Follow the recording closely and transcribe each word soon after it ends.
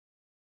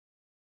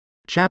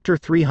Chapter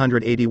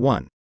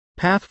 381.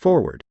 Path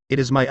Forward. It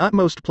is my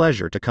utmost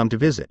pleasure to come to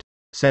visit,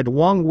 said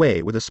Wang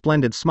Wei with a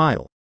splendid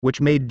smile,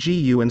 which made Ji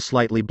Yuan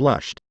slightly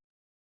blushed.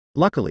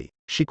 Luckily,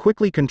 she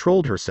quickly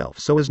controlled herself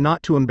so as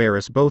not to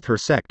embarrass both her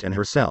sect and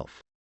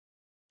herself.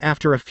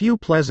 After a few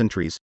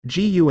pleasantries,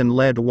 Ji Yuan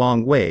led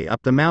Wang Wei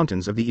up the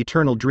mountains of the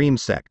Eternal Dream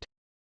sect.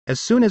 As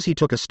soon as he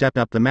took a step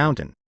up the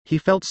mountain, he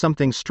felt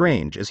something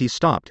strange as he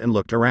stopped and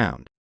looked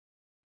around.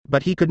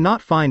 But he could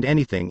not find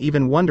anything,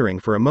 even wondering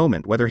for a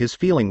moment whether his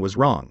feeling was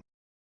wrong.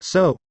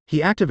 So,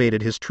 he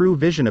activated his true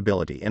vision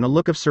ability and a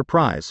look of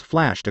surprise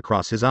flashed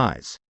across his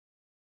eyes.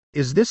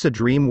 "Is this a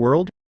dream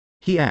world?"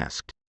 he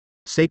asked.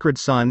 "Sacred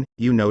Son,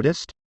 you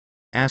noticed?"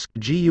 asked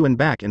Ji Yuan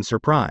back in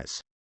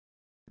surprise.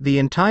 The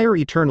entire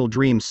Eternal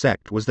Dream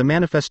sect was the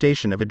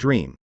manifestation of a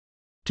dream.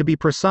 To be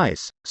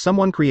precise,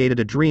 someone created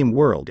a dream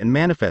world and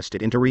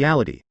manifested it into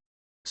reality.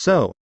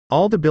 So,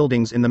 all the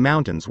buildings in the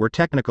mountains were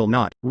technical,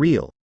 not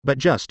real, but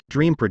just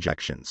dream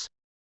projections.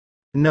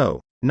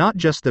 No, not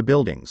just the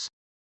buildings.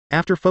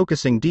 After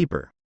focusing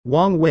deeper,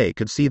 Wang Wei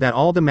could see that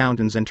all the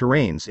mountains and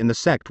terrains in the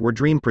sect were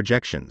dream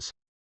projections.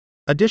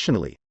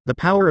 Additionally, the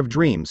power of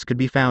dreams could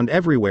be found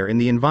everywhere in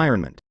the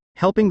environment,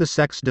 helping the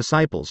sect's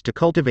disciples to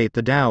cultivate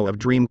the Tao of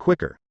Dream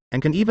quicker,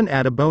 and can even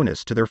add a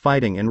bonus to their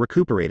fighting and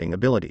recuperating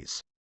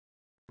abilities.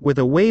 With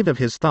a wave of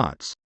his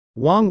thoughts,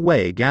 Wang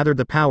Wei gathered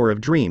the power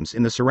of dreams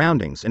in the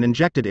surroundings and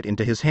injected it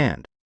into his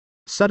hand.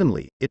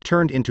 Suddenly, it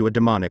turned into a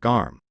demonic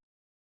arm.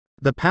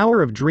 The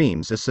power of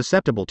dreams is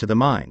susceptible to the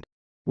mind.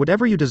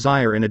 Whatever you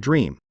desire in a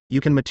dream, you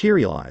can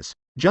materialize,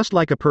 just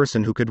like a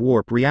person who could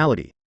warp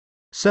reality.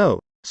 So,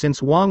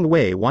 since Wang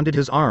Wei wanted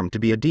his arm to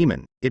be a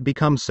demon, it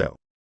becomes so.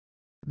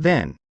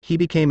 Then, he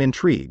became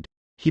intrigued.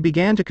 He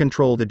began to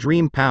control the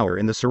dream power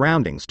in the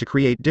surroundings to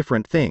create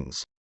different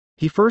things.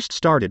 He first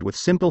started with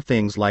simple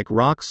things like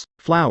rocks,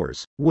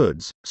 flowers,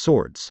 woods,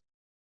 swords.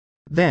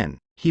 Then,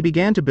 he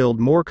began to build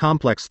more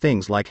complex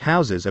things like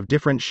houses of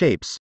different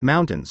shapes,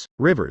 mountains,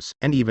 rivers,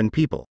 and even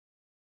people.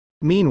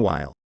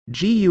 Meanwhile,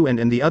 Ji Yuan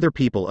and the other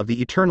people of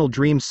the Eternal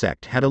Dream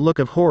sect had a look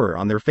of horror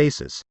on their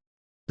faces.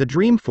 The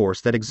dream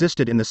force that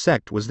existed in the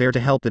sect was there to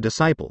help the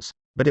disciples,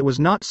 but it was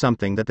not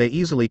something that they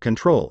easily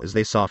control as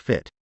they saw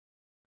fit.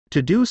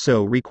 To do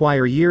so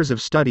require years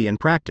of study and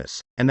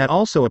practice, and that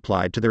also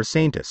applied to their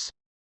saints.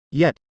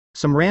 Yet,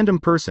 some random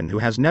person who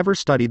has never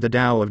studied the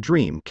Tao of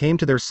Dream came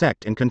to their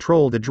sect and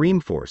controlled the dream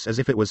force as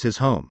if it was his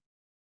home.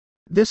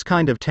 This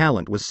kind of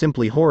talent was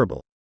simply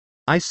horrible.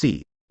 "I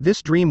see,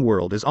 this dream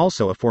world is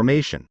also a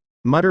formation,"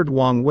 muttered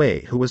Wang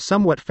Wei, who was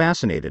somewhat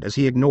fascinated as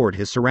he ignored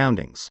his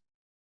surroundings.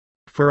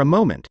 For a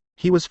moment,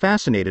 he was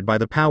fascinated by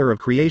the power of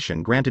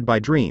creation granted by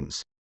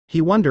dreams.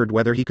 He wondered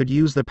whether he could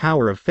use the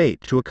power of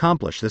fate to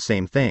accomplish the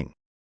same thing.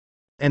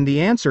 And the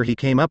answer he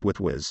came up with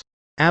was,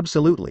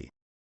 absolutely.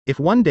 If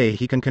one day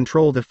he can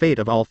control the fate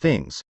of all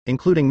things,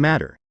 including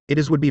matter,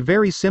 would be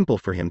very simple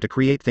for him to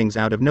create things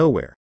out of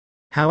nowhere.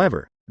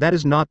 However, that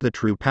is not the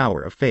true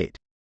power of fate.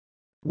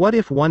 What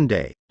if one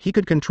day, he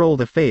could control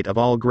the fate of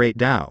all great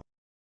Tao?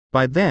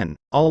 By then,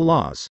 all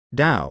laws,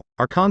 Tao,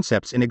 or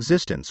concepts in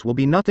existence will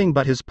be nothing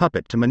but his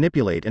puppet to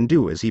manipulate and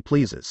do as he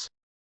pleases.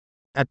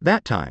 At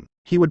that time,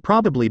 he would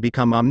probably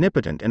become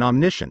omnipotent and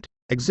omniscient,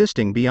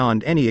 existing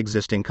beyond any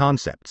existing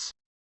concepts.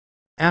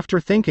 After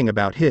thinking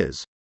about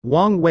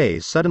Wang Wei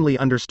suddenly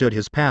understood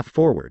his path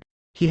forward.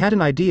 He had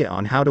an idea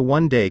on how to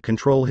one day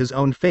control his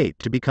own fate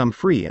to become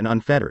free and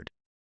unfettered.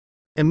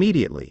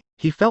 Immediately,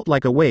 he felt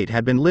like a weight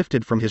had been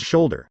lifted from his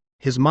shoulder.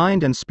 His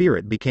mind and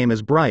spirit became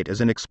as bright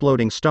as an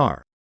exploding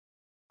star.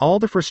 All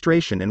the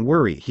frustration and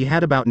worry he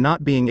had about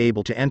not being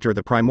able to enter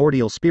the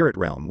primordial spirit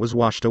realm was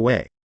washed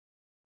away.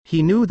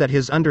 He knew that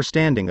his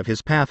understanding of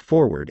his path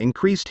forward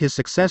increased his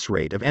success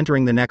rate of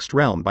entering the next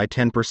realm by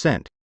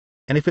 10%.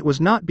 And if it was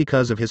not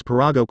because of his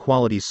Parago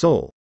quality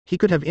soul, he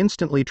could have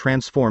instantly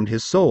transformed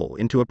his soul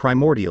into a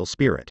primordial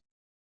spirit.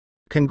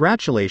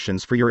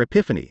 "Congratulations for your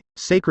epiphany,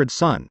 Sacred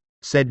Son,"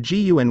 said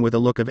Ji Yuan with a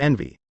look of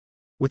envy.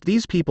 With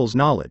these people's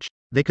knowledge,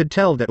 they could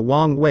tell that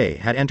Wang Wei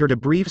had entered a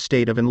brief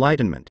state of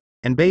enlightenment,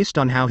 and based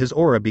on how his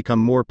aura became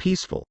more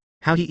peaceful,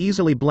 how he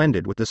easily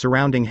blended with the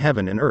surrounding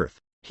heaven and earth,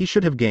 he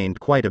should have gained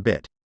quite a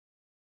bit.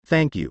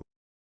 "Thank you.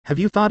 Have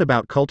you thought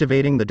about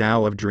cultivating the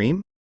Tao of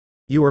Dream?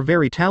 You are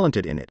very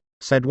talented in it,"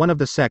 said one of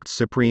the sect's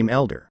supreme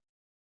elder.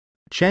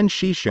 "Chen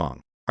Xixiang,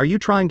 are you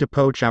trying to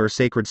poach our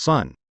Sacred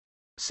Son?"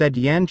 said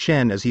Yan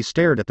Chen as he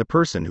stared at the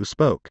person who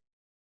spoke.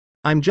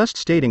 "I'm just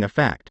stating a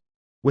fact.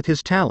 With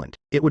his talent,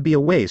 it would be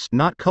a waste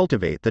not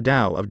cultivate the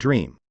Tao of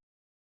Dream.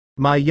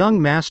 My young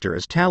master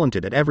is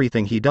talented at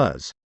everything he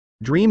does.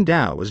 Dream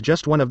Tao is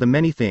just one of the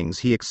many things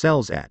he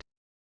excels at."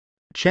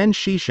 Chen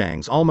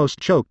Xixiang almost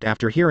choked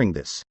after hearing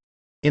this.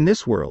 In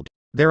this world,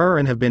 there are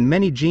and have been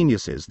many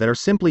geniuses that are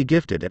simply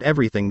gifted at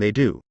everything they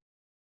do.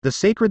 The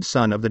Sacred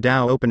Son of the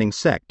Tao opening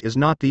sect is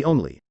not the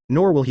only,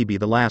 nor will he be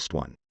the last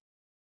one.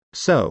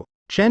 So,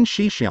 Chen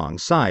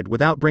Xixiang sighed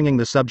without bringing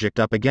the subject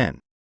up again.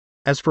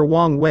 As for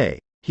Wang Wei,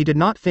 he did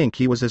not think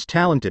he was as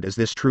talented as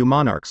this true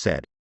monarch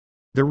said.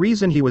 The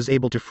reason he was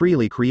able to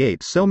freely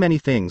create so many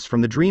things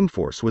from the dream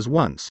force was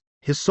once,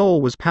 his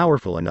soul was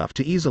powerful enough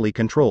to easily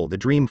control the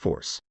dream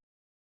force.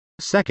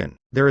 Second,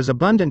 there is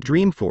abundant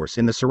dream force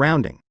in the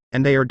surrounding,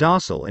 and they are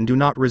docile and do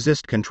not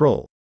resist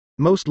control.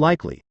 Most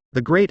likely,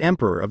 the great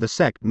emperor of the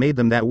sect made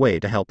them that way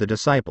to help the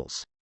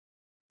disciples.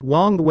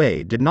 Wang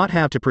Wei did not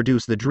have to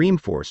produce the dream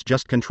force,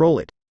 just control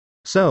it.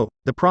 So,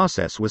 the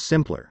process was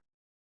simpler.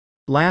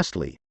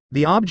 Lastly,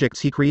 the objects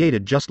he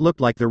created just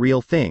looked like the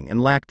real thing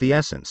and lacked the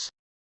essence.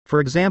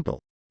 For example,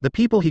 the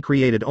people he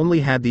created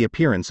only had the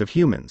appearance of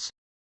humans.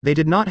 They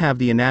did not have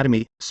the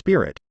anatomy,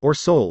 spirit, or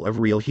soul of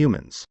real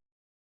humans.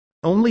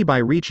 Only by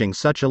reaching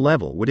such a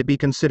level would it be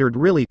considered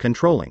really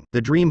controlling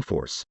the dream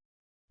force.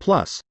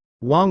 Plus,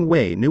 Wang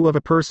Wei knew of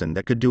a person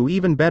that could do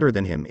even better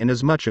than him in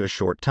as much as a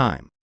short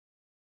time.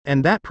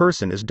 And that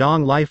person is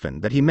Dong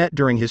Lifen that he met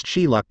during his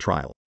Qi luck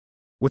trial.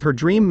 With her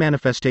dream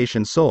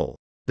manifestation soul,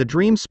 the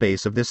dream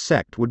space of this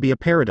sect would be a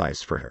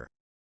paradise for her.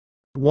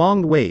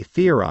 Wang Wei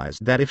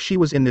theorized that if she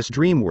was in this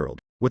dream world,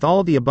 with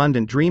all the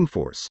abundant dream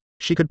force,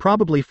 she could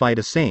probably fight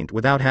a saint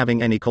without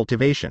having any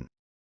cultivation.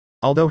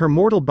 Although her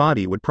mortal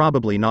body would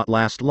probably not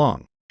last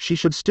long, she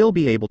should still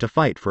be able to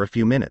fight for a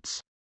few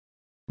minutes.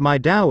 My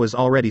Tao is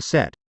already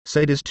set,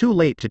 so it is too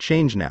late to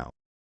change now.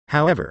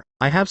 However,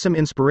 I have some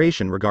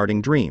inspiration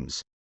regarding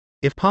dreams.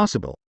 If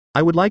possible,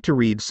 I would like to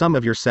read some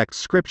of your sect's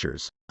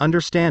scriptures,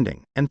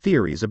 understanding, and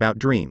theories about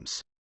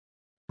dreams.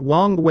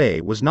 Wang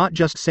Wei was not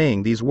just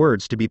saying these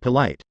words to be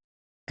polite.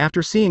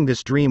 After seeing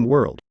this dream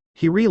world,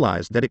 he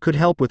realized that it could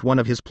help with one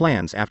of his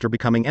plans after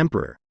becoming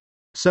emperor.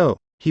 So,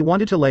 he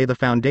wanted to lay the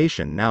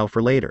foundation now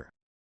for later.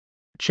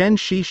 Chen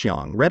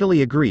Shixiang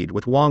readily agreed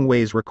with Wang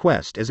Wei's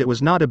request as it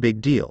was not a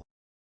big deal.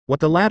 What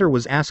the latter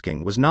was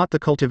asking was not the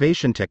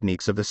cultivation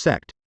techniques of the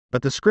sect,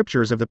 but the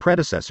scriptures of the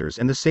predecessors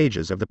and the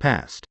sages of the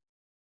past.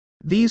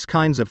 These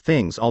kinds of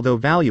things, although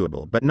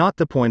valuable, but not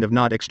the point of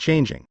not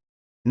exchanging.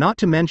 Not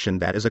to mention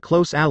that as a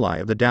close ally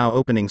of the Tao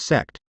opening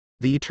sect,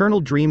 the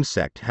Eternal Dream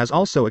sect has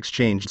also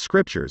exchanged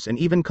scriptures and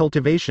even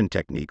cultivation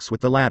techniques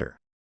with the latter.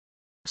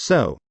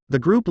 So, the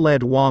group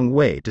led Wang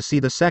Wei to see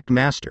the sect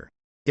master.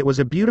 It was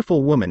a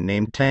beautiful woman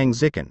named Tang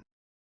Zikan.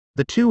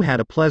 The two had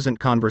a pleasant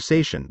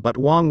conversation, but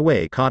Wang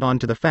Wei caught on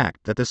to the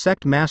fact that the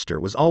sect master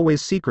was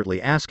always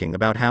secretly asking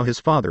about how his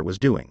father was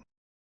doing.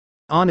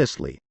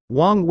 Honestly,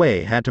 Wang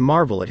Wei had to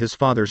marvel at his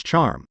father's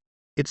charm.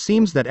 It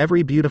seems that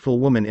every beautiful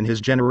woman in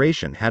his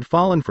generation had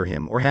fallen for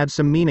him or had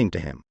some meaning to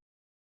him.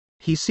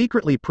 He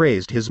secretly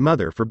praised his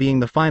mother for being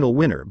the final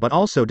winner, but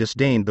also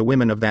disdained the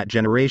women of that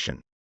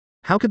generation.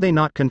 How could they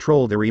not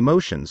control their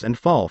emotions and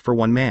fall for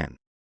one man?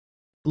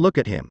 Look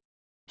at him.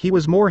 He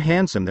was more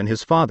handsome than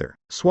his father,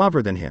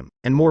 suaver than him,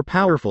 and more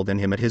powerful than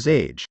him at his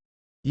age.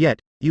 Yet,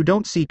 you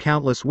don't see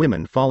countless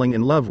women falling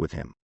in love with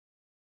him.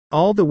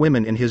 All the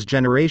women in his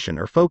generation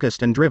are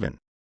focused and driven.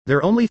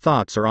 Their only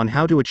thoughts are on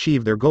how to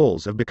achieve their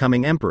goals of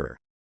becoming emperor.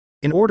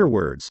 In other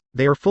words,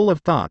 they are full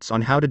of thoughts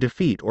on how to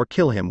defeat or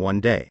kill him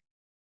one day.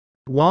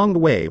 Wang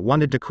Wei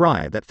wanted to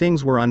cry that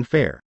things were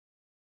unfair.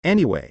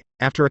 Anyway,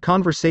 after a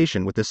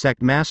conversation with the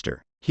sect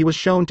master, he was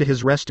shown to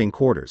his resting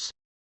quarters.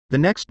 The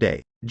next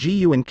day, Ji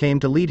Yuan came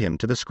to lead him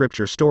to the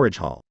scripture storage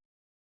hall.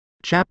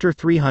 Chapter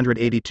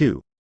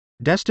 382.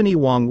 Destiny.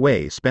 Wang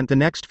Wei spent the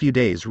next few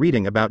days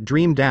reading about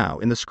Dream Tao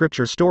in the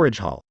scripture storage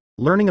hall,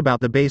 learning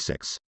about the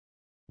basics.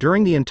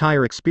 During the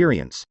entire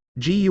experience,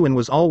 Ji Yuan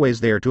was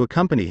always there to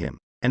accompany him,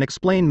 and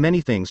explain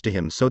many things to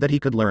him so that he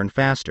could learn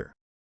faster.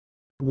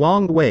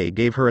 Wang Wei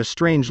gave her a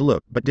strange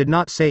look but did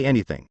not say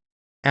anything.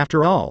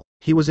 After all,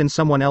 he was in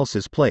someone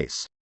else's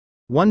place.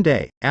 One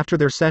day, after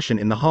their session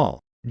in the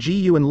hall, Ji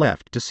Yuan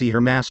left to see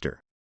her master.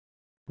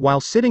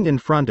 While sitting in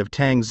front of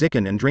Tang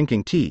Zikan and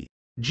drinking tea,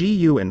 Ji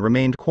Yuan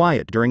remained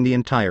quiet during the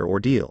entire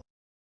ordeal.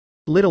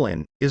 Little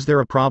An, is there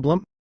a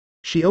problem?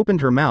 She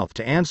opened her mouth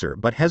to answer,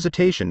 but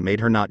hesitation made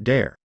her not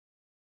dare.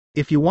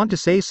 If you want to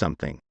say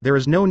something, there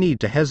is no need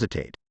to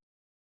hesitate.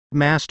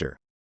 Master.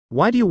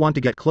 Why do you want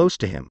to get close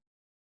to him?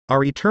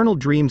 Our Eternal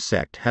Dream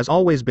sect has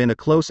always been a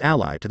close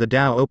ally to the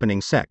Tao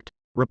opening sect,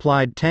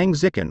 replied Tang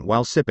Zikan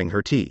while sipping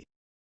her tea.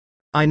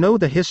 I know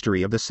the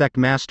history of the sect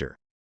master.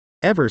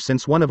 Ever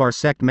since one of our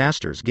sect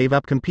masters gave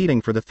up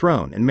competing for the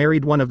throne and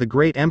married one of the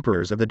great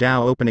emperors of the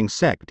Tao opening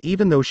sect,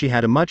 even though she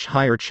had a much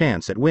higher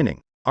chance at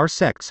winning, our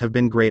sects have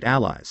been great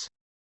allies.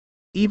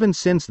 Even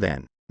since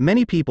then,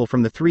 many people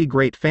from the three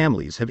great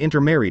families have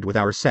intermarried with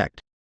our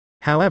sect.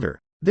 However,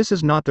 this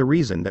is not the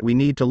reason that we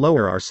need to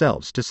lower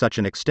ourselves to such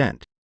an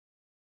extent.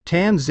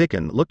 Tang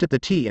Zikan looked at the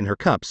tea in her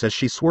cups as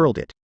she swirled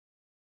it.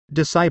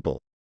 Disciple,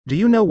 do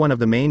you know one of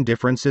the main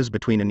differences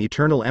between an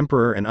eternal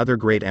emperor and other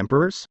great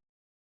emperors?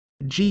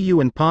 Ji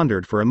Yuan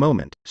pondered for a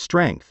moment.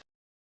 Strength.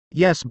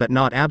 Yes, but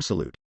not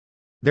absolute.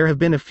 There have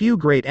been a few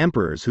great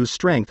emperors whose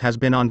strength has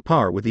been on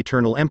par with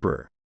eternal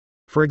emperor.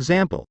 For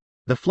example,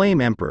 the Flame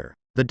Emperor,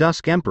 the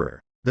Dusk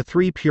Emperor, the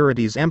Three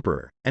Purities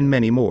Emperor, and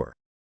many more.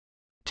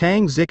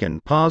 Tang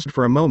Zikan paused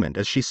for a moment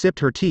as she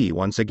sipped her tea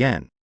once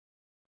again.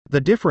 The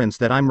difference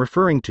that I'm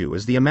referring to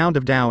is the amount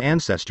of Tao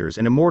ancestors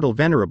and immortal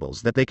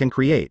venerables that they can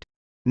create.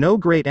 No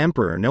great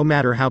emperor, no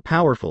matter how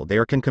powerful they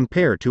are, can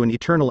compare to an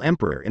eternal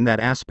emperor in that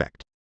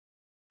aspect.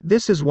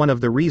 This is one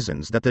of the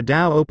reasons that the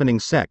Tao opening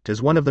sect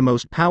is one of the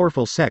most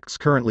powerful sects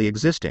currently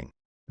existing.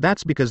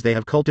 That's because they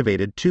have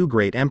cultivated two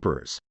great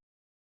emperors.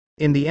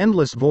 In the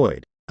endless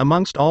void,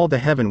 amongst all the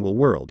heavenward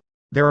world,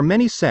 there are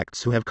many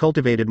sects who have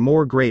cultivated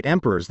more great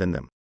emperors than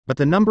them, but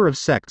the number of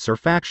sects or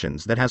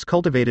factions that has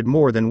cultivated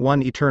more than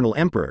one eternal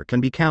emperor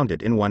can be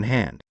counted in one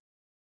hand.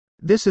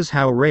 This is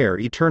how rare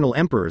eternal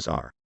emperors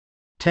are.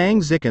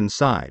 Tang Zichen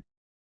sighed.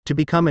 To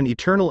become an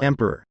eternal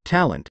emperor,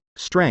 talent,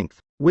 strength,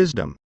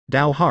 wisdom,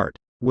 Tao heart,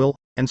 will,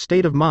 and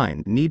state of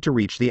mind need to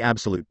reach the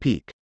absolute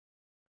peak.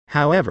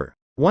 However,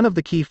 one of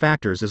the key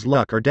factors is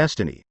luck or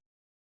destiny.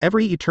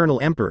 Every eternal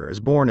emperor is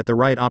born at the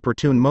right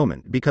opportune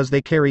moment because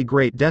they carry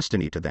great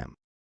destiny to them.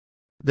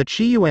 The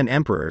Qiyuan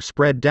emperor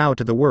spread Tao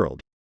to the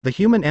world. The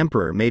human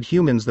emperor made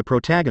humans the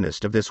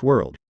protagonist of this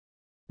world.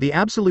 The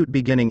absolute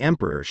beginning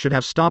emperor should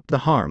have stopped the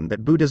harm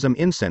that Buddhism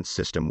incense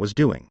system was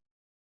doing.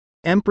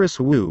 Empress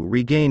Wu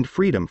regained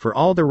freedom for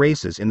all the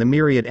races in the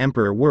Myriad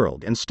Emperor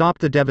world and stopped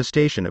the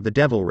devastation of the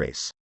devil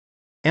race.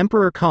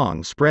 Emperor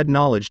Kong spread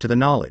knowledge to the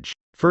knowledge,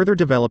 further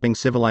developing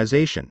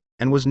civilization,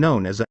 and was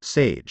known as a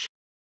sage.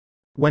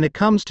 When it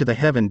comes to the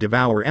Heaven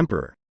Devourer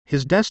Emperor,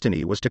 his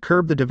destiny was to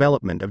curb the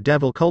development of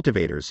devil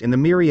cultivators in the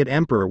Myriad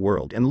Emperor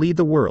world and lead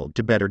the world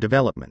to better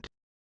development.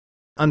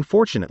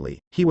 Unfortunately,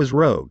 he was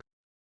rogue.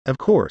 Of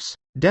course,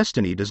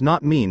 destiny does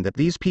not mean that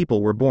these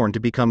people were born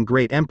to become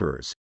great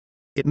emperors.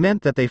 It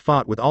meant that they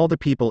fought with all the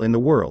people in the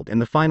world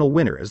and the final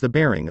winner is the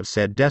bearing of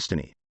said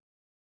destiny.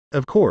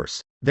 Of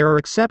course, there are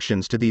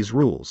exceptions to these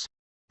rules.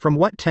 From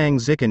what Tang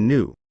Zichen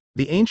knew,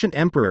 the ancient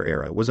emperor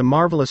era was a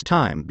marvelous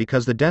time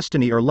because the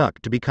destiny or luck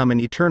to become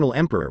an eternal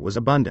emperor was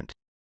abundant.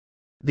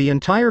 The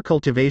entire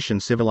cultivation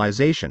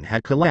civilization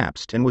had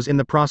collapsed and was in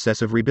the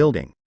process of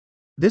rebuilding.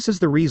 This is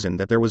the reason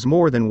that there was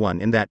more than one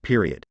in that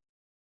period.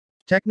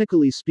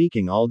 Technically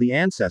speaking, all the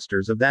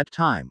ancestors of that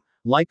time,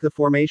 like the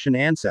Formation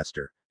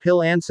Ancestor,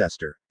 Hill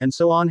Ancestor, and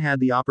so on had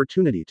the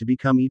opportunity to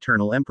become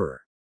eternal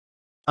emperor.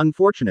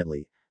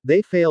 Unfortunately,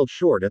 they failed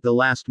short at the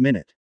last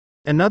minute.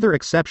 Another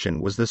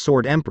exception was the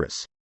Sword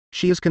Empress.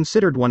 She is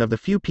considered one of the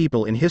few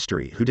people in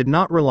history who did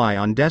not rely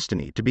on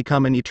destiny to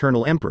become an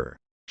eternal emperor.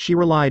 She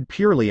relied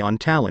purely on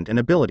talent and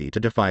ability to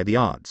defy the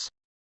odds.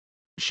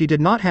 She did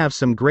not have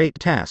some great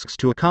tasks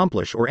to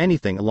accomplish or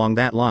anything along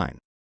that line.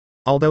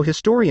 Although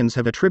historians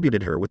have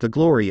attributed her with the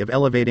glory of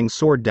elevating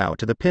Sword Tao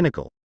to the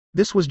pinnacle,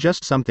 this was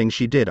just something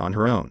she did on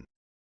her own.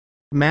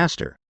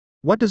 Master,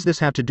 what does this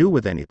have to do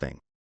with anything?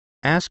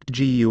 Asked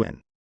Ji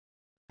Yuan.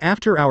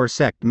 After our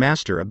sect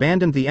master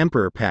abandoned the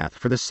emperor path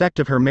for the sect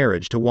of her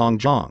marriage to Wang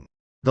Zhong,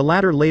 the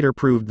latter later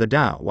proved the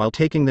Tao while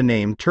taking the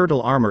name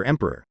Turtle Armor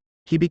Emperor.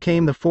 He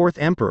became the fourth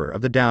emperor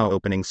of the Tao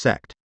opening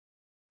sect.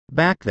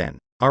 Back then,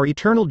 our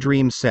Eternal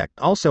Dream sect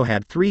also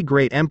had three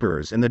great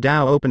emperors and the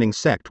Tao opening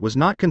sect was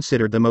not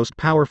considered the most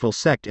powerful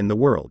sect in the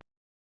world.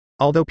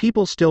 Although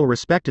people still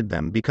respected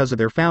them because of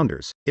their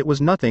founders, it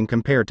was nothing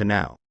compared to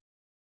now.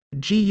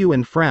 Ji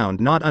Yuan frowned,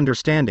 not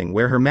understanding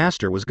where her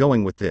master was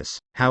going with this.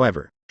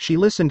 However, she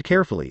listened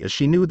carefully as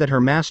she knew that her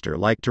master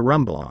liked to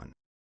rumble on.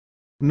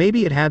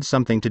 Maybe it had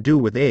something to do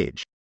with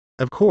age.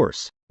 Of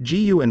course, Ji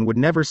Yuan would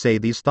never say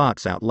these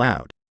thoughts out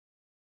loud.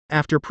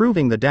 After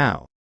proving the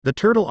Tao, the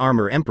Turtle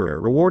Armor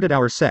Emperor rewarded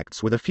our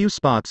sects with a few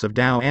spots of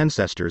Tao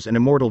ancestors and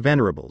immortal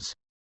venerables.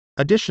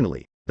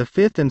 Additionally, the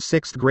 5th and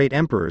 6th great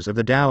emperors of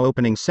the Tao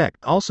opening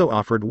sect also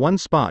offered one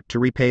spot to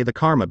repay the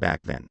karma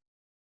back then.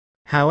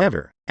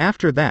 However,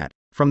 after that,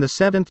 from the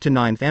 7th to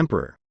 9th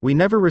emperor, we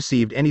never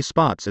received any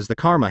spots as the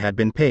karma had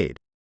been paid.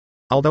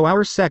 Although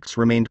our sects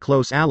remained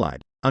close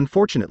allied,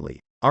 unfortunately,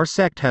 our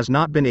sect has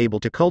not been able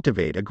to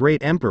cultivate a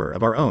great emperor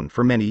of our own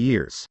for many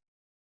years.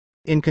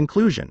 In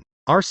conclusion,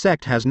 our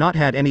sect has not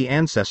had any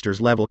ancestors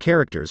level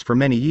characters for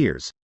many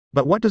years,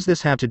 but what does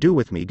this have to do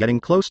with me getting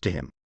close to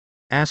him?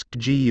 Asked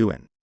Ji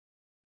Yuan.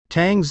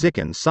 Tang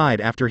Zichen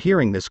sighed after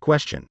hearing this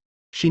question.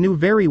 She knew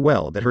very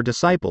well that her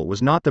disciple was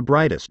not the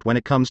brightest when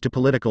it comes to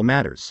political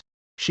matters.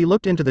 She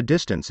looked into the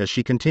distance as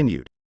she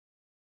continued.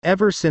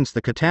 Ever since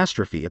the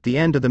catastrophe at the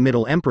end of the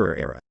Middle Emperor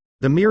era,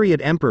 the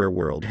Myriad Emperor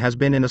world has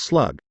been in a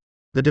slug.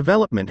 The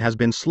development has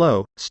been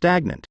slow,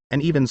 stagnant,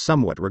 and even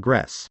somewhat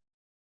regress.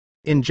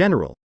 In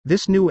general,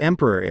 this new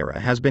Emperor era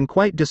has been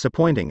quite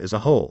disappointing as a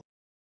whole.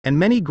 And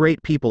many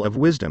great people of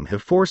wisdom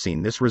have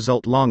foreseen this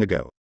result long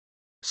ago.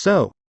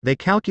 So, they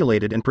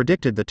calculated and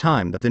predicted the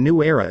time that the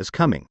new era is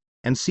coming,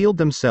 and sealed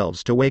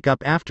themselves to wake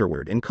up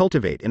afterward and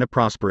cultivate in a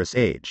prosperous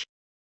age.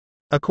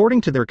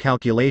 According to their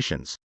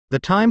calculations, the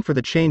time for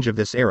the change of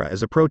this era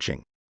is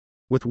approaching.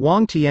 With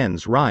Wang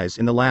Tian's rise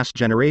in the last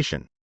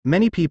generation,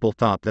 many people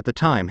thought that the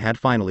time had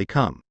finally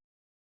come.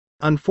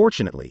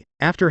 Unfortunately,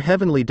 after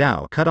Heavenly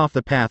Tao cut off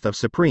the path of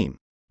Supreme,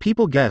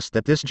 people guessed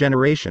that this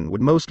generation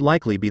would most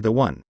likely be the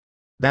one.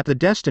 That the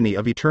destiny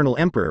of Eternal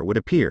Emperor would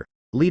appear,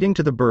 leading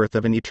to the birth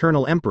of an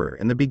Eternal Emperor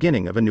and the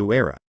beginning of a new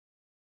era.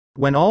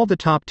 When all the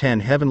top 10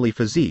 heavenly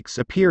physiques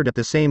appeared at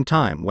the same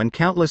time, when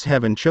countless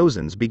heaven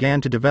chosens began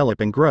to develop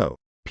and grow,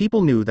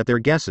 people knew that their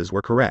guesses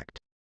were correct.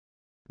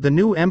 The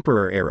new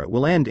Emperor era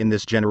will end in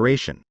this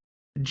generation.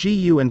 Ji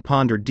Yuan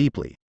pondered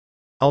deeply.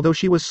 Although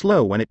she was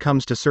slow when it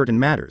comes to certain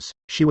matters,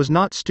 she was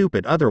not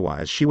stupid,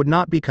 otherwise she would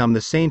not become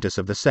the saintess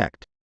of the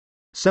sect.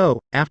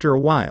 So, after a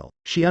while,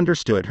 she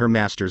understood her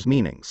master's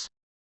meanings.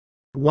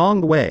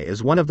 Wang Wei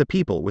is one of the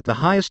people with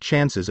the highest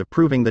chances of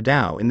proving the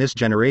Tao in this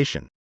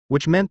generation,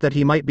 which meant that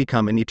he might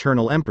become an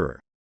eternal emperor.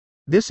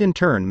 This in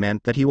turn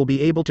meant that he will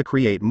be able to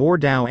create more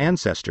Tao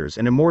ancestors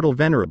and immortal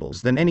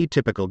venerables than any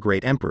typical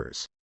great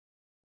emperors.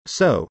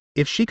 So,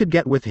 if she could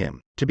get with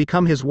him, to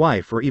become his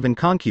wife or even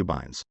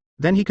concubines,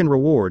 then he can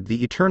reward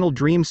the eternal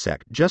dream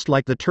sect just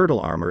like the turtle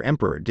armor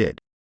emperor did.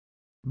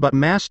 But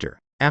master,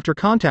 after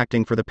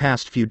contacting for the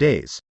past few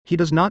days, he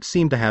does not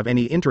seem to have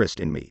any interest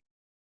in me.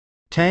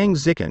 Tang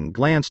Zikin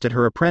glanced at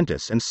her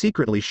apprentice and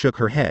secretly shook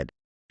her head.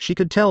 She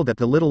could tell that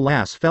the little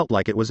lass felt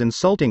like it was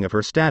insulting of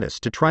her status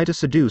to try to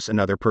seduce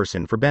another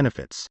person for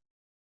benefits.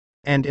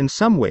 And in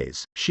some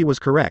ways, she was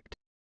correct.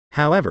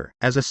 However,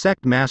 as a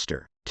sect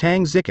master,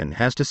 Tang Zikin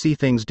has to see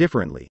things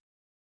differently.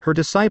 Her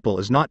disciple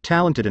is not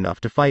talented enough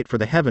to fight for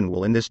the heaven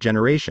will in this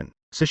generation,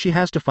 so she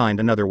has to find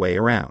another way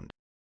around.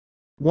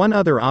 One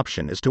other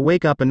option is to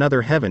wake up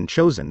another heaven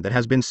chosen that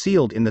has been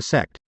sealed in the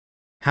sect.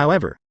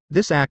 However,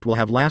 this act will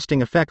have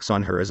lasting effects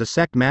on her as a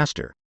sect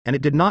master, and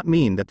it did not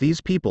mean that these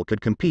people could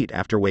compete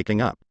after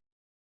waking up.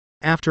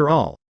 After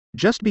all,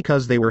 just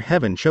because they were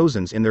heaven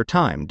chosens in their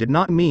time did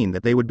not mean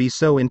that they would be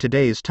so in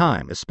today's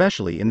time,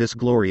 especially in this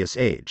glorious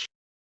age.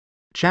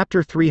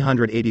 Chapter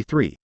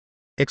 383.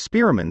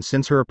 Experiments.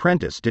 Since her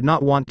apprentice did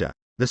not want to,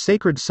 the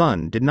sacred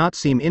son did not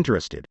seem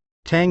interested,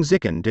 Tang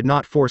Zikin did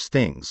not force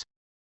things.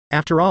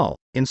 After all,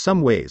 in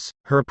some ways,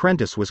 her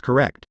apprentice was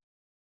correct.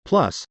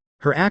 Plus,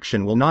 her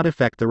action will not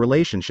affect the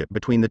relationship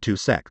between the two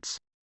sects.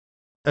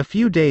 A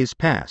few days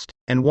passed,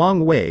 and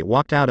Wang Wei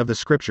walked out of the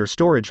scripture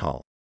storage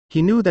hall.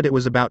 He knew that it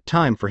was about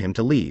time for him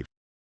to leave.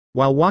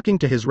 While walking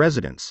to his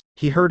residence,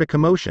 he heard a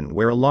commotion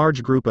where a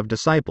large group of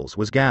disciples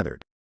was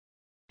gathered.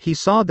 He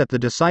saw that the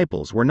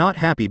disciples were not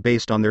happy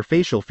based on their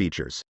facial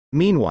features.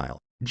 Meanwhile,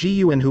 Ji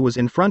Yuan, who was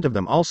in front of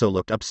them, also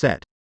looked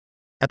upset.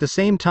 At the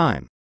same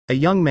time, a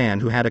young man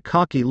who had a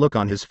cocky look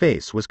on his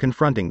face was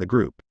confronting the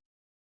group.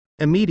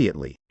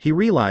 Immediately, he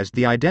realized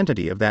the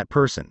identity of that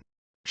person.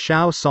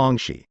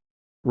 Xianxia.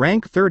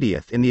 Rank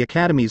 30th in the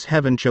Academy's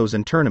Heaven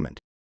Chosen tournament.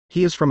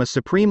 He is from a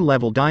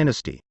supreme-level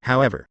dynasty.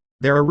 However,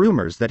 there are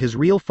rumors that his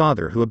real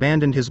father, who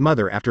abandoned his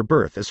mother after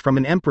birth, is from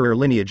an emperor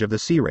lineage of the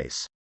sea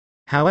race.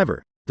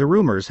 However, the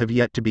rumors have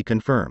yet to be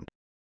confirmed.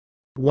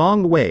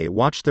 Wang Wei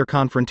watched their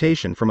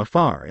confrontation from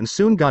afar and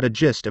soon got a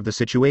gist of the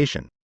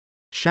situation.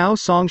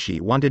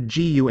 Xianxia wanted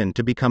Ji Yuan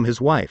to become his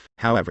wife,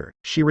 however,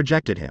 she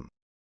rejected him.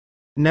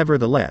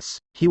 Nevertheless,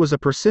 he was a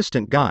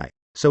persistent guy,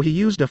 so he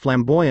used a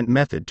flamboyant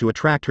method to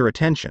attract her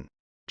attention,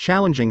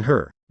 challenging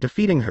her,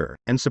 defeating her,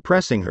 and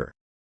suppressing her.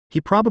 He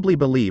probably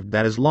believed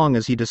that as long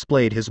as he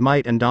displayed his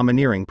might and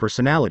domineering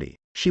personality,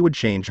 she would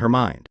change her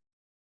mind.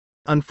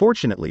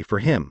 Unfortunately for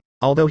him,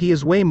 although he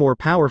is way more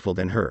powerful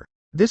than her,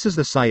 this is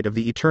the site of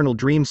the Eternal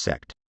Dream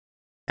Sect.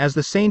 As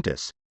the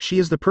saintess, she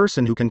is the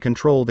person who can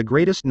control the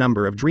greatest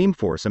number of dream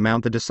force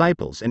among the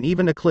disciples and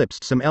even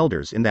eclipsed some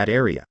elders in that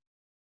area.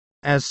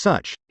 As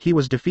such, he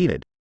was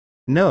defeated.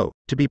 No,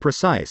 to be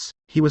precise,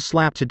 he was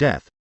slapped to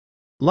death.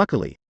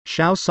 Luckily,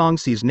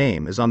 Xianxia's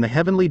name is on the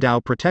Heavenly Tao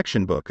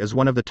Protection Book as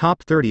one of the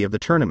top 30 of the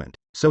tournament,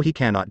 so he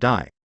cannot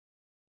die.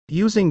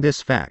 Using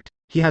this fact,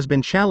 he has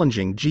been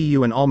challenging Ji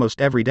Yuan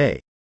almost every day.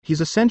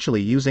 He's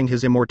essentially using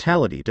his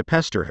immortality to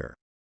pester her.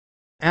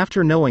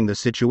 After knowing the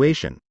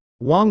situation,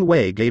 Wang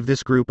Wei gave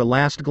this group a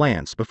last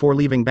glance before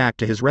leaving back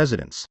to his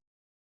residence.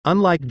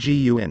 Unlike Ji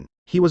Yuan,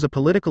 he was a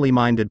politically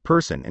minded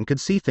person and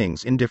could see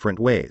things in different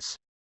ways.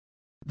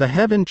 The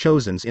heaven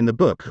chosens in the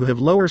book who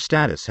have lower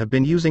status have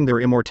been using their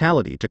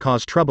immortality to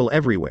cause trouble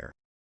everywhere.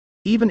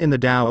 Even in the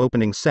Tao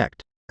opening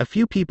sect, a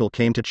few people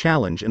came to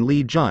challenge and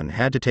Li Jun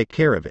had to take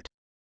care of it.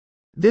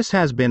 This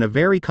has been a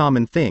very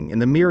common thing in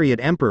the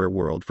Myriad Emperor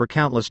world for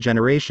countless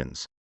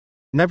generations.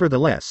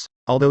 Nevertheless,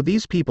 although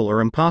these people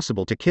are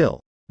impossible to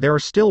kill, there are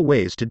still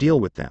ways to deal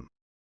with them.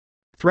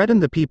 Threaten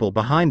the people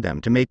behind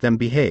them to make them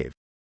behave.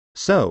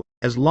 So,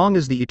 as long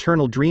as the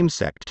Eternal Dream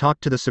Sect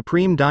talked to the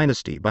Supreme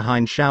Dynasty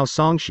behind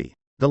Xianxia,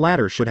 the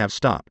latter should have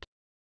stopped.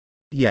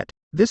 Yet,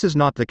 this is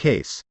not the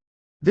case.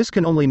 This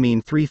can only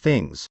mean three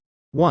things.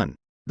 1.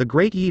 The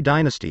Great Yi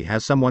Dynasty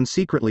has someone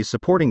secretly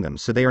supporting them,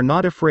 so they are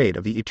not afraid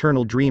of the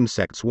Eternal Dream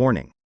Sect's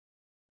warning.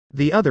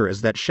 The other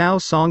is that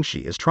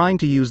Xianxia is trying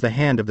to use the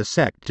hand of the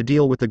sect to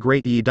deal with the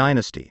Great Yi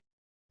Dynasty.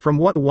 From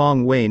what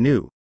Wang Wei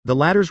knew, the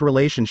latter's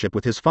relationship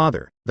with his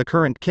father, the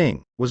current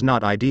king, was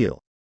not ideal.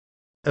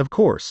 Of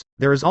course,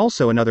 there is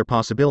also another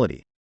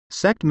possibility.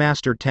 Sect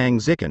Master Tang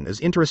Zikin is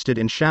interested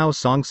in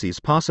Xianxia's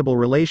possible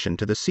relation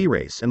to the sea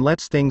race and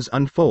lets things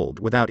unfold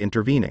without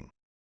intervening.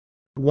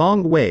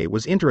 Wang Wei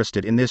was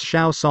interested in this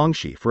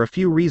Xianxia for a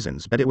few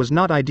reasons, but it was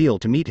not ideal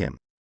to meet him.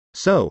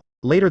 So,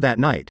 later that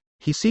night,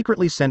 he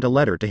secretly sent a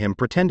letter to him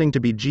pretending to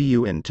be Ji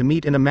Yuan to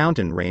meet in a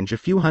mountain range a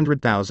few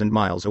 100,000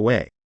 miles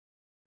away.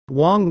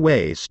 Wang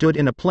Wei stood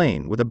in a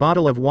plain with a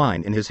bottle of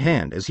wine in his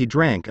hand as he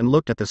drank and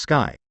looked at the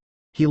sky.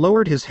 He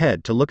lowered his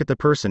head to look at the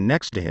person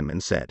next to him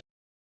and said,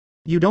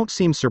 You don't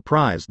seem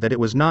surprised that it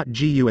was not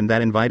Ji Yuan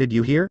that invited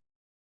you here?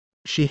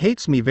 She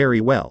hates me very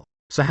well,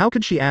 so how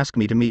could she ask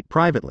me to meet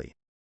privately?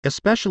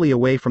 Especially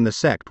away from the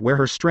sect where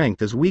her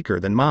strength is weaker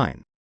than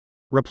mine,"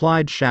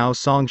 replied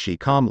Xianxia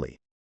calmly.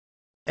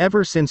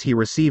 Ever since he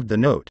received the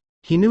note,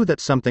 he knew that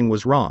something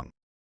was wrong.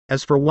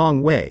 As for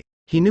Wang Wei,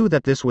 he knew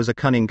that this was a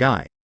cunning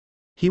guy.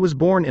 He was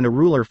born in a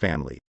ruler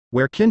family,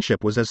 where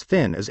kinship was as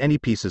thin as any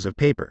pieces of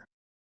paper.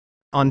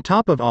 On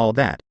top of all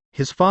that,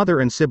 his father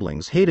and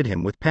siblings hated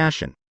him with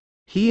passion.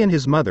 He and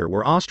his mother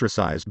were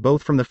ostracized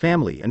both from the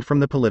family and from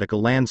the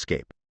political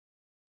landscape.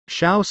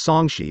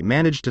 Xianxia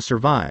managed to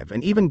survive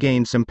and even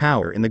gained some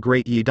power in the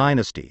Great Yi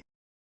dynasty.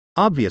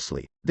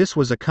 Obviously, this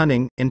was a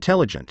cunning,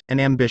 intelligent,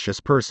 and ambitious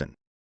person.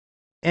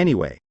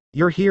 Anyway,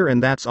 you're here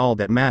and that's all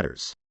that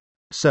matters.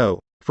 So,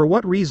 for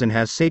what reason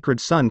has Sacred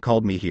Son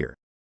called me here?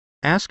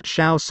 Asked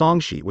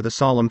Xianxia with a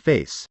solemn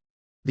face.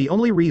 The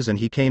only reason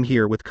he came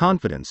here with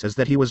confidence is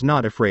that he was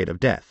not afraid of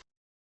death.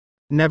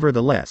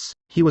 Nevertheless,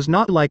 he was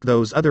not like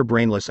those other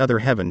brainless other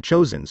heaven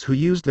chosens who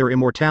used their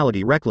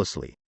immortality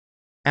recklessly.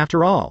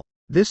 After all,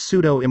 this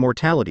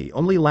pseudo-immortality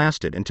only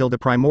lasted until the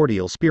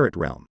primordial spirit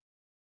realm.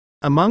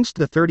 Amongst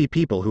the 30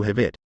 people who have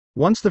it,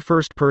 once the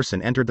first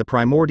person entered the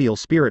primordial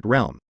spirit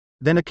realm,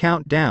 then a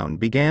countdown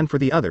began for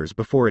the others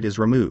before it is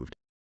removed.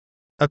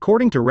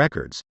 According to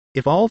records,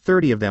 if all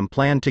 30 of them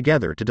plan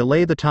together to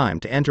delay the time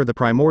to enter the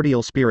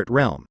primordial spirit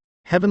realm,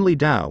 Heavenly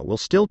Tao will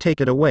still take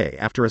it away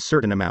after a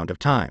certain amount of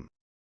time.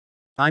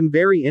 "I'm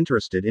very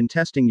interested in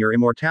testing your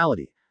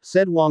immortality,"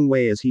 said Wang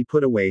Wei as he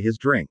put away his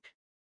drink.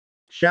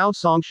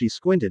 Xianxia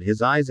squinted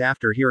his eyes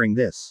after hearing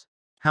this.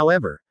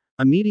 However,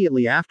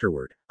 immediately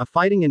afterward, a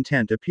fighting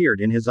intent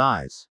appeared in his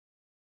eyes.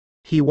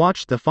 He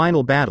watched the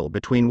final battle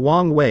between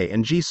Wang Wei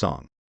and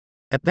Jisong.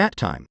 At that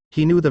time,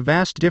 he knew the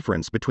vast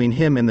difference between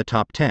him and the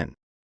top 10.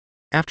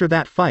 After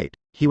that fight,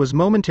 he was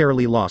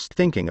momentarily lost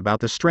thinking about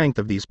the strength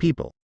of these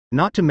people,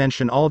 not to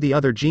mention all the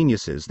other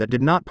geniuses that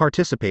did not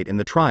participate in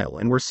the trial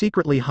and were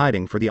secretly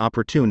hiding for the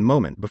opportune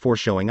moment before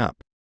showing up.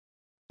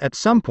 At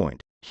some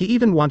point, he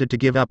even wanted to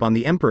give up on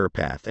the emperor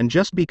path and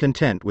just be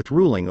content with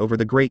ruling over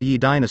the Great Yi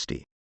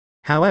dynasty.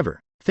 However,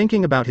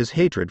 thinking about his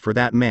hatred for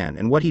that man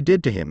and what he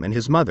did to him and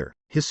his mother,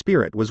 his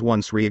spirit was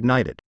once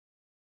reignited.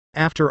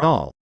 After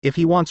all, if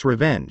he wants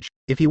revenge,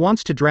 if he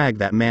wants to drag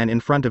that man in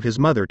front of his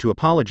mother to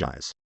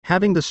apologize,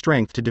 having the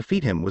strength to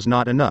defeat him was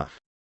not enough.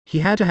 He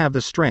had to have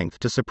the strength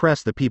to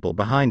suppress the people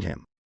behind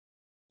him.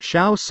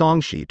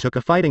 Xianxia took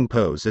a fighting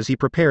pose as he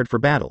prepared for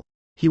battle.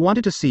 He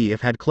wanted to see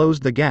if had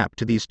closed the gap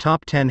to these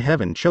top 10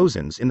 heaven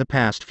chosens in the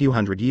past few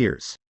hundred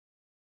years.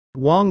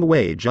 Wang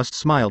Wei just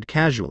smiled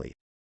casually.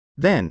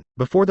 Then,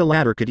 before the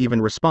latter could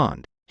even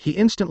respond, he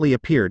instantly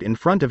appeared in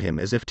front of him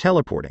as if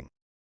teleporting.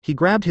 He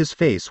grabbed his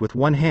face with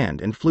one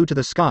hand and flew to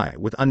the sky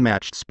with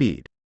unmatched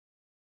speed.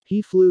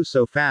 He flew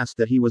so fast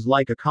that he was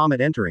like a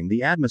comet entering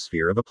the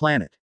atmosphere of a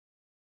planet.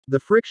 The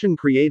friction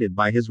created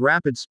by his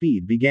rapid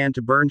speed began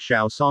to burn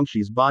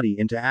Xianxia's body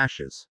into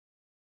ashes.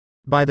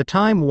 By the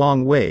time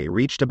Wang Wei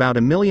reached about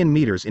 1,000,000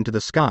 meters into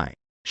the sky,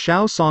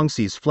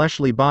 Xianxia's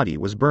fleshly body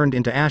was burned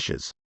into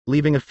ashes,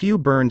 leaving a few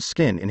burned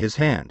skin in his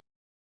hand.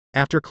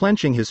 After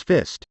clenching his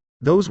fist,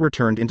 those were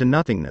turned into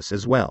nothingness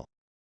as well.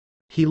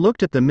 He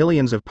looked at the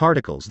millions of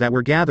particles that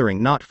were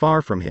gathering not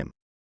far from him.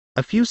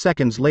 A few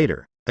seconds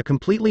later, a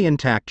completely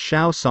intact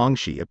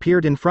Xianxia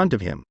appeared in front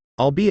of him,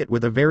 albeit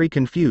with a very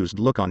confused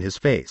look on his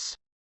face.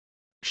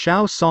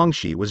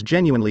 Xianxia was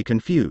genuinely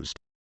confused.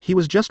 He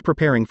was just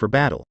preparing for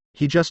battle,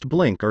 he just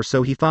blinked or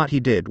so he thought he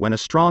did when a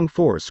strong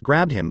force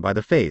grabbed him by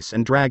the face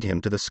and dragged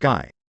him to the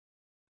sky.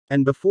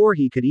 And before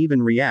he could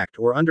even react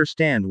or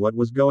understand what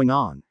was going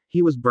on,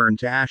 he was burned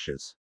to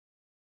ashes.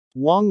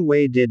 Wang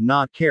Wei did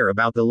not care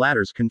about the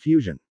latter's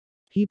confusion.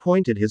 He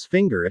pointed his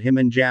finger at him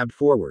and jabbed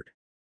forward.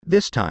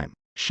 This time,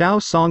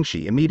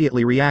 Xianxia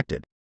immediately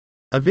reacted.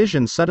 A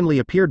vision suddenly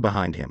appeared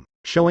behind him,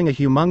 showing a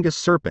humongous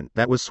serpent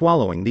that was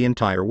swallowing the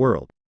entire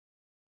world.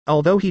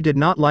 Although he did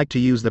not like to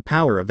use the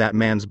power of that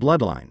man's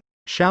bloodline,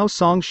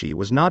 Xianxia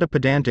was not a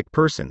pedantic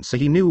person, so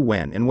he knew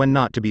when and when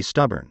not to be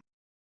stubborn.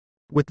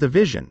 With the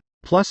vision,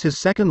 plus his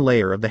second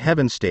layer of the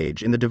heaven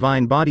stage in the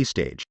divine body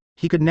stage,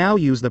 he could now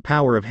use the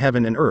power of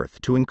heaven and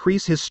earth to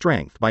increase his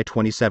strength by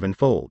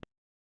 27-fold.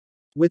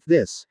 With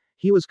this,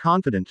 he was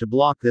confident to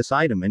block this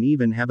item and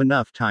even have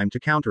enough time to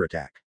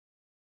counterattack.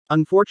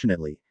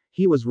 Unfortunately,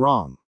 he was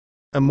wrong.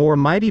 A more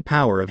mighty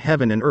power of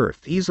heaven and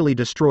earth easily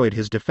destroyed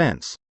his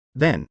defense.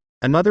 Then,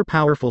 another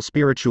powerful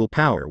spiritual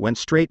power went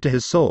straight to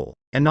his soul,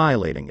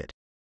 annihilating it.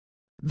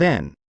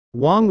 Then,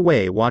 Wang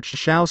Wei watched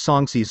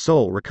Xianxia's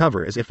soul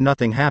recover as if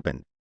nothing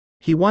happened.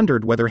 He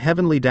wondered whether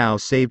Heavenly Tao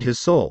saved his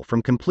soul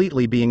from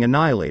completely being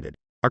annihilated,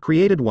 or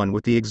created one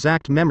with the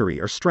exact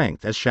memory or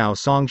strength as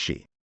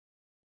Xianxia.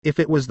 If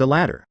it was the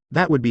latter,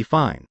 that would be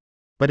fine.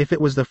 But if it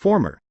was the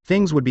former,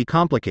 things would be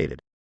complicated.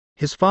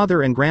 His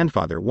father and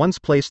grandfather once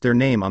placed their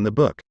name on the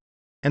book.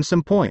 At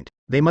some point,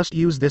 they must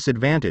use this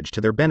advantage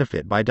to their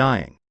benefit by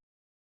dying.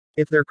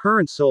 If their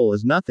current soul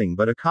is nothing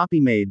but a copy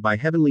made by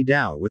Heavenly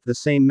Tao with the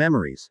same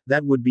memories,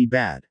 that would be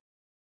bad.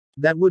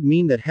 That would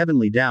mean that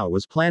Heavenly Tao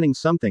was planning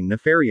something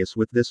nefarious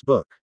with this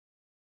book.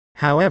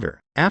 However,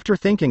 after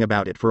thinking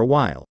about it for a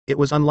while, it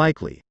was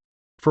unlikely.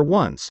 For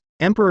once,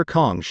 Emperor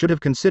Kong should have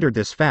considered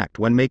this fact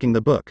when making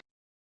the book.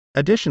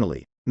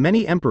 Additionally,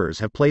 many emperors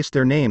have placed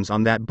their names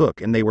on that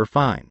book and they were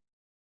fine.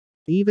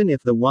 Even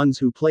if the ones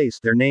who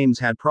placed their names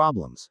had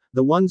problems,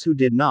 the ones who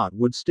did not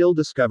would still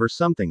discover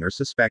something or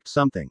suspect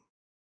something.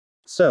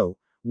 So,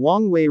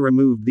 Wang Wei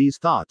removed these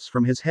thoughts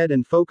from his head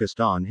and focused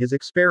on his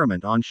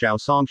experiment on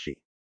Xianxia.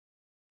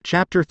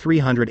 Chapter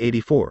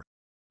 384.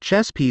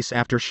 Chess piece.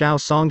 After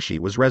Xianxia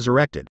was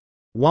resurrected,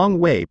 Wang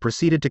Wei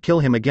proceeded to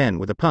kill him again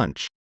with a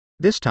punch.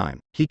 This time,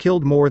 he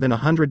killed more than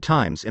 100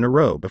 times in a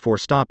row before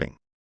stopping.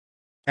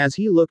 As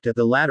he looked at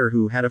the latter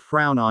who had a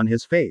frown on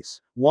his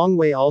face, Wang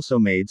Wei also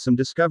made some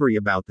discovery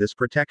about this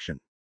protection.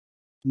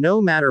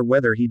 No matter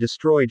whether he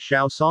destroyed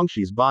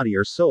Xianxia's body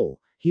or soul,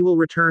 he will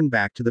return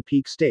back to the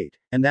peak state,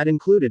 and that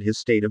included his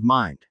state of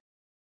mind.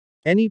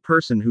 Any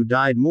person who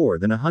died more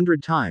than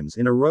 100 times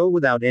in a row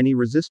without any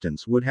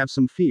resistance would have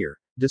some fear,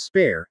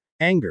 despair,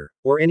 anger,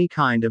 or any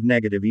kind of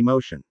negative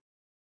emotion.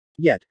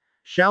 Yet,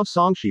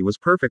 Xianxia was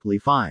perfectly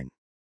fine.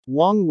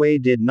 Wang Wei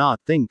did not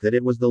think that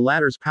it was the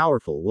latter's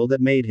powerful will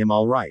that made him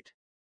alright.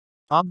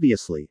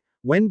 Obviously,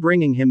 when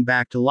bringing him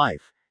back to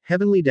life,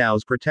 Heavenly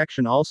Tao's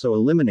protection also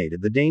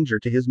eliminated the danger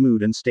to his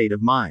mood and state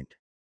of mind.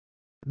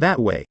 That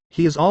way,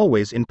 he is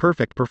always in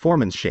perfect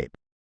performance shape.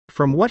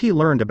 From what he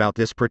learned about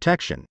this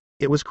protection,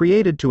 it was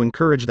created to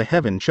encourage the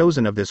heaven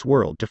chosen of this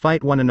world to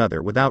fight one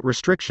another without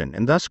restriction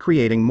and thus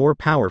creating more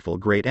powerful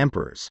great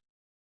emperors.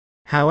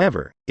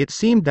 However, it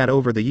seemed that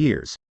over the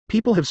years,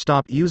 people have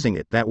stopped using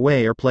it that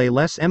way or play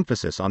less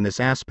emphasis on this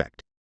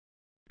aspect.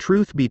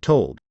 Truth be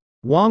told,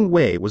 Wang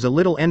Wei was a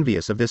little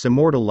envious of this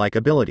immortal-like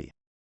ability.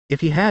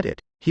 If he had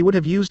it, he would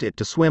have used it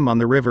to swim on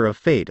the river of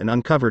fate and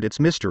uncovered its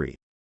mystery.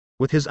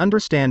 With his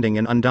understanding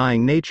and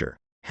undying nature,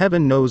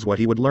 heaven knows what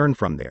he would learn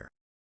from there.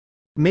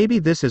 Maybe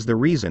this is the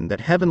reason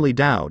that Heavenly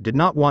Tao did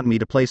not want me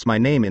to place my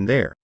name in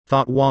there,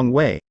 thought Wang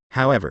Wei.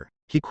 However,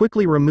 he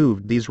quickly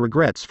removed these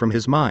regrets from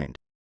his mind.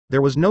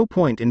 There was no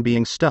point in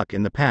being stuck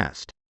in the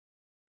past.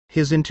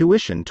 His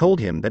intuition told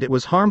him that it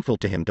was harmful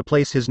to him to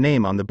place his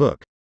name on the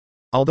book.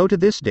 Although to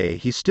this day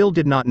he still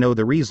did not know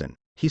the reason,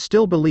 he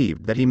still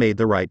believed that he made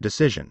the right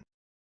decision.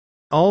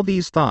 All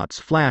these thoughts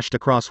flashed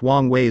across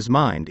Wang Wei's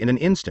mind in an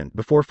instant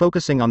before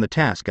focusing on the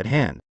task at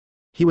hand.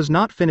 He was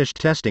not finished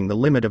testing the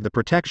limit of the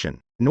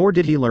protection, nor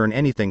did he learn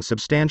anything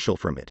substantial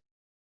from it.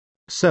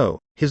 So,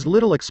 his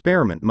little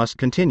experiment must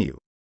continue.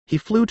 He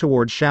flew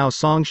towards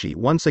Xianxia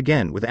once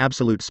again with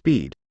absolute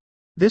speed.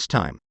 This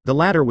time, the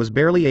latter was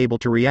barely able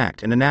to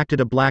react and enacted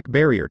a black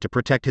barrier to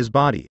protect his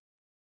body.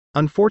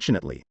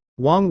 Unfortunately,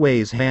 Wang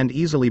Wei's hand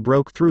easily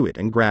broke through it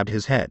and grabbed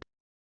his head.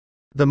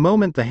 The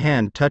moment the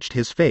hand touched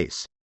his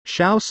face,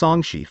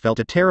 Xianxia felt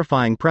a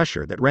terrifying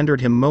pressure that rendered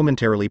him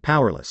momentarily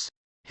powerless.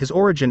 His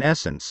origin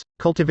essence,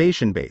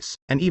 cultivation base,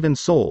 and even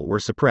soul were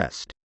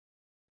suppressed.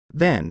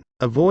 Then,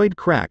 a void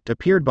cracked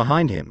appeared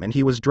behind him and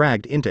he was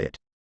dragged into it.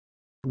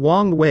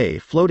 Wang Wei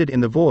floated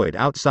in the void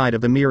outside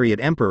of the Myriad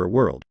Emperor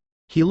world.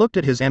 He looked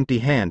at his empty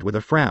hand with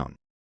a frown.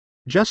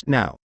 Just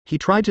now, he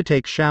tried to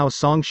take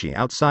Xianxia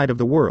outside of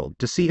the world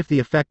to see if the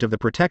effect of the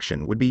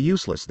protection would be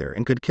useless there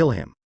and could kill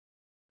him.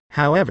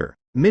 However,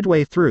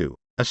 midway through,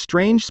 a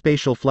strange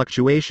spatial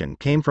fluctuation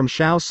came from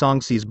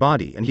Xianxia's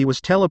body and he was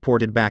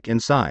teleported back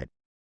inside.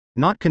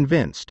 Not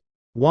convinced,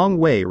 Wang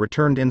Wei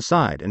returned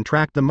inside and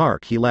tracked the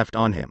mark he left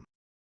on him.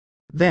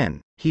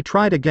 Then, he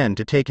tried again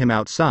to take him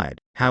outside.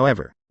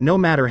 However, no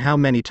matter how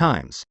many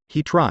times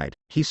he tried,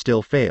 he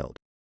still failed.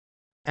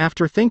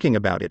 After thinking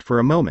about it for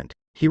a moment,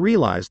 he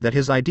realized that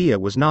his idea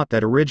was not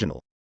that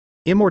original.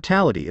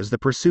 Immortality is the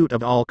pursuit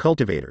of all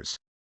cultivators.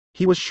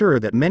 He was sure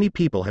that many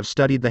people have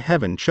studied the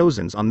heaven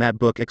chosens on that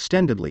book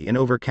extendedly in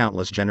over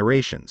countless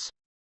generations.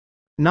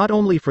 Not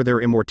only for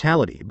their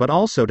immortality but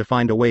also to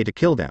find a way to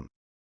kill them.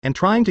 And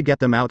trying to get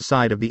them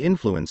outside of the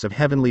influence of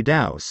Heavenly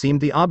Tao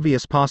seemed the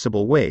obvious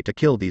possible way to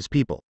kill these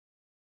people.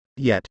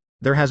 Yet,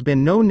 there has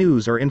been no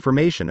news or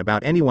information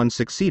about anyone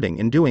succeeding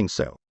in doing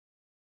so.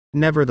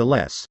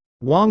 Nevertheless,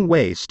 Wang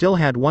Wei still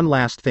had one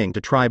last thing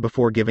to try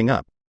before giving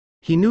up.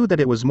 He knew that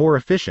it was more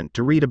efficient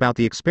to read about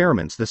the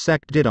experiments the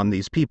sect did on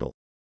these people.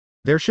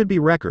 There should be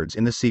records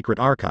in the secret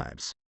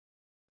archives.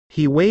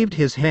 He waved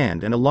his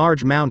hand and a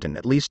large mountain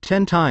at least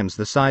 10 times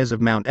the size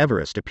of Mount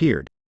Everest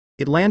appeared.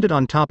 It landed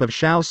on top of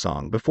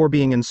Shaosong before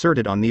being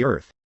inserted on the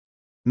earth.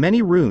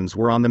 Many runes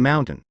were on the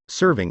mountain,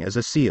 serving as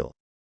a seal.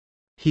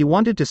 He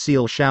wanted to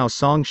seal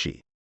Xianxia.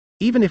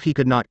 Even if he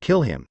could not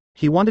kill him,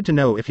 he wanted to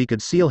know if he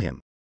could seal him.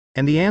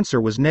 And the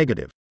answer was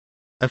negative.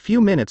 A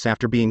few minutes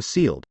after being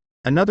sealed,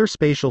 another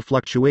spatial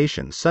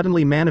fluctuation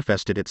suddenly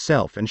manifested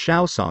itself and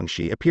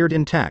Xianxia appeared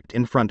intact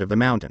in front of the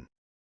mountain.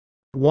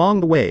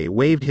 Wang Wei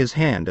waved his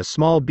hand. A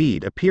small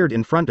bead appeared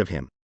in front of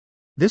him.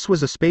 This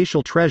was a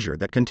spatial treasure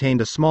that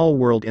contained a small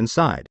world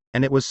inside,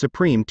 and it was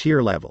supreme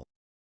tier level.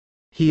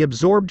 He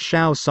absorbed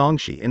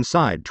Xianxia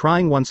inside,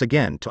 trying once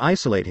again to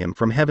isolate him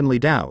from Heavenly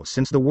Tao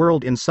since the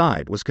world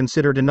inside was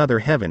considered another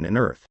heaven and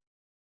earth.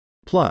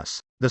 Plus,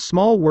 the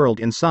small world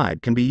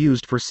inside can be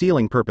used for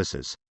sealing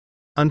purposes.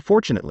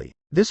 Unfortunately,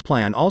 this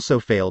plan also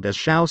failed as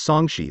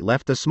Xianxia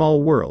left the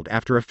small world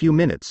after a few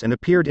minutes and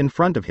appeared in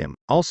front of him,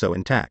 also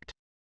intact.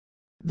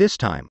 This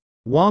time,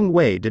 Wang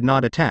Wei did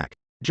not attack,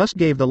 just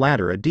gave the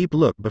latter a deep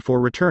look before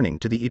returning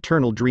to the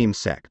Eternal Dream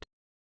sect.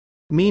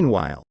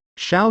 Meanwhile,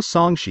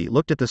 Xianxia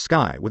looked at the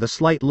sky with a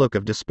slight look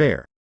of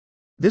despair.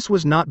 This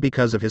was not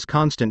because of his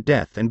constant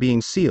death and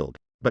being sealed,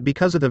 but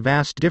because of the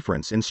vast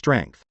difference in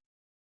strength.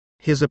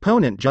 His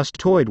opponent just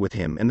toyed with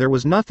him and there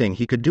was nothing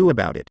he could do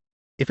about it.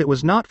 If it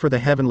was not for the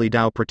heavenly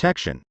Tao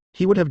protection,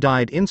 he would have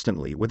died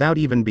instantly without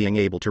even being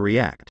able to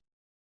react.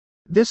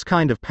 This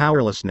kind of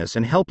powerlessness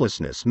and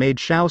helplessness made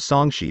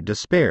Xianxia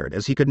despaired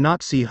as he could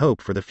not see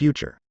hope for the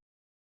future.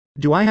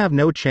 Do I have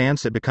no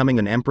chance at becoming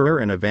an emperor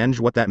and avenge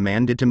what that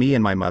man did to me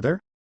and my mother?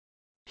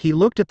 He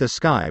looked at the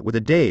sky with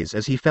a daze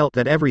as he felt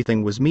that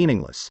everything was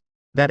meaningless,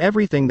 that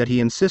everything that he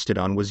insisted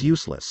on was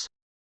useless.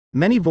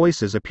 Many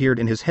voices appeared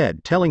in his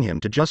head telling him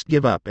to just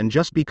give up and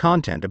just be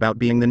content about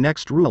being the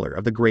next ruler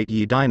of the great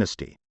Yi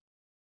dynasty.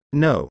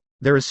 No,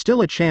 there is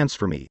still a chance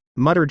for me,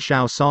 muttered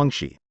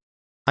Xianxia.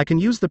 I can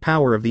use the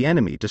power of the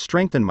enemy to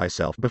strengthen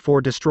myself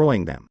before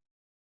destroying them.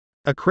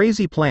 A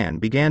crazy plan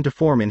began to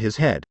form in his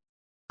head.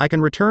 I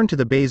can return to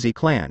the Beizi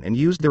clan and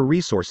use their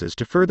resources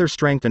to further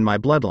strengthen my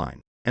bloodline,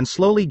 and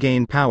slowly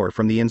gain power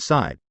from the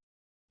inside.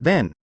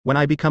 Then, when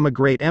I become a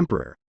great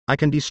emperor, I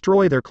can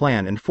destroy their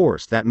clan and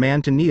force that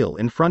man to kneel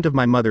in front of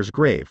my mother's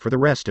grave for the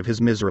rest of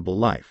his miserable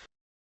life.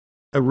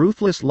 A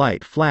ruthless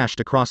light flashed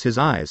across his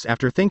eyes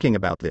after thinking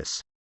about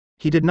this.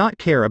 He did not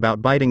care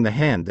about biting the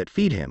hand that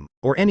fed him,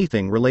 or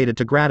anything related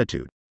to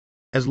gratitude.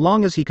 As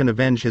long as he can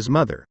avenge his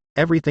mother,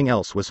 everything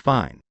else was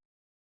fine.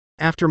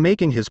 After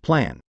making his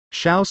plan,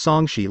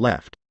 Xianxia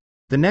left.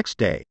 The next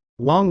day,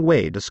 Wang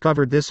Wei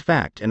discovered this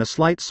fact and a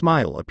slight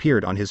smile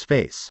appeared on his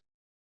face.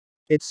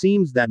 It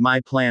seems that my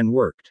plan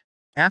worked.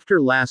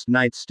 After last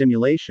night's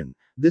stimulation,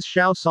 this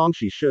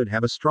Xianxia should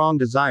have a strong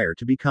desire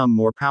to become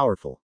more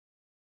powerful.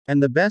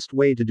 And the best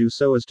way to do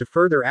so is to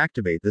further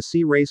activate the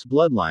sea race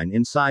bloodline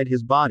inside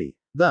his body,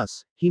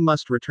 thus, he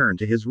must return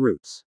to his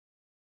roots.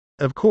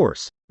 Of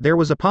course, there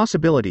was a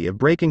possibility of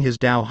breaking his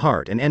Tao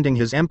heart and ending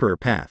his emperor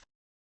path.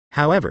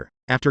 However,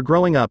 after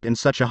growing up in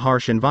such a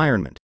harsh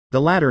environment,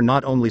 the latter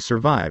not only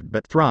survived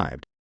but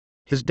thrived.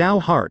 His Tao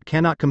heart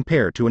cannot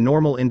compare to a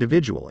normal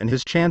individual and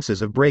his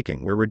chances of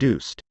breaking were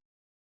reduced.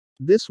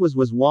 This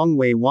was Wang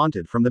Wei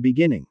wanted from the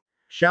beginning,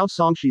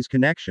 Xianxia's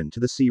connection to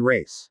the sea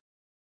race.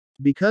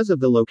 Because of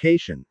the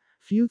location,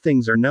 few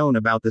things are known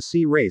about the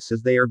sea race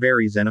as they are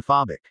very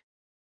xenophobic.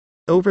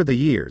 Over the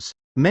years,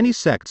 many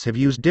sects have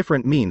used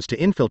different means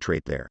to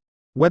infiltrate there,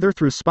 whether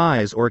through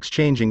spies or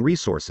exchanging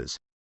resources,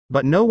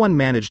 but no one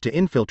managed to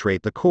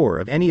infiltrate the core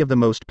of any of the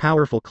most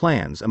powerful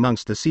clans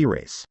amongst the sea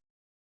race.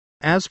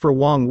 As for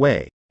Wang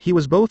Wei, he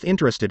was both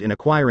interested in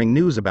acquiring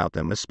news about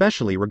them,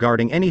 especially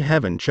regarding any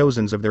heaven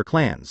chosens of their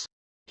clans.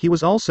 He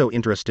was also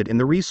interested in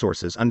the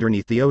resources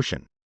underneath the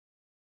ocean.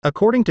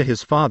 According to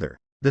his father,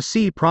 the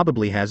sea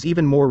probably has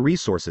even more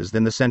resources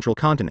than the central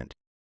continent.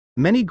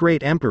 Many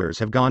great emperors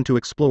have gone to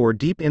explore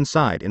deep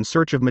inside in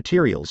search of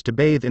materials to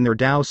bathe in their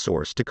Tao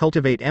source to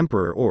cultivate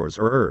emperor ores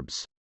or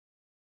herbs.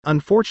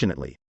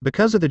 Unfortunately,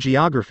 because of the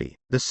geography,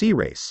 the sea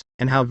race,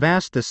 and how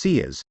vast the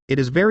sea is, it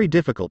is very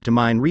difficult to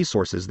mine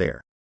resources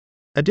there.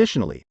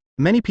 Additionally,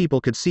 many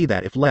people could see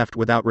that if left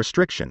without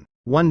restriction,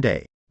 one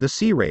day, the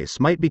sea race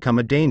might become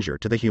a danger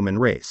to the human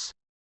race.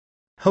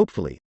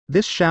 Hopefully,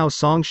 this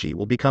Xianxia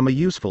will become a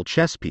useful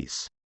chess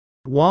piece.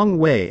 Wang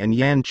Wei and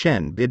Yan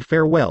Chen bid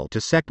farewell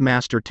to sect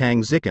master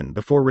Tang Zikan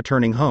before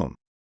returning home.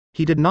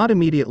 He did not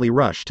immediately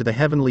rush to the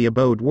heavenly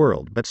abode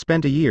world but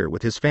spent a year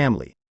with his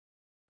family.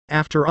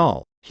 After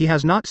all, he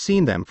has not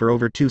seen them for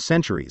over 2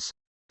 centuries.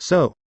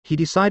 So, he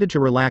decided to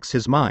relax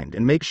his mind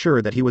and make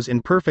sure that he was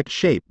in perfect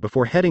shape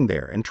before heading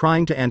there and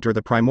trying to enter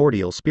the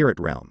primordial spirit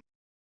realm.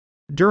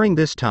 During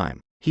this time,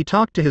 he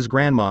talked to his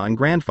grandma and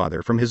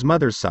grandfather from his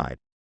mother's side.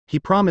 He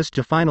promised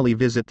to finally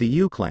visit the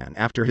Yu clan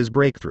after his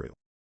breakthrough.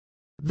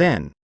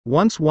 Then,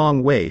 once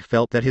Wang Wei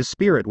felt that his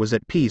spirit was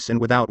at peace and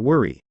without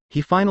worry,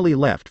 he finally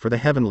left for the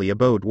heavenly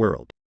abode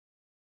world.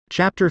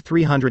 Chapter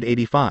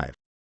 385.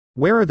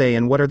 Where are they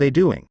and what are they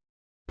doing?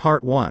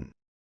 Part 1.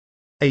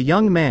 A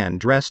young man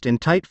dressed in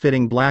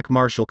tight-fitting black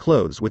martial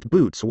clothes with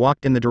boots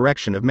walked in the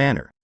direction of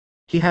Manor.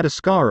 He had a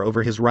scar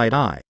over his right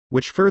eye,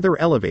 which further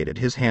elevated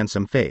his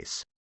handsome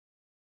face.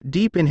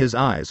 Deep in his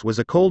eyes was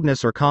a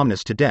coldness or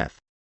calmness to death.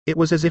 It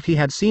was as if he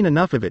had seen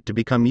enough of it to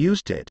become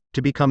used to it,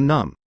 to become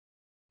numb.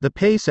 The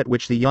pace at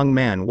which the young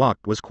man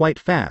walked was quite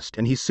fast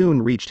and he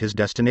soon reached his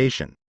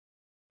destination.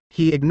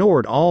 He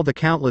ignored all the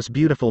countless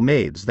beautiful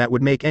maids that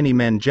would make any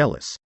men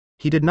jealous.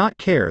 He did not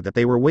care that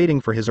they were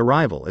waiting for his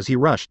arrival as he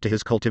rushed to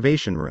his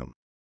cultivation room.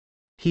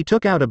 He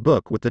took out a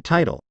book with the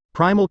title,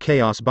 Primal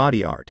Chaos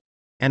Body Art,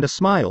 and a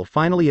smile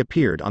finally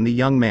appeared on the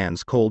young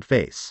man's cold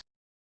face.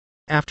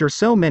 After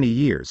so many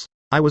years,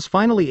 I was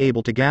finally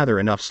able to gather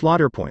enough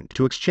slaughter point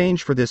to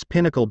exchange for this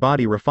pinnacle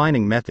body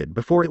refining method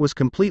before it was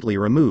completely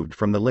removed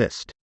from the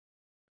list.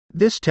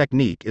 This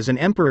technique is an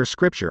emperor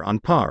scripture on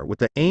par with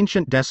the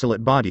ancient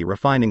desolate body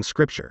refining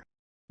scripture.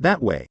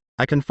 That way,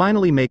 I can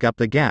finally make up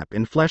the gap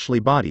in fleshly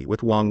body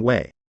with Wang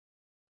Wei.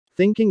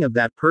 Thinking of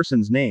that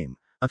person's name,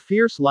 a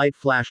fierce light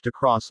flashed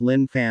across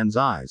Lin Fan's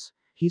eyes.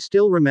 He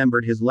still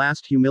remembered his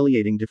last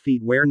humiliating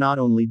defeat where not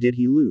only did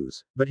he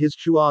lose, but his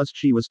Chua's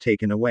chi was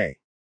taken away.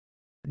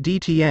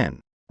 DTN.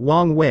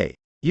 Wang Wei,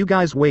 you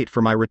guys wait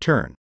for my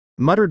return,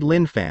 muttered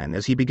Lin Fan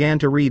as he began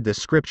to read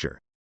this scripture.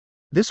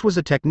 This was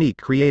a technique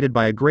created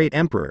by a great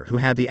emperor who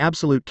had the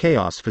absolute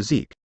chaos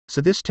physique,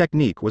 so this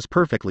technique was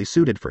perfectly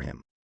suited for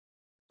him.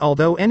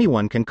 Although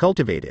anyone can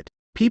cultivate it,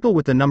 people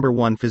with the number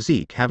 1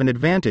 physique have an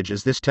advantage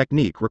as this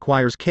technique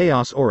requires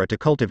chaos aura to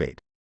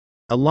cultivate.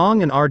 A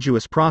long and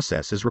arduous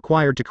process is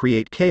required to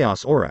create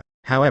chaos aura,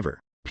 however,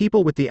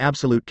 people with the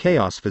absolute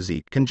chaos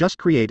physique can just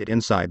create it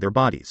inside their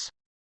bodies.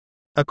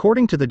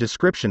 According to the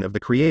description of the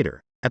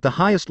creator, at the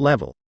highest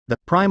level, the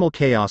primal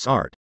chaos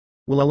art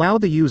will allow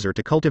the user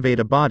to cultivate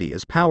a body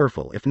as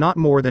powerful if not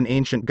more than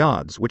ancient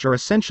gods, which are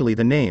essentially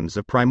the names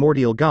of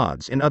primordial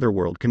gods in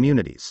otherworld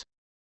communities.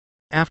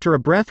 After a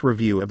breath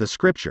review of the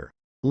scripture,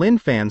 Lin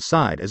Fan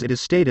sighed as it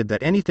is stated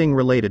that anything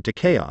related to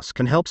chaos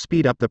can help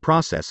speed up the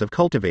process of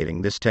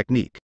cultivating this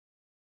technique.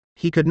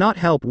 He could not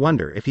help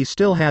wonder if he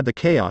still had the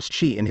chaos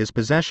chi in his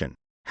possession,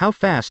 how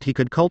fast he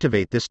could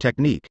cultivate this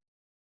technique.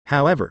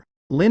 However,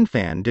 Lin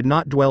Fan did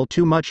not dwell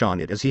too much on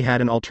it as he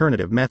had an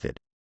alternative method.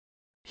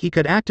 He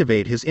could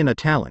activate his inner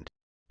talent,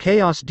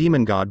 Chaos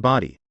Demon God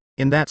Body.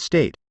 In that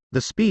state,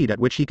 the speed at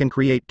which he can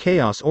create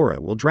chaos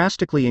aura will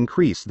drastically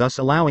increase, thus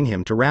allowing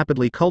him to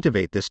rapidly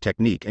cultivate this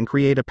technique and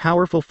create a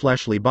powerful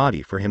fleshly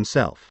body for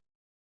himself.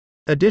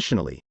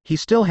 Additionally, he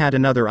still had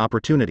another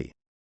opportunity.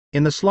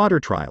 In the slaughter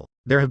trial,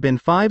 there have been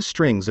 5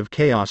 strings of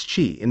chaos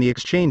chi in the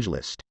exchange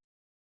list.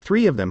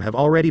 3 of them have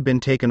already been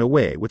taken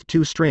away with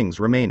 2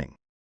 strings remaining.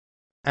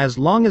 As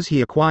long as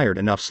he acquired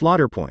enough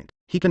slaughter point,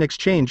 he can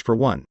exchange for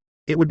 1.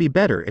 It would be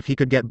better if he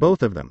could get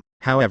both of them,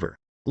 however.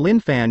 Lin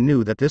Fan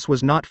knew that this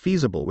was not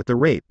feasible with the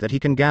rate that he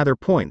can gather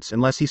points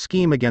unless he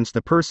scheme against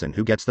the person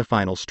who gets the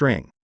final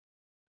string.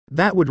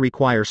 That would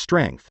require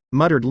strength,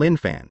 muttered Lin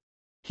Fan.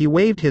 He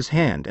waved his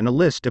hand and a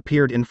list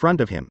appeared in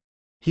front of him.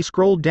 He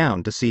scrolled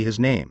down to see his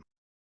name.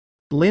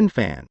 Lin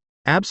Fan,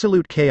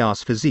 Absolute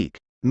Chaos Physique,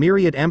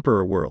 Myriad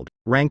Emperor World,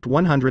 ranked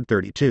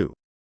 132.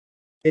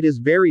 It is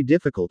very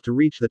difficult to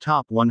reach the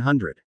top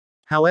 100.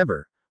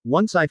 However,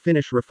 once I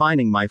finish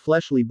refining my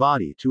fleshly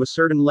body to a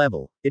certain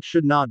level, it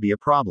should not be a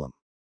problem.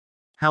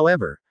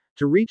 However,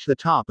 to reach the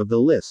top of the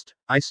list,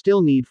 I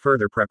still need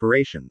further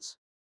preparations.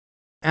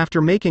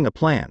 After making a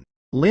plan,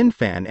 Lin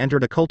Fan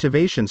entered a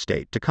cultivation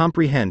state to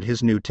comprehend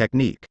his new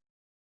technique.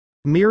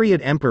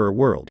 Myriad Emperor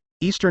World,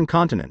 Eastern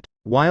Continent,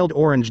 Wild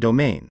Orange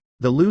Domain,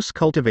 the Loose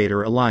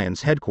Cultivator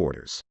Alliance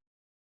headquarters.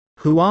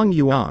 Huang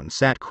Yuan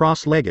sat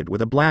cross-legged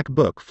with a black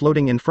book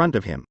floating in front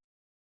of him.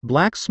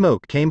 Black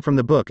smoke came from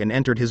the book and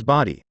entered his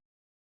body.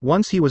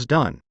 Once he was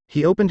done,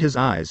 he opened his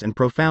eyes and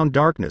profound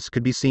darkness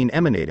could be seen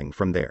emanating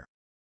from there.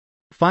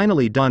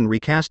 Finally done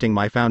recasting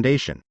my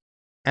foundation.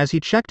 As he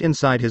checked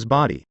inside his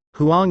body,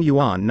 Huang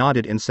Yuan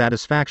nodded in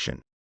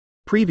satisfaction.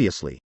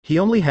 Previously, he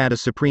only had a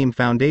supreme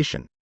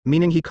foundation,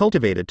 meaning he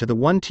cultivated to the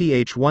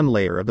 1th1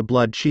 layer of the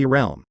blood chi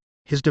realm.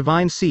 His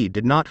divine seed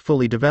did not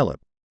fully develop,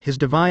 his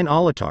divine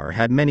altar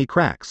had many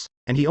cracks,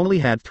 and he only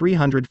had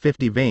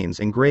 350 veins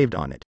engraved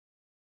on it.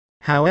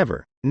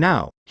 However,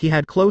 now, he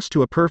had close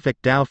to a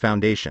perfect Tao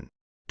foundation.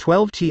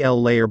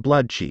 12th layer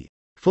blood chi,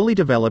 fully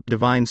developed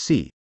divine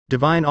seed,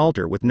 divine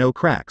altar with no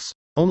cracks,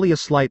 only a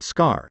slight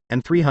scar,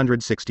 and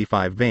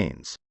 365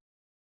 veins.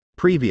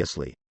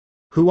 Previously,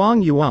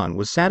 Huang Yuan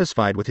was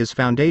satisfied with his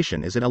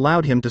foundation as it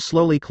allowed him to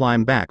slowly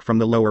climb back from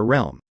the lower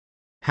realm.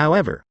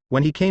 However,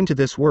 when he came to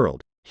this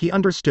world, he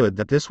understood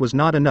that this was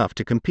not enough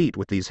to compete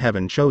with these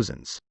heaven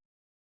chosens.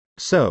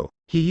 So,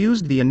 he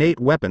used the innate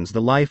weapons,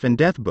 the life and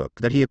death book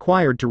that he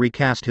acquired to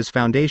recast his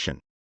foundation.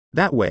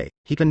 That way,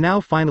 he can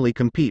now finally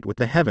compete with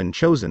the heaven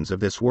chosens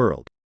of this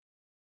world.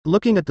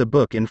 Looking at the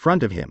book in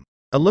front of him,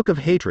 a look of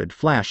hatred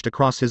flashed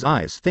across his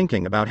eyes,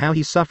 thinking about how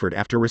he suffered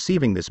after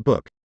receiving this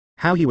book,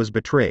 how he was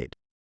betrayed.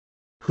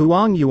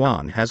 Huang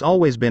Yuan has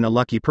always been a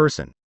lucky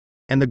person,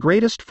 and the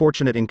greatest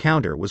fortunate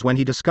encounter was when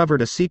he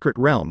discovered a secret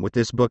realm with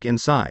this book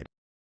inside.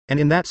 And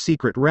in that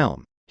secret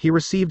realm, he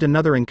received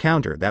another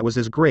encounter that was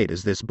as great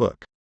as this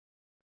book.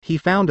 He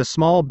found a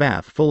small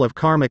bath full of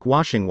karmic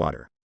washing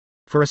water.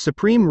 For a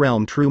supreme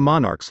realm true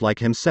monarchs like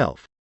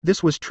himself,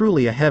 this was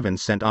truly a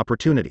heaven-sent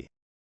opportunity.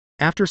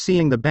 After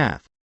seeing the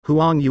bath,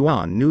 Huang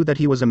Yuan knew that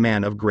he was a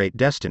man of great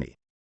destiny.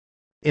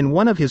 In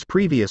one of his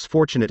previous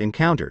fortunate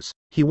encounters,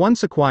 he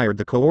once acquired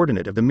the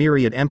coordinate of the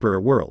Myriad Emperor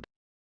World.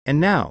 And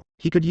now,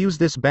 he could use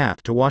this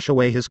bath to wash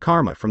away his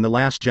karma from the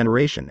last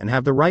generation and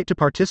have the right to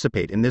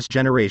participate in this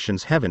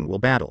generation's heaven will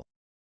battle.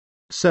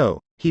 So,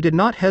 he did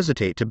not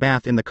hesitate to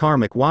bath in the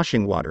karmic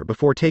washing water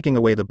before taking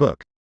away the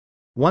book.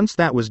 Once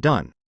that was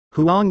done,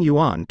 Huang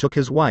Yuan took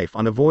his wife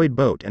on a void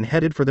boat and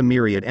headed for the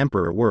Myriad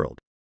Emperor World.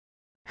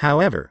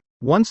 However,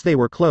 once they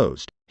were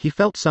closed, he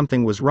felt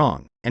something was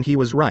wrong, and he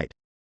was right.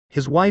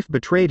 His wife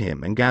betrayed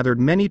him and gathered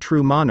many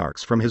true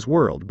monarchs from his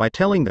world by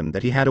telling them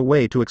that he had a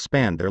way to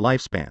expand their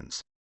lifespans.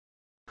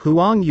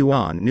 Huang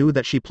Yuan knew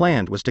that she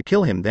planned was to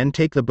kill him, then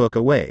take the book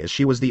away, as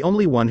she was the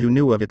only one who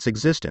knew of its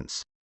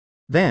existence.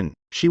 Then,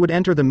 she would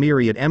enter the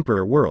Myriad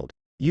Emperor world,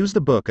 use the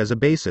book as a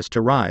basis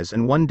to rise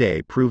and one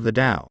day prove the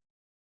Tao.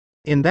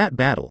 In that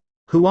battle,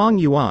 Huang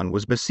Yuan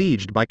was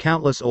besieged by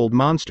countless old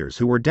monsters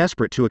who were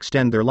desperate to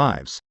extend their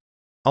lives.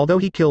 Although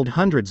he killed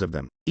hundreds of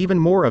them, even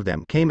more of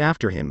them came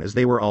after him as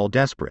they were all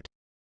desperate.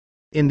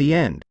 In the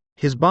end,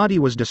 his body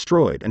was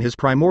destroyed and his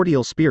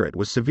primordial spirit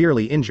was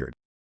severely injured.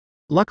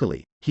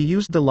 Luckily, he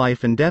used the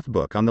life and death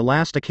book on the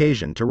last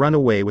occasion to run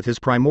away with his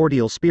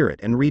primordial spirit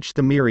and reached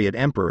the Myriad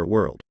Emperor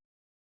world.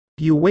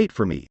 You wait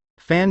for me,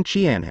 Fan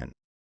Qianhan.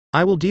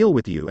 I will deal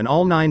with you and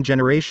all 9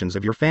 generations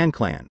of your Fan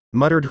clan,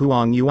 muttered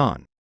Huang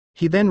Yuan.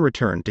 He then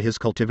returned to his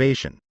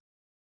cultivation.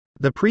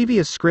 The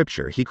previous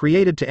scripture he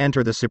created to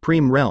enter the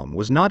supreme realm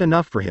was not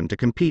enough for him to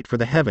compete for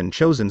the heaven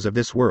chosens of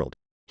this world.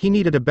 He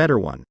needed a better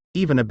one,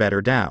 even a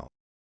better Tao.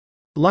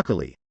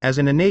 Luckily, as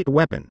an innate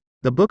weapon,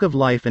 the Book of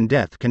Life and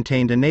Death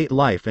contained innate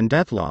life and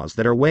death laws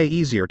that are way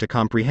easier to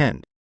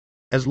comprehend.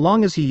 As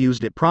long as he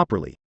used it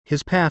properly,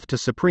 his path to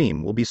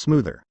supreme will be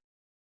smoother.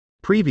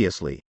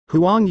 Previously,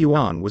 Huang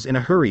Yuan was in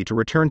a hurry to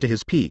return to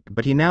his peak,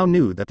 but he now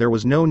knew that there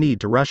was no need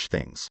to rush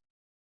things.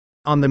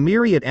 On the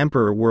Myriad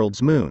Emperor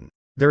world's moon,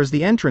 there is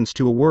the entrance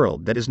to a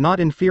world that is not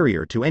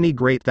inferior to any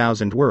great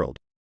thousand world.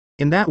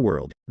 In that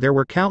world, there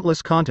were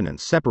countless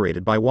continents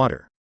separated by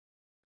water.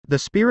 The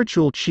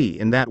spiritual qi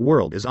in that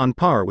world is on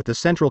par with the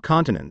central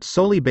continent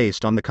solely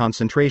based on the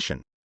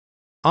concentration.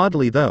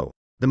 Oddly though,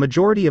 the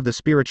majority of the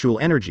spiritual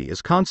energy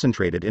is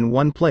concentrated in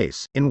one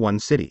place, in one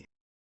city.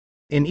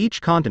 In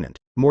each continent,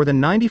 more than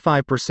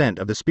 95%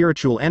 of the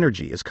spiritual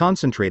energy is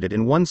concentrated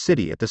in one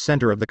city at the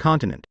center of the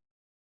continent.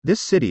 This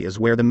city is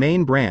where the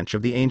main branch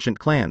of the ancient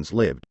clans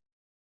lived.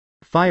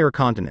 Fire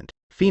Continent,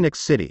 Phoenix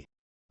City.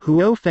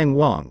 Huo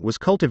Fengwang was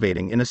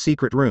cultivating in a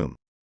secret room.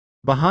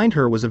 Behind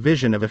her was a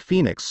vision of a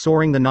phoenix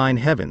soaring the 9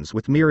 heavens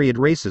with myriad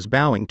races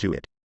bowing to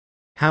it.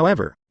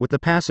 However, with the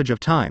passage of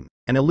time,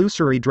 an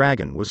illusory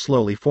dragon was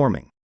slowly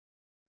forming.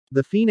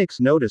 The phoenix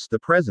noticed the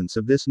presence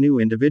of this new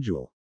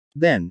individual.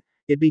 Then,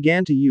 it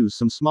began to use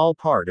some small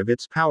part of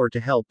its power to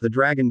help the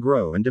dragon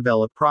grow and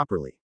develop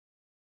properly.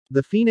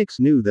 The phoenix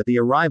knew that the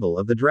arrival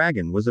of the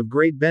dragon was of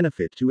great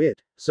benefit to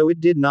it, so it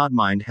did not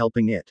mind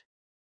helping it.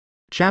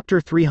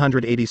 Chapter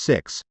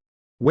 386.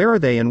 Where are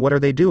they and what are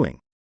they doing?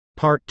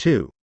 Part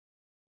 2.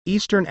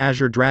 Eastern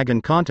Azure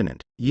Dragon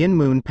Continent, Yin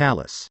Moon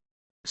Palace.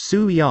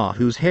 Su Ya,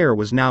 whose hair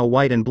was now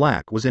white and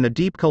black, was in a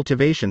deep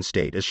cultivation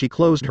state as she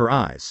closed her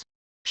eyes.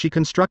 She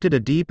constructed a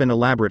deep and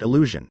elaborate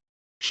illusion.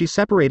 She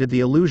separated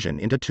the illusion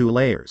into 2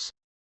 layers.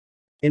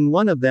 In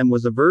one of them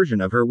was a version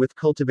of her with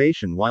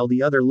cultivation, while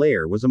the other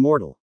layer was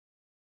immortal.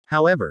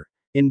 However,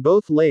 in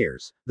both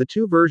layers, the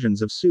 2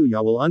 versions of Su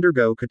Ya will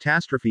undergo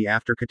catastrophe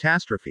after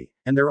catastrophe,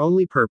 and their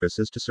only purpose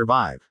is to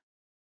survive.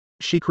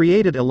 She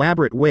created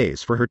elaborate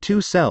ways for her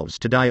 2 selves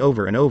to die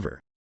over and over.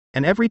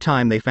 And every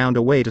time they found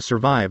a way to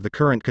survive the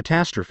current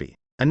catastrophe,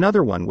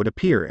 another one would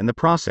appear and the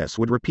process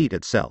would repeat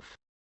itself.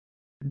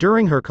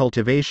 During her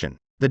cultivation,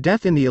 the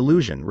death in the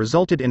illusion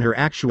resulted in her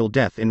actual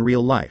death in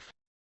real life.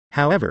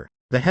 However,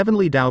 the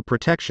heavenly Tao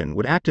protection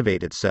would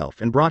activate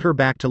itself and brought her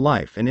back to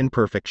life and in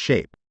perfect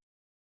shape.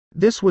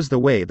 This was the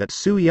way that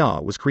Su Ya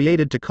was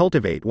created to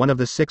cultivate one of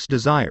the 6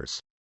 desires,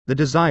 the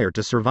desire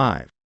to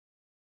survive.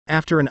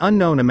 After an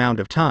unknown amount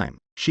of time,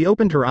 she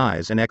opened her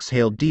eyes and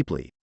exhaled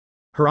deeply.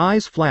 Her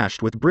eyes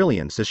flashed with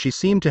brilliance as she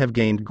seemed to have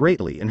gained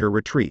greatly in her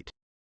retreat.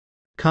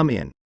 Come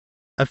in.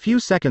 A few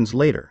seconds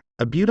later,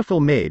 a beautiful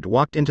maid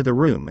walked into the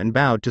room and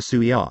bowed to Su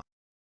Ya.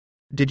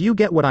 Did you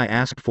get what I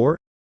asked for?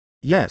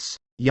 Yes,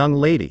 young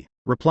lady,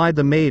 replied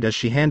the maid as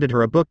she handed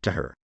her a book to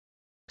her.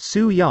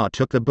 Su Ya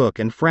took the book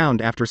and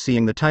frowned after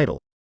seeing the title,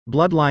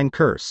 Bloodline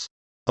Curse.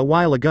 A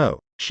while ago,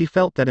 she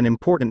felt that an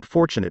important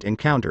fortunate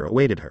encounter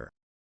awaited her.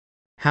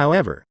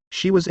 However,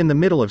 she was in the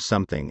middle of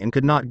something and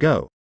could not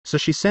go, so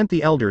she sent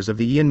the elders of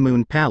the Yin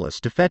Moon Palace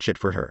to fetch it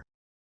for her.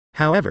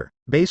 However,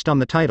 based on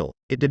the title,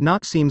 it did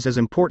not seem as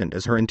important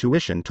as her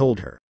intuition told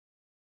her.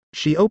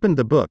 She opened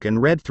the book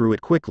and read through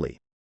it quickly.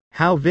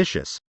 How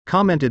vicious,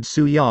 commented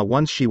Su Ya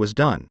once she was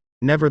done.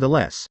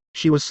 Nevertheless,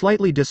 she was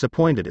slightly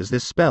disappointed as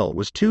this spell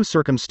was too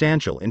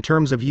circumstantial in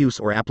terms of use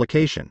or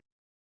application.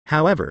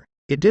 However,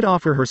 it did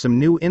offer her some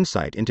new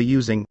insight into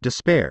using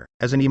despair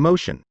as an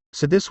emotion,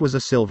 so this was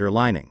a silver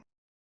lining.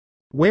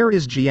 Where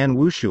is Jian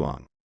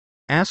Wushuang?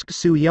 Asked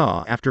Su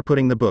Ya after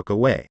putting the book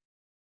away.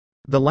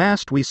 The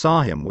last we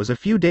saw him was a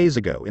few days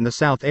ago in the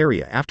south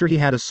area after he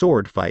had a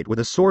sword fight with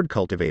a sword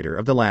cultivator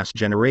of the last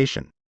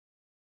generation.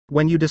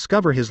 When you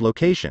discover his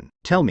location,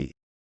 tell me.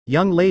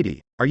 Young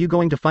lady, are you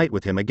going to fight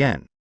with him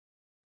again?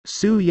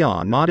 Su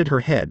Ya nodded her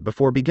head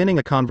before beginning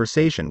a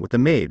conversation with the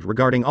maid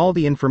regarding all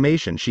the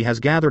information she has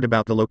gathered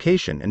about the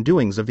location and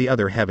doings of the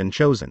other heaven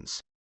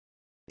chosens.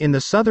 In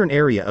the southern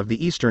area of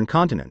the eastern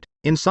continent,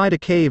 inside a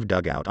cave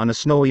dugout on a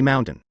snowy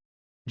mountain,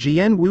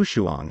 Jian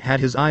Wushuang had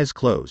his eyes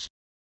closed.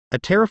 a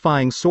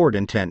terrifying sword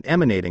intent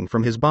emanating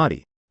from his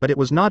body, but it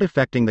was not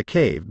affecting the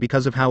cave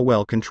because of how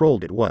well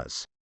controlled it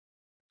was.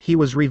 He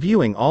was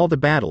reviewing all the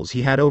battles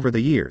he had over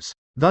the years,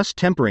 thus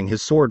tempering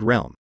his sword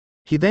realm.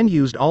 He then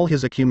used all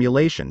his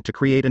accumulation to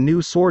create a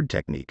new sword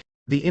technique,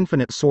 the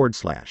infinite sword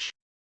slash.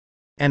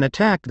 An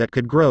attack that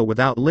could grow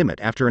without limit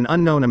after an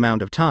unknown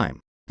amount of time.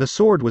 The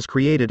sword was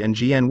created and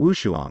Jian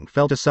Wushuang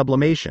felt a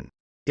sublimation.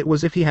 It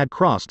was as if he had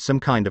crossed some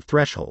kind of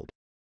threshold.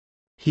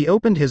 He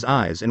opened his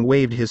eyes and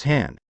waved his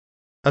hand.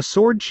 A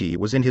sword chi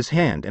was in his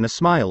hand and a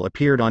smile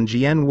appeared on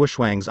Jian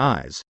Wushuang's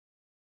eyes.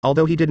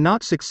 Although he did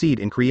not succeed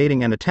in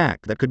creating an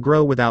attack that could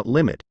grow without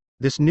limit,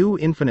 this new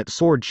infinite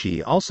sword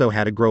chi also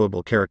had a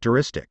growable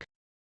characteristic.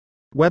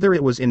 Whether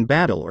it was in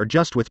battle or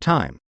just with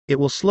time, it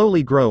will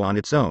slowly grow on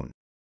its own.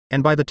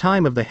 And by the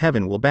time of the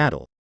heaven will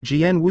battle,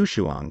 Jian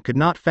Wushuang could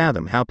not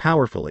fathom how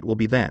powerful it will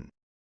be then.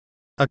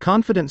 A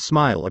confident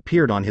smile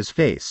appeared on his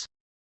face.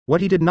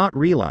 What he did not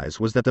realize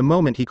was that the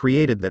moment he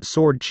created that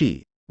sword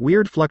chi,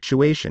 weird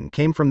fluctuation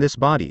came from this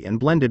body and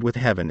blended with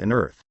heaven and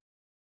earth.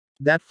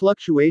 That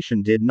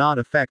fluctuation did not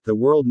affect the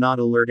world, not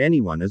alert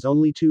anyone, as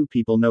only 2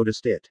 people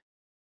noticed it.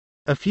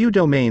 A few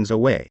domains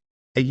away,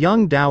 a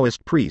young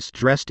Taoist priest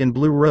dressed in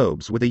blue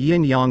robes with a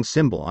yin-yang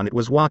symbol on it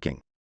was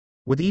walking.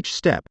 With each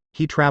step,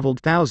 he traveled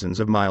thousands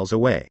of miles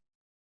away.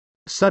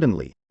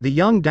 Suddenly, the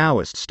young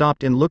Taoist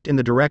stopped and looked in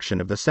the direction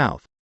of the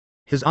south.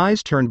 His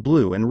eyes turned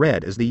blue and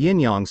red as the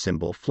yin-yang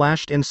symbol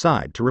flashed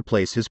inside to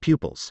replace his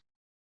pupils.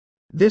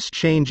 This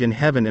change in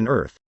heaven and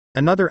earth,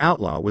 another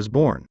outlaw was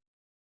born.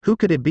 Who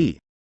could it be?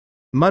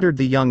 Muttered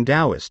the young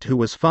Taoist, who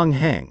was Feng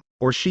Hang,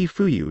 or Shi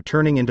Fuyu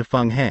turning into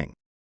Feng Hang.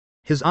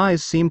 His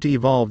eyes seemed to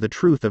evolve the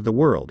truth of the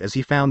world as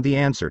he found the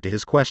answer to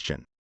his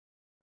question.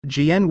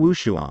 Jian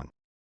Wushuang.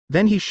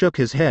 Then he shook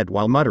his head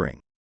while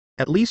muttering.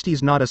 At least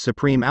he's not a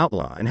supreme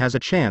outlaw and has a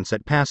chance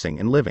at passing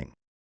and living.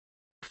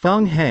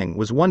 Feng Hang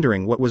was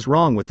wondering what was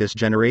wrong with this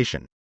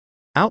generation.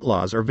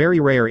 Outlaws are very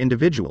rare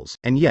individuals,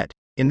 and yet,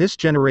 in this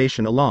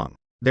generation alone,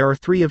 there are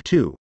 3 of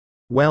 2.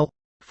 Well,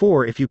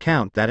 4 if you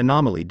count that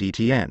anomaly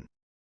DTN.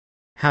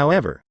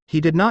 However,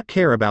 he did not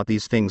care about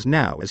these things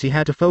now as he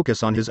had to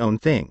focus on his own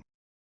thing.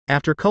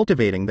 After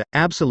cultivating the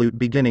absolute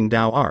beginning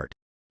Tao art,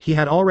 he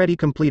had already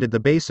completed the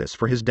basis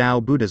for his Tao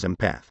Buddhism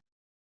path.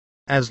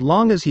 As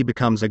long as he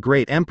becomes a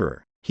great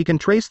emperor, he can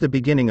trace the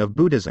beginning of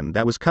Buddhism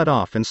that was cut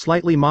off and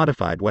slightly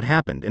modified what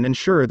happened and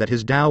ensure that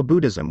his Tao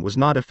Buddhism was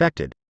not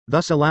affected,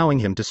 thus allowing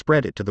him to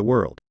spread it to the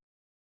world.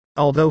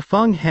 Although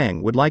Feng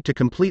Hang would like to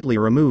completely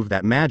remove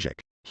that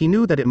magic, he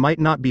knew that it might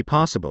not be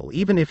possible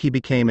even if he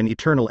became an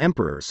eternal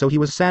emperor, so he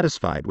was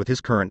satisfied with his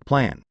current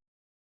plan.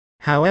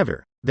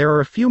 However, there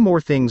are a few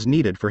more things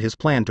needed for his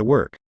plan to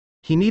work.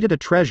 He needed a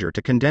treasure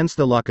to condense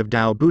the luck of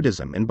Tao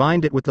Buddhism and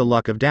bind it with the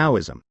luck of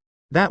Taoism.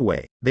 That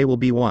way, they will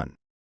be one.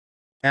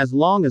 As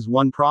long as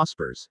one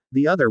prospers,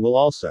 the other will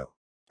also.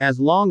 As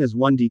long as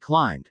one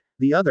declined,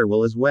 the other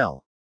will as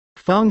well.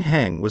 Feng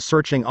Hang was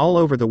searching all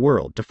over the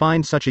world to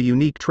find such a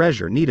unique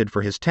treasure needed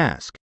for his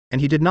task,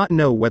 and he did not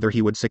know whether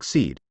he would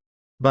succeed.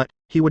 But,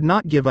 he would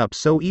not give up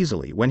so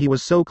easily when he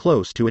was so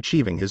close to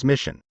achieving his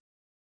mission.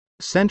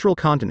 Central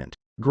Continent,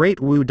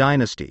 Great Wu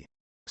Dynasty.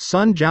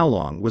 Sun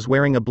Jiaolong was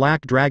wearing a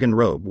black dragon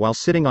robe while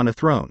sitting on a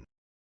throne.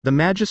 The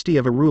majesty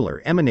of a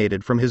ruler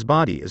emanated from his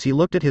body as he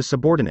looked at his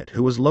subordinate,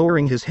 who was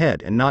lowering his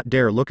head and not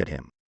dare look at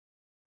him.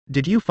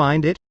 Did you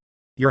find it?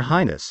 Your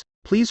Highness,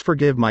 please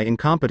forgive my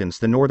incompetence.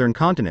 The northern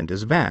continent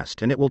is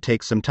vast and it will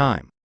take some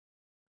time.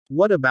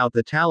 What about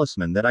the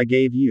talisman that I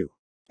gave you?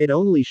 It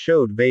only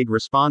showed vague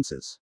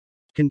responses.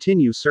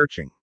 Continue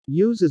searching.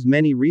 Use as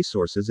many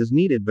resources as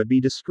needed but be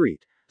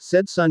discreet,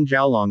 said Sun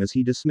Jiaolong as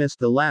he dismissed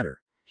the latter.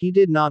 He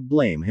did not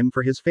blame him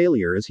for his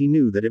failure as he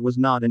knew that it was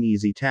not an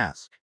easy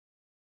task.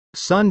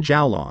 Sun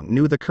Jiaolong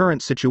knew the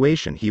current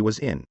situation he was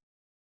in.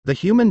 The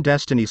human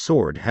destiny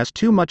sword has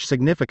too much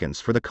significance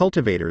for the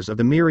cultivators of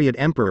the Myriad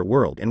Emperor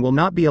world and will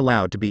not be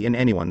allowed to be in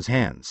anyone's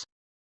hands.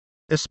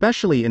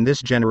 Especially in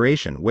this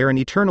generation where an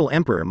eternal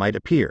emperor might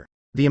appear,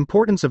 the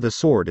importance of the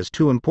sword is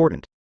too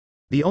important.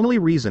 The only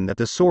reason that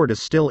the sword is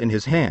still in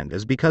his hand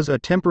is because of a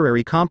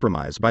temporary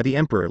compromise by the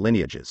emperor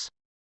lineages.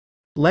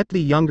 Let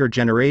the younger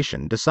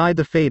generation decide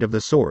the fate of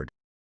the sword.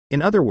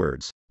 In other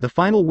words, the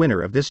final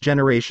winner of this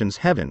generation's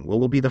heaven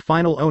will be the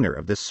final owner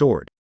of this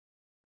sword.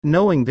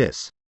 Knowing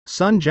this,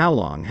 Sun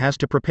Jiaolong has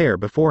to prepare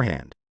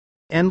beforehand.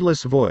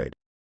 Endless void.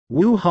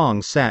 Wu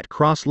Hong sat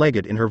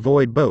cross-legged in her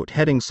void boat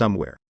heading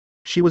somewhere.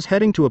 She was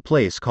heading to a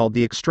place called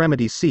the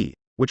Extremity Sea,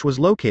 which was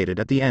located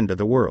at the end of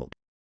the world.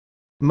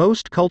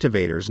 Most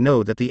cultivators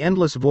know that the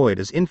endless void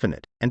is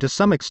infinite, and to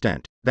some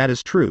extent, that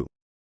is true.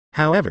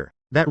 However,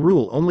 that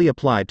rule only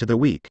applied to the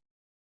weak.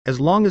 As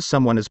long as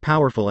someone is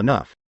powerful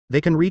enough,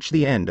 they can reach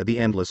the end of the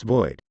endless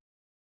void.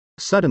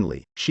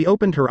 Suddenly, she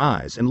opened her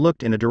eyes and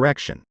looked in a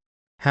direction.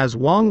 Has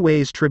Wang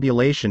Wei's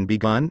tribulation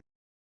begun?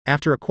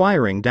 After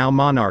acquiring Tao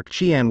monarch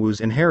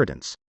Qianwu's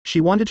inheritance,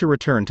 she wanted to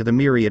return to the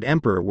Myriad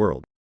Emperor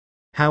world.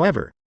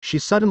 However, she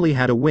suddenly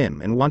had a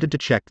whim and wanted to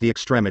check the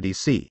Extremity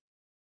Sea.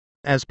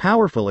 As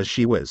powerful as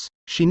she was,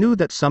 she knew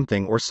that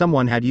something or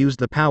someone had used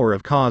the power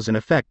of cause and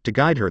effect to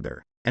guide her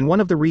there, and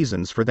one of the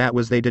reasons for that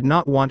was they did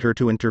not want her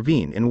to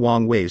intervene in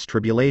Wang Wei's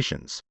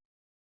tribulations.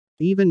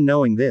 Even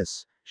knowing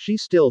this, she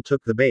still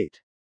took the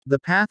bait. The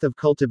path of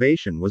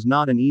cultivation was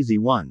not an easy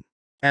one.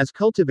 As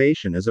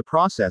cultivation is a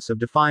process of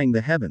defying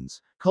the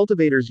heavens,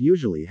 cultivators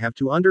usually have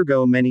to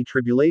undergo many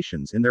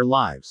tribulations in their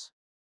lives.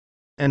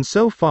 And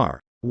so far,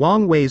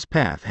 Wang Wei's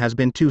path has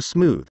been too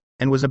smooth,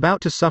 and was about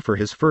to suffer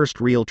his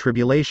first real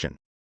tribulation.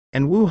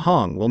 And Wu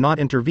Hong will not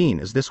intervene,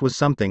 as this was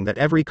something that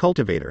every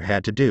cultivator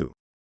had to do.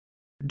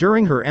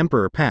 During her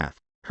emperor path,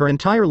 her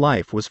entire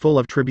life was full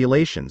of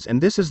tribulations,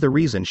 and this is the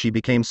reason she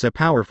became so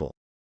powerful.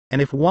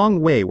 And if Wang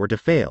Wei were to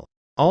fail,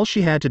 all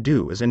she had to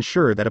do is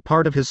ensure that a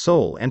part of his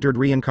soul entered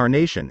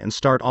reincarnation and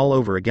start all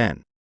over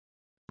again.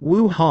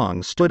 Wu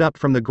Hong stood up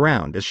from the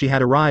ground as she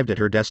had arrived at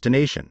her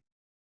destination.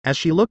 As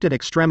she looked at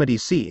Extremity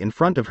C in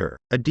front of her,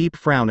 a deep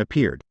frown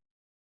appeared.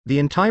 The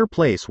entire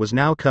place was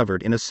now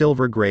covered in a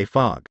silver-gray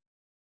fog.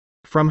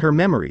 From her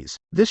memories,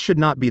 this should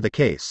not be the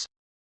case.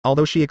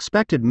 Although she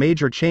expected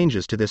major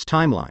changes to this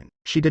timeline,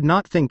 she did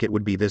not think it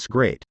would be this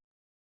great.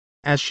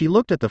 As she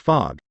looked at the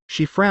fog,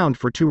 she frowned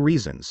for two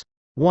reasons.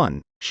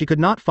 One, she could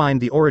not find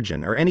the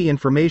origin or any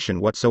information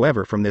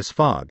whatsoever from this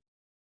fog.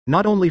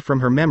 Not only from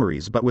her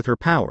memories but with her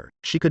power,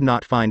 she could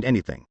not find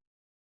anything.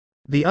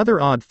 The other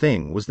odd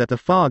thing was that the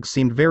fog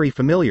seemed very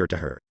familiar to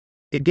her.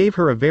 It gave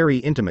her a very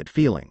intimate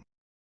feeling.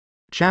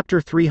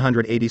 Chapter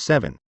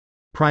 387.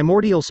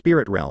 Primordial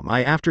Spirit Realm.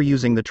 After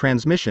using the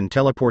transmission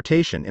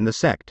teleportation in the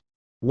sect,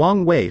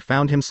 Wang Wei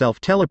found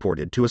himself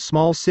teleported to a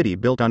small city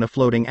built on a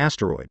floating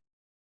asteroid.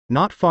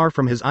 Not far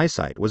from his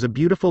eyesight was a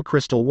beautiful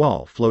crystal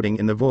wall floating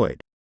in the void.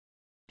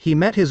 He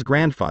met his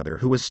grandfather,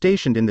 who was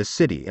stationed in this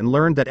city, and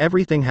learned that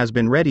everything has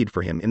been readied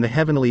for him in the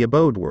heavenly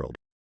abode world.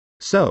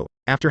 So,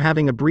 after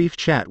having a brief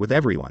chat with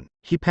everyone,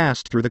 he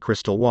passed through the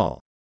crystal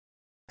wall.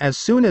 As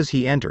soon as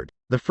he entered,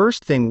 the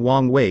first thing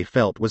Wang Wei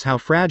felt was how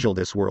fragile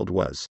this world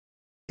was.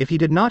 If he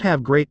did not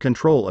have great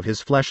control of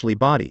his fleshly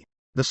body,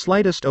 the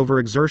slightest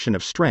overexertion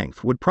of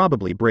strength would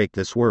probably break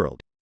this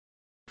world.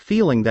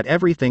 Feeling that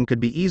everything could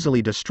be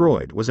easily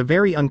destroyed was a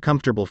very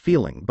uncomfortable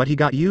feeling, but he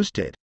got used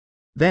to it.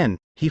 Then,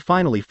 he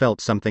finally felt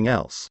something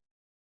else.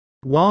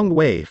 Wang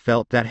Wei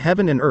felt that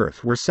heaven and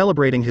earth were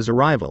celebrating his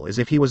arrival as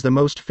if he was the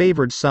most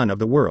favored son of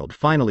the world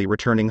finally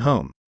returning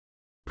home.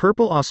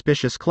 Purple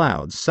auspicious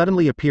clouds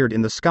suddenly appeared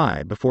in the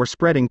sky before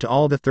spreading to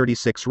all the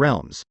 36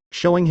 realms,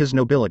 showing his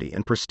nobility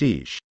and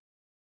prestige.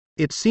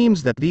 It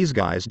seems that these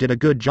guys did a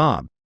good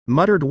job,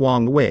 muttered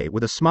Wang Wei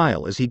with a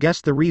smile as he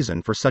guessed the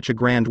reason for such a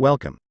grand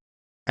welcome.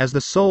 As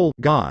the sole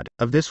god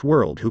of this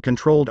world who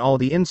controlled all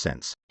the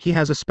incense, he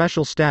has a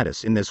special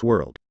status in this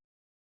world.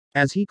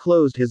 As he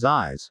closed his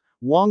eyes,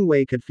 Wang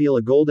Wei could feel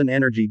a golden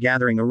energy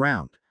gathering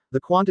around. The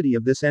quantity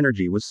of this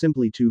energy was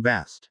simply too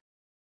vast.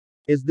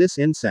 Is this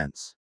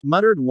incense?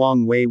 Muttered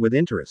Wang Wei with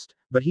interest,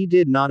 but he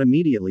did not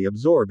immediately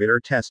absorb it or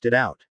test it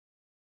out.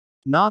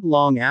 Not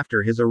long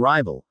after his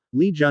arrival,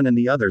 Li Jun and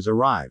the others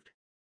arrived.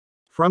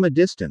 From a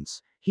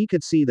distance, he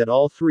could see that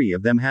all three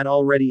of them had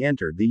already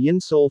entered the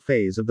Yin Soul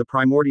phase of the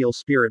primordial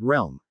spirit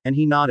realm, and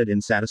he nodded in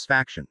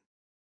satisfaction.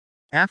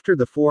 After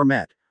the four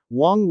met,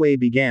 Wang Wei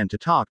began to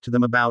talk to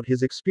them about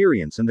his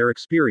experience and their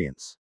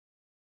experience.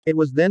 It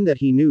was then that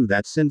he knew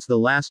that since the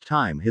last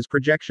time his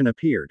projection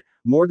appeared,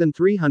 more than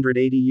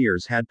 380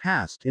 years had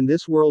passed in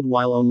this world,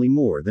 while only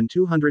more than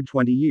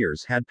 220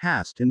 years had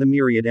passed in the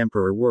Myriad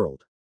Emperor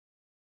world.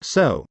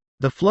 So,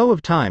 the flow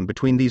of time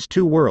between these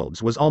two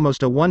worlds was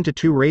almost a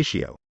 1-to-2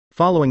 ratio.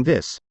 Following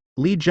this,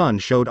 Li Jun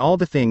showed all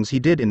the things he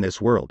did in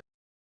this world.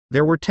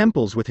 There were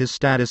temples with his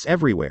status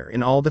everywhere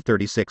in all the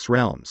 36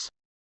 realms.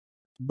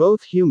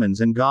 Both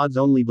humans and gods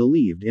only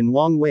believed in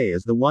Wang Wei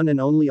as the one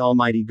and only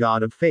almighty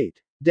god of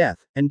fate,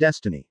 death, and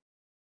destiny.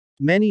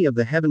 Many of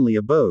the heavenly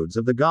abodes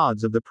of the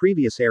gods of the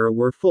previous era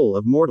were full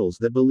of mortals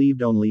that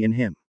believed only in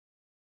him.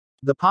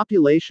 The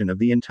population of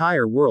the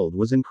entire world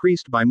was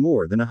increased by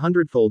more than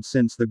 100-fold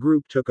since the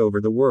group took over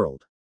the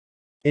world.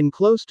 In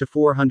close to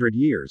 400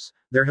 years,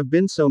 there have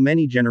been so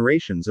many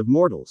generations of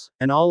mortals,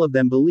 and all of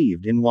them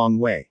believed in Wang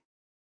Wei.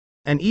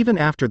 And even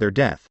after their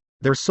death,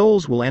 their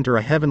souls will enter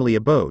a heavenly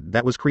abode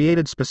that was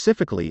created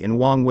specifically in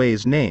Wang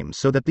Wei's name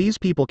so that these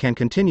people can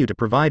continue to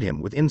provide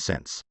him with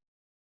incense.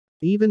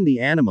 Even the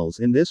animals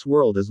in this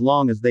world, as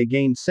long as they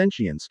gain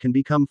sentience, can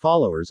become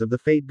followers of the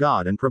Fate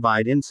God and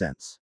provide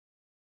incense.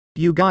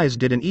 You guys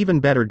did an even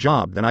better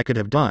job than I could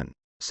have done,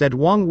 said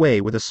Wang Wei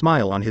with a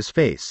smile on his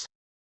face.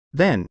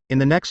 Then, in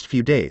the next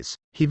few days,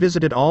 he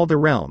visited all the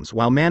realms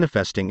while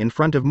manifesting in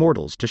front of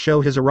mortals to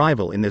show his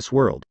arrival in this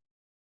world.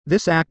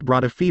 This act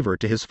brought a fever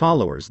to his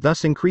followers,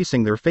 thus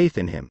increasing their faith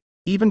in him,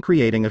 even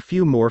creating a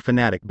few more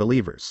fanatic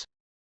believers.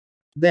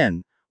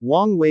 Then,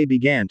 Wang Wei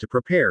began to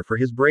prepare for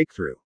his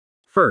breakthrough.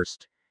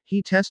 First,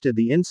 he tested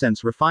the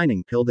incense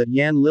refining pill that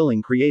Yan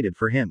Liling created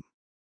for him.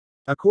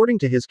 According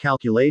to his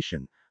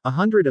calculation,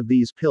 100 of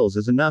these pills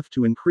is enough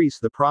to increase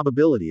the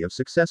probability of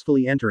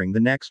successfully entering the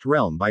next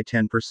realm by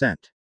 10%.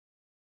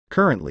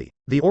 Currently,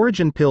 the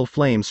Origin Pill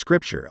Flame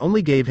scripture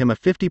only gave him a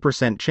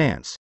 50%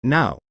 chance.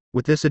 Now,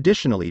 with this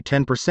additionally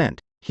 10%,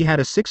 he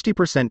had a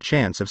 60%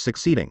 chance of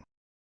succeeding.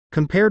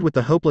 Compared with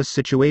the hopeless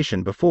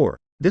situation before,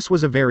 this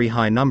was a very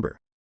high number.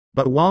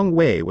 But Wang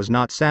Wei was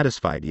not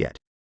satisfied yet.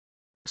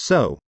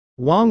 So,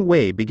 Wang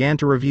Wei began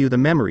to review the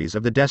memories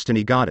of the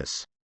Destiny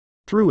Goddess.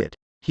 Through it,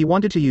 he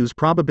wanted to use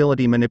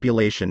probability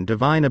manipulation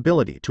divine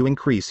ability to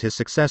increase his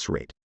success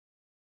rate.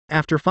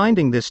 After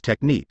finding this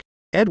technique,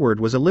 Edward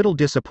was a little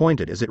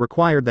disappointed as it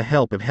required the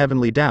help of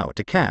Heavenly Tao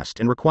to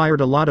cast and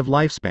required a lot of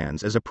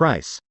lifespans as a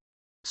price.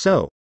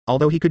 So,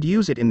 although he could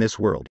use it in this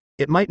world,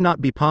 it might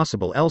not be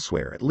possible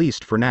elsewhere, at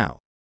least for now.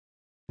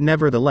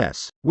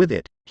 Nevertheless, with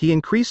it, he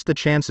increased the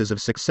chances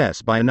of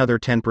success by another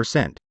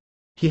 10%.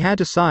 He had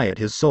to sigh at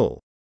his soul.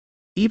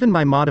 Even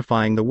by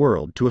modifying the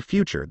world to a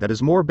future that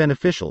is more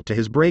beneficial to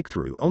his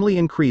breakthrough only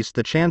increased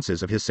the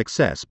chances of his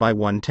success by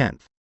 1/10.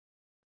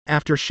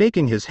 After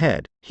shaking his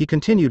head, he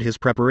continued his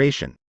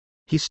preparation.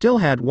 He still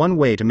had one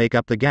way to make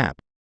up the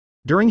gap.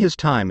 During his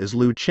time as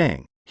Liu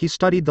Cheng, he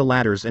studied the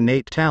latter's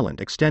innate talent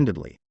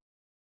extendedly.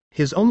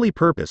 His only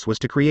purpose was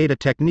to create a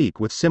technique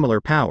with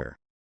similar power.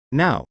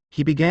 Now,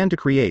 he began to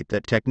create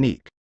that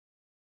technique.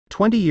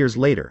 20 years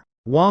later,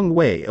 Wang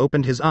Wei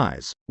opened his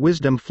eyes,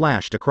 wisdom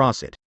flashed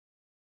across it.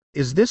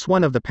 Is this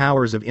one of the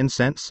powers of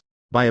incense?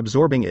 By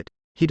absorbing it,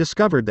 he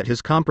discovered that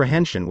his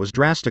comprehension was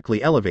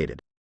drastically elevated.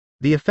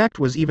 The effect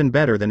was even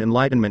better than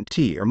enlightenment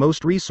tea or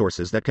most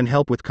resources that can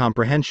help with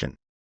comprehension.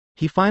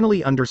 He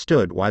finally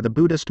understood why the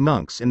Buddhist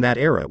monks in that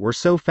era were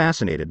so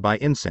fascinated by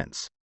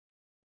incense.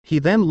 He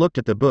then looked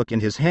at the book in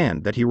his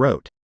hand that he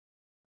wrote.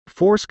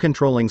 Force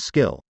controlling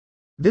skill.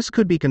 This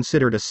could be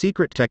considered a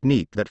secret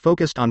technique that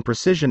focused on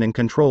precision and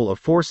control of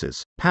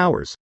forces,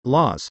 powers,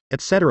 laws,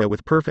 etc.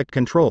 With perfect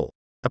control,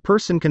 a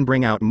person can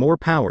bring out more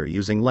power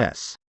using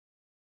less.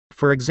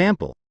 For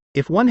example,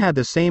 if one had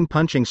the same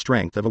punching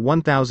strength of a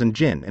 1000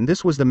 jin and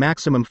this was the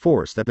maximum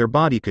force that their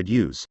body could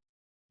use,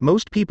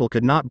 most people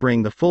could not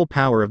bring the full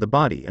power of the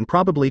body and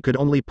probably could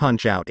only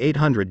punch out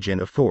 800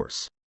 jin of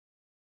force.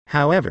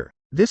 However,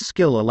 this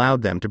skill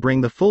allowed them to bring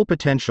the full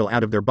potential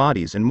out of their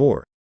bodies and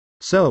more.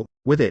 So,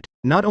 with it,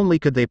 not only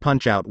could they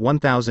punch out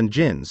 1000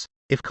 jins,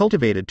 if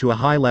cultivated to a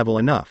high level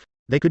enough,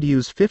 they could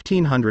use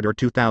 1500 or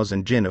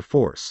 2000 jin of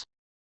force.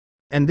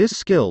 And this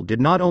skill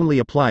did not only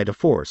apply to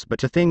force but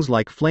to things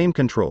like flame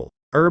control,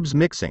 herbs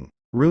mixing,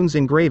 runes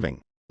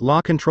engraving,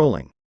 law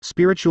controlling,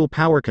 spiritual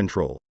power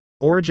control,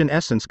 origin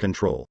essence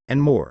control,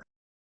 and more.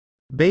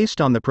 Based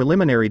on the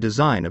preliminary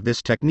design of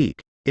this technique,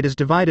 it is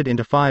divided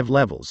into 5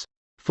 levels: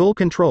 full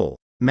control,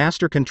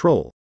 master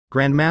control,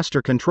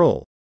 grandmaster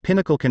control,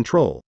 pinnacle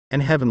control,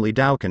 and heavenly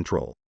Tao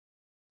control.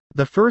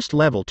 The first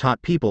level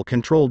taught people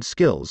controlled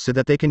skills so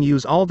that they can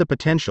use all the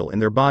potential in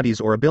their bodies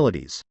or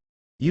abilities.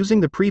 Using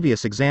the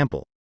previous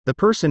example, the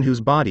person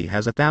whose body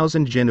has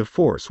 1000 jin of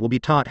force will be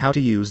taught how to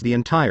use the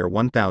entire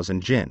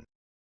 1000 jin.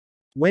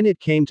 When it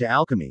came to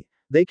alchemy,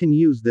 they can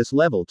use this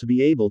level to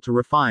be able to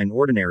refine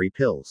ordinary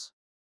pills.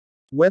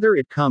 Whether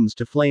it comes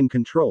to flame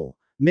control,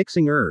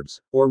 mixing herbs,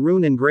 or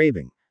rune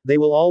engraving, they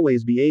will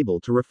always be able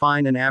to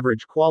refine an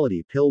average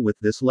quality pill with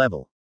this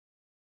level.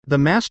 The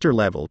master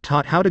level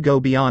taught how to go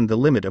beyond the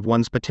limit of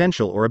one's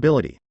potential or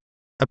ability.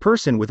 A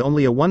person with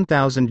only a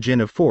 1000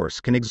 jin of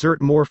force can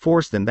exert more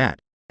force than that,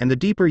 and the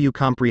deeper you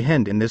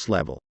comprehend in this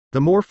level,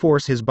 the more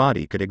force his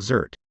body could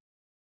exert.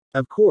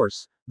 Of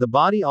course, the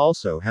body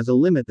also has a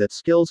limit that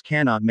skills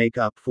cannot make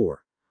up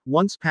for.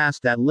 Once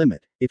past that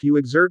limit, if you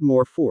exert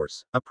more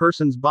force, a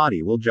person's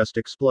body will just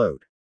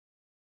explode.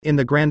 In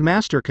the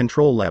Grandmaster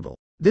control level,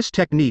 this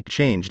technique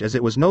changed as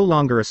it was no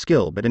longer a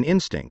skill but an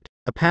instinct,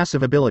 a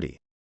passive ability.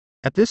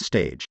 At this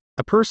stage,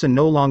 a person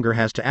no longer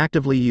has to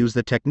actively use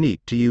the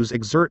technique to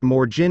exert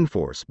more jin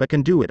force but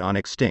can do it on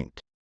instinct.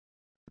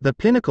 The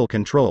pinnacle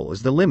control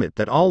is the limit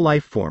that all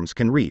life forms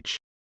can reach.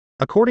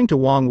 According to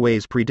Wang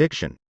Wei's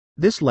prediction,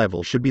 this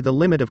level should be the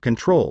limit of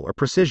control or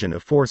precision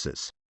of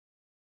forces.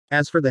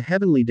 As for the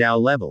heavenly Tao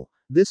level,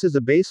 this is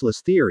a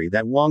baseless theory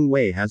that Wang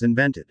Wei has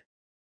invented.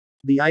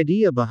 The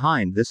idea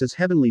behind this is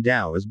heavenly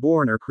Tao is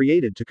born or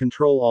created to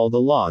control all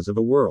the laws of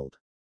a world.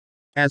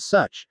 As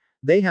such,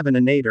 they have an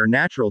innate or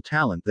natural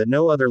talent that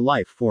no other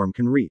life form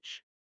can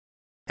reach.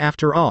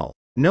 After all,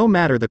 no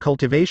matter the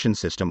cultivation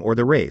system or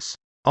the race,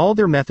 all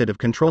their method of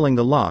controlling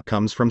the law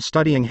comes from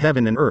studying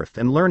heaven and earth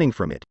and learning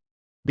from it.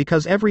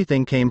 Because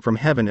everything came from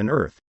heaven and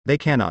earth, they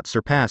cannot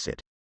surpass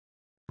it.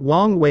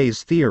 Wang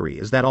Wei's theory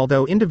is that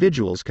although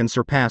individuals can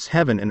surpass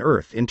heaven and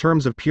earth in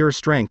terms of pure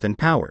strength and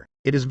power,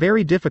 it is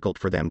very difficult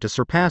for them to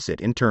surpass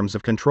it in terms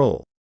of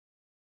control.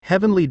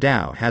 Heavenly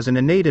Tao has an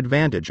innate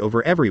advantage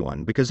over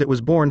everyone because it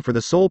was born for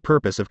the sole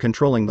purpose of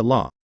controlling the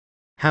law.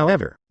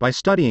 However, by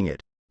studying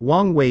it,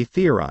 Wang Wei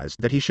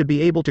theorized that he should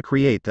be able to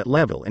create that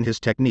level in his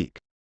technique.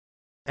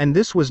 And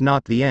this was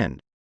not the end.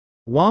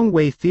 Wang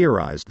Wei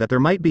theorized that there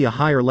might be a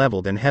higher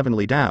level than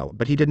Heavenly Tao,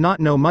 but he did not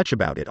know much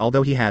about it,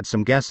 although he had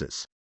some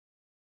guesses.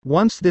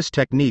 Once this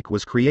technique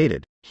was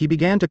created, he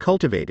began to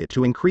cultivate it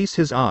to increase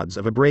his odds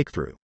of a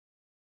breakthrough.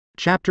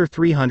 Chapter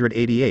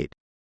 388.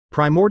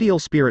 Primordial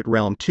Spirit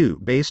Realm 2.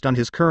 Based on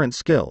his current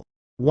skill,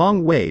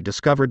 Wang Wei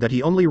discovered that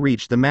he only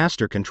reached the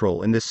master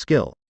control in this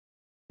skill.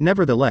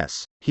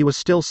 Nevertheless, he was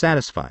still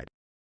satisfied.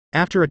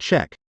 After a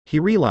check, he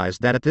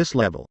realized that at this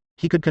level,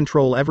 he could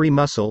control every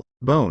muscle,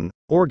 bone,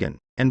 organ,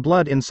 and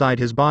blood inside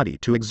his body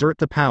to exert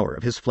the power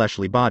of his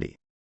fleshly body.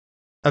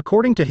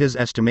 According to his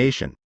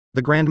estimation,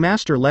 the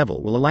Grandmaster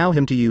level will allow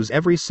him to use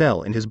every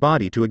cell in his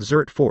body to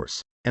exert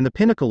force, and the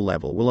Pinnacle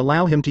level will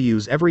allow him to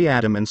use every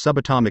atom and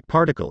subatomic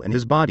particle in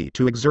his body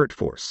to exert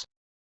force.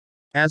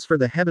 As for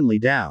the heavenly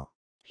Tao,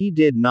 he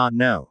did not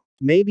know.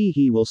 Maybe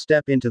he will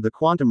step into the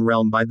quantum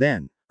realm by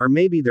then, or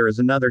maybe there is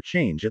another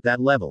change at that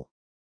level.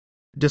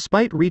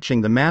 Despite reaching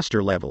the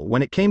master level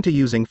when it came to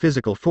using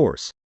physical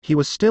force, he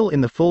was still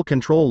in the full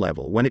control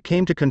level when it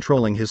came to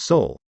controlling his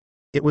soul.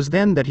 It was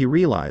then that he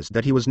realized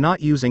that he was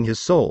not using his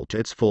soul to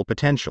its full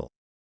potential.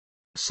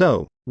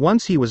 So,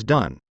 once he was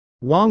done,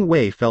 Wang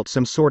Wei felt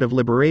some sort of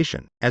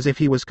liberation, as if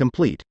he was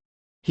complete.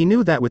 He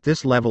knew that with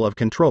this level of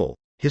control,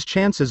 his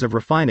chances of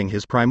refining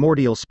his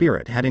primordial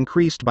spirit had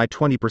increased by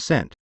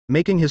 20%,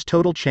 making his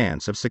total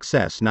chance of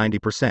success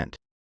 90%.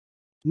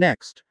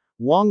 Next,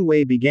 Wang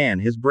Wei began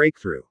his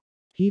breakthrough.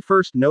 He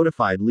first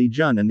notified Li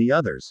Jun and the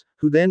others,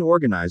 who then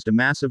organized a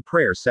massive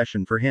prayer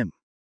session for him.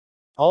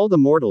 All the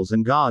mortals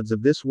and gods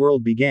of this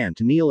world began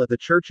to kneel at the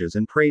churches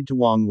and prayed to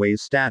Wang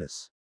Wei's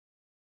status.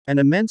 An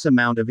immense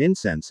amount of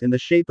incense in the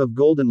shape of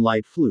golden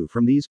light flew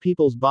from these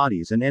people's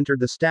bodies and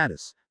entered the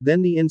status,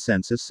 then the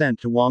incense is sent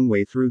to Wang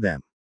Wei through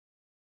them.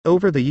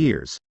 Over the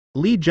years,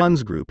 Li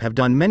Jun's group have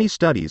done many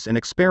studies and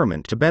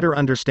experiment to better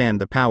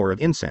understand the power of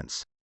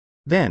incense.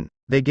 Then,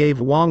 they gave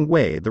Wang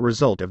Wei the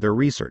result of their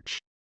research.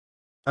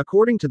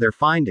 According to their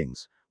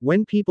findings,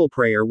 when people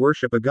pray or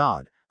worship a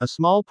god, a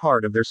small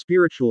part of their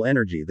spiritual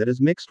energy that is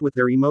mixed with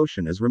their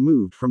emotion is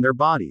removed from their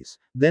bodies,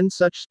 then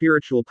such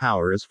spiritual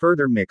power is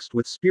further mixed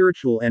with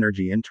spiritual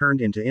energy and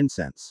turned into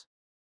incense.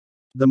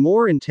 The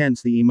more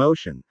intense the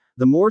emotion,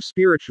 the more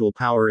spiritual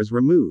power is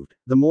removed,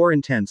 the more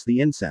intense the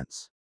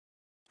incense.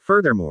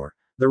 Furthermore,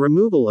 the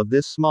removal of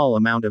this small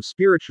amount of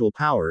spiritual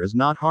power is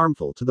not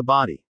harmful to the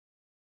body.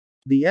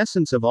 The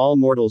essence of all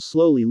mortals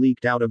slowly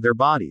leaked out of their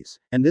bodies,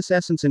 and this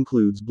essence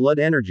includes blood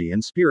energy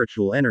and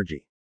spiritual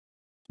energy.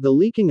 The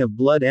leaking of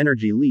blood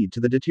energy led to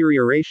the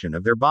deterioration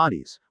of their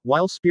bodies,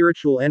 while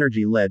spiritual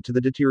energy led to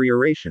the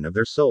deterioration of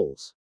their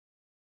souls.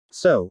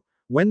 So,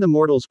 when the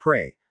mortals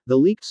pray, the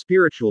leaked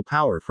spiritual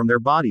power from their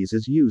bodies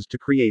is used to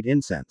create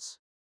incense.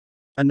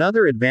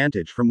 Another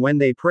advantage from when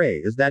they pray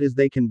is that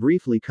they can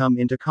briefly come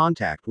into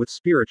contact with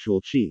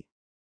spiritual qi.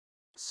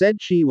 Said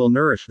qi will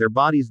nourish their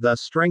bodies, thus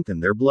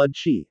strengthen their blood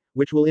qi,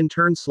 which will in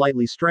turn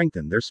slightly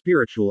strengthen their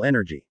spiritual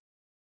energy.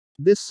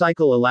 This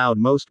cycle allowed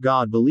most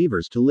God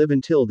believers to live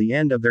until the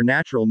end of their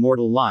natural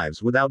mortal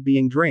lives without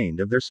being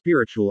drained of their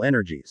spiritual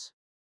energies.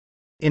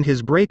 In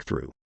his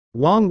breakthrough,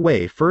 Wang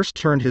Wei first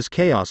turned his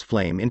chaos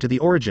flame into the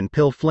origin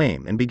pill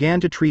flame and began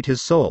to treat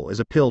his soul as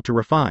a pill to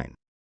refine.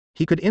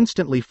 He could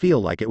instantly feel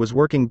like it was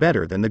working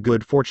better than the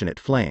good fortunate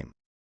flame.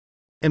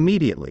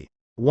 Immediately,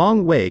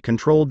 Wang Wei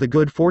controlled the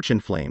good fortune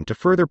flame to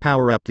further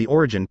power up the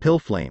origin pill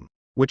flame,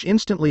 which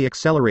instantly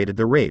accelerated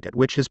the rate at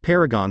which his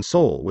paragon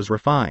soul was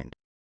refined.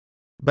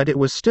 But it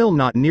was still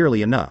not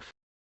nearly enough.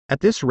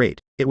 At this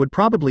rate, it would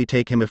probably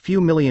take him a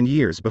few million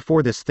years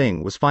before this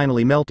thing was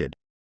finally melted.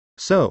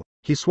 So,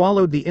 he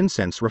swallowed the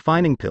incense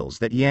refining pills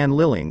that Yan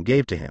Liling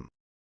gave to him.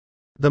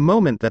 The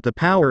moment that the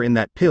power in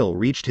that pill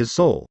reached his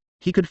soul,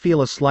 he could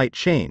feel a slight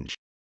change.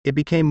 It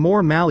became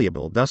more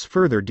malleable, thus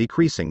further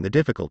decreasing the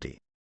difficulty.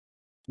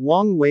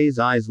 Wang Wei's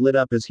eyes lit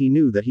up as he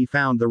knew that he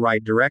found the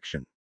right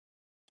direction.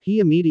 He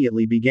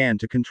immediately began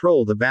to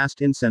control the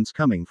vast incense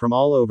coming from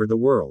all over the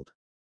world.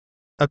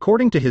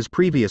 According to his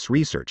previous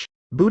research,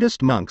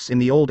 Buddhist monks in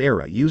the old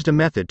era used a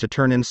method to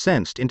turn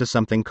incense into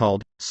something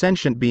called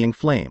sentient being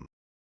flame.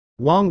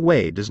 Wang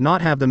Wei does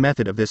not have the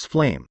method of this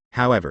flame,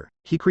 however,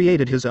 he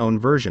created his own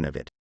version of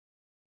it.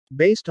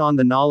 Based on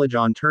the knowledge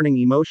on turning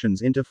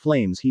emotions into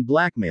flames he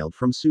blackmailed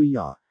from Su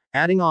Ya,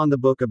 adding on the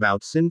book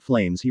about sin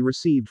flames he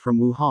received from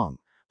Wu Hong,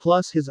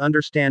 plus his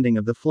understanding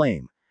of the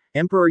flame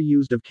Emperor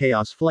used of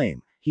chaos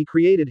flame, he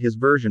created his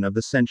version of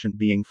the sentient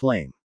being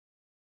flame.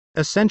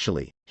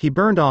 Essentially, he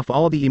burned off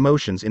all the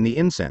emotions in the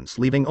incense,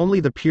 leaving only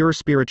the pure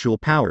spiritual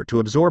power to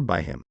absorb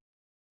by him.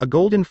 A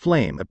golden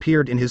flame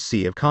appeared in his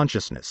sea of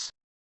consciousness.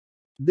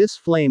 This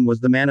flame was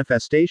the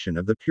manifestation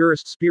of the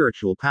purest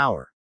spiritual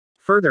power.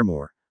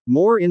 Furthermore,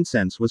 more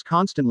incense was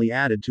constantly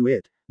added to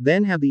it,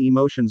 then have the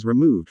emotions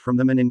removed from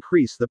them and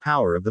increase the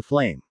power of the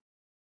flame.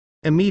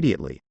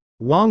 Immediately,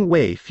 Wang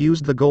Wei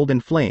fused the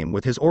golden flame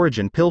with his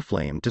origin pill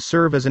flame to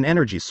serve as an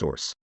energy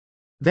source.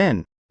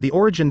 Then, the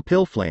origin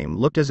pill flame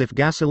looked as if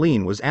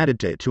gasoline was added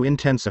to it to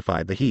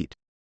intensify the heat.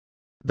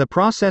 The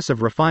process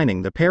of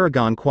refining the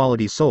paragon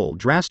quality soul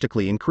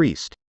drastically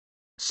increased.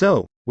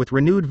 So, with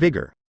renewed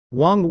vigor,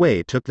 Wang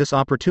Wei took this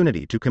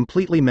opportunity to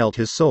completely melt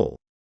his soul.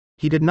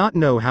 He did not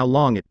know how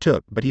long it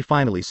took, but he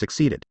finally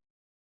succeeded.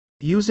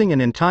 Using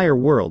an entire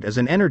world as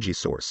an energy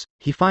source,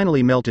 he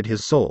finally melted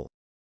his soul.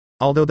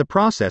 Although the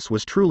process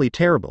was truly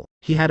terrible,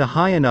 he had a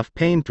high enough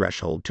pain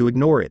threshold to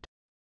ignore it.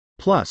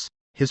 Plus,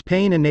 his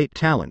pain innate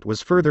talent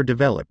was further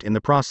developed in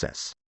the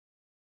process.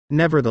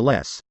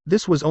 Nevertheless,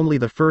 this was only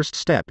the first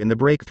step in the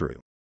breakthrough.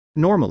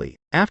 Normally,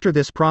 after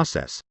this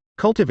process,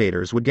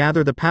 cultivators would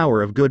gather the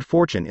power of good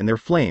fortune in their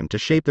flame to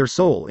shape their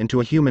soul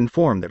into a human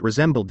form that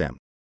resembled them.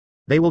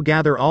 They will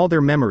gather all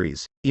their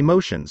memories,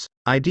 emotions,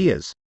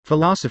 ideas,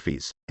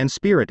 philosophies, and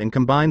spirit and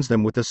combines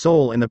them with the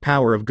soul and the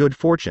power of good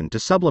fortune to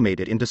sublimate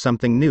it into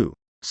something new,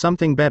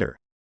 something better,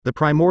 the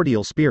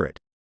primordial spirit.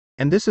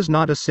 And this is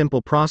not a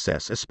simple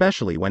process,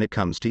 especially when it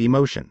comes to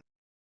emotion.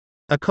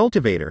 A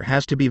cultivator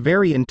has to be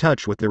very in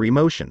touch with their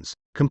emotions,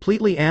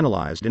 completely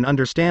analyzed and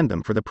understand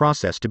them for the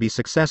process to be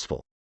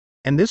successful.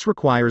 And this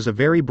requires a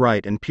very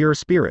bright and pure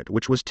spirit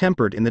which was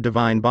tempered in the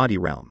divine body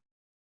realm.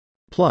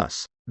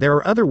 Plus, there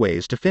are other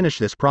ways to finish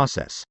this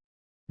process.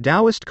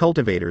 Taoist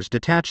cultivators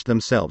detached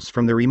themselves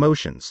from their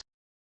emotions.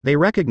 They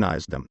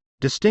recognized them,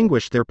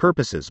 distinguished their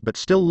purposes but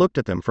still looked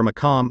at them from a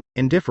calm,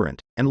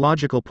 indifferent, and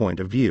logical point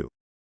of view.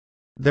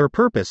 Their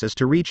purpose is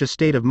to reach a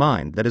state of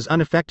mind that is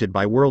unaffected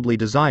by worldly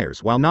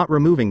desires while not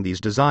removing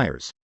these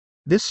desires.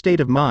 This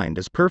state of mind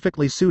is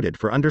perfectly suited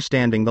for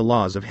understanding the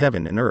laws of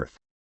heaven and earth.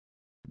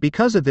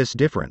 Because of this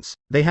difference,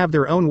 they have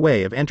their own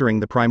way of entering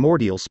the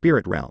primordial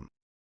spirit realm.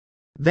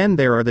 Then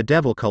there are the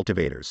devil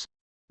cultivators.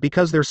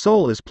 Because their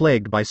soul is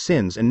plagued by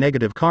sins and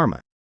negative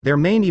karma, their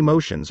main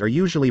emotions are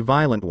usually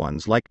violent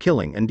ones like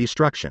killing and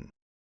destruction.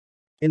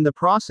 In the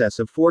process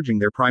of forging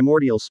their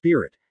primordial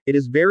spirit, it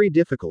is very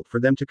difficult for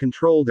them to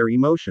control their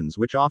emotions,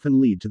 which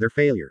often lead to their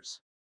failures.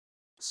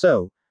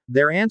 So,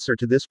 their answer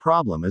to this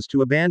problem is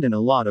to abandon a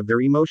lot of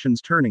their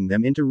emotions, turning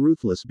them into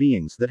ruthless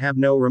beings that have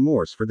no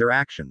remorse for their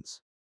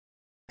actions.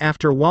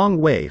 After Wang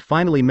Wei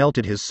finally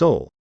melted his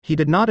soul, he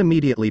did not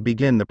immediately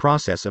begin the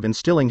process of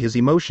instilling his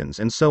emotions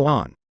and so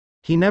on.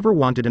 He never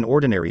wanted an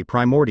ordinary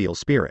primordial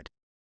spirit.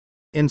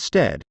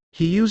 Instead,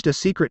 he used a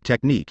secret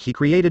technique he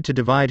created to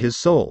divide his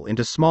soul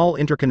into small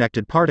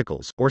interconnected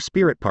particles, or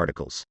spirit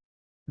particles.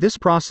 This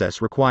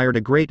process required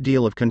a great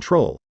deal of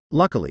control.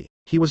 Luckily,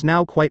 he was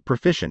now quite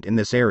proficient in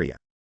this area.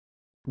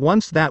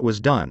 Once that was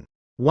done,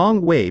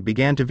 Wang Wei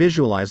began to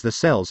visualize the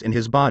cells in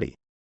his body.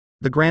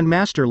 The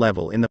Grandmaster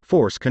level in the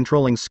force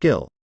controlling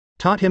skill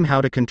taught him how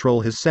to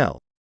control his cell.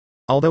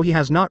 Although he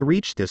has not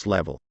reached this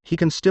level, he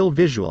can still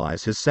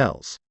visualize his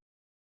cells.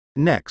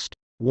 Next,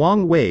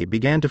 Wang Wei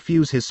began to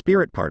fuse his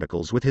spirit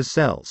particles with his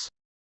cells.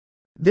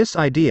 This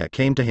idea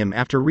came to him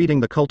after reading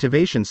the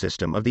cultivation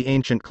system of the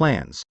ancient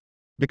clans.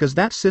 Because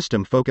that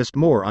system focused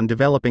more on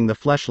developing the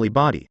fleshly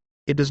body,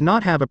 it does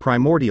not have a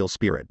primordial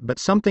spirit but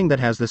something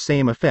that has the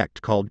same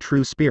effect called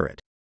true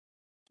spirit.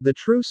 The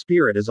true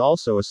spirit is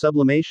also a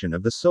sublimation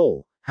of the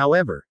soul,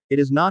 however, it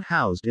is not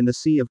housed in the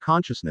sea of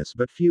consciousness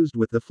but fused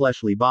with the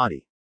fleshly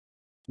body.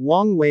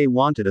 Wang Wei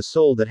wanted a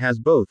soul that has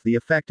both the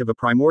effect of a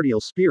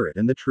primordial spirit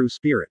and the true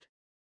spirit.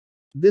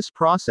 This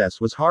process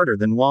was harder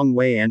than Wang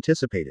Wei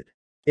anticipated.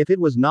 If it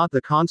was not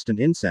the constant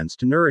incense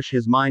to nourish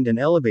his mind and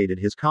elevated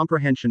his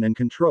comprehension and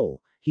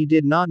control, he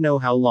did not know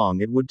how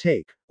long it would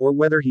take, or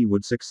whether he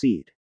would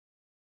succeed.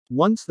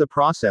 Once the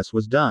process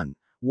was done,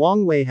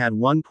 Wang Wei had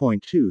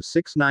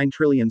 1.269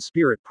 trillion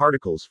spirit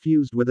particles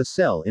fused with a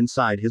cell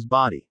inside his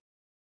body.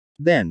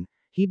 Then,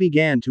 he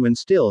began to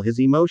instill his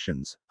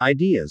emotions,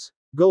 ideas,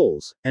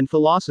 goals, and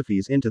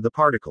philosophies into the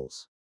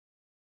particles.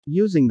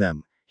 Using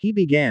them, he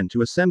began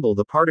to assemble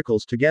the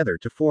particles together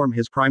to form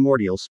his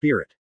primordial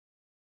spirit.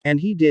 And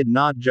he did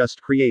not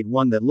just create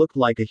one that looked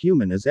like a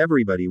human as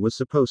everybody was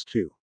supposed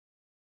to.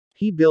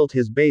 He built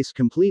his base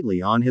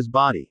completely on his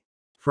body.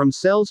 From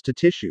cells to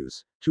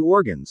tissues, to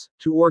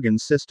organ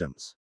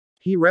systems.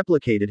 He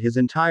replicated his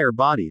entire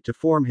body to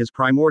form his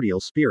primordial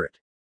spirit.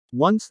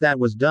 Once that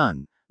was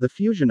done, the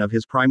fusion of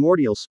his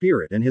primordial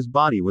spirit and his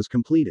body was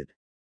completed.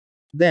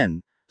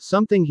 Then,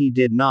 something he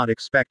did not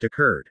expect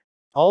occurred.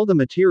 All the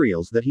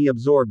materials that he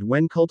absorbed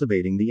when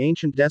cultivating the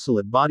ancient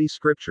desolate body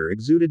scripture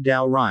exuded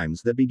Tao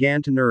rhymes that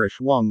began to nourish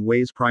Wang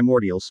Wei's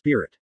primordial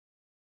spirit.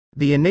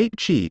 The innate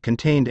qi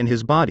contained in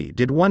his body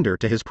did wonder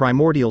to his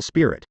primordial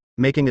spirit,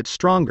 making it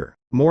stronger,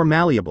 more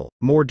malleable,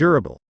 more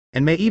durable,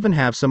 and may even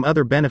have some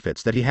other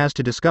benefits that he has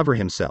to discover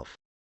himself.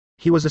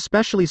 He was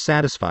especially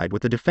satisfied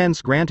with the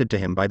defense granted to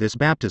him by this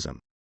baptism.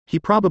 He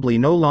probably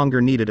no longer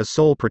needed a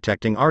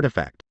soul-protecting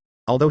artifact,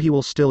 although he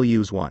will still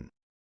use one.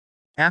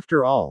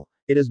 After all,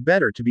 it is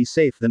better to be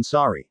safe than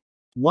sorry.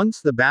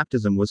 Once the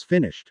baptism was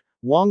finished,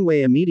 Wang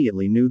Wei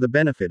immediately knew the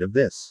benefit of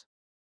this.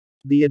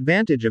 The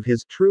advantage of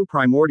his true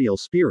primordial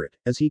spirit,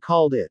 as he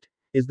called it,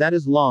 is that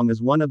as long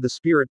as one of the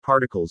spirit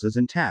particles is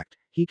intact,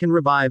 he can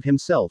revive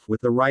himself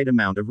with the right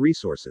amount of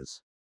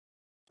resources.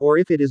 Or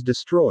if it is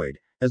destroyed,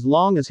 as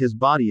long as his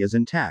body is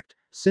intact,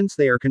 since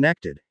they are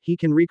connected, he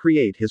can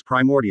recreate his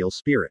primordial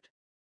spirit.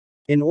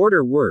 In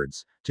other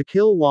words, to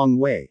kill Wang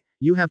Wei,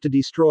 you have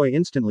to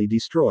instantly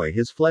destroy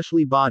his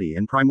fleshly body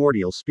and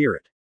primordial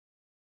spirit.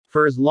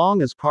 For as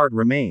long as part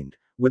remained,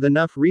 with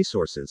enough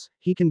resources,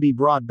 he can be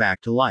brought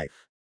back to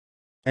life.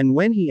 And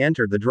when he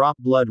entered the drop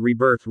blood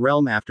rebirth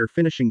realm after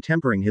finishing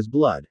tempering his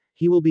blood,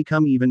 he will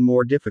become even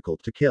more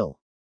difficult to kill.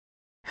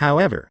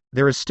 However,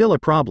 there is still a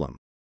problem.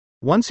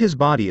 Once his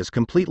body is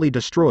completely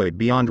destroyed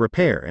beyond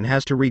repair and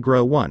has to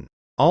regrow one,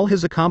 all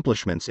his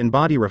accomplishments in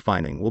body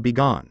refining will be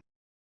gone.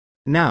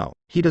 Now,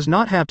 he does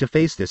not have to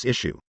face this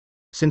issue.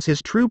 Since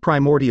his true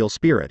primordial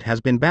spirit has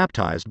been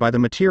baptized by the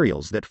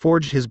materials that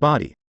forged his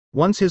body,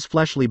 once his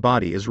fleshly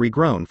body is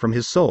regrown from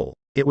his soul,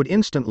 it would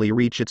instantly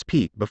reach its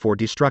peak before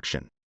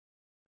destruction.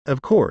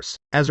 Of course,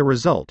 as a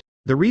result,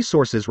 the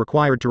resources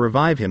required to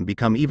revive him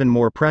become even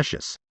more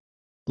precious.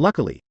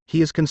 Luckily,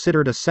 he is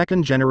considered a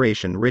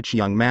second-generation rich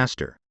young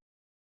master.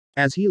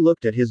 As he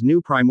looked at his new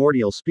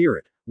primordial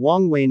spirit,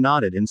 Wang Wei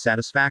nodded in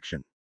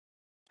satisfaction.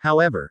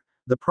 However,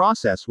 the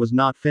process was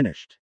not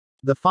finished.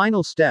 The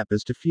final step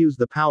is to fuse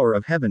the power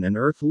of heaven and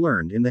earth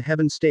learned in the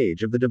heaven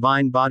stage of the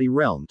divine body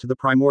realm to the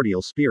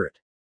primordial spirit.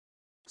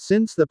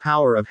 Since the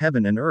power of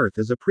heaven and earth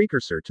is a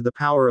precursor to the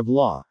power of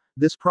law,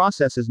 this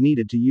process is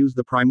needed to use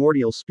the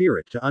primordial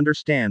spirit to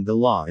understand the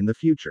law in the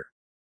future.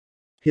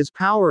 His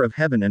power of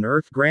heaven and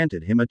earth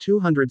granted him a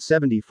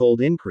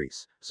 270-fold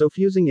increase, so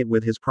fusing it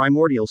with his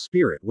primordial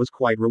spirit was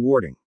quite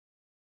rewarding.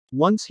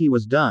 Once he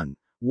was done,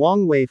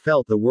 Wang Wei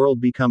felt the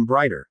world become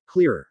brighter,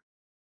 clearer.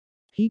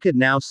 He could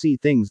now see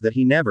things that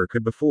he never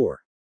could before.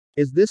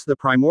 Is this the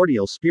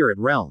primordial spirit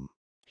realm?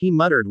 He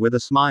muttered with a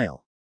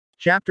smile.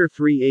 Chapter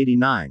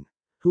 389.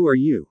 Who are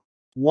you?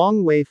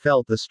 Wang Wei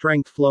felt the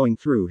strength flowing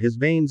through his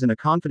veins and a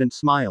confident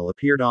smile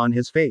appeared on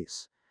his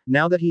face.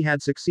 Now that he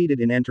had succeeded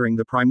in entering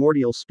the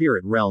primordial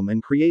spirit realm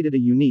and created a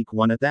unique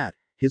one at that,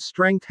 his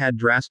strength had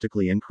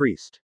drastically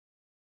increased.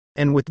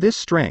 And with this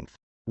strength,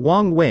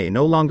 Wang Wei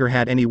no longer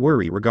had any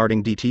worry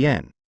regarding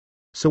DTN.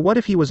 So what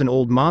if he was an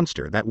old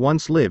monster that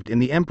once lived in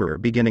the Emperor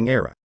beginning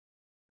era?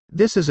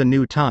 This is a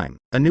new time,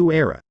 a new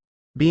era.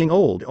 Being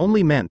old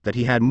only meant that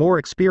he had more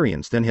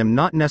experience than him,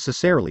 not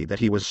necessarily that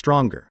he was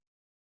stronger.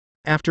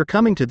 After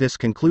coming to this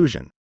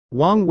conclusion,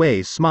 Wang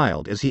Wei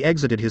smiled as he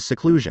exited his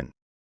seclusion.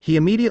 He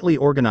immediately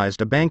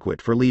organized a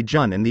banquet for Li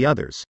Jun and the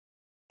others.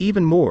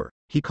 Even more,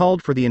 he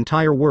called for the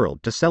entire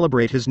world to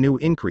celebrate his new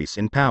increase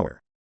in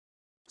power.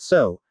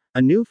 So,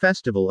 a new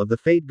festival of the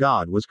Fate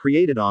God was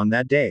created on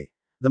that day,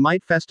 the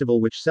Might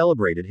Festival, which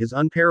celebrated his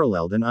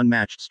unparalleled and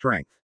unmatched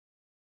strength.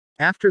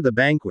 After the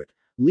banquet,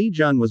 Li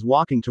Jun was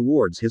walking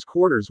towards his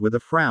quarters with a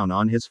frown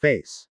on his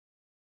face.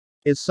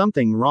 Is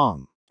something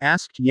wrong?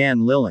 Asked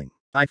Yan Liling.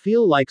 I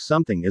feel like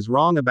something is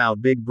wrong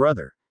about Big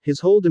Brother. His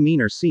whole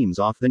demeanor seems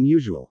off than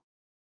usual.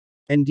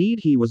 Indeed,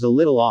 he was a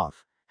little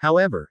off.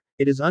 However,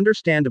 it is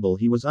understandable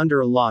he was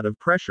under a lot of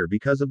pressure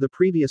because of the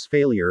previous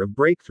failure of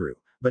breakthrough,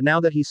 but now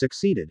that he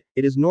succeeded,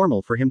 it is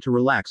normal for him to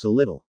relax a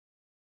little.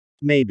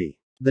 Maybe.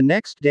 The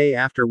next day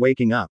after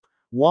waking up,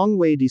 Wang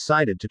Wei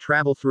decided to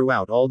travel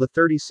throughout all the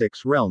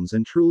 36 realms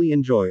and truly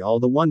enjoy all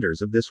the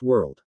wonders of this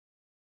world.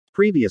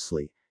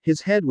 Previously,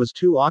 his head was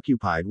too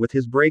occupied with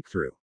his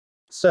breakthrough.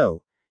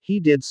 So, he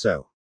did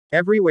so.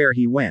 Everywhere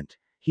he went,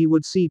 he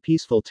would see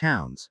peaceful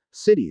towns,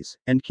 cities,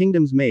 and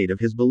kingdoms made of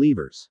his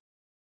believers.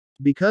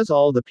 Because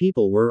all the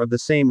people were of the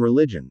same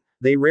religion,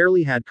 they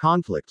rarely had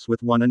conflicts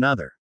with one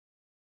another.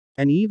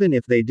 And even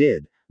if they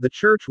did, the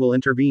church will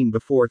intervene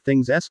before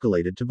things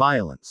escalated to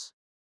violence.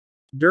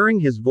 During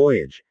his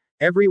voyage,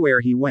 everywhere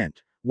he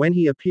went, when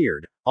he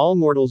appeared, all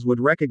mortals would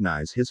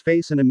recognize his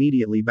face and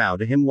immediately bow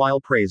to him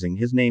while praising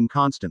his name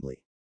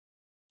constantly.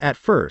 At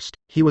first,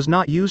 he was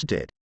not used to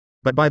it.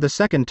 But by the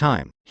second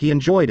time, he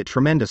enjoyed it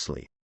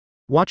tremendously.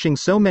 Watching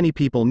so many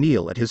people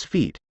kneel at his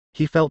feet,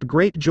 he felt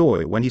great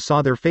joy when he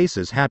saw their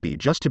faces happy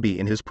just to be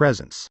in his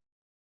presence.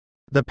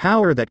 The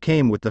power that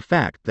came with the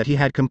fact that he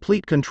had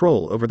complete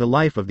control over the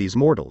life of these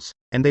mortals,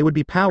 and they would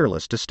be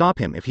powerless to stop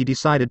him if he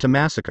decided to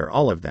massacre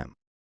all of them.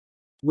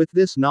 With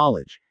this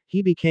knowledge,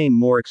 he became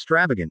more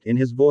extravagant in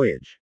his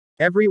voyage.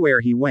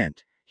 Everywhere he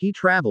went, he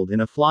traveled in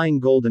a flying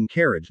golden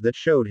carriage that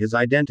showed his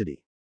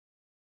identity.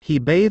 He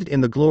bathed in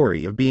the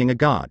glory of being a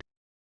god.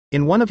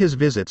 In one of his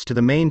visits to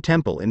the main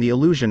temple in the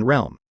illusion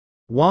realm,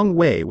 Wang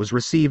Wei was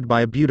received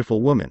by a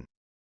beautiful woman.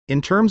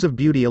 In terms of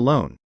beauty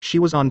alone, she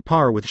was on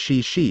par with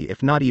Shi,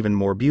 if not even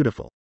more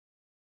beautiful.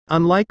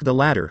 Unlike the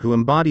latter, who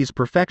embodies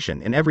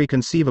perfection in every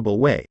conceivable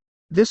way,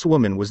 this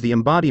woman was the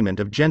embodiment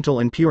of gentle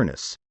and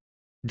pureness.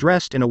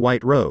 Dressed in a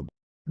white robe,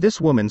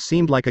 this woman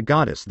seemed like a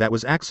goddess that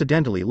was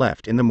accidentally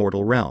left in the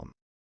mortal realm.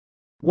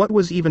 What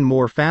was even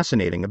more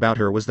fascinating about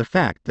her was the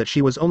fact that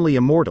she was only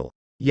a mortal,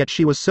 yet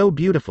she was so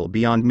beautiful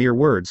beyond mere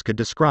words could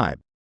describe.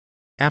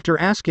 After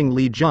asking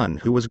Li Jun,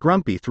 who was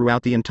grumpy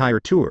throughout the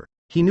entire tour,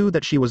 he knew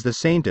that she was the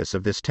saintess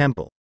of this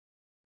temple.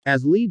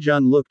 As Li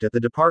Jun looked at the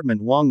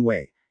department Wang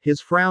Wei,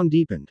 his frown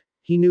deepened.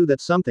 He knew that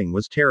something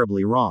was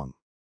terribly wrong.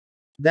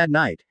 That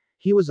night,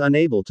 he was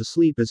unable to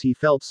sleep as he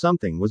felt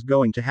something was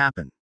going to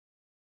happen.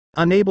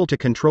 Unable to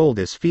control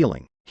this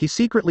feeling, he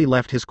secretly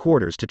left his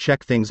quarters to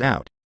check things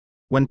out.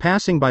 When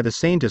passing by the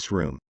saintess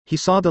room, he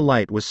saw the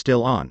light was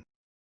still on.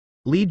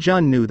 Li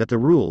Jun knew that the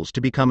rules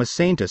to become a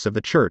saintess of the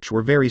church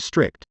were very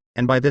strict,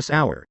 and by this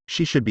hour,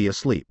 she should be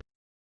asleep.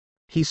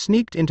 He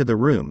sneaked into the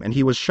room and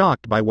he was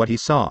shocked by what he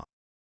saw.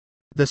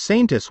 The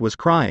saintess was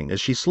crying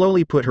as she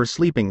slowly put her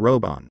sleeping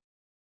robe on.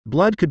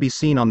 Blood could be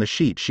seen on the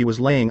sheet she was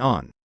laying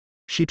on.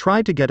 She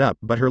tried to get up,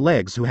 but her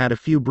legs, who had a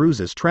few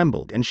bruises,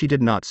 trembled and she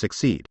did not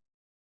succeed.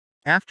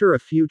 After a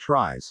few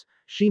tries,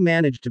 she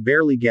managed to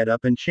barely get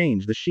up and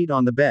change the sheet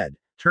on the bed,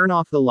 turn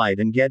off the light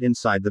and get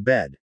inside the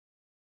bed.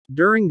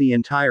 During the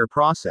entire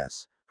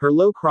process, her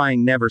low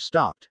crying never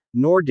stopped,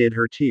 nor did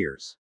her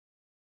tears.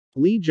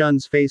 Li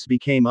Jun's face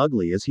became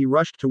ugly as he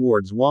rushed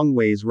towards Wang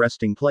Wei's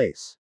resting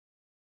place.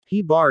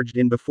 He barged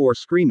in before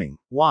screaming,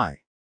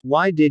 "Why?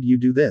 Why did you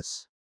do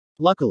this?"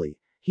 Luckily,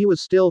 he was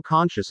still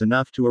conscious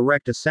enough to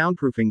erect a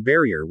soundproofing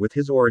barrier with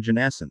his origin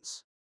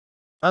essence.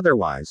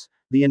 Otherwise,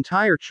 the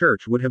entire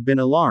church would have been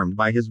alarmed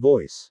by his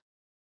voice.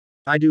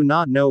 "I do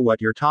not know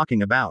what you're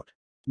talking about.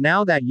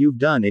 Now that you've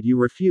done it, you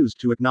refuse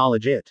to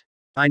acknowledge it.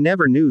 I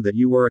never knew that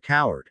you were a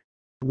coward."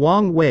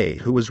 Wang Wei,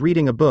 who was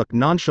reading a book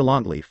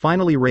nonchalantly,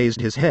 finally raised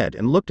his head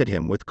and looked at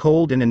him with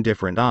cold and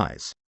indifferent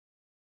eyes.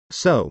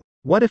 "So,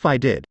 what if I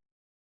did?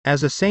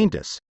 As a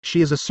saintess,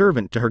 she is a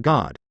servant to her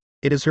god.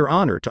 It is her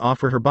honor to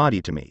offer her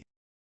body to me."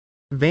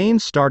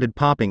 Veins started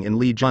popping in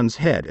Li Jun's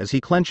head as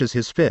he clenches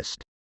his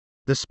fist.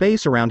 The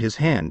space around his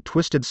hand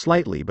twisted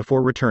slightly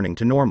before returning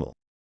to normal.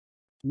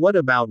 "What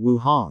about Wu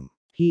Hong?"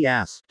 he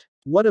asked.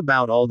 "What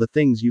about all the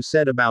things you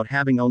said about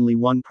having only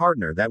one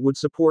partner that would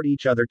support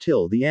each other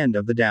till the end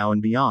of the Tao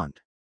and beyond?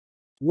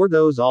 Were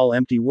those all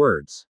empty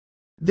words?"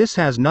 "This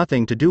has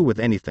nothing to do with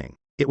anything.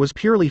 It was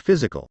purely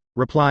physical,"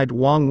 replied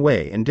Wang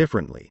Wei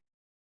indifferently.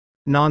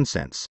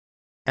 "Nonsense.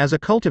 As a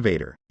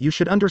cultivator, you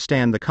should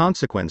understand the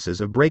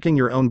consequences of breaking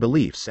your own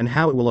beliefs and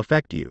how it will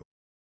affect you."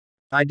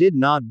 "I did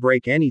not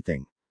break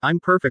anything. I'm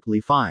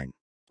perfectly fine."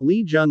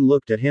 Li Jun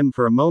looked at him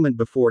for a moment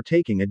before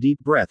taking a deep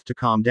breath to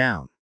calm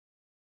down.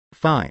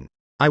 "Fine.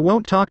 I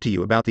won't talk to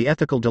you about the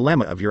ethical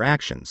dilemma of your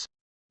actions.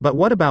 But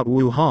what about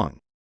Wu Hong?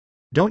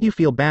 Don't you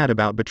feel bad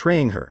about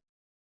betraying her?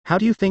 How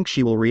do you think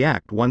she will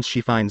react once she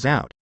finds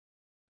out?"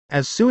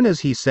 As soon as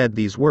he said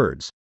these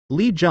words,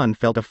 Li Jun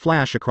felt a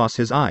flash across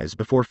his eyes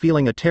before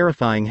feeling a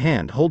terrifying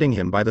hand holding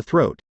him by the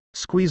throat,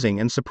 squeezing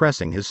and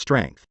suppressing his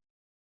strength.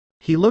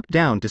 He looked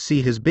down to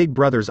see his big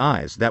brother's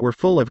eyes that were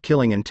full of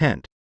killing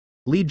intent.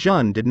 Li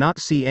Jun did not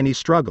see any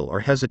struggle or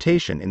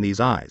hesitation in these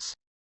eyes.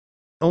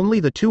 "Only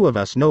the two of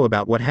us know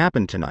about what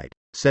happened tonight,"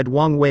 said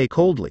Wang Wei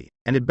coldly,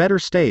 "and it better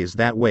stays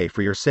that way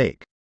for your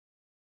sake."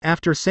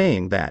 After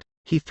saying that,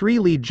 he threw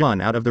Li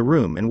Jun out of the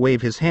room and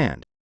waved his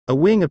hand. A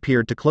wing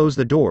appeared to close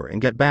the door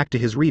and get back to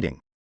his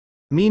reading.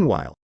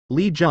 Meanwhile,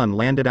 Li Jun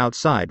landed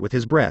outside with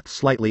his breath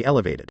slightly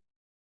elevated.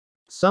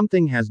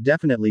 "Something has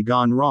definitely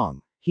gone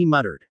wrong," he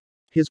muttered.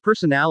 His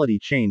personality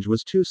change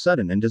was too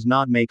sudden and does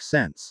not make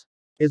sense.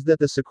 Is that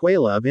the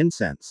sequela of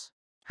incense?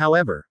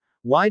 However,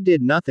 why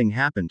did nothing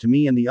happen to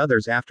me and the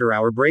others after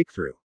our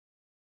breakthrough?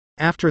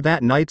 After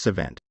that night's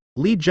event,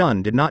 Li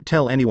Jun did not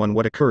tell anyone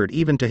what occurred,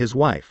 even to his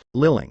wife,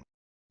 Liling.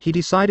 He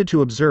decided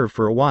to observe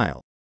for a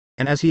while.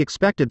 And as he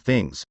expected,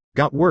 things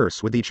got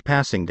worse with each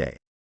passing day.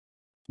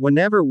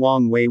 Whenever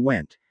Wang Wei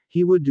went,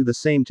 he would do the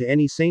same to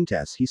any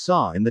saintess he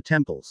saw in the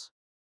temples.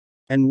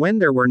 And when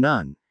there were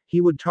none,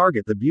 he would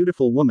target the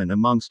beautiful woman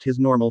amongst his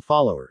normal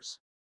followers.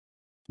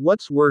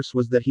 What's worse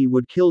was that he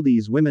would kill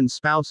these women's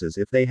spouses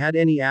if they had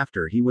any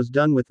after he was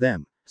done with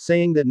them,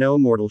 saying that no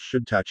mortal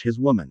should touch his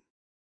woman.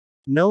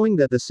 Knowing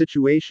that the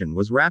situation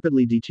was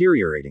rapidly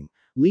deteriorating,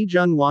 Li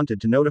Jun wanted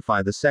to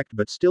notify the sect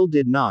but still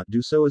did not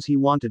do so, as he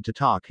wanted to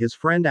talk his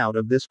friend out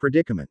of this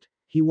predicament.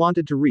 He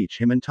wanted to reach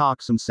him and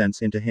talk some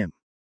sense into him.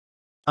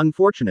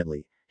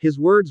 Unfortunately, his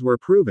words were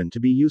proven to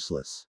be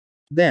useless.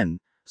 Then,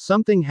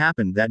 something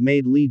happened that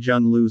made Li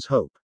Jun lose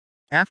hope.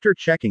 After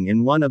checking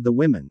in one of the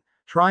women,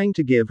 trying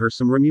to give her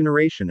some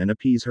remuneration and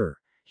appease her,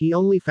 he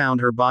only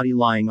found her body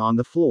lying on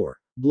the floor,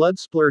 blood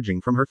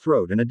splurging from her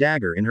throat and a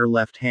dagger in her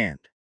left hand.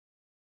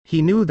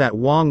 He knew that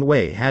Wang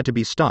Wei had to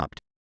be stopped.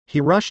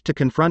 He rushed to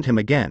confront him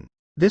again,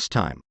 this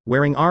time,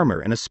 wearing armor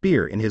and a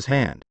spear in his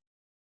hand.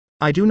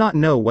 "I do not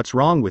know what's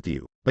wrong with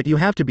you, but you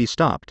have to be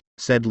stopped,"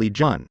 said Li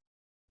Jun.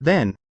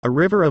 Then, a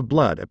river of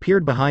blood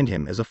appeared behind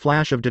him as a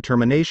flash of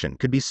determination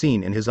could be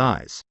seen in his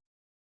eyes.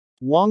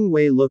 Wang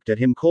Wei looked at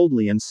him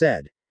coldly and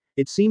said,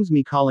 "It seems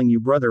me calling you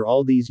brother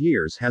all these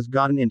years has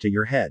gotten into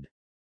your head.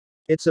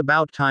 It's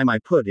about time I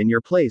put in your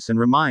place and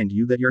remind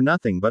you that you're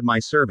nothing but my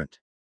servant."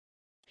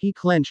 He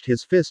clenched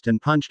his fist and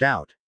punched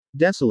out.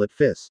 Desolate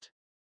fist.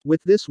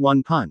 With this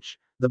one punch,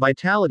 the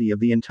vitality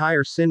of the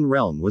entire Sin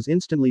realm was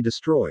instantly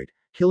destroyed,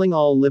 killing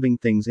all living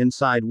things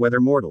inside,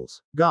 whether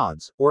mortals,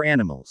 gods, or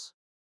animals.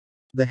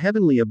 The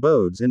heavenly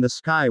abodes in the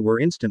sky were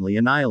instantly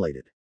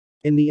annihilated.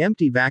 In the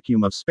empty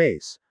vacuum of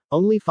space,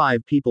 only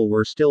 5 people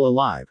were still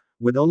alive,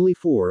 with only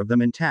 4 of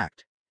them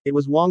intact. It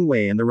was Wang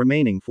Wei and the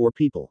remaining 4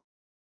 people.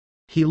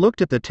 He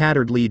looked at the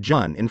tattered Li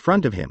Jun in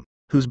front of him,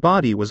 whose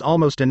body was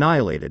almost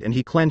annihilated, and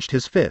he clenched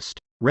his fist,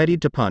 ready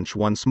to punch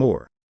once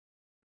more.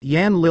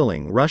 Yan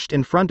Liling rushed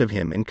in front of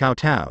him and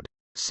kowtowed.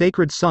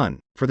 "Sacred son,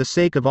 for the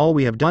sake of all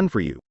we have done for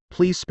you,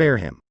 please spare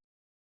him."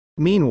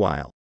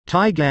 Meanwhile,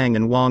 Tai Gang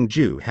and Wang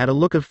Ju had a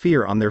look of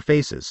fear on their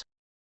faces.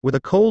 With a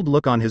cold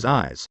look on his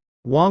eyes,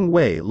 Wang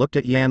Wei looked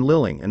at Yan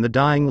Liling and the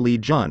dying Li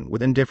Jun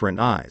with indifferent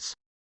eyes.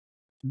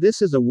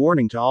 This is a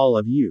warning to all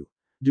of you.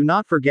 Do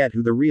not forget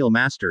who the real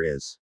master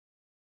is.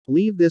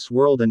 Leave this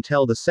world and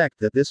tell the sect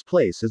that this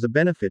place is a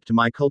benefit to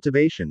my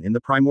cultivation in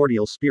the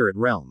primordial spirit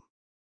realm.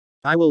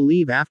 I will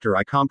leave after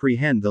I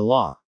comprehend the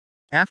law.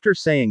 After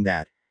saying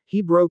that,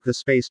 he broke the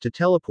space to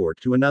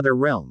teleport to another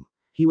realm.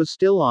 He was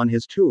still on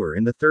his tour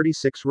in the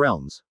 36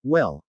 realms,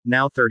 well,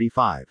 now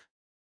 35.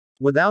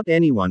 Without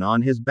anyone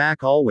on his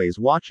back always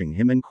watching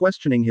him and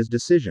questioning his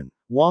decision,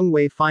 Wang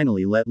Wei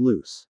finally let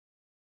loose.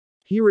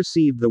 He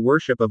received the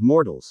worship of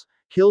mortals,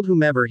 killed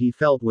whomever he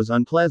felt was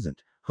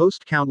unpleasant,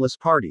 hosted countless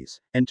parties,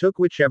 and took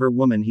whichever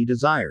woman he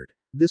desired.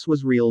 This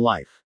was real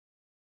life.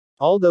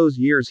 All those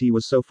years he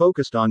was so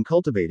focused on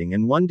cultivating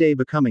and one day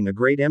becoming a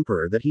great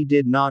emperor that he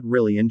did not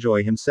really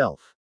enjoy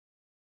himself.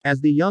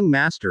 As the young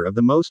master of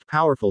the most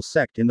powerful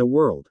sect in the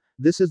world,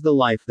 this is the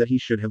life that he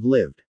should have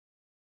lived.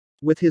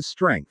 With his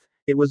strength,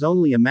 it was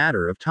only a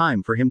matter of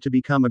time for him to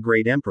become a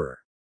great emperor.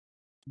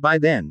 By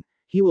then,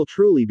 he will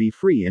truly be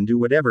free and do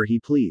whatever he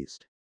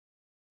pleased.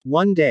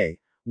 One day,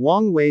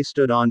 Wang Wei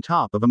stood on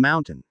top of a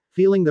mountain,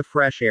 feeling the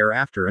fresh air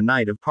after a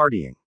night of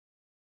partying.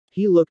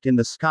 He looked in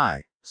the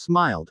sky,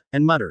 smiled,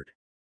 and muttered,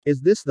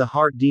 "Is this the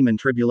heart demon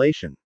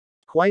tribulation?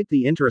 Quite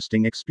the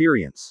interesting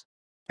experience."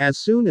 As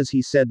soon as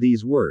he said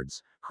these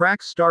words,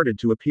 cracks started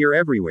to appear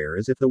everywhere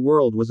as if the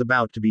world was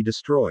about to be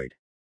destroyed.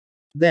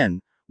 Then,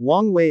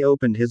 Wang Wei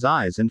opened his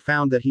eyes and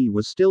found that he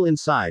was still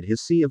inside his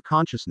sea of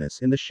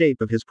consciousness in the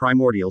shape of his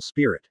primordial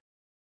spirit.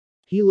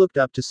 He looked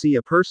up to see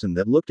a person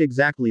that looked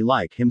exactly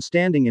like him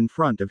standing in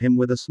front of him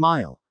with a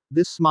smile.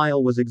 This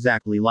smile was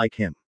exactly like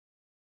him.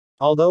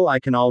 Although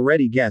I can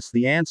already guess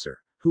the answer.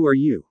 Who are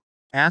you?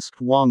 Asked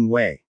Wang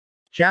Wei.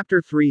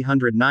 Chapter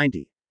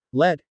 390.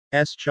 Let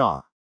S.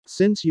 Cha.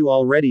 Since you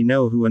already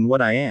know who and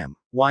what I am,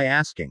 why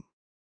asking?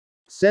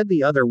 Said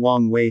the other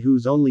Wang Wei,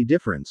 whose only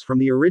difference from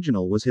the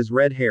original was his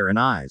red hair and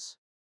eyes.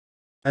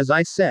 As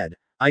I said,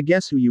 I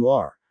guess who you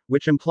are,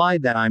 which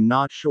implied that I'm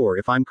not sure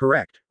if I'm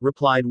correct,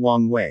 replied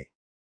Wang Wei.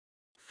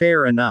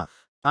 Fair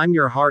enough. I'm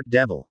your heart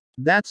devil.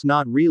 That's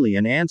not really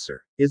an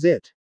answer, is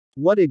it?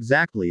 What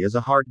exactly is a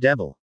heart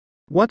devil?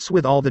 What's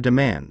with all the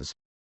demands?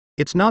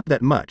 It's not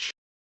that much.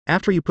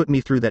 After you put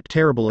me through that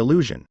terrible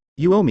illusion,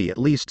 you owe me at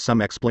least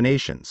some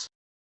explanations.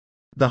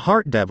 The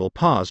heart devil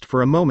paused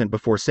for a moment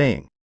before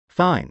saying,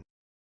 Fine.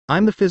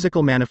 I'm the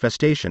physical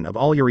manifestation of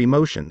all your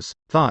emotions,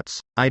 thoughts,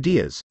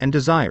 ideas, and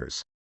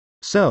desires.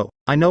 So,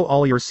 I know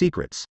all your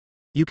secrets.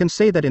 You can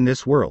say that in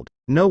this world,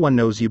 no one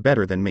knows you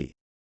better than me.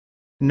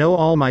 Know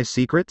all my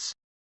secrets?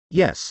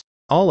 Yes,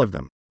 all of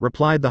them,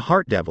 replied the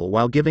heart devil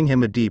while giving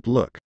him a deep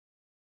look.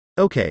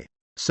 Okay,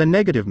 so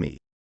negative me.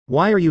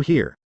 Why are you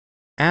here?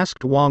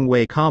 Asked Wang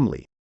Wei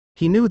calmly.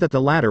 He knew that the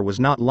latter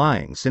was not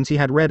lying since he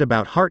had read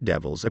about heart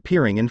devils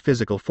appearing in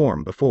physical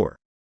form before.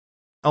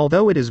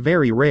 Although it is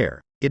very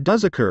rare, it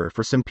does occur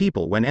for some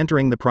people when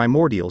entering the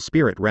primordial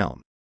spirit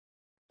realm.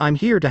 I'm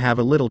here to have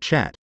a little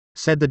chat,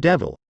 said the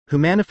devil, who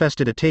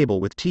manifested a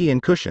table with tea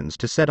and cushions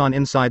to set on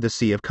inside the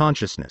sea of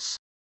consciousness.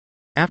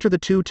 After the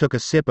two took a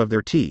sip of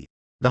their tea,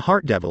 the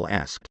heart devil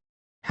asked,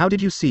 How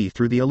did you see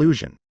through the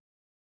illusion?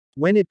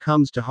 When it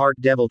comes to heart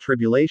devil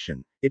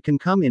tribulation, it can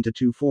come into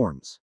two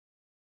forms.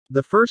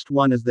 The first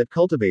one is that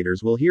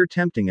cultivators will hear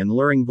tempting and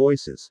luring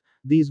voices.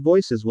 These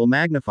voices will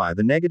magnify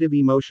the negative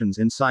emotions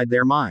inside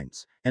their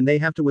minds, and they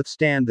have to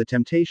withstand the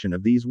temptation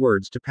of these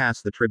words to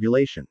pass the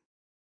tribulation.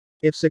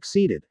 If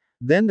succeeded,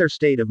 then their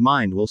state of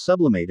mind will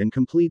sublimate and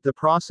complete the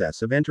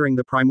process of entering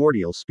the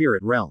primordial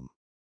spirit realm.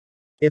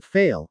 If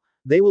fail,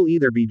 they will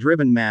either be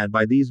driven mad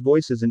by these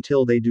voices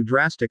until they do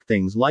drastic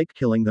things like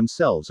killing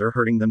themselves or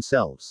hurting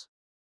themselves.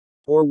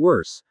 Or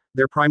worse,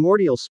 their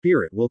primordial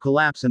spirit will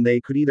collapse and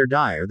they could either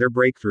die or their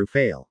breakthrough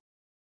fail.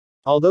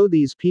 Although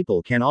these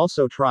people can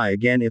also try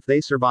again if they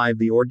survive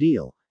the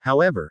ordeal,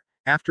 however,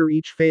 after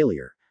each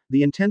failure,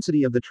 the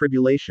intensity of the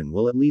tribulation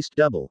will at least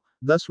double,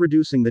 thus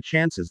reducing the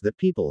chances that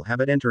people have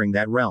at entering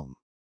that realm.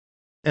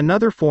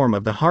 Another form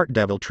of the heart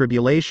devil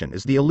tribulation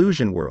is the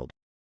illusion world.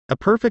 A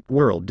perfect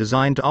world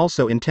designed to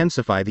also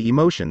intensify the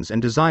emotions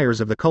and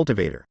desires of the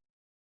cultivator.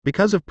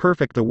 Because of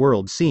perfect the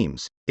world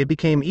seems, it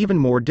became even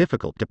more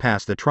difficult to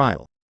pass the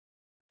trial.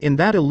 In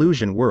that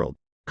illusion world,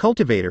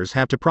 cultivators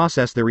have to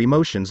process their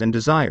emotions and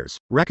desires,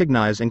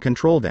 recognize and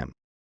control them.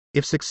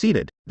 If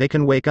succeeded, they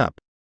can wake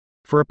up.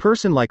 For a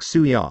person like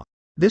Suya,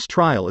 this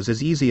trial is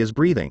as easy as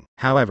breathing,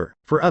 however,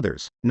 for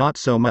others, not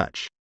so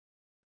much.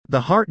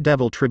 The heart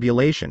devil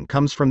tribulation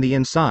comes from the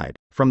inside,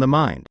 from the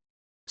mind.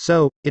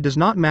 So, it does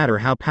not matter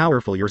how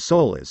powerful your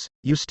soul is,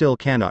 you still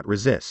cannot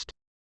resist.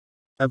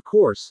 Of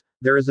course,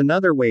 there is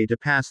another way to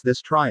pass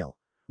this trial.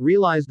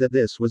 Realize that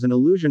this was an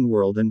illusion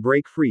world and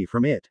break free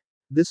from it.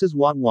 This is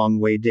what Wang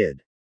Wei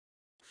did.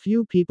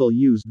 Few people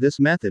used this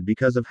method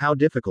because of how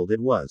difficult it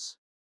was.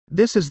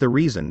 This is the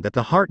reason that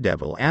the heart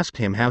devil asked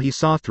him how he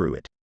saw through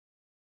it.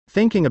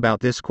 Thinking about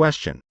this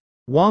question,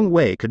 Wang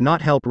Wei could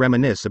not help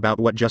reminisce about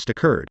what just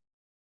occurred.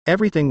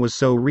 Everything was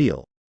so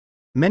real.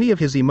 Many of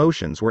his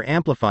emotions were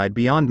amplified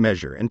beyond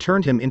measure and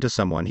turned him into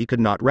someone he could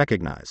not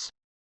recognize.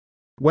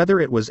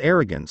 Whether it was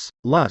arrogance,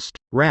 lust,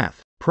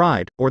 wrath,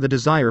 pride, or the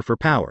desire for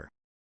power.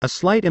 A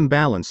slight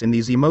imbalance in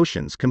these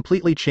emotions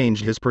completely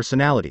changed his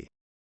personality.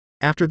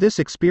 After this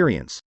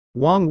experience,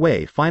 Wang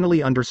Wei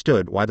finally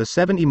understood why the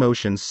 7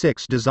 emotions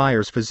 6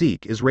 desires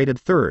physique is rated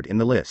 3rd in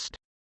the list.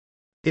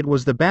 It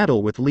was the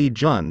battle with Li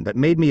Jun that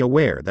made me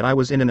aware that I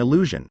was in an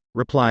illusion,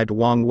 replied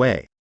Wang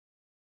Wei.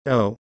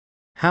 Oh?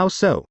 How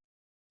so?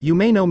 You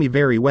may know me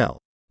very well,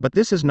 but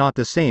this is not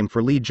the same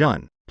for Li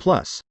Jun,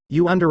 plus,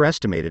 you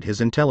underestimated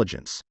his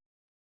intelligence.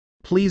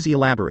 Please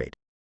elaborate.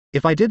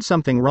 If I did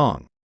something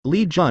wrong,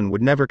 Li Jun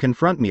would never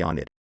confront me on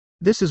it.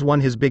 This is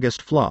his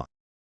biggest flaw.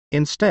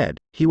 Instead,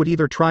 he would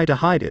either try to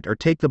hide it or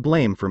take the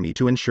blame for me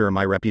to ensure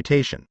my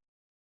reputation.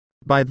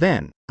 By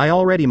then, I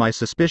already my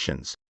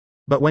suspicions.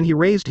 But when he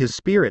raised his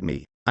spear at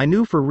me, I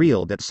knew for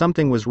real that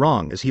something was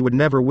wrong, as he would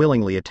never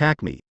willingly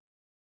attack me.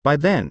 By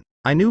then,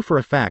 I knew for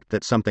a fact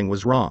that something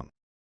was wrong.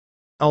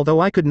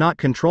 Although I could not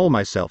control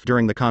myself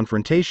during the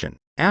confrontation,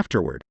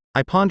 afterward,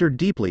 I pondered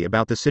deeply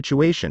about the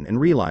situation and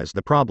realized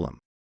the problem.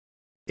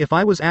 If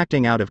I was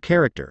acting out of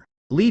character,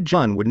 Li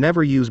Jun would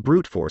never use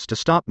brute force to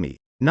stop me,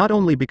 not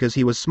only because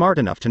he was smart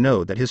enough to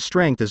know that his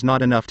strength is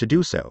not enough to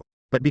do so,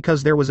 but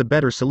because there was a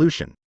better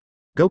solution.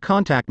 Go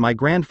contact my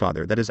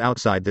grandfather that is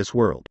outside this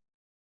world.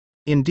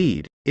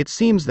 Indeed, it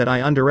seems that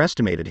I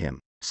underestimated him,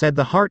 said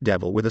the Heart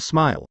Devil with a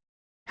smile.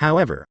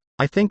 However,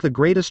 I think the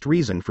greatest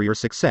reason for your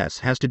success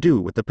has to do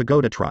with the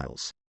pagoda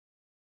trials.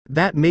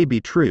 That may be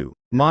true,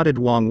 nodded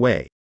Wang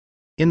Wei.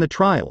 In the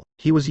trial,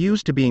 he was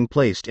used to being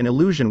placed in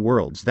illusion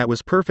worlds that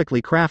was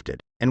perfectly crafted,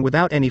 and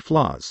without any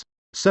flaws.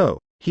 So,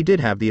 he did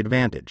have the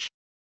advantage.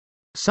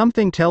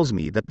 Something tells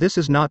me that this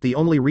is not the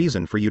only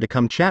reason for you to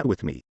come chat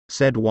with me,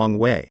 said Wang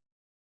Wei.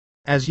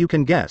 As you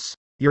can guess,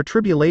 your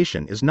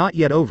tribulation is not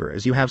yet over,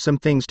 as you have some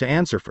things to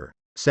answer for,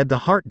 said the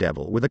Heart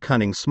Devil with a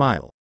cunning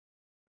smile.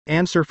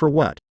 Answer for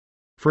what?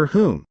 For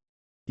whom?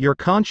 Your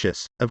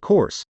conscience, of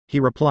course, he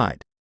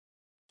replied.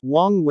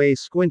 Wang Wei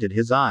squinted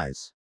his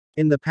eyes.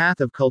 In the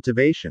path of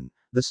cultivation,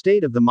 the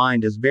state of the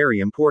mind is very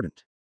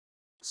important.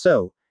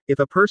 So, if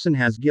a person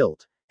has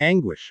guilt,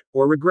 anguish,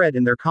 or regret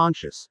in their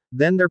conscience,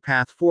 then their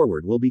path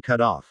forward will be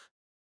cut off.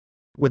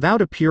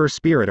 Without a pure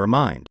spirit or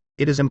mind,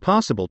 it is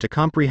impossible to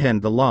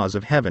comprehend the laws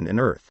of heaven and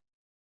earth.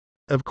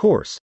 Of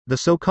course, the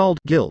so-called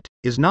guilt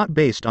is not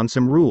based on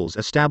some rules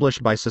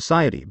established by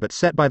society but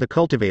set by the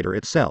cultivator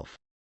itself.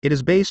 It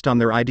is based on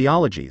their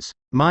ideologies,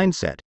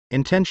 mindset,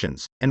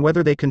 intentions, and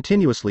whether they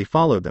continuously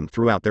follow them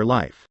throughout their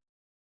life.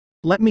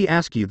 Let me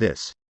ask you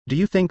this: do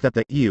you think that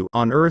the you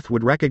on earth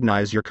would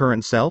recognize your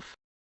current self?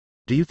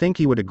 Do you think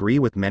he would agree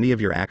with many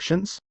of your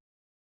actions?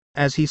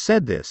 As he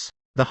said this,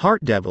 the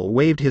Heart Devil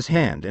waved his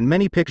hand and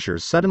many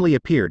pictures suddenly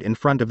appeared in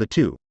front of the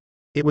two.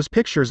 It was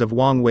pictures of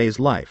Wang Wei's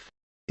life.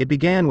 It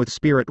began with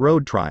Spirit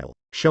Road trial,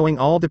 showing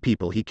all the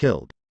people he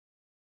killed.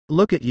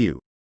 Look at you.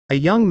 A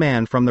young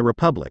man from the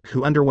Republic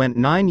who underwent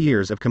 9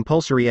 years of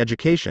compulsory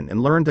education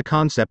and learned the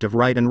concept of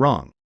right and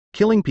wrong,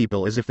 killing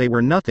people as if they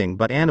were nothing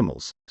but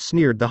animals,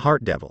 sneered the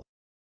Heart Devil.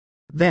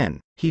 Then,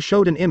 he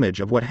showed an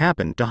image of what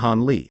happened to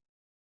Han Li.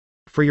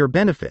 For your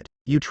benefit,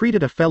 you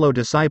treated a fellow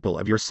disciple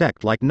of your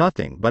sect like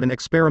nothing but an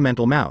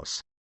experimental mouse,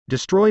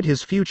 destroyed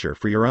his future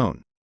for your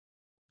own.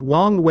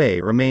 Wang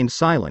Wei remained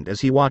silent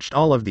as he watched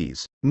all of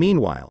these.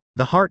 Meanwhile,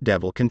 the Heart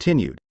Devil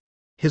continued.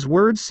 His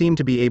words seemed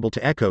to be able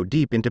to echo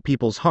deep into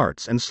people's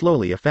hearts and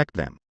slowly affect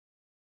them.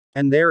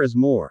 And there is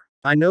more.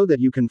 I know that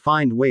you can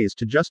find ways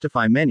to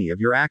justify many of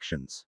your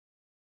actions.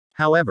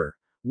 However,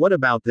 what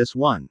about this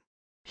one?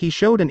 He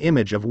showed an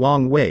image of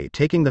Wang Wei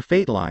taking the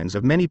fate lines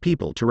of many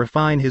people to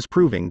refine his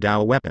proving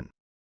Dao weapon.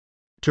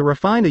 To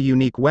refine a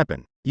unique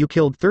weapon, you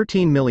killed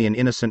 13 million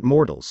innocent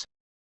mortals.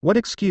 What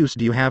excuse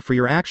do you have for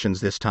your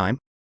actions this time?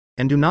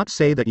 And do not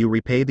say that you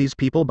repay these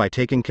people by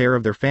taking care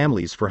of their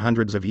families for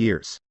hundreds of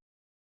years.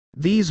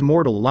 These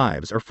mortal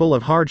lives are full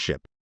of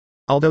hardship.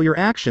 Although your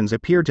actions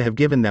appeared to have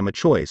given them a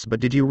choice, but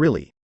did you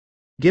really?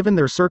 Given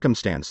their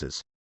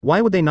circumstances, why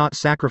would they not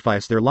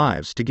sacrifice their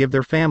lives to give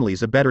their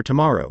families a better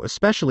tomorrow,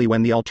 especially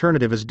when the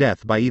alternative is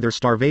death by either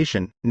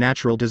starvation,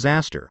 natural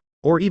disaster,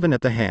 or even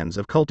at the hands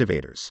of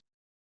cultivators?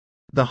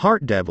 The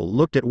Heart Devil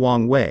looked at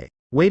Wang Wei,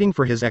 waiting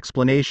for his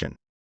explanation.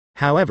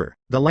 However,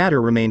 the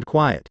latter remained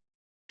quiet.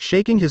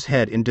 Shaking his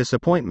head in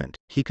disappointment,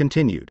 he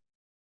continued.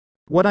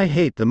 What I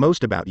hate the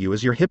most about you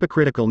is your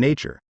hypocritical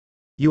nature.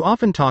 You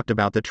often talked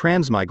about the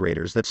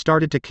transmigrators that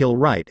started to kill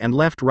right and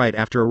left right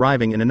after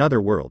arriving in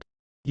another world.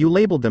 You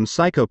labeled them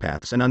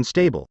psychopaths and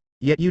unstable,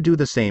 yet you do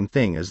the same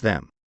thing as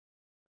them.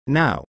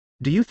 Now,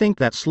 do you think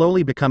that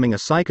slowly becoming a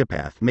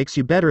psychopath makes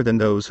you better than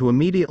those who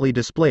immediately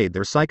displayed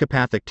their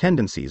psychopathic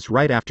tendencies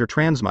right after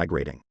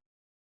transmigrating?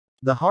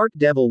 The Heart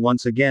Devil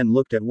once again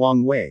looked at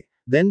Wang Wei,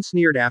 then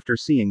sneered after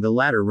seeing the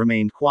latter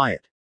remained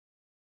quiet.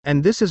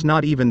 And this is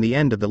not even the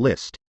end of the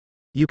list.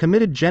 You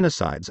committed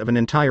genocides of an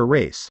entire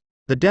race.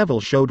 The devil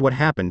showed what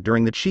happened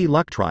during the Qi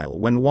Luck trial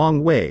when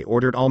Wang Wei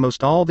ordered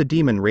almost all the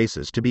demon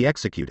races to be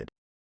executed.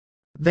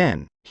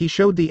 Then, he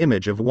showed the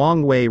image of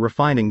Wang Wei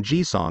refining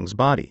Jisong's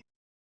body.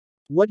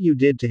 What you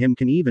did to him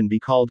can even be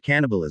called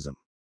cannibalism.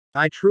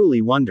 I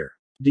truly wonder.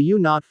 Do you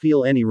not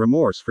feel any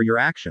remorse for your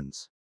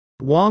actions?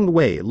 Wang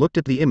Wei looked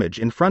at the image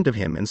in front of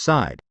him and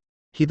sighed.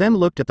 He then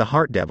looked at the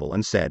heart devil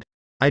and said,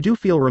 I do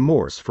feel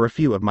remorse for a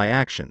few of my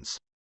actions.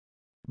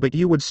 But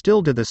you would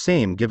still do the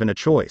same given a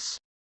choice.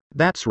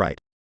 That's right.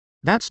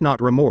 That's not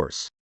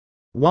remorse.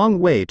 Wang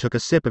Wei took a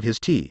sip of his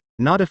tea,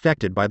 not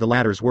affected by the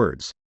latter's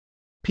words.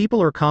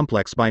 People are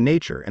complex by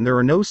nature and there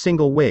are no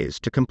single ways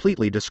to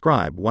completely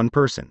describe one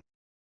person.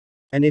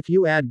 And if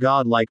you add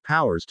God-like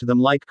powers to them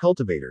like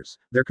cultivators,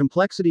 their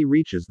complexity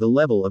reaches the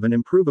level of an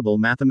improvable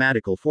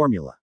mathematical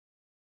formula.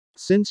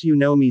 Since you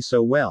know me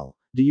so well,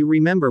 do you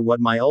remember what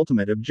my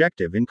ultimate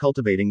objective in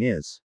cultivating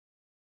is?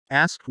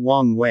 Asked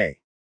Wang Wei.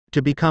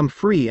 To become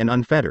free and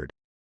unfettered.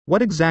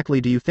 What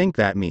exactly do you think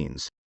that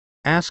means?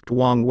 Asked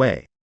Wang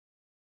Wei.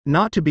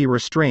 Not to be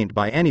restrained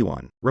by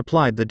anyone,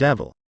 replied the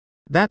devil.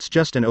 That's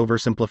just an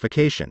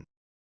oversimplification.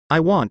 I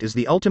want is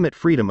the ultimate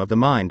freedom of the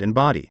mind and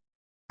body.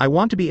 I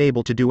want to be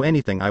able to do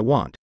anything I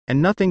want,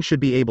 and nothing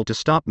should be able to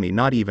stop me,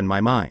 not even my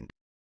mind.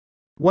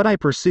 What I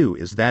pursue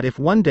is that if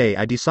one day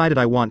I decided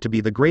I want to be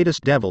the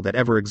greatest devil that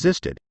ever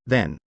existed,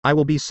 then, I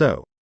will be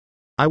so.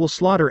 I will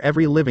slaughter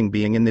every living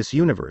being in this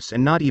universe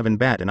and not even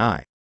bat an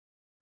eye.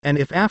 And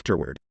if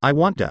afterward, I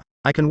want to,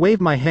 I can wave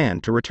my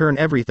hand to return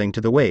everything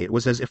to the way it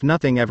was as if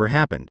nothing ever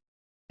happened.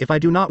 If I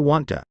do not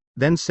want to,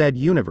 then said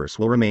universe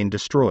will remain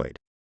destroyed.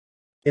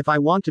 If I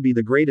want to be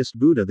the greatest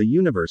Buddha the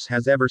universe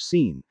has ever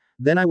seen,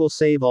 then I will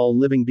save all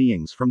living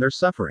beings from their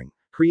suffering,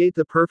 create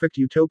the perfect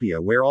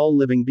utopia where all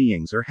living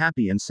beings are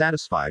happy and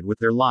satisfied with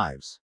their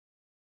lives.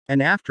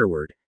 And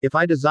afterward, if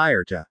I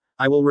desire to,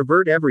 I will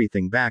revert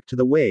everything back to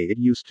the way it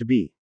used to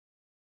be.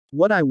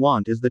 What I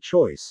want is the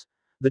choice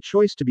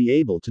to be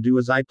able to do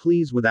as I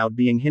please without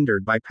being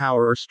hindered by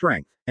power or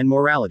strength, and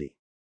morality.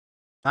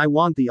 I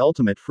want the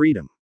ultimate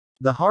freedom.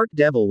 The heart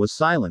devil was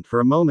silent for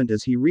a moment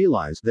as he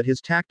realized that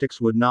his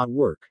tactics would not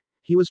work.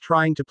 He was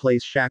trying to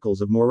place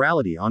shackles of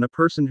morality on a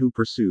person who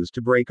pursues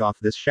to break off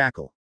this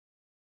shackle.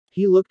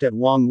 He looked at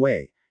Wang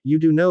Wei. You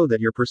do know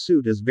that your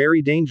pursuit is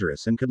very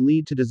dangerous and could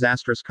lead to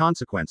disastrous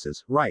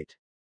consequences, right?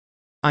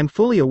 I'm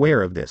fully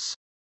aware of this.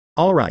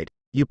 All right,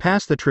 you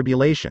pass the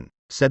tribulation,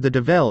 said the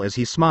devil as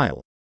he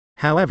smiled.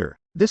 However,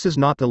 this is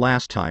not the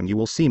last time you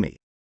will see me.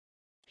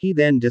 He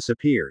then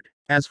disappeared.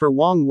 As for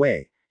Wang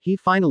Wei, he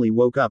finally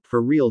woke up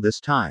for real this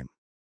time.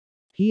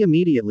 He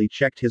immediately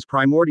checked his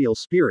primordial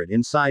spirit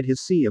inside his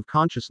sea of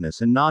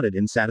consciousness and nodded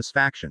in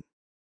satisfaction.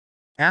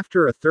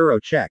 After a thorough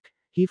check,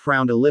 he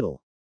frowned a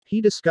little. He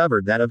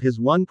discovered that of his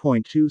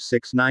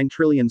 1.269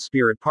 trillion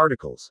spirit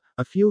particles,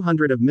 a few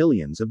hundred of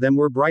millions of them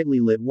were brightly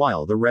lit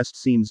while the rest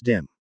seems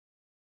dim.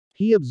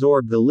 He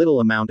absorbed the little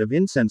amount of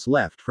incense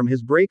left from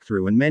his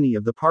breakthrough and many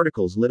of the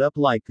particles lit up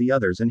like the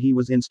others and he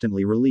was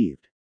instantly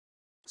relieved.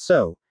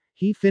 So,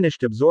 he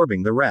finished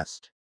absorbing the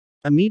rest.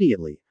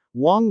 Immediately,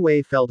 Wang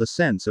Wei felt a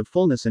sense of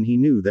fullness and he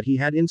knew that he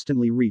had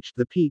instantly reached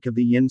the peak of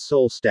the Yin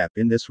Soul step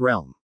in this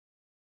realm.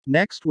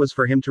 Next was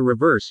for him to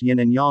reverse Yin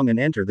and Yang and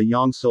enter the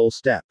Yang Soul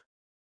step.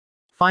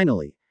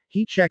 Finally,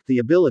 he checked the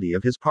ability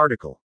of his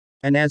particle.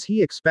 And as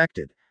he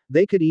expected,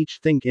 they could each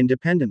think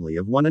independently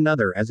of one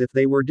another as if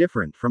they were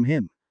different from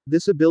him.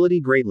 This ability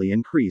greatly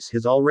increased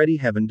his already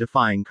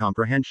heaven-defying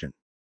comprehension.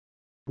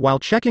 While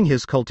checking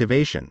his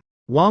cultivation,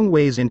 Wang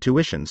Wei's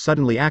intuition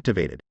suddenly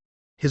activated.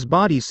 His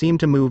body seemed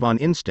to move on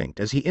instinct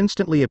as he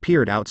instantly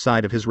appeared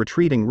outside of his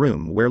retreating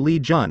room where Li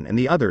Jun and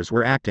the others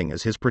were acting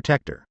as his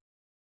protector.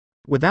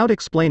 Without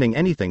explaining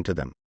anything to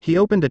them, he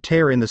opened a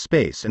tear in the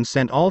space and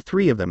sent all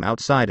three of them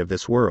outside of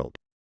this world.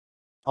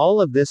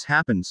 All of this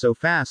happened so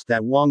fast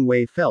that Wang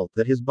Wei felt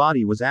that his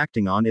body was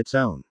acting on its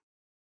own.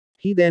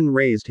 He then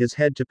raised his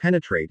head to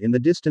penetrate in the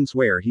distance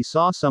where he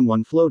saw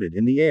someone floated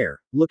in the air,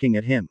 looking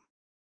at him.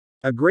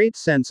 A great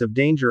sense of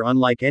danger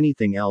unlike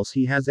anything else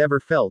he has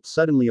ever felt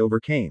suddenly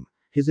overcame.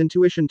 His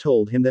intuition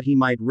told him that he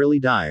might really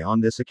die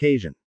on this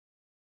occasion.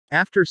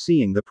 After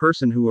seeing the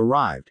person who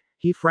arrived,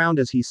 he frowned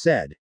as he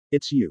said,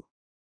 "It's you."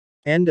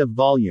 End of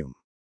volume.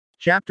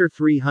 Chapter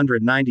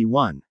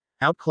 391.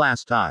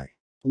 Outclassed I.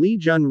 Li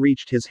Jun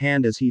reached his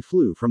hand as he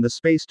flew from the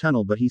space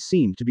tunnel but he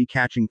seemed to be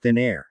catching thin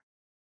air.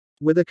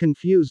 With a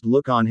confused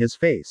look on his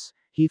face,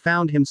 he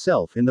found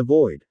himself in the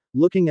void,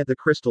 looking at the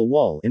crystal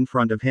wall in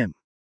front of him.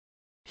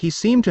 He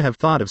seemed to have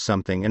thought of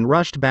something and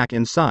rushed back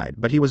inside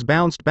but he was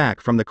bounced back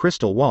from the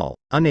crystal wall,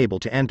 unable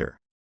to enter.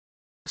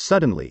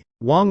 Suddenly,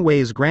 Wang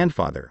Wei's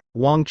grandfather,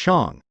 Wang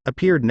Chong,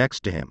 appeared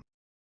next to him.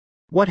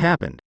 What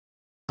happened?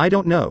 I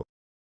don't know.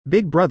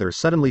 Big brother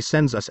suddenly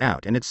sends us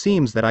out and it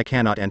seems that I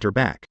cannot enter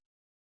back.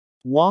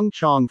 Wang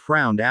Chong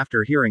frowned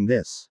after hearing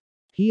this.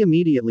 He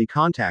immediately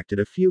contacted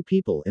a few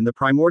people in the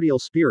primordial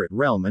spirit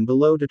realm and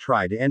below to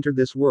try to enter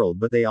this world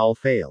but they all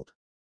failed.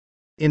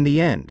 In the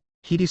end,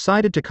 he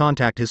decided to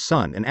contact his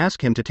son and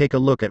ask him to take a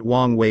look at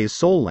Wang Wei's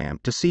soul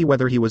lamp to see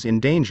whether he was in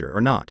danger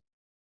or not.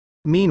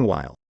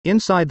 Meanwhile,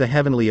 inside the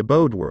heavenly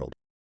abode world,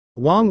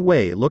 Wang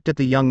Wei looked at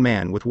the young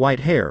man with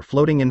white hair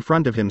floating in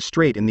front of him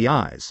straight in the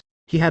eyes.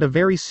 He had a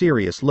very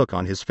serious look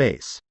on his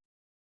face.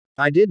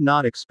 I did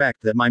not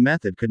expect that my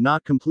method could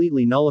not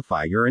completely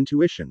nullify your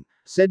intuition,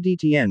 said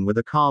DTN with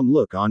a calm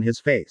look on his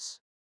face.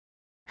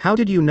 How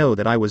did you know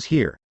that I was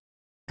here?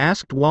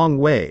 Asked Wang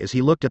Wei as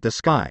he looked at the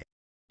sky.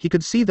 He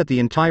could see that the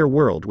entire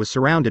world was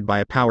surrounded by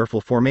a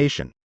powerful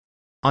formation.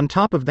 On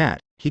top of that,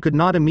 he could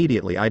not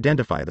immediately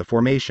identify the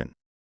formation.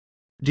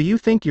 Do you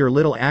think your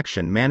little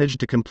action managed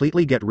to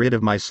completely get rid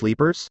of my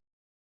sleepers?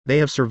 They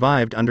have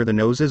survived under the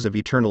noses of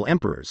eternal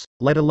emperors,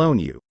 let alone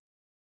you.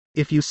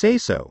 If you say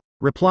so,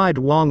 replied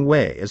Wang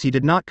Wei as he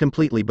did not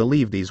completely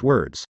believe these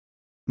words.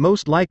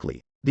 Most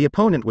likely, the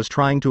opponent was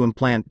trying to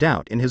implant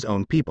doubt in his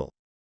own people.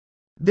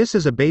 This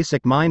is a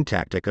basic mind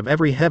tactic of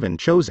every heaven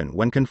chosen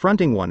when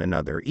confronting one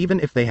another, even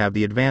if they have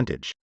the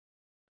advantage.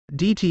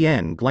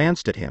 DTN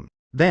glanced at him.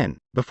 Then,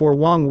 before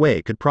Wang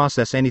Wei could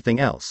process anything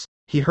else,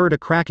 he heard a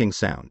cracking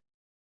sound.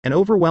 An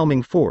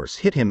overwhelming force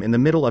hit him in the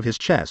middle of his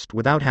chest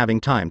without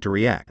having time to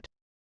react.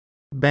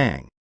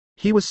 Bang!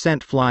 He was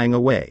sent flying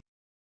away.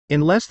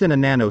 In less than a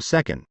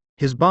nanosecond,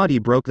 his body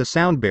broke the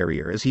sound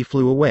barrier as he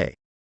flew away.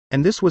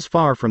 And this was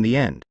far from the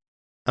end.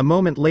 A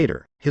moment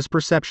later, his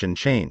perception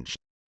changed.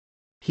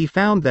 He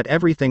found that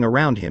everything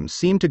around him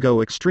seemed to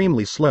go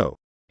extremely slow.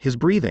 His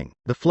breathing,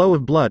 the flow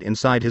of blood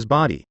inside his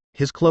body,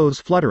 his clothes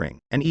fluttering,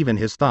 and even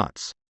his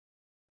thoughts.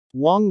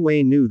 Wang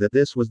Wei knew that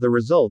this was the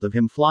result of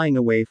him flying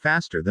away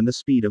faster than the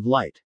speed of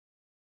light.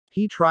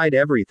 He tried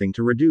everything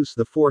to reduce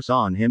the force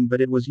on him,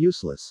 but it was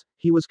useless.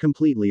 He was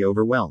completely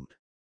overwhelmed.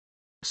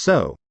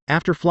 So,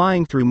 after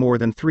flying through more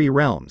than 3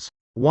 realms,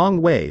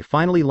 Wang Wei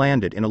finally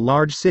landed in a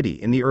large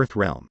city in the Earth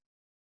realm.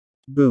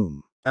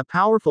 Boom! A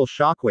powerful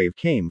shockwave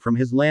came from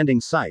his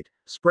landing site,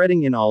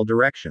 spreading in all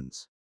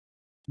directions.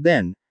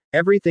 Then,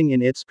 everything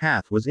in its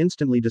path was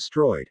instantly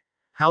destroyed.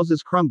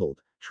 Houses crumbled,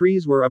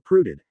 trees were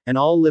uprooted, and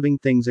all living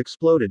things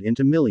exploded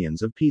into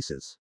millions of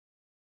pieces.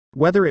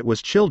 Whether it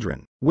was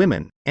children,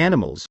 women,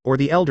 animals, or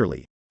the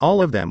elderly,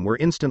 all of them were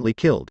instantly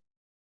killed.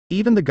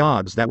 Even the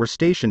gods that were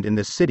stationed in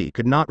this city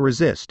could not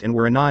resist and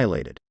were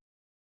annihilated.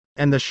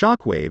 And the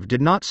shockwave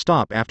did not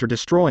stop after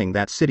destroying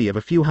that city of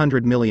a few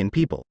 100 million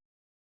people.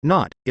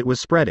 It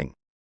was spreading.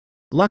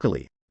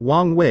 Luckily,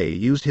 Wang Wei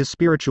used his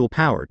spiritual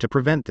power to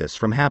prevent this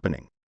from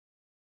happening.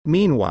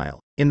 Meanwhile,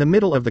 in the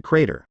middle of the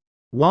crater,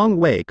 Wang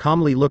Wei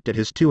calmly looked at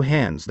his 2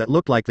 hands that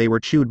looked like they were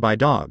chewed by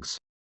dogs.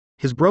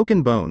 His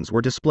broken bones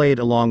were displayed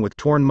along with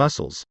torn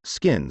muscles,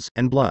 skins,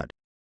 and blood.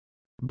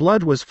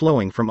 Blood was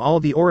flowing from all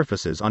the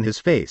orifices on his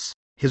face.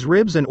 His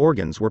ribs and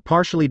organs were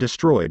partially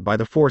destroyed by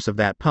the force of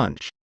that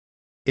punch.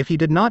 If he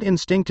did not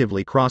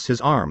instinctively cross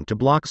his arm to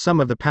block some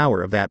of the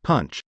power of that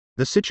punch,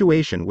 the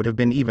situation would have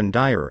been even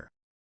direr.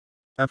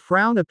 A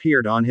frown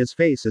appeared on his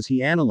face as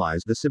he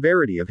analyzed the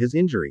severity of his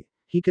injury.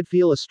 He could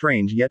feel a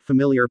strange yet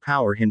familiar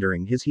power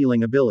hindering his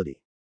healing ability.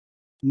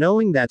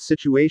 Knowing that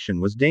situation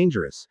was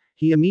dangerous,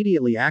 he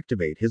immediately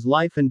activated his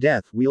life and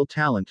death wheel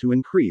talent to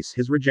increase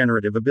his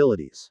regenerative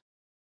abilities.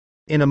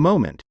 In a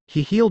moment,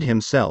 he healed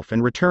himself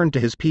and returned to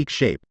his peak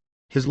shape.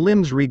 His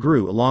limbs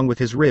regrew along with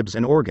his ribs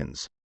and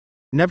organs.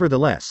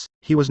 Nevertheless,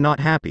 he was not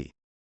happy.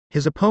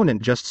 His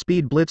opponent just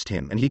speed blitzed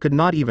him and he could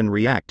not even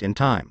react in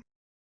time.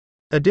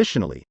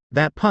 Additionally,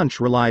 that punch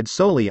relied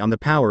solely on the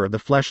power of the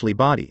fleshly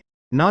body,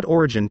 not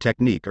origin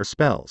technique or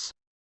spells.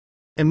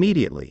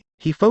 Immediately,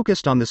 he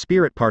focused on the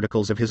spirit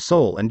particles of his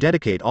soul and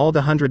dedicated all the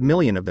 100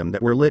 million of them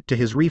that were lit to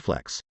his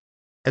reflex.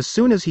 As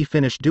soon as he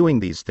finished doing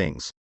these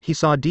things, he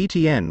saw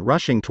DTN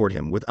rushing toward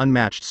him with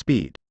unmatched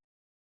speed.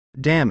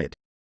 Damn it!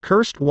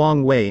 Cursed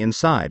Wang Wei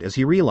inside as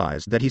he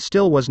realized that he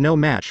still was no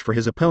match for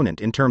his opponent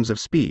in terms of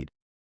speed.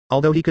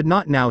 Although he could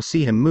not now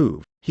see him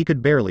move, he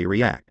could barely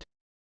react.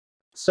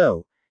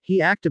 So, he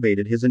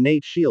activated his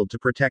innate shield to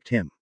protect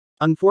him.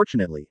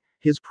 Unfortunately,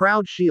 his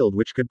proud shield,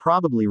 which could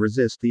probably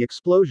resist the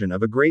explosion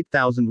of a great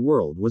thousand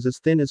world, was as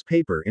thin as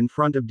paper in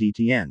front of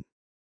DTN.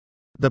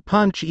 The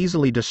punch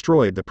easily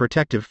destroyed the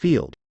protective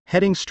field,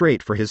 heading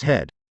straight for his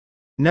head.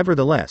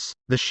 Nevertheless,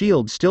 the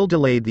shield still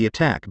delayed the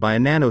attack by a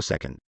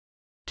nanosecond.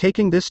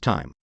 Taking this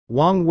time,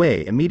 Wang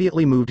Wei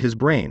immediately moved his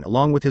brain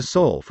along with his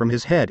soul from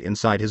his head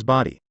inside his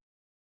body.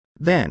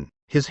 Then,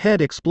 his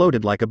head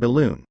exploded like a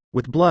balloon,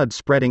 with blood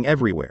spreading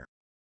everywhere.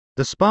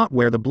 The spot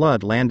where the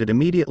blood landed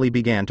immediately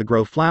began to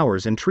grow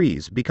flowers and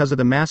trees because of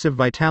the massive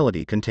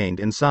vitality contained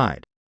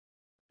inside.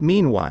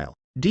 Meanwhile,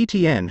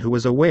 DTN, who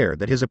was aware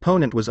that his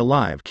opponent was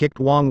alive, kicked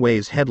Wang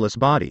Wei's headless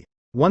body,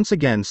 once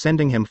again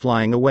sending him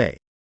flying away.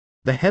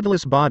 The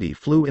headless body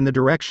flew in the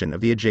direction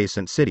of the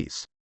adjacent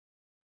cities.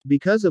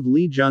 Because of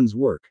Li Jun's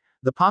work,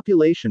 the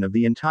population of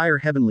the entire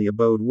heavenly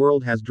abode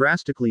world has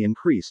drastically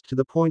increased to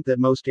the point that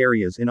most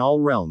areas in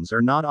all realms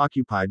are not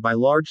occupied by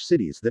large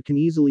cities that can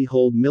easily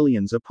hold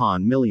millions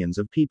upon millions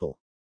of people.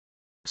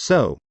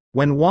 So,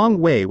 when Wang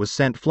Wei was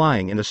sent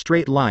flying in a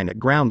straight line at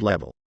ground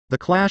level, the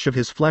clash of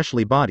his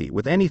fleshly body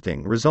with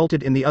anything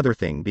resulted in the other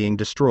thing being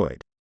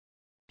destroyed.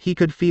 He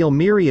could feel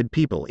myriad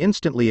people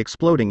instantly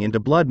exploding into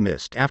blood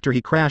mist after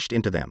he crashed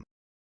into them.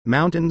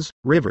 Mountains,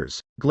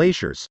 rivers,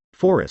 glaciers,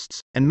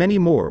 forests, and many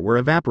more were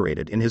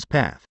evaporated in his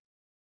path.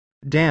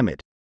 Damn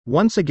it!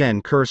 Once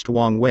again cursed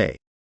Wang Wei.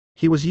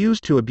 He was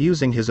used to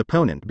abusing his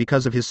opponent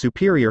because of his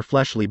superior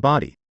fleshly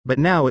body, but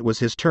now it was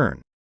his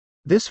turn.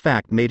 This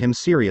fact made him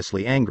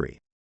seriously angry.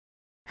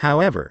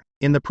 However,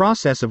 in the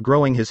process of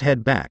growing his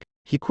head back,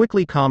 he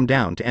quickly calmed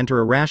down to enter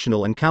a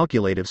rational and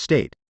calculative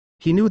state.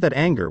 He knew that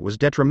anger was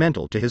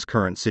detrimental to his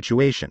current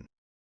situation.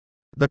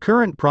 The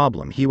current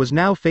problem he was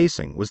now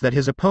facing was that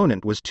his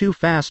opponent was too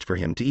fast for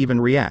him to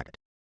even react.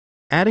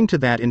 Adding to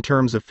that, in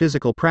terms of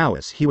physical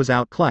prowess, he was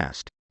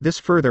outclassed. This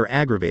further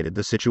aggravated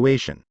the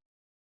situation.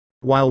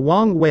 While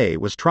Wang Wei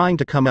was trying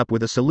to come up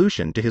with a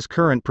solution to his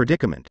current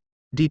predicament,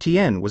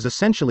 DTN was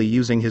essentially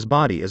using his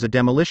body as a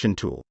demolition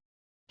tool.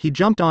 He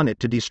jumped on it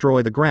to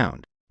destroy the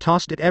ground,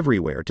 tossed it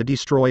everywhere to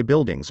destroy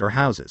buildings or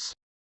houses.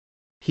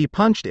 He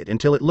punched it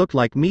until it looked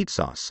like meat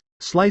sauce,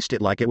 sliced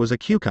it like it was a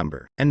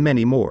cucumber, and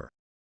many more.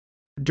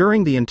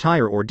 During the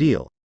entire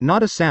ordeal,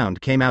 not a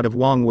sound came out of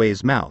Wang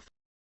Wei's mouth,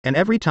 and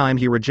every time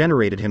he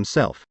regenerated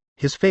himself,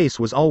 his face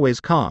was always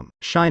calm,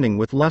 shining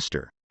with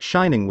luster,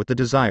 shining with the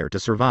desire to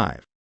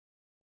survive.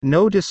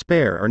 No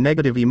despair or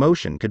negative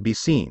emotion could be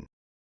seen.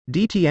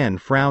 DTN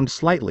frowned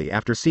slightly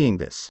after seeing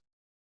this.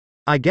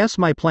 I guess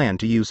my plan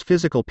to use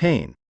physical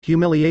pain,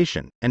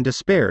 humiliation, and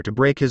despair to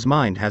break his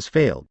mind has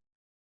failed.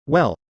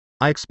 Well,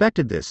 I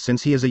expected this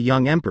since he is a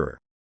young emperor.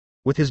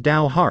 With his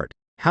Tao heart,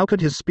 how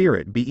could his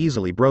spirit be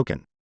easily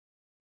broken?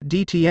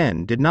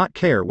 DTN did not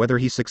care whether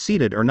he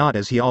succeeded or not,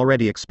 as he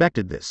already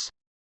expected this.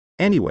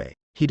 Anyway,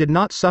 he did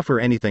not suffer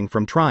anything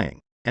from trying,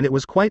 and it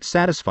was quite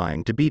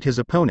satisfying to beat his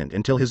opponent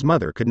until his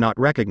mother could not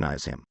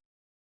recognize him.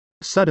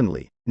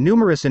 Suddenly,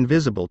 numerous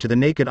invisible to the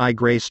naked eye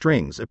gray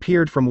strings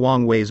appeared from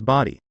Wang Wei's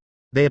body.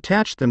 They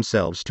attached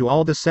themselves to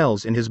all the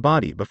cells in his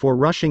body before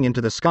rushing into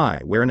the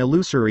sky, where an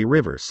illusory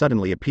river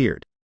suddenly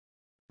appeared.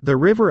 The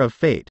river of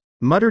fate,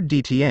 muttered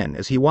DTN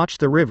as he watched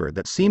the river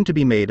that seemed to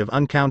be made of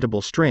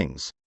uncountable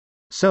strings.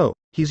 So,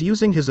 he's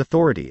using his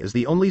authority as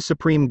the only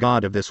supreme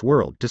god of this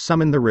world to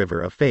summon the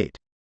river of fate.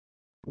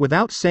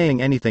 Without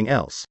saying anything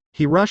else,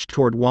 he rushed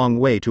toward Wang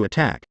Wei to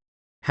attack.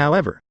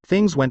 However,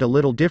 things went a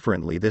little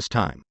differently this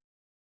time.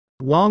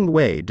 Wang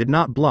Wei did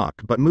not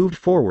block but moved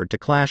forward to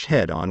clash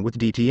head-on with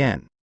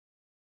DTN.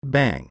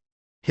 Bang!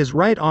 His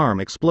right arm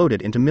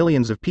exploded into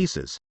millions of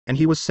pieces, and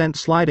he was sent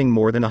sliding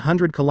more than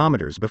 100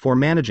 kilometers before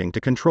managing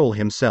to control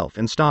himself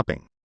and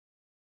stopping.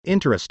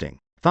 Interesting,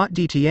 thought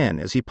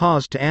DTN as he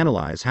paused to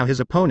analyze how his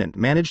opponent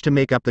managed to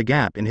make up the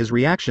gap in his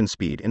reaction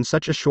speed in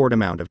such a short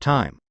amount of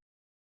time.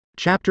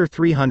 Chapter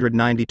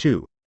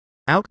 392.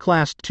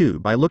 Outclassed 2.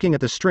 By looking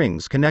at the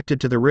strings connected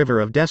to the River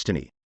of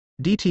Destiny,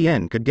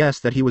 DTN could guess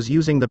that he was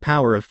using the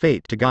power of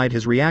fate to guide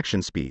his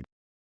reaction speed.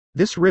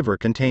 This river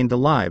contained the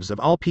lives of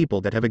all people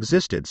that have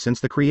existed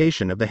since the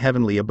creation of the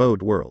heavenly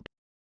abode world.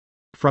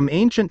 From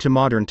ancient to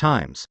modern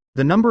times,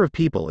 the number of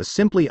people is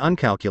simply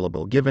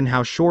incalculable given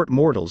how short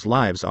mortals'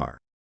 lives are.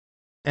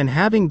 And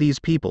having these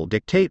people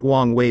dictate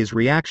Wang Wei's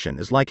reaction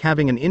is like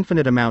having an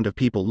infinite amount of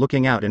people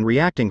looking out and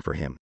reacting for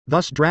him,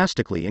 thus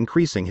drastically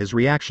increasing his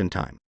reaction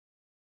time.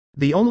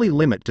 The only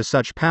limit to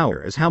such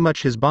power is how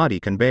much his body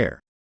can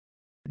bear.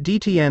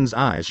 DTN's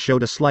eyes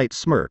showed a slight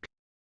smirk.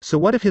 So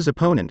what if his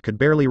opponent could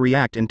barely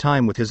react in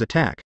time with his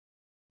attack?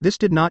 This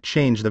did not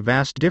change the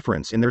vast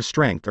difference in their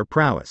strength or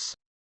prowess.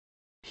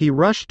 He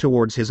rushed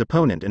towards his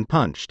opponent and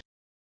punched.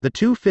 The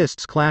two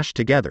fists clashed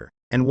together,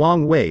 and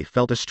Wang Wei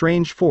felt a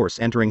strange force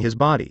entering his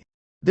body.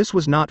 This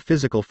was not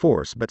physical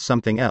force but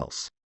something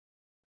else.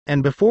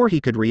 And before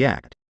he could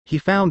react, he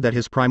found that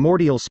his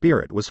primordial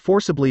spirit was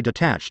forcibly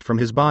detached from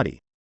his body.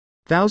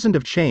 Thousands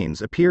of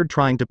chains appeared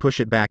trying to push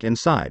it back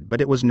inside,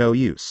 but it was no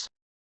use.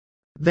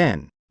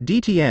 Then,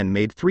 DTN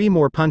made 3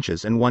 more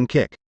punches and 1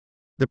 kick.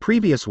 The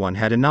previous one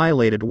had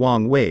annihilated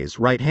Wang Wei's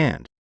right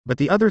hand, but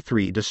the other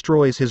 3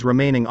 destroys his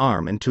remaining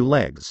arm and 2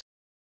 legs.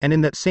 And in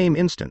that same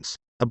instance,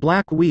 a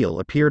black wheel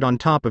appeared on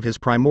top of his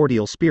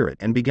primordial spirit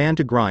and began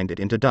to grind it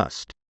into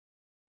dust.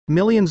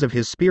 Millions of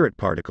his spirit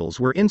particles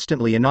were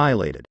instantly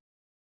annihilated.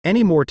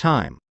 Any more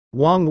time,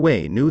 Wang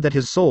Wei knew that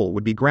his soul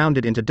would be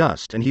grounded into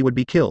dust and he would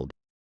be killed.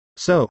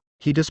 So,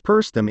 he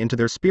dispersed them into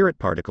their spirit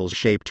particles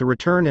shape to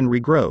return and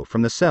regrow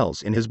from the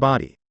cells in his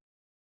body.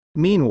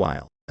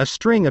 Meanwhile, a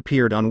string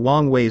appeared on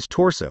Wang Wei's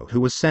torso,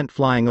 who was sent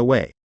flying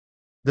away.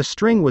 The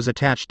string was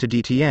attached to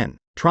DTN,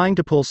 trying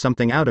to pull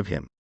something out of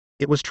him.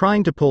 It was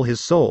trying to pull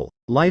his soul,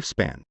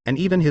 lifespan, and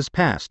even his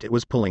past. It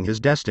was pulling his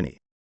destiny.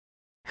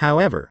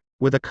 However,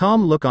 with a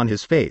calm look on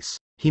his face,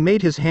 he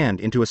made his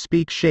hand into a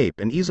speak shape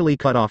and easily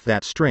cut off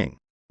that string,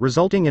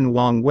 resulting in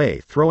Wang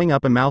Wei throwing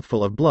up a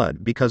mouthful of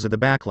blood because of the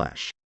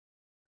backlash.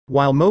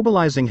 While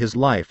mobilizing his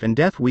life and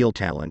death wheel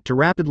talent to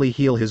rapidly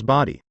heal his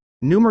body,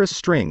 numerous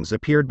strings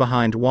appeared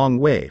behind Wang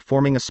Wei,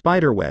 forming a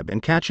spiderweb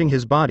and catching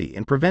his body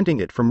and preventing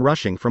it from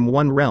rushing from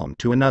one realm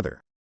to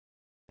another.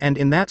 And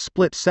in that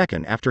split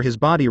second after his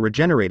body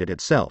regenerated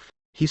itself,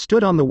 he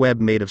stood on the web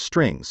made of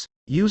strings,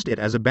 used it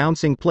as a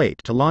bouncing plate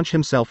to launch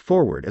himself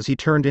forward as he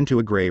turned into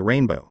a gray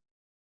rainbow.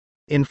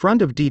 In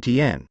front of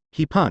DTN,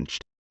 he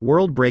punched,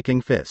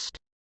 world-breaking fist.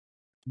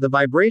 The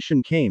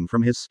vibration came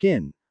from his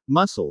skin,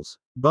 muscles,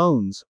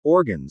 bones,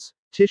 organs,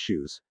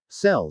 tissues,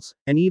 cells,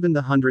 and even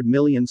the 100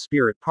 million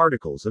spirit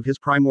particles of his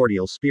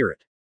primordial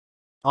spirit.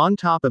 On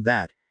top of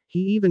that, He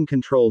even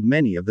controlled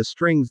many of the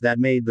strings that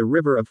made the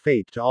river of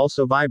fate to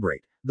also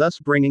vibrate, thus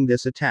bringing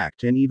this attack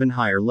to an even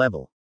higher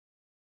level.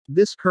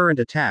 This current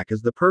attack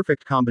is the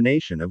perfect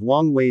combination of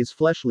Wang Wei's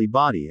fleshly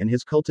body and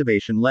his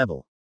cultivation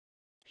level.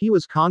 He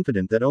was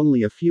confident that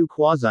only a few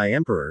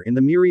quasi-emperor in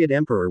the Myriad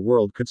Emperor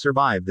world could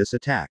survive this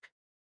attack.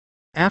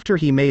 After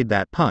he made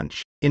that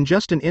punch, in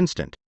just an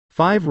instant,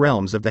 5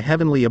 realms of the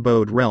heavenly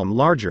abode realm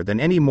larger than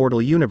any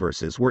mortal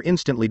universes were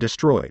instantly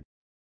destroyed.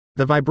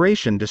 The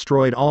vibration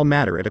destroyed all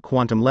matter at a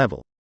quantum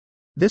level.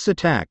 This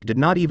attack did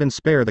not even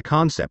spare the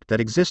concept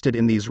that existed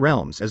in these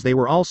realms, as they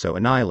were also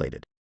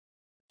annihilated.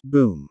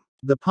 Boom.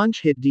 The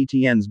punch hit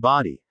DTN's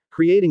body,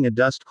 creating a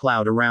dust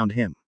cloud around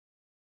him.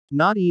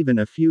 Not even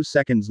a few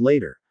seconds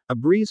later, a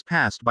breeze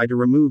passed by to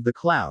remove the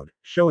cloud,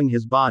 showing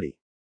his body.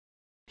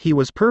 He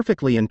was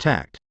perfectly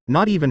intact,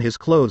 not even his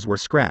clothes were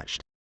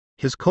scratched.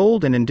 His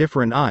cold and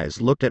indifferent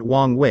eyes looked at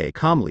Wang Wei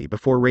calmly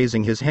before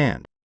raising his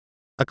hand.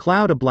 A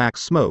cloud of black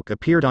smoke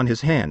appeared on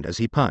his hand as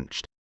he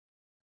punched.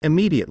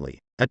 Immediately,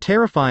 a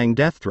terrifying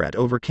death threat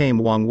overcame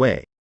Wang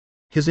Wei.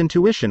 His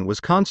intuition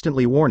was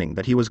constantly warning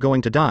that he was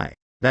going to die,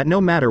 that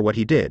no matter what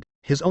he did,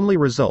 his only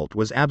result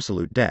was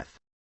absolute death.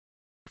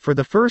 For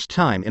the first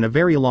time in a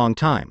very long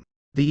time,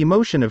 the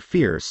emotion of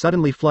fear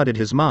suddenly flooded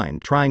his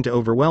mind, trying to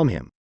overwhelm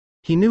him.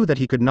 He knew that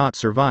he could not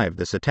survive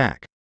this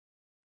attack.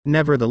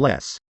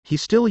 Nevertheless, he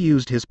still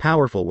used his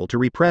powerful will to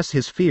repress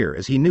his fear,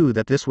 as he knew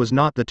that this was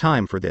not the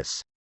time for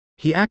this.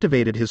 He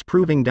activated his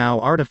proving Tao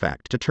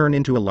artifact to turn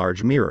into a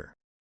large mirror.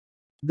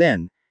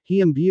 Then, he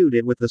imbued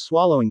it with the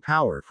swallowing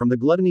power from the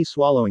gluttony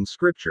swallowing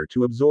scripture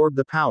to absorb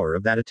the power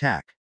of that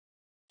attack.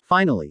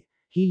 Finally,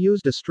 he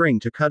used a string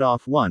to cut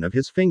off one of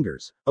his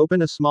fingers,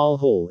 open a small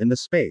hole in the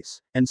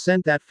space, and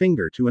sent that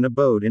finger to an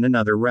abode in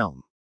another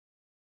realm.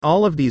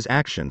 All of these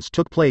actions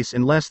took place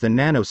in less than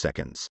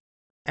nanoseconds.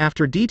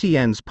 After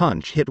DTN's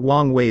punch hit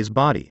Wang Wei's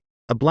body,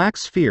 a black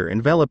sphere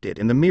enveloped it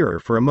in the mirror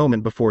for a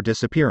moment before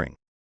disappearing.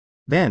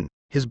 Then,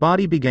 his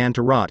body began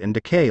to rot and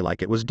decay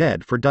like it was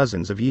dead for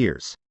dozens of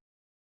years.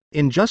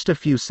 In just a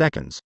few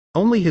seconds,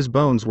 only his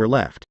bones were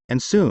left,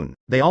 and soon,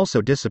 they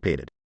also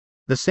dissipated.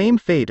 The same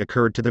fate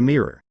occurred to the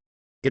mirror.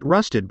 It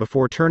rusted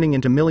before turning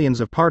into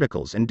millions of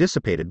particles and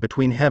dissipated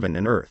between heaven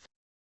and earth.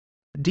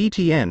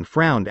 DTN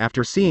frowned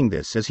after seeing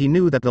this, as he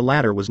knew that the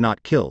latter was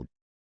not killed.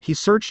 He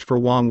searched for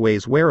Wang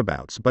Wei's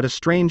whereabouts, but a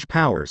strange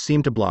power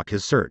seemed to block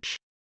his search.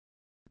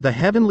 The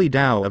heavenly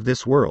Tao of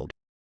this world.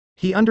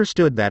 He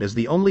understood that as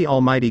the only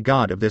almighty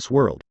God of this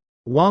world,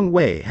 Wang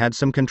Wei had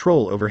some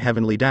control over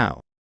heavenly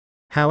Tao.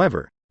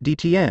 However,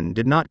 DTN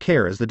did not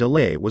care, as the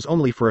delay was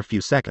only for a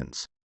few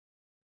seconds.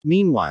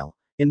 Meanwhile,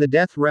 in the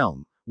death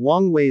realm,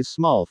 Wang Wei's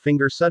small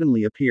finger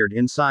suddenly appeared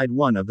inside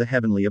one of the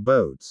heavenly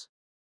abodes.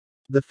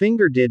 The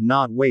finger did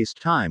not waste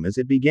time, as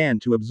it began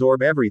to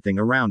absorb everything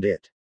around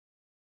it.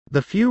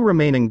 The few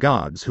remaining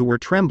gods who were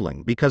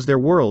trembling because their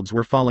worlds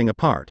were falling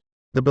apart,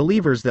 the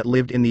believers that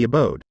lived in the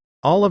abode,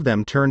 all of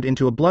them turned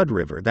into a blood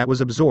river that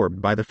was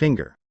absorbed by the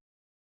finger.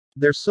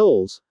 Their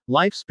souls,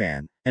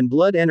 lifespan, and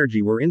blood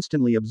energy were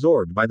instantly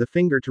absorbed by the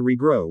finger to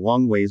regrow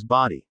Wang Wei's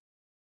body.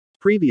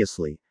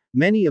 Previously,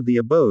 many of the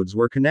abodes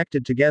were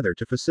connected together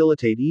to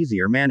facilitate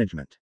easier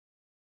management.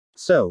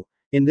 So,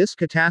 in this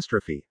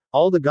catastrophe,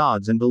 all the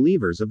gods and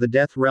believers of the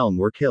death realm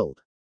were killed.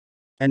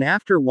 And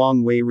after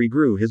Wang Wei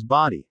regrew his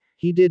body,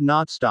 he did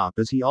not stop,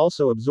 as he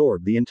also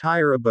absorbed the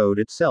entire abode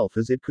itself,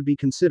 as it could be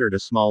considered a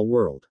small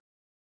world.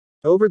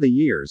 Over the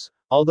years,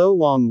 although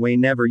Wang Wei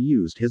never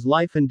used his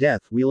life and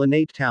death wheel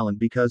innate talent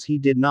because he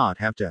did not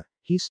have to,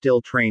 he still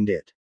trained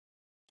it.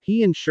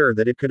 He ensured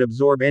that it could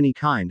absorb any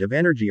kind of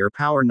energy or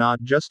power,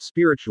 not just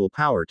spiritual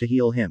power, to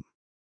heal him.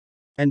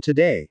 And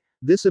today,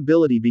 this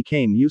ability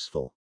became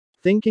useful.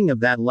 Thinking of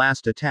that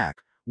last attack,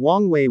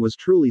 Wang Wei was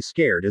truly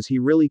scared, as he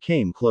really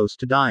came close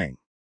to dying.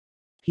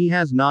 He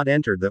has not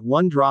entered that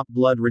one-drop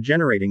blood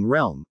regenerating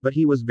realm, but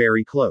he was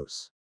very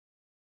close.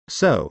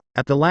 So,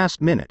 at the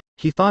last minute,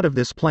 he thought of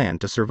this plan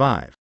to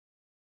survive.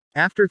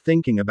 After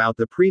thinking about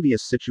the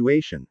previous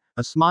situation,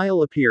 a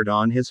smile appeared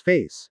on his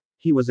face.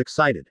 He was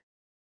excited.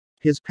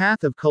 His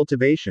path of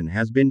cultivation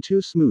has been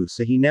too smooth,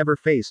 so he never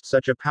faced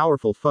such a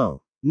powerful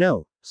foe.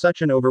 No,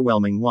 such an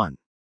overwhelming one.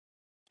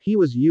 He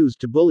was used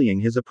to bullying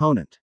his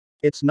opponent.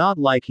 It's not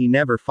like he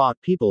never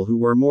fought people who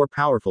were more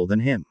powerful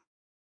than him.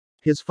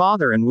 His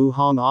father and Wu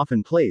Hong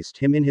often placed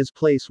him in his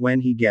place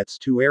when he gets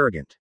too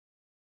arrogant.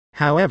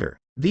 However,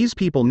 these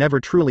people never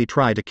truly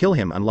try to kill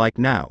him, unlike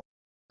now.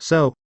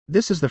 So,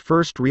 this is the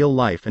first real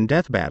life and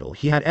death battle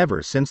he had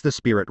ever since the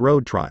Spirit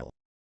Road trial.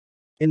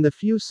 In the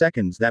few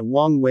seconds that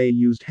Wang Wei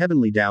used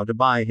Heavenly Tao to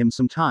buy him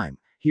some time,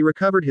 he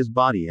recovered his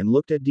body and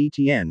looked at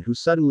DTN, who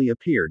suddenly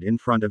appeared in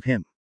front of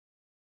him.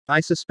 I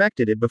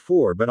suspected it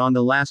before, but on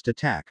the last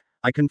attack,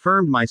 I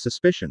confirmed my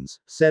suspicions,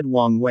 said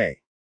Wang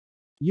Wei.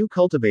 You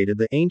cultivated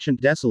the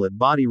ancient desolate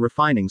body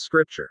refining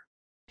scripture.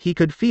 He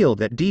could feel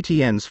that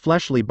DTN's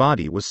fleshly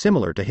body was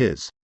similar to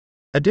his.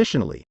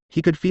 Additionally,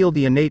 he could feel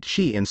the innate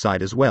Qi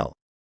inside as well.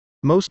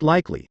 Most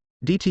likely,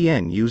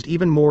 DTN used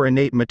even more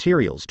innate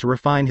materials to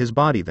refine his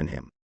body than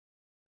him.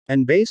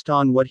 And based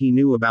on what he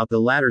knew about the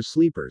latter's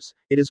sleepers,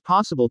 it is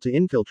possible to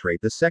infiltrate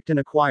the sect and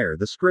acquire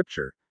the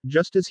scripture,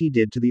 just as he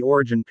did to the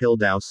origin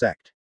Pildao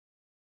sect.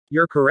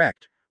 You're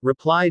correct,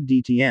 replied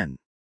DTN.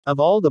 Of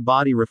all the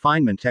body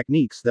refinement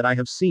techniques that I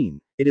have seen,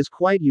 it is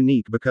quite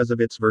unique because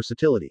of its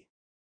versatility.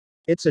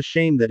 It's a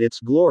shame that its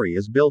glory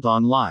is built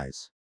on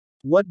lies.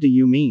 What do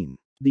you mean?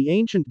 The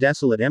ancient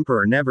desolate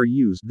emperor never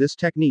used this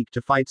technique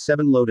to fight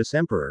Seven Lotus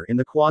Emperor in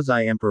the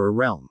quasi-emperor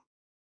realm.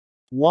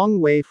 Wang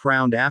Wei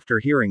frowned after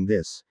hearing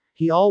this.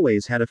 He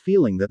always had a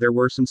feeling that there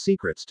were some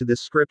secrets to this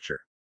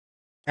scripture.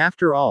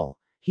 After all,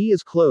 he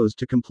is close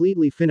to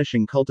completely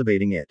finishing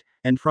cultivating it,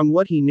 and from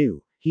what he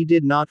knew, he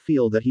did not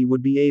feel that he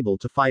would be able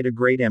to fight a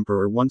great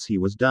emperor once he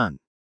was done.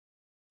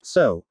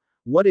 So,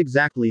 what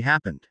exactly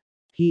happened?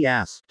 He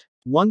asked.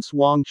 Once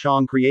Wang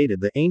Chong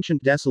created the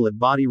ancient desolate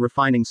body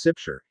refining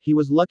scripture, he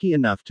was lucky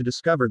enough to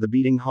discover the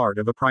beating heart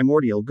of a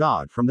primordial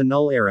god from the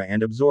Null era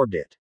and absorbed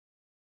it.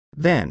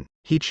 Then,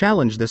 he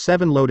challenged the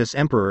Seven Lotus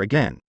Emperor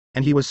again,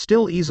 and he was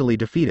still easily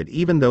defeated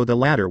even though the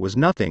latter was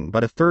nothing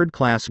but a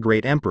third-class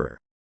great emperor.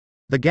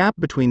 The gap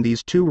between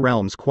these two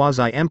realms,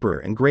 quasi-emperor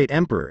and great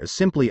emperor, is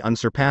simply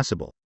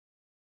unsurpassable.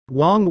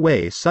 Wang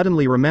Wei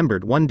suddenly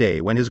remembered one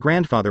day when his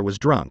grandfather was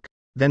drunk,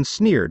 then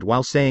sneered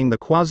while saying the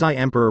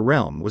quasi-emperor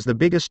realm was the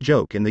biggest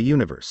joke in the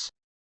universe.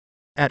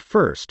 At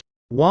first,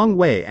 Wang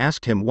Wei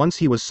asked him once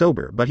he was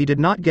sober, but he did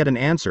not get an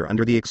answer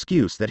under the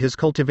excuse that his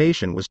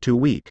cultivation was too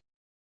weak.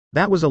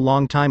 That was a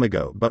long time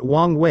ago, but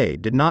Wang Wei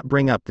did not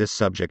bring up this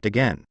subject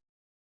again.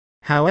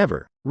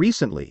 However,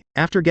 recently,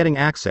 after getting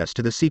access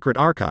to the secret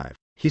archive,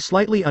 he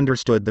slightly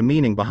understood the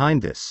meaning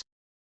behind this.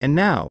 And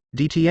now,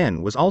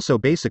 DTN was also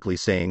basically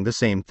saying the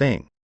same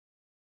thing.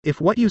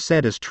 If what you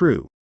said is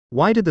true,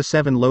 why did the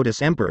Seven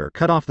Lotus Emperor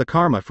cut off the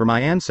karma for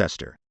my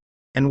ancestor?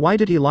 And why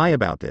did he lie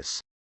about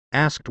this?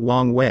 Asked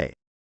Wang Wei.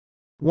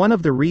 One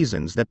of the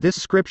reasons that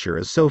this scripture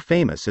is so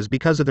famous is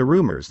because of the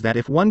rumors that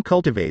if one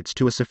cultivates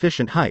to a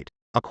sufficient height,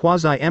 a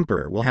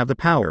quasi-emperor will have the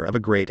power of a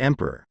great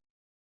emperor.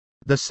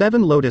 The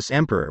Seven Lotus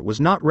Emperor was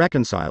not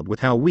reconciled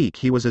with how weak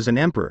he was as an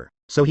emperor,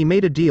 so he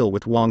made a deal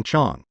with Wang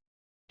Chong.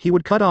 He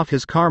would cut off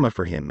his karma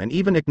for him and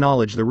even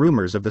acknowledge the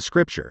rumors of the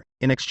scripture.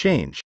 In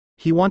exchange,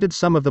 he wanted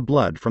some of the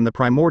blood from the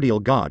primordial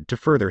god to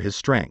further his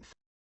strength.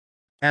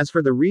 As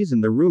for the reason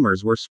the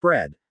rumors were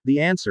spread, the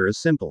answer is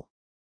simple.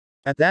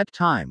 At that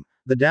time,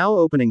 the Tao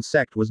opening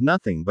sect was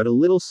nothing but a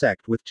little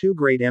sect with two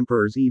great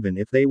emperors, even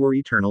if they were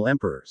eternal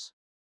emperors.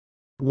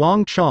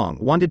 Wang Chong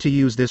wanted to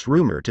use this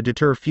rumor to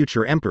deter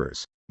future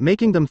emperors,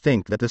 making them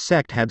think that the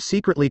sect had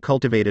secretly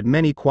cultivated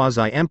many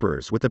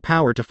quasi-emperors with the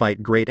power to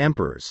fight great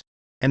emperors.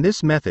 And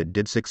this method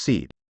did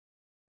succeed.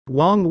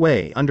 Wang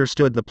Wei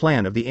understood the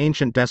plan of the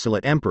ancient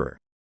desolate emperor.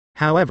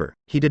 However,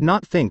 he did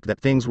not think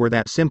that things were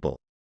that simple.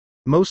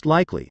 Most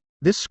likely,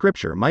 this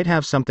scripture might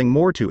have something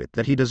more to it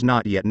that he does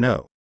not yet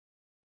know.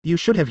 You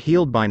should have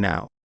healed by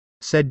now,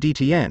 said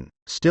DTN,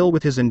 still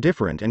with his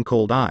indifferent and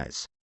cold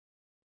eyes.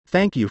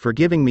 Thank you for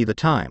giving me the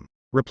time,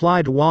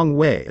 replied Wang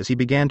Wei as he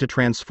began to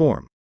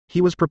transform. He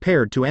was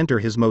prepared to enter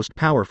his most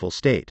powerful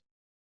state.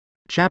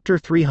 Chapter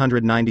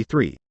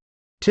 393.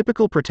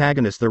 Typical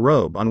protagonist. The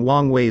robe on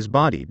Wang Wei's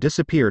body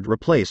disappeared,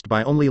 replaced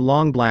by only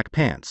long black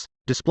pants,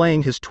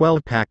 displaying his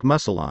 12-pack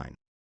muscle line.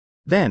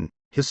 Then,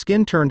 his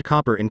skin turned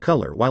copper in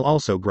color while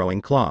also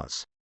growing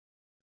claws.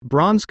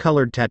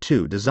 Bronze-colored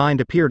tattoo design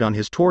appeared on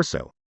his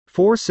torso.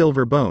 4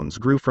 silver bones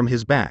grew from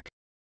his back.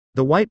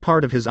 The white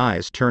part of his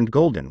eyes turned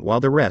golden while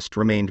the rest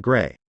remained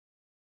gray.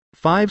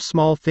 5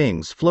 small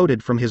things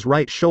floated from his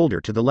right shoulder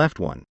to the left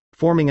one,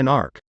 forming an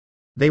arc.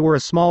 They were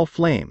a small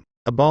flame,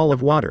 a ball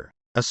of water,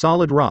 a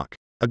solid rock,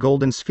 a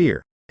golden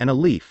sphere, and a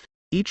leaf,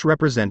 each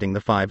representing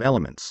the 5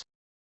 elements.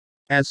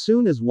 As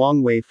soon as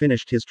Wang Wei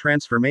finished his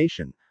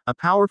transformation, a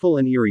powerful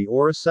and eerie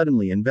aura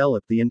suddenly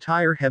enveloped the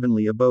entire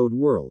heavenly abode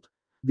world.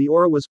 The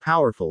aura was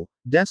powerful,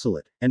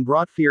 desolate, and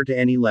brought fear to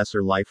any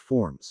lesser life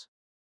forms.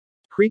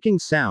 Creaking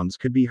sounds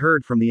could be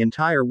heard from the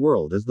entire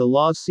world as the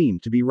laws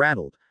seemed to be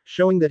rattled,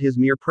 showing that his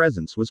mere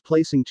presence was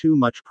placing too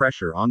much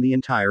pressure on the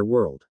entire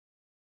world.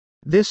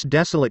 This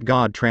desolate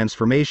god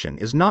transformation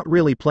is not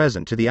really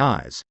pleasant to the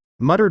eyes,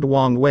 muttered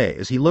Wang Wei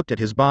as he looked at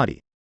his body.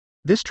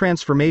 This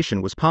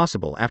transformation was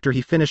possible after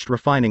he finished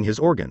refining his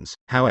organs.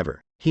 However,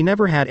 he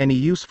never had any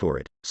use for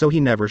it, so he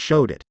never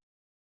showed it.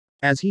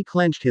 As he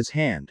clenched his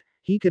hand,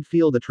 he could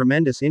feel the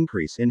tremendous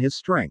increase in his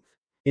strength.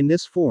 In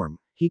this form,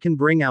 he can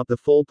bring out the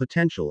full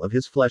potential of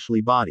his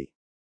fleshly body.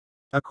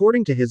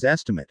 According to his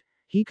estimate,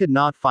 he could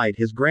not fight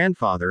his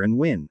grandfather and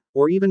win,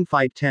 or even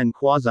fight 10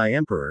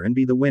 quasi-emperor and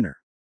be the winner.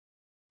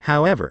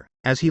 However,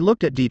 as he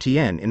looked at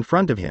DTN in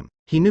front of him,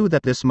 he knew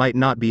that this might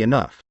not be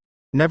enough.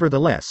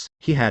 Nevertheless,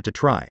 he had to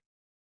try.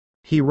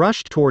 He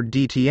rushed toward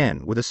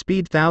DTN with a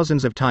speed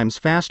thousands of times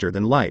faster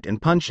than light and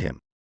punched him.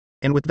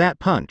 And with that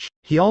punch,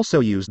 he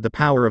also used the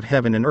power of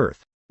heaven and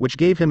earth, which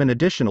gave him an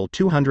additional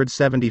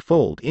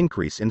 270-fold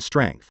increase in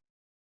strength.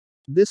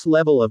 This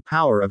level of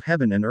power of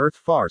heaven and earth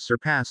far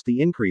surpassed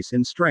the increase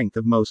in strength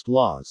of most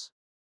laws.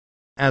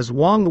 As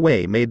Wang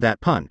Wei made that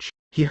punch,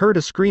 he heard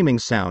a screaming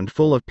sound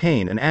full of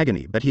pain and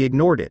agony, but he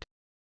ignored it.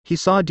 He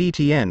saw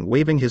DTN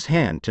waving his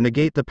hand to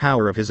negate the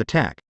power of his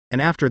attack,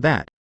 and after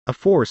that, a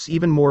force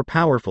even more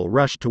powerful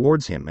rushed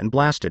towards him and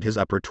blasted his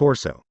upper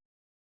torso.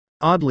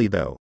 Oddly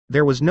though,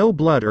 there was no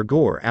blood or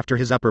gore after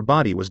his upper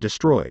body was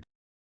destroyed.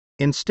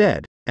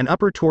 Instead, an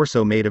upper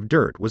torso made of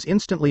dirt was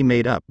instantly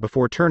made up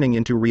before turning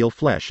into real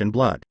flesh and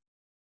blood.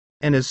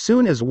 And as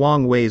soon as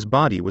Wang Wei's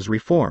body was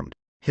reformed,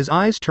 his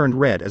eyes turned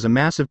red as a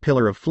massive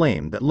pillar of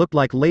flame that looked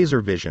like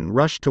laser vision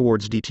rushed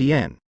towards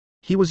DTN.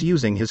 He was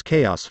using his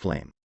chaos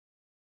flame.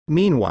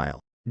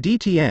 Meanwhile,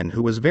 DTN,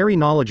 who was very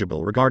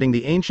knowledgeable regarding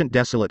the ancient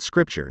desolate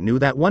scripture, knew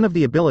that one of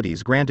the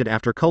abilities granted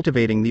after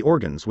cultivating the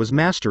organs was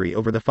mastery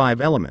over the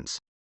 5 elements,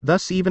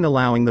 thus even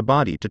allowing the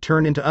body to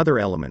turn into other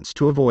elements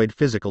to avoid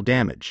physical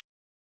damage.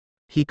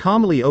 He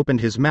calmly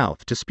opened his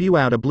mouth to spew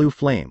out a blue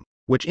flame,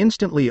 which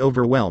instantly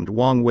overwhelmed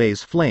Wang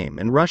Wei's flame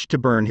and rushed to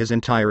burn his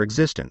entire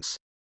existence.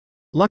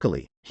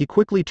 Luckily, he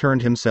quickly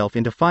turned himself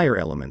into fire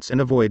elements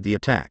and avoided the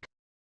attack.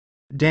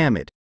 Damn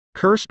it!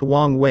 Cursed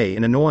Wang Wei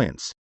in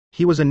annoyance.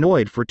 He was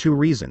annoyed for 2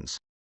 reasons.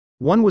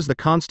 One was the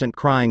constant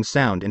crying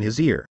sound in his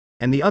ear,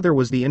 and the other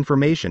was the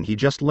information he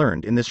just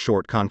learned in this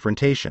short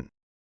confrontation.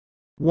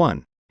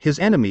 1. His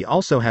enemy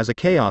also has a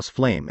chaos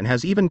flame and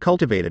has even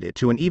cultivated it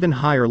to an even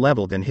higher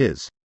level than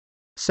his.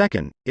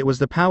 Second, it was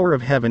the power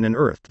of heaven and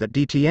earth that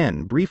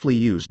DTN briefly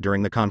used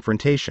during the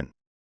confrontation.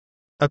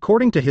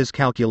 According to his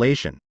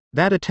calculation,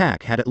 that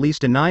attack had at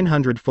least a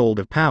 900-fold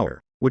of power,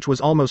 which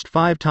was almost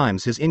 5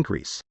 times his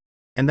increase.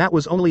 And that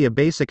was only a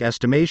basic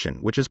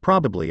estimation, which is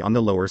probably on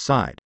the lower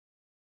side.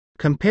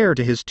 Compared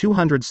to his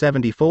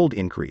 270-fold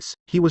increase,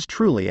 he was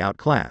truly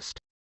outclassed.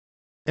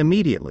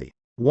 Immediately,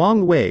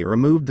 Wang Wei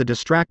removed the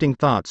distracting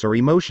thoughts or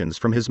emotions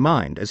from his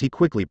mind as he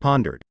quickly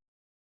pondered.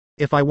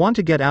 If I want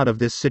to get out of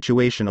this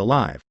situation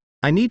alive,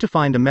 I need to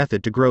find a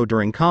method to grow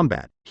during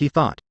combat, he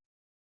thought.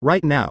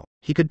 Right now,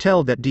 he could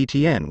tell that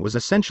DTN was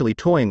essentially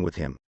toying with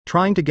him,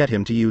 trying to get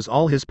him to use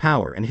all his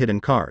power and hidden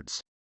cards.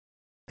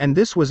 And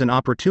this was an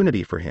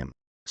opportunity for him.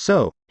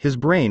 So, his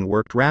brain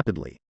worked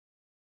rapidly.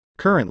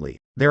 Currently,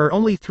 there are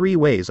only 3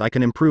 ways I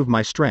can improve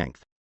my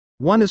strength.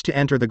 One is to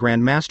enter the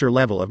Grandmaster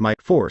level of my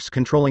force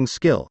controlling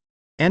skill,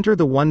 enter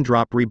the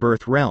 1-drop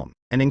rebirth realm,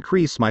 and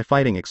increase my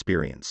fighting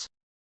experience.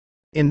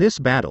 In this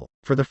battle,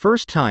 for the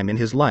first time in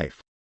his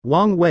life,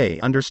 Wang Wei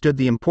understood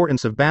the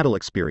importance of battle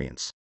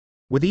experience.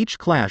 With each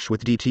clash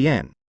with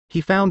DTN,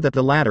 he found that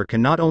the latter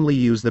can not only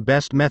use the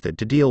best method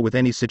to deal with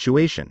any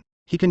situation,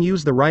 he can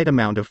use the right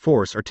amount of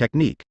force or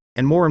technique,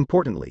 and more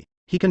importantly,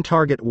 he can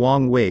target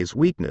Wang Wei's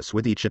weakness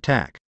with each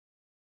attack.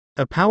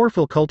 A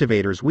powerful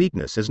cultivator's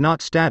weakness is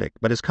not static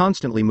but is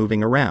constantly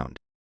moving around.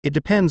 It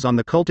depends on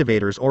the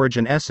cultivator's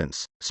origin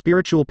essence,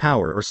 spiritual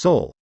power or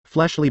soul,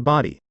 fleshly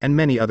body, and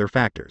many other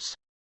factors.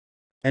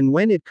 And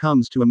when it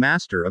comes to a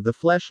master of the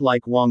flesh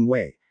like Wang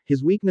Wei,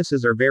 his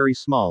weaknesses are very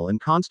small and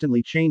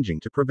constantly changing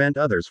to prevent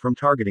others from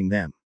targeting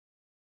them.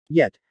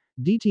 Yet,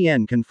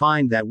 DTN can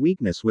find that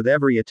weakness with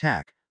every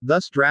attack,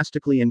 thus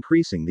drastically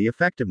increasing the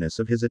effectiveness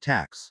of his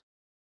attacks.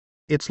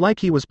 It's like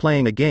he was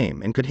playing a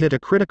game and could hit a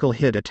critical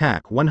hit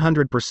attack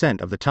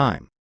 100% of the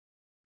time.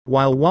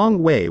 While Wang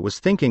Wei was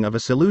thinking of a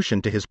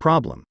solution to his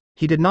problem,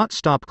 he did not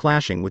stop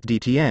clashing with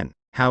DTN.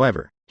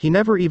 However, he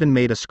never even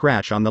made a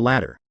scratch on the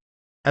ladder.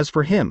 As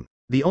for him,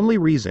 the only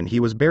reason he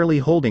was barely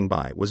holding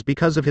by was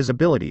because of his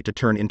ability to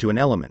turn into an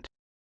element.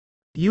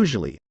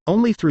 Usually,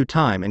 only through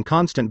time and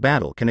constant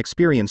battle can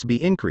experience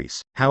be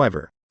increase.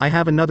 However, I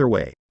have another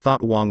way,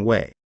 thought Wang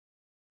Wei.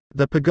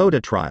 The Pagoda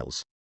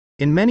Trials.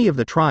 In many of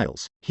the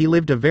trials, he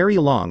lived a very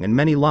long and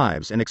many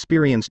lives and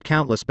experienced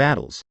countless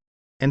battles.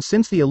 And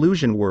since the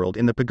illusion world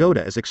in the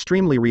pagoda is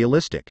extremely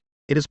realistic,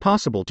 it is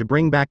possible to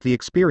bring back the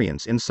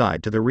experience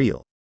inside to the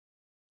real.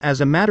 As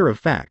a matter of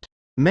fact,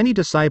 many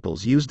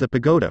disciples used the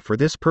pagoda for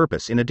this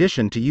purpose in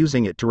addition to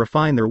using it to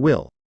refine their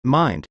will,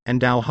 mind, and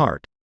Tao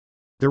heart.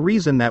 The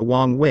reason that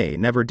Wang Wei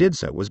never did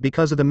so was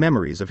because of the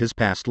memories of his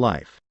past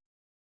life.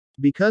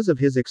 Because of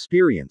his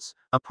experience,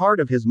 a part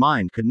of his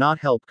mind could not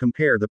help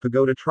compare the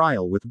pagoda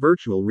trial with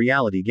virtual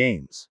reality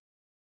games.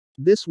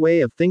 This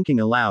way of thinking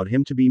allowed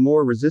him to be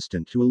more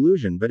resistant to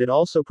illusion, but it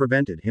also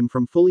prevented him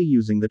from fully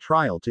using the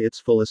trial to its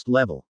fullest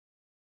level.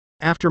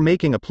 After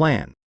making a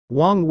plan,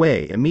 Wang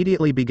Wei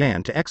immediately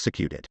began to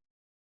execute it.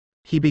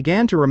 He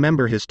began to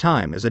remember his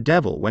time as a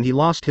devil when he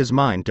lost his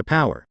mind to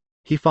power.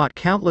 He fought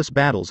countless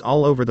battles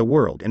all over the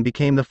world and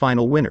became the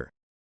final winner.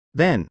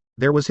 Then,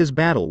 there was his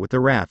battle with the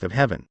wrath of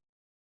heaven.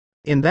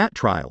 In that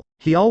trial,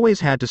 he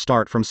always had to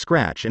start from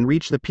scratch and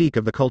reach the peak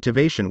of the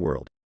cultivation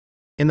world.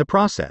 In the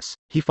process,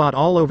 he fought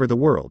all over the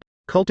world,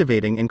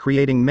 cultivating and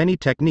creating many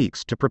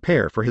techniques to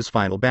prepare for his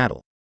final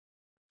battle.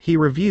 He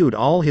reviewed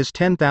all his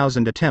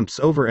 10,000 attempts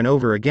over and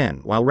over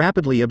again while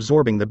rapidly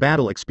absorbing the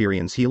battle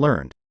experience he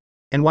learned.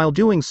 And while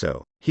doing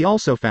so, he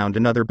also found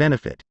another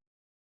benefit.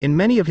 In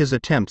many of his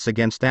attempts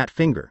against that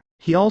finger,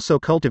 he also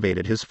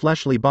cultivated his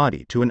fleshly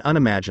body to an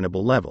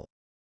unimaginable level.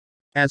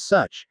 As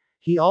such,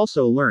 he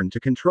also learned to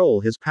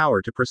control his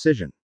power to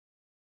precision.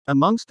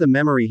 Amongst the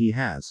memory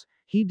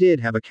he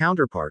did have a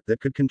counterpart that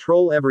could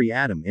control every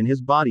atom in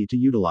his body to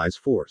utilize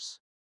force.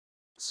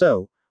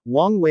 So,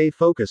 Wang Wei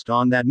focused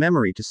on that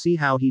memory to see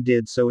how he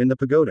did so in the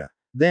pagoda,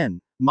 then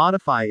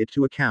modify it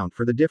to account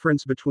for the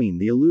difference between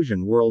the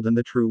illusion world and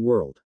the true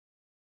world.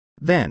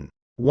 Then,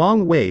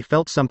 Wang Wei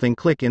felt something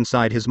click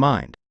inside his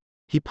mind.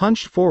 He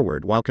punched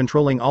forward while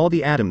controlling all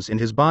the atoms in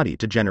his body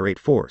to generate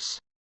force.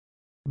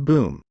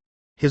 Boom.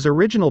 His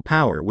original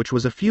power, which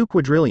was a few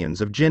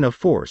quadrillions of Jin of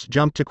force,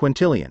 jumped to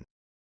quintillion.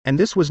 And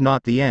this was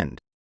not the end.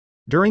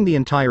 During the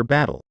entire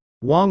battle,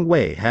 Wang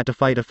Wei had to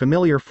fight a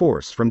familiar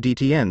force from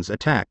DTN's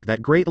attack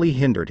that greatly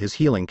hindered his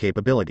healing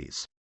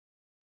capabilities.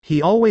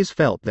 He always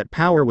felt that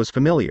power was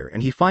familiar,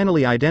 and he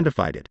finally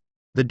identified it: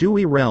 the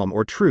Dewey realm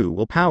or true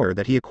will power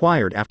that he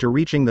acquired after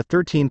reaching the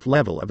 13th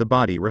level of the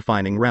body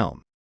refining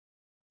realm.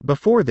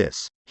 Before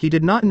this, he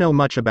did not know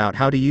much about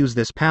how to use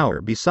this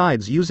power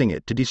besides using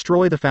it to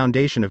destroy the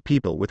foundation of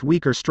people with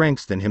weaker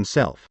strengths than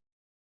himself.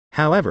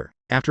 However,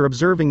 after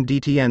observing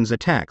DTN's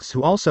attacks,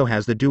 who also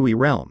has the Dewey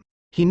realm,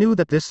 he knew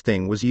that this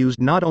thing was used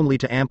not only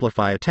to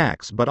amplify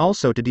attacks but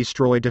also to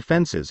destroy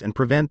defenses and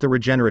prevent the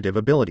regenerative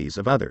abilities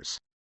of others.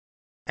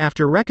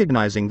 After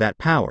recognizing that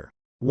power,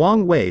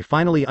 Wang Wei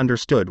finally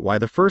understood why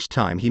the first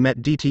time he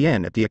met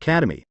DTN at the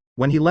academy,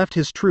 when he left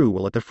his true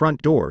will at the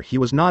front door, he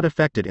was not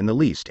affected in the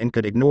least and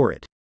could ignore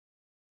it.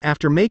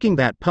 After making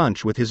that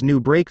punch with his new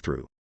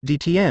breakthrough,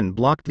 DTN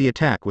blocked the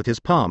attack with his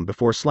palm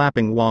before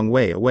slapping Wang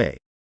Wei away.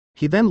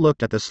 He then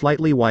looked at the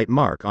slightly white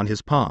mark on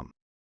his palm.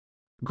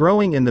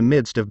 Growing in the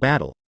midst of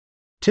battle.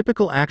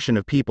 Typical action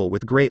of people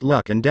with great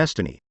luck and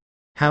destiny.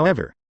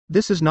 However,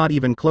 this is not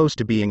even close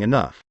to being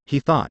enough, he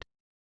thought.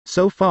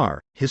 So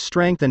far, his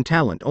strength and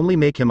talent only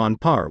make him on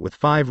par with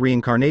 5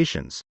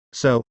 reincarnations,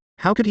 so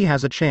how could he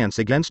has a chance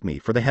against me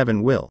for the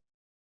heaven will?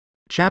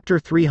 Chapter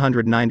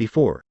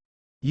 394.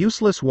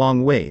 Useless.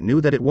 Wang Wei knew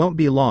that it won't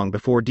be long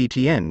before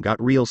DTN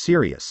got real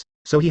serious,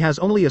 so he has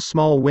only a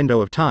small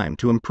window of time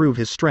to improve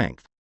his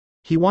strength.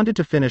 He wanted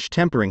to finish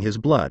tempering his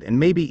blood and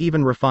maybe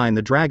even refine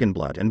the dragon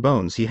blood and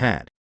bones he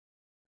had.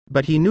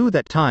 But he knew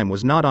that time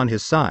was not on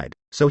his side,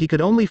 so he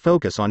could only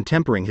focus on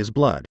tempering his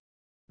blood.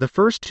 The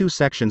first 2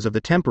 sections of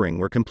the tempering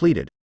were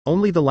completed,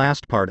 only the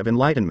last part of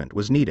enlightenment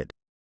was needed.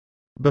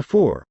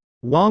 Before,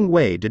 Wang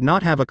Wei did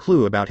not have a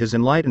clue about his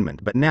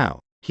enlightenment, but now,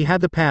 he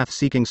had the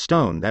path-seeking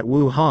stone that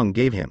Wu Hong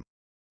gave him.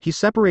 He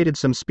separated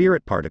some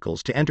spirit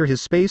particles to enter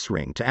his space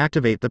ring to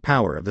activate the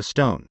power of the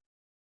stone.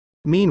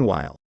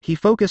 Meanwhile, he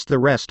focused the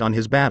rest on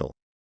his battle.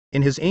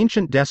 In his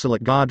ancient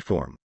desolate god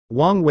form,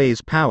 Wang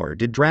Wei's power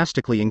did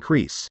drastically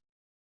increase.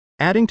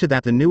 Adding to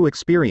that the new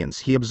experience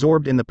he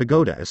absorbed in the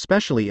pagoda,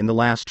 especially in the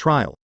last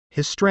trial,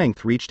 his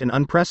strength reached an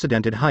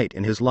unprecedented height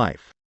in his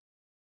life.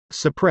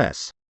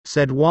 Suppress,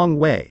 said Wang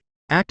Wei,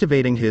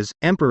 activating his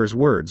Emperor's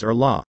Words or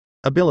Law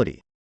ability.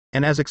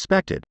 And as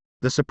expected,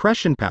 the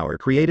suppression power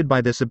created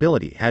by this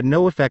ability had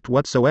no effect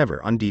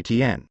whatsoever on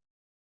DTN.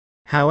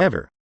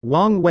 However,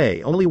 Wang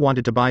Wei only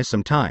wanted to buy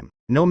some time,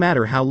 no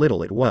matter how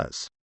little it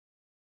was.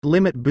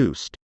 Limit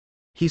boost,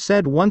 he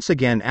said, once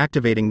again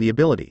activating the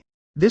ability,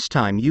 this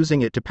time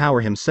using it to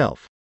power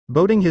himself,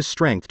 boating his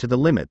strength to the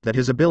limit that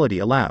his ability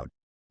allowed.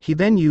 He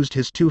then used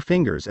his 2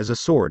 fingers as a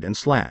sword and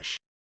slash.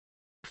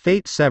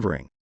 Fate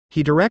severing.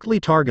 He directly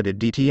targeted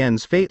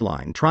DTN's fate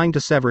line, trying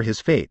to sever his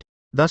fate,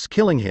 thus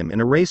killing him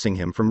and erasing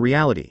him from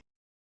reality.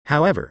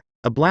 However,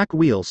 a black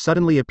wheel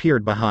suddenly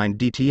appeared behind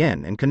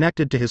DTN and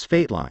connected to his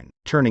fate line,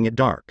 turning it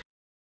dark.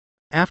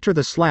 After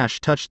the slash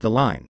touched the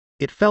line,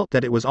 it felt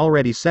that it was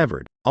already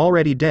severed,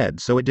 already dead,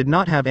 so it did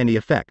not have any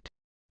effect.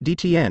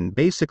 DTN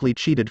basically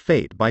cheated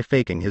fate by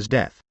faking his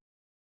death.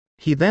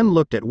 He then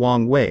looked at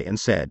Wang Wei and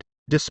said,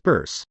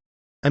 "Disperse."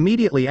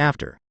 Immediately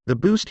after, the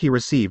boost he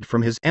received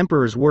from his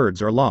Emperor's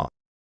Words or Law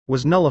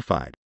was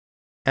nullified.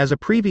 As a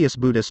previous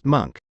Buddhist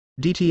monk,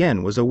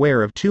 DTN was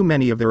aware of too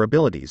many of their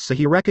abilities, so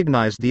he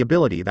recognized the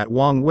ability that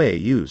Wang Wei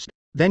used,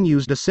 then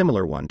used a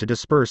similar one to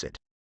disperse it.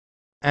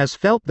 As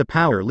felt the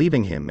power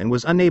leaving him and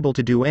was unable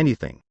to do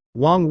anything,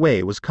 Wang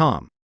Wei was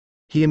calm.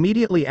 He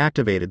immediately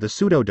activated the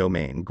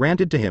pseudo-domain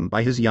granted to him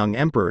by his young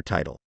emperor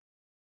title.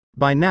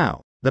 By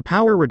now, the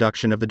power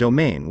reduction of the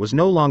domain was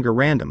no longer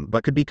random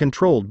but could be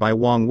controlled by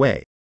Wang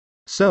Wei.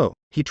 So,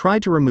 he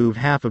tried to remove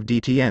half of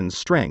DTN's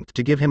strength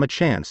to give him a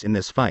chance in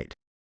this fight.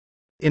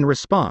 In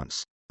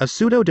response, a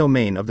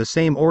pseudo-domain of the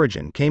same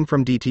origin came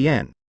from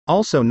DTN,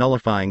 also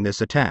nullifying this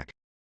attack.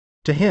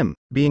 To him,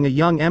 being a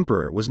young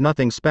emperor was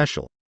nothing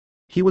special.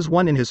 He was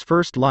one in his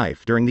first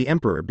life during the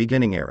emperor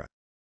beginning era.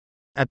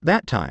 At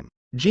that time,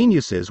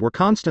 geniuses were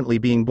constantly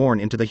being born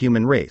into the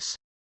human race.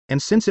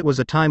 And since it was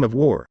a time of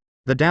war,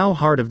 the Tao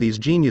heart of these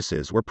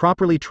geniuses were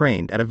properly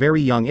trained at a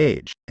very young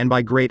age, and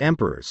by great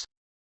emperors.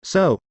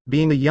 So,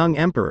 being a young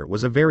emperor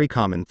was a very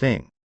common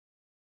thing.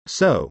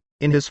 So,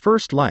 in his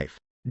first life,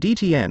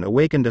 DTN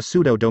awakened a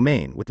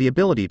pseudo-domain with the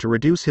ability to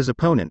reduce his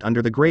opponent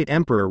under the great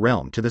emperor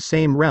realm to the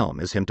same realm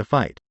as him to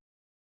fight.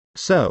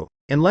 So,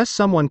 unless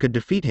someone could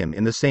defeat him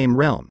in the same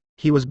realm,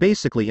 he was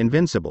basically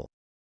invincible.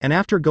 And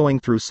after going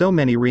through so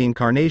many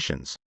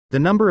reincarnations, the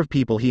number of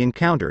people he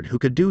encountered who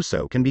could do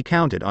so can be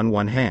counted on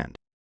one hand.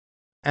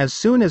 As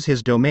soon as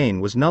his domain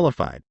was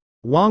nullified,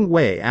 Wang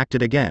Wei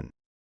acted again.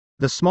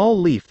 The small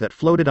leaf that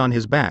floated on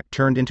his back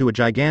turned into a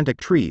gigantic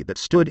tree that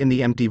stood in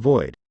the empty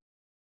void.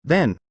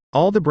 Then,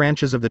 all the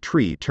branches of the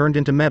tree turned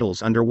into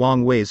metals under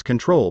Wang Wei's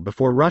control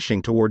before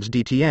rushing towards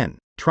DTN,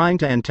 trying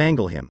to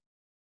entangle him.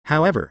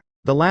 However,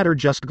 the latter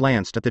just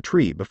glanced at the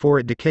tree before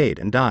it decayed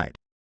and died.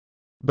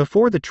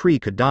 Before the tree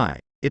could die,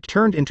 it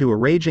turned into a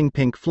raging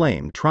pink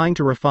flame trying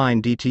to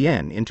refine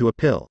DTN into a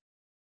pill.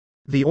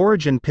 The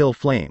origin pill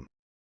flame,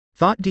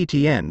 thought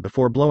DTN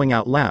before blowing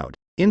out loud,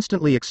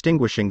 instantly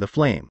extinguishing the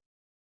flame.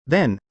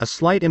 Then, a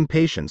slight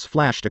impatience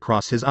flashed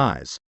across his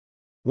eyes.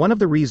 One of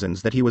the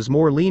reasons that he was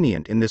more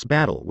lenient in this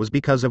battle was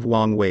because of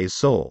Wang Wei's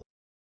soul.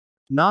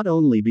 Not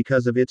only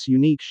because of its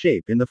unique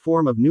shape in the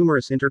form of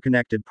numerous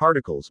interconnected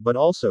particles but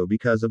also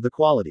because of the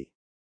quality.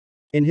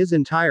 In his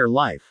entire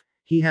life,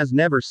 he has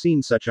never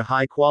seen such a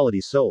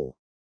high-quality soul.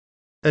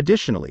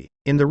 Additionally,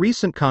 in the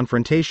recent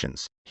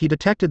confrontations, he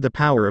detected the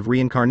power of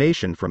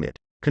reincarnation from it,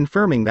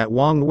 confirming that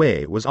Wang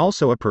Wei was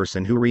also a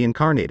person who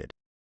reincarnated.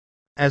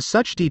 As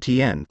such,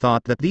 DTN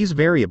thought that these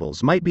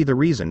variables might be the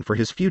reason for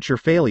his future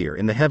failure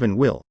in the heaven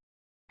will.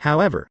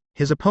 However,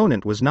 his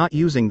opponent was not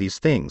using these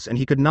things and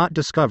he could not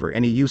discover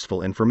any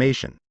useful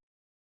information.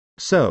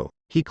 So,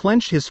 he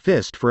clenched his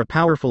fist for a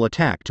powerful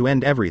attack to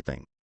end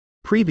everything.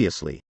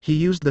 Previously, he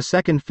used the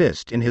second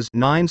fist in his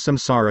 9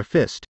 Samsara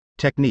fist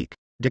technique,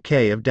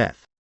 Decay of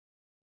Death.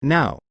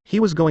 Now, he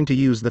was going to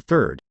use the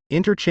third,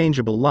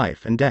 interchangeable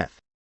life and death.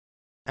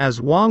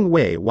 As Wang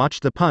Wei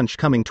watched the punch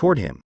coming toward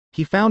him,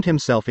 he found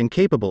himself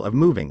incapable of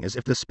moving as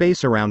if the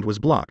space around was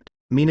blocked,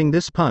 meaning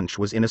this punch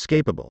was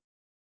inescapable.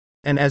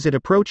 And as it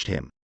approached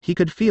him, he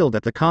could feel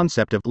that the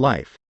concept of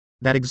life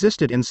that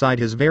existed inside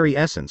his very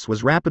essence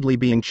was rapidly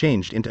being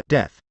changed into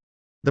death.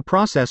 The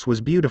process was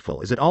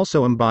beautiful as it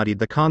also embodied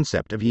the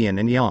concept of yin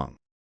and yang.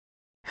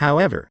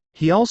 However,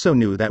 he also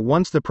knew that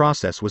once the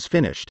process was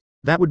finished,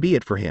 that would be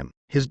it for him,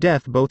 his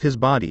death, both his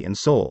body and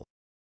soul.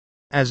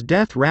 As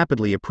death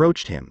rapidly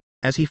approached him,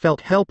 as he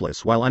felt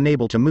helpless while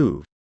unable to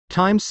move,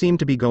 time seemed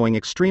to be going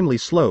extremely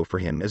slow for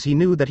him as he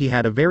knew that he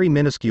had a very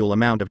minuscule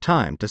amount of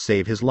time to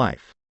save his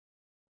life.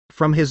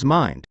 From his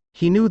mind,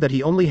 he knew that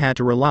he only had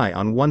to rely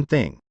on one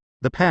thing,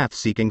 the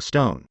path-seeking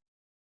stone.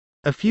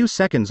 A few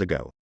seconds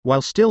ago,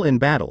 while still in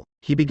battle,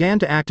 he began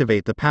to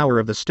activate the power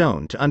of the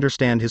stone to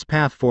understand his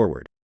path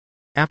forward.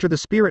 After the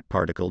spirit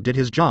particle did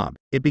his job,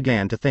 it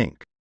began to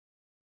think.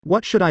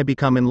 What should I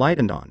become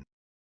enlightened on?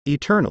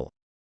 Eternal,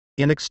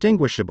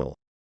 inextinguishable,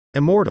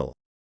 immortal,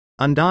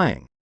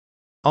 undying.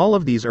 All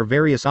of these are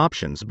various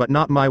options but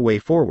not my way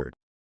forward.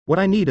 What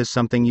I need is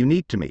something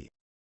unique to me.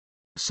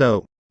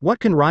 So,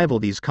 what can rival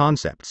these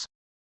concepts?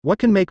 What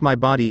can make my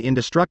body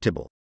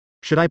indestructible?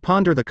 Should I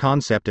ponder the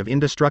concept of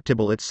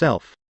indestructible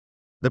itself?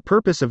 The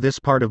purpose of this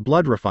part of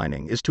blood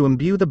refining is to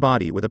imbue the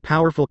body with a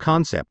powerful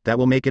concept that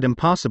will make it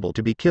impossible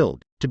to be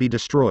killed, to be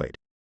destroyed.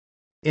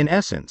 In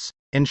essence,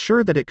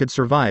 ensure that it could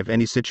survive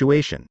any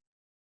situation.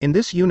 In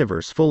this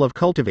universe full of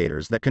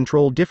cultivators that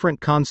control different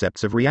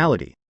concepts of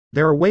reality,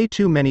 there are way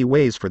too many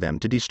ways for them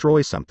to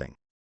destroy something.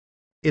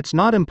 It's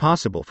not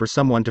impossible for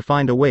someone to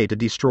find a way to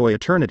destroy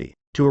eternity,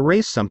 to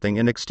erase something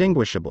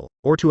inextinguishable,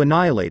 or to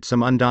annihilate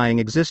some undying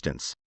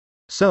existence.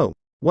 So,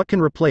 what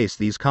can replace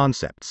these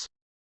concepts?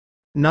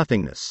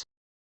 Nothingness.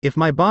 If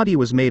my body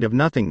was made of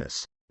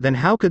nothingness, then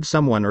how could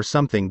someone or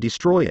something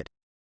destroy it?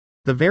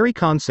 The very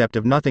concept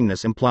of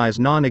nothingness implies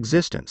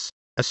non-existence,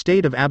 a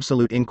state of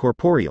absolute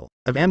incorporeal,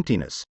 of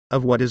emptiness,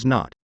 of what is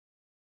not.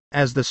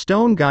 As the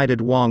stone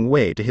guided Wang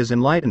Wei to his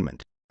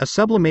enlightenment, a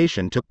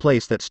sublimation took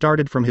place that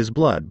started from his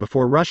blood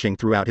before rushing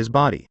throughout his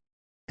body.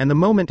 And the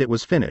moment it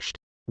was finished,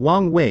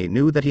 Wang Wei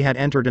knew that he had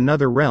entered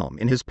another realm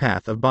in his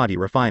path of body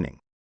refining.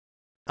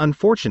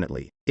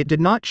 Unfortunately, it did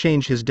not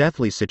change his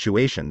deathly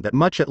situation that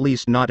much, at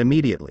least not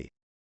immediately.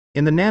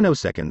 In the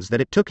nanoseconds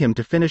that it took him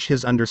to finish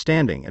his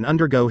understanding and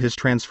undergo his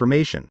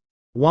transformation,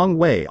 Wang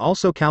Wei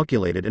also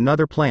calculated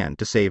another plan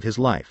to save his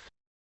life.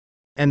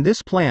 And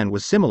this plan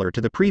was similar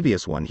to the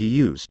previous one he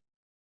used.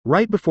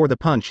 Right before the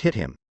punch hit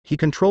him, he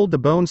controlled the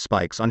bone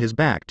spikes on his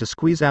back to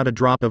squeeze out a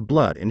drop of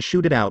blood and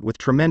shoot it out with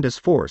tremendous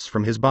force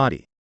from his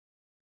body.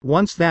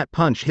 Once that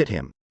punch hit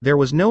him, there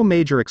was no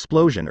major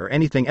explosion or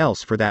anything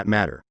else for that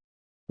matter.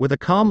 With a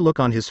calm look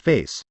on his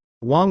face,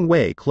 Wang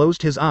Wei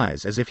closed his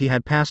eyes as if he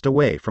had passed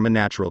away from a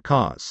natural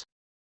cause.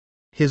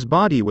 His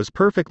body was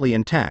perfectly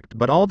intact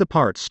but all the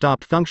parts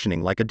stopped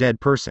functioning like a dead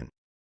person.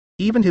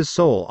 Even his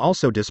soul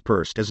also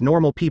dispersed as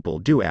normal people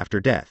do after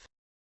death.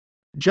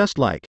 Just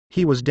like,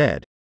 he was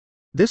dead.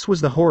 This was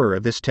the horror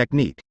of this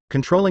technique,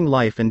 controlling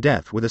life and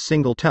death with a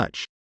single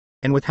touch.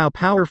 And with how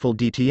powerful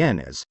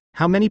DTN is,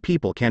 how many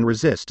people can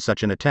resist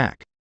such an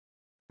attack?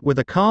 With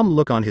a calm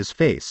look on his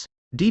face,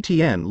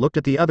 DTN looked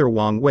at the other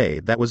Wang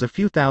Wei that was a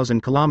few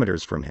thousand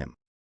kilometers from him.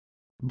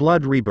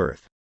 Blood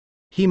rebirth.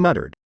 He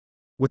muttered.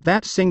 With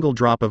that single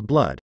drop of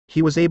blood,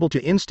 he was able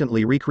to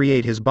instantly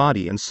recreate his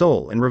body and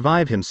soul and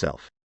revive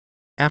himself.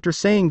 After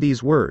saying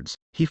these words,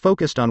 he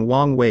focused on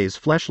Wang Wei's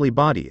fleshly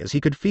body as he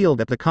could feel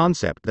that the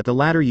concept that the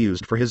latter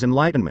used for his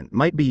enlightenment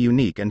might be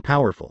unique and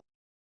powerful.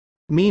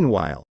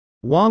 Meanwhile,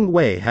 Wang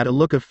Wei had a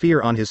look of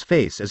fear on his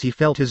face as he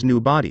felt his new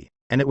body,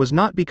 and it was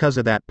not because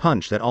of that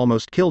punch that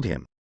almost killed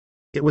him.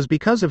 It was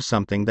because of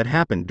something that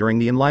happened during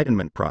the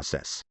enlightenment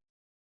process.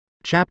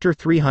 Chapter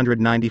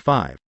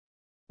 395.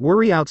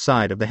 Worry.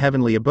 Outside of the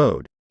heavenly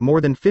abode,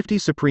 more than 50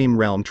 Supreme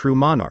Realm true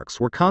monarchs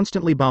were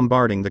constantly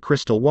bombarding the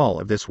crystal wall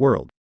of this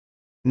world.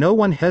 No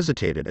one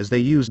hesitated as they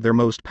used their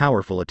most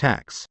powerful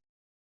attacks.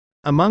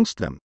 Amongst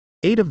them,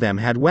 8 of them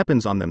had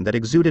weapons on them that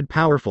exuded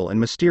powerful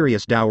and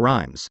mysterious Dao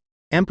rhymes,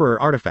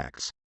 Emperor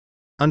artifacts.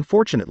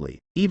 Unfortunately,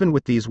 even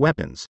with these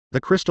weapons,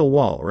 the crystal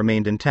wall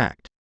remained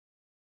intact.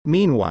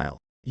 Meanwhile,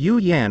 Yu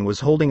Yan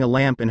was holding a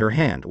lamp in her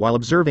hand while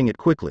observing it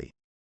quickly.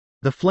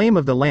 The flame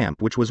of the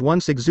lamp, which was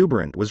once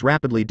exuberant, was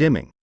rapidly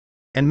dimming,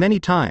 and many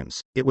times,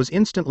 it was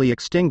instantly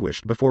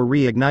extinguished before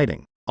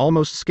reigniting,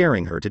 almost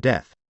scaring her to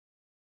death.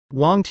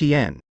 Wang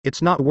Tian,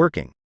 it's not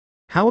working.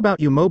 How about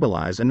you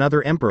mobilize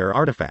another Emperor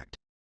artifact?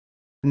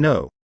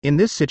 No, in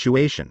this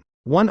situation,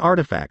 one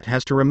artifact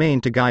has to remain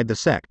to guide the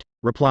sect,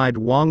 replied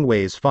Wang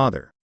Wei's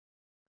father.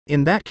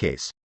 In that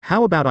case,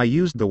 how about I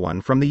used the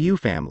one from the Yu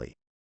family?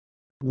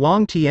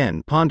 Wang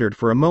Tian pondered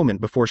for a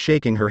moment before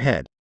shaking her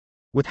head.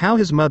 With how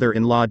his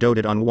mother-in-law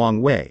doted on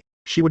Wang Wei,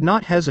 she would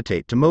not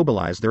hesitate to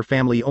mobilize their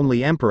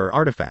family-only Emperor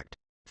artifact.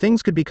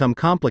 Things could become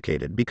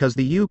complicated because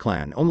the Yu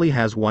clan only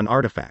has one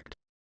artifact.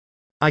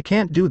 I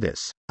can't do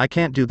this, I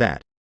can't do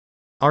that.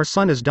 Our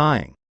son is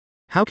dying.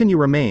 How can you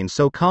remain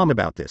so calm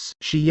about this?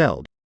 She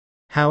yelled.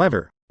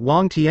 However,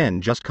 Wang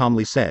Tian just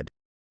calmly said,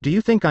 do you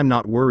think I'm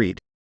not worried?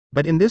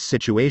 But in this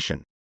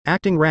situation,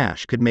 acting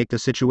rash could make the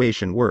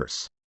situation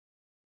worse.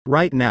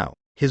 Right now,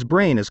 his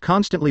brain is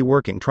constantly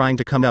working trying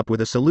to come up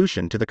with a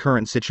solution to the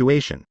current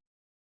situation.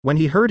 When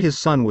he heard his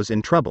son was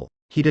in trouble,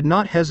 he did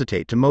not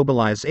hesitate to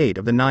mobilize 8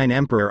 of the 9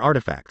 Emperor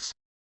artifacts.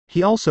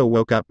 He also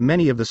woke up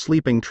many of the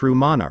sleeping true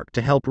monarch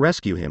to help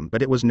rescue him,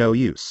 but it was no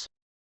use.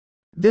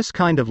 This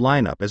kind of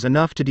lineup is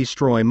enough to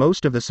destroy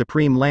most of the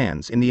supreme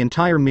lands in the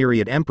entire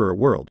Myriad Emperor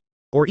world,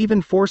 or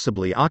even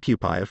forcibly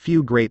occupy a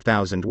few great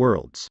thousand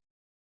worlds.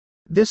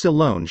 This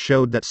alone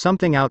showed that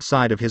something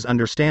outside of his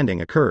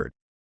understanding occurred.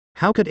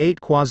 How could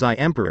 8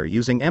 quasi-emperor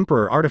using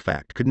Emperor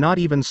artifact could not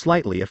even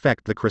slightly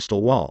affect the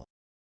crystal wall?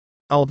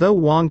 Although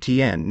Wang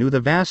Tian knew the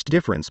vast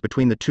difference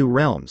between the two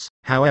realms,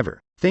 however,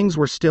 things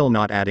were still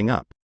not adding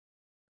up.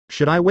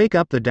 Should I wake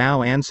up the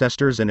Dao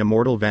ancestors and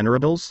immortal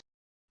venerables?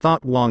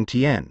 Thought Wang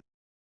Tian.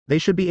 They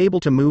should be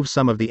able to move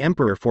some of the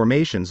Emperor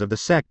formations of the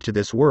sect to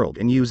this world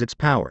and use its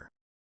power.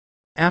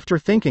 After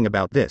thinking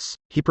about this,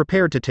 he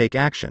prepared to take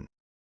action.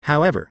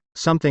 However,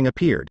 something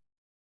appeared.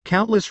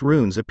 Countless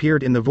runes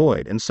appeared in the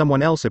void and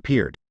someone else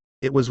appeared.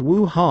 It was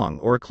Wu Hong,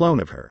 or a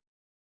clone of her.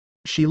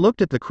 She looked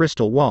at the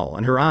crystal wall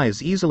and her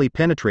eyes easily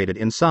penetrated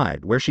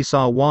inside where she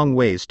saw Wang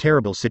Wei's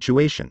terrible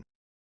situation.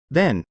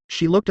 Then,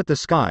 she looked at the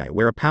sky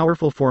where a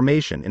powerful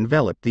formation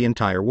enveloped the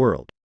entire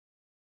world.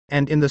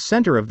 And in the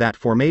center of that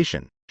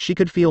formation, she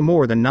could feel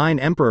more than 9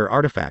 Emperor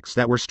artifacts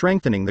that were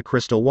strengthening the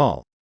crystal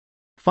wall.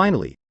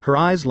 Finally, her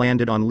eyes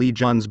landed on Li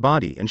Jun's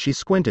body and she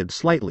squinted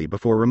slightly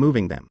before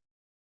removing them.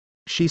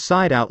 She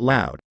sighed out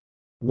loud.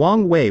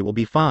 Wang Wei will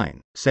be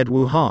fine, said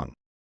Wu Hong.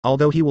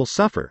 Although he will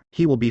suffer,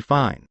 he will be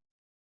fine.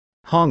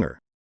 Honger,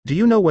 do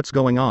you know what's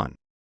going on?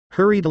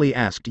 Hurriedly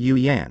asked Yu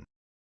Yan.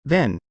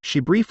 Then, she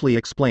briefly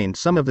explained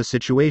some of the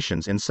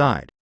situations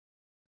inside.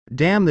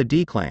 Damn the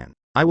D clan,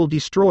 I will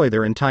destroy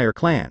their entire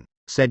clan,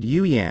 said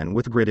Yu Yan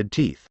with gritted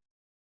teeth.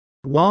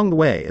 Wang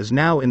Wei is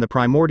now in the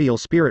primordial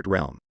spirit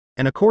realm,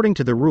 and according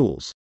to the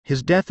rules,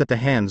 his death at the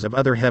hands of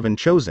other heaven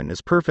chosen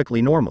is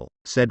perfectly normal,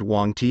 said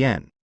Wang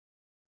Tian.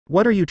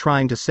 What are you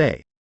trying to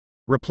say?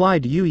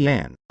 Replied Yu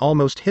Yan,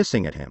 almost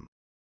hissing at him.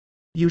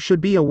 You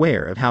should be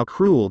aware of how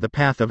cruel the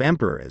path of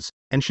Emperor is,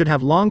 and should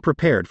have long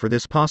prepared for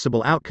this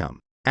possible outcome,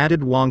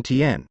 added Wang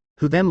Tian,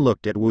 who then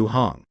looked at Wu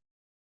Hong.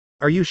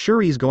 Are you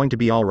sure he's going to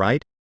be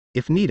alright?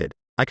 If needed,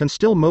 I can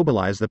still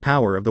mobilize the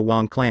power of the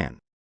Wang clan.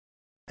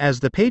 As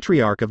the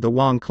patriarch of the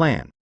Wang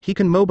clan, he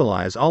can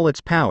mobilize all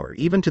its power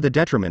even to the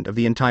detriment of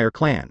the entire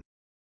clan.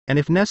 And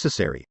if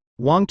necessary,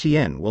 Wang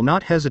Tian will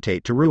not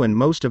hesitate to ruin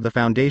most of the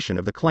foundation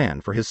of the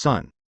clan for his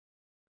son.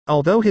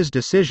 Although his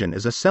decision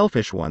is a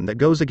selfish one that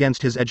goes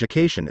against his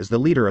education as the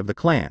leader of the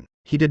clan,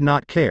 he did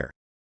not care.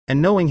 And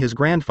knowing his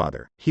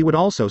grandfather, he would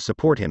also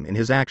support him in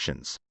his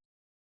actions.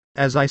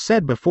 As I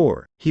said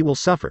before, he will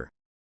suffer.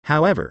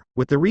 However,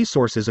 with the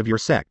resources of your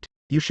sect,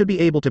 you should be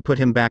able to put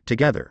him back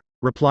together,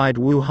 replied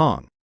Wu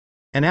Hong.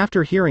 And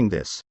after hearing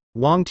this,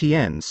 Wang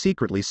Tian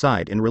secretly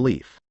sighed in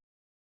relief.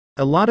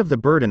 A lot of the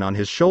burden on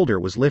his shoulder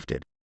was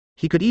lifted.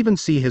 He could even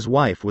see his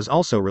wife was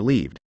also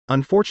relieved.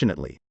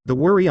 Unfortunately, the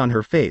worry on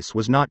her face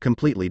was not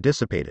completely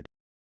dissipated.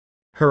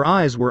 Her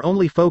eyes were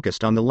only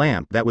focused on the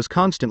lamp that was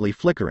constantly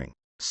flickering,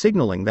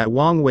 signaling that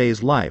Wang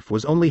Wei's life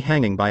was only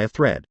hanging by a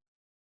thread.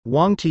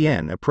 Wang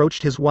Tian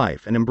approached his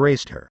wife and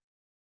embraced her.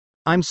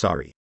 I'm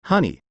sorry,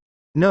 honey.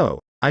 No,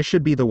 I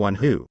should be the one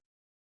who.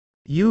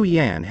 Yu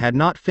Yan had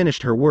not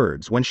finished her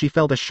words when she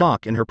felt a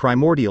shock in her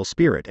primordial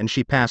spirit and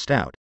she passed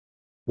out.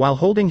 While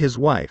holding his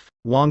wife,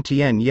 Wang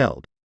Tian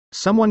yelled,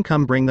 Someone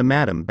come bring the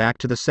madam back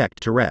to the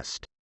sect to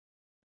rest.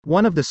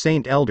 One of the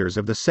saint elders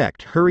of the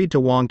sect hurried to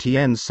Wang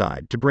Tian's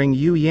side to bring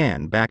Yu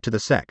Yan back to the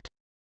sect.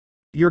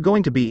 "You're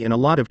going to be in a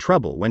lot of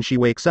trouble when she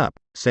wakes up,"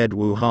 said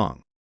Wu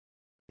Hong.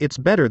 "It's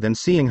better than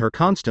seeing her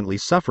constantly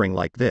suffering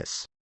like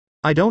this.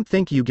 I don't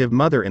think you give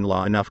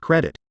mother-in-law enough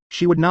credit,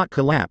 she would not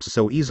collapse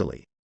so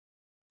easily."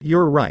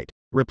 "You're right,"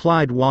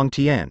 replied Wang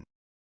Tian.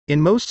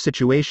 "In most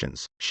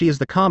situations, she is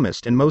the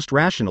calmest and most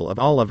rational of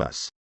all of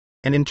us.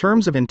 And in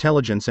terms of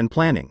intelligence and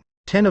planning,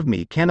 10 of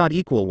me cannot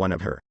equal 1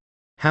 of her.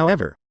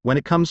 However, when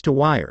it comes to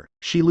wire,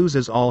 she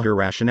loses all her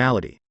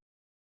rationality.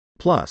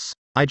 Plus,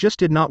 I just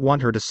did not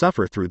want her to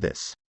suffer through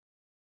this."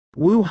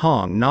 Wu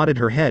Hong nodded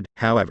her head,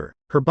 however,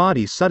 her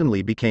body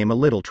suddenly became a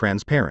little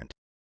transparent.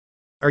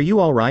 "Are you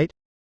alright?"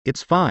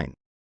 "It's fine.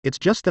 It's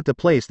just that the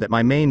place that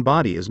my main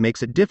body is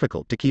makes it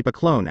difficult to keep a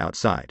clone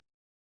outside."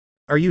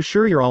 "Are you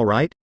sure you're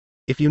alright?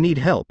 If you need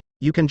help,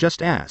 you can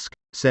just ask,"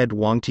 said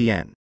Wang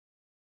Tian.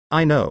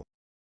 "I know.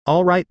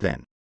 Alright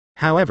then.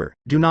 However,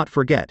 do not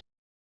forget.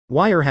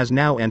 Wire has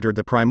now entered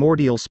the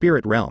primordial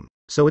spirit realm,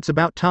 so it's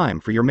about time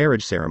for your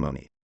marriage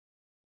ceremony."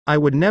 "I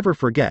would never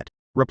forget,"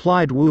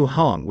 replied Wu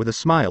Hong with a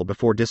smile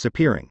before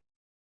disappearing.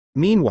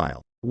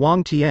 Meanwhile,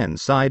 Wang Tian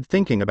sighed,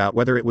 thinking about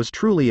whether it was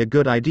truly a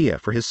good idea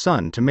for his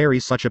son to marry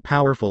such a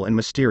powerful and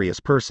mysterious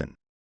person.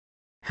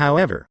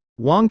 However,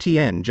 Wang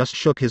Tian just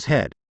shook his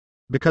head.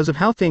 Because of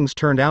how things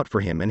turned out for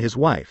him and his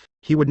wife,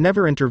 he would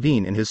never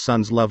intervene in his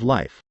son's love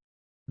life.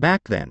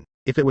 Back then,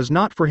 if it was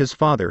not for his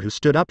father who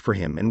stood up for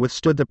him and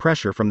withstood the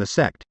pressure from the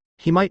sect,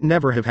 he might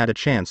never have had a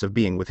chance of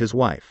being with his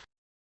wife.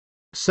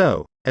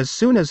 So, as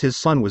soon as his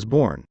son was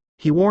born,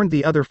 he warned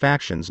the other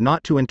factions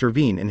not to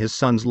intervene in his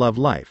son's love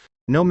life,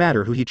 no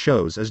matter who he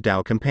chose as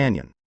Dao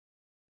companion.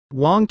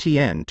 Wang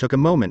Tian took a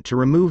moment to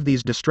remove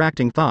these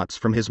distracting thoughts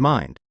from his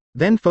mind,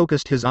 then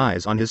focused his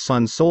eyes on his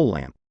son's soul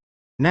lamp.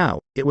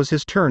 Now, it was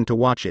his turn to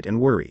watch it and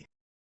worry.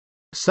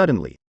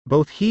 Suddenly,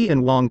 both he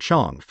and Wang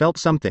Chong felt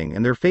something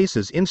and their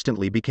faces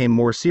instantly became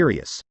more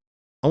serious.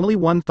 Only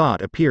one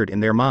thought appeared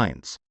in their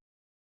minds.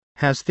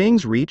 Has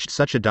things reached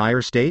such a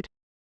dire state?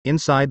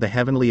 Inside the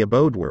heavenly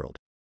abode world.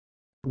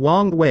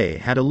 Wang Wei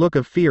had a look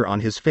of fear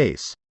on his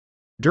face.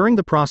 During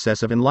the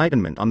process of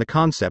enlightenment on the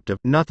concept of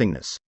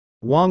nothingness,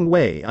 Wang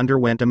Wei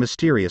underwent a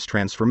mysterious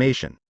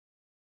transformation.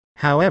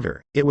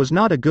 However, it was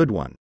not a good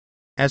one.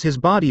 As his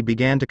body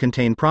began to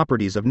contain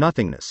properties of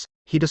nothingness,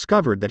 he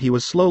discovered that he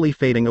was slowly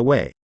fading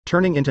away,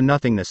 turning into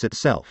nothingness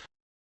itself.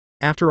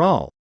 After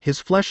all,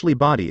 his fleshly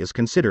body is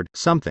considered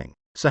something,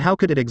 so how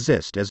could it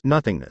exist as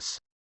nothingness?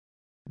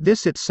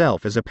 This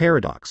itself is a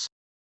paradox.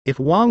 If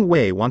Wang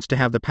Wei wants to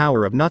have the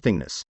power of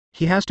nothingness,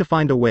 he has to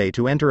find a way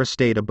to enter a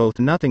state of both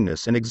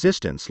nothingness and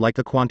existence like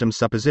the quantum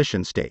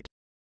supposition state.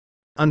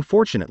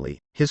 Unfortunately,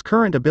 his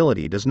current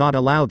ability does not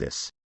allow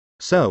this.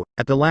 So,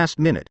 at the last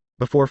minute,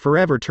 before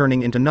forever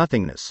turning into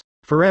nothingness,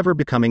 forever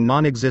becoming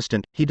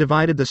non-existent, he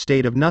divided the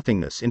state of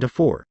nothingness into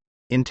 4: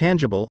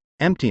 intangible,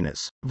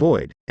 emptiness,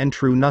 void, and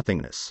true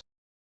nothingness.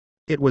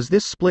 It was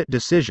this split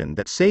decision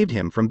that saved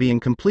him from being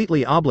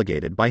completely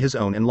obligated by his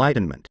own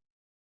enlightenment.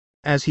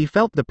 As he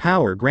felt the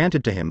power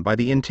granted to him by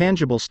the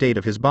intangible state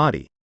of his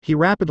body, he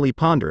rapidly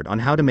pondered on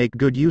how to make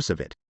good use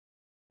of it.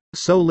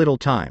 So little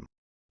time.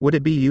 Would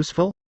it be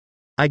useful?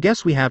 I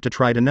guess we have to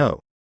try to know.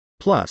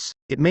 Plus,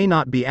 it may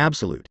not be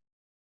absolute.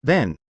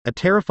 Then, a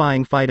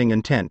terrifying fighting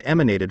intent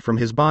emanated from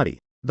his body,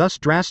 thus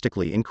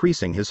drastically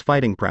increasing his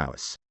fighting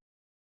prowess.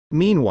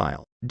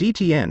 Meanwhile,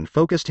 DTN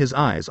focused his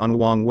eyes on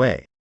Wang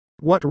Wei.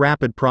 What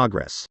rapid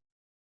progress!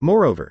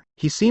 Moreover,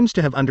 he seems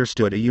to have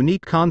understood a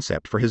unique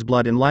concept for his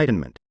blood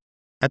enlightenment.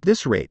 At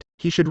this rate,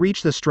 he should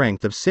reach the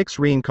strength of 6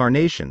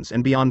 reincarnations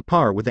and be on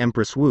par with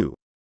Empress Wu.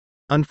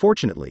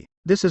 Unfortunately,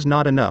 this is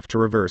not enough to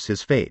reverse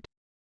his fate.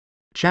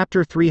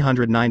 Chapter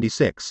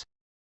 396.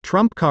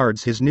 Trump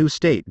cards. His new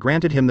state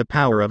granted him the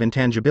power of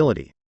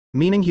intangibility,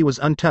 meaning he was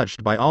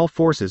untouched by all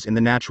forces in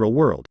the natural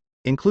world,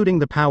 including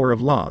the power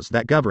of laws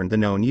that govern the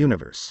known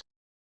universe.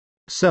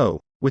 So,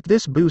 with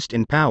this boost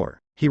in power,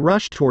 he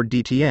rushed toward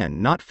DTN,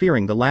 not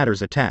fearing the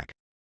latter's attack.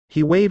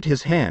 He waved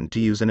his hand to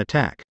use an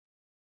attack.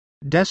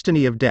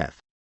 Destiny of Death.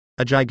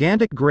 A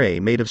gigantic gray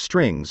made of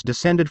strings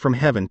descended from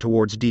heaven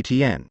towards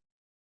DTN.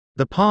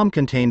 The palm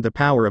contained the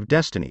power of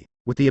destiny,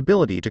 with the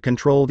ability to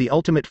control the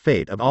ultimate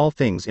fate of all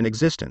things in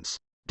existence,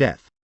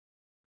 death.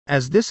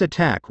 As this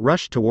attack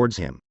rushed towards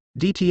him,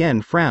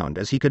 DTN frowned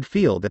as he could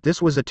feel that this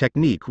was a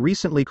technique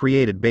recently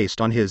created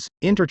based on his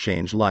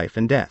interchange life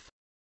and death.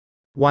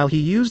 While he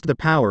used the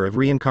power of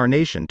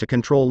reincarnation to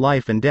control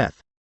life and death,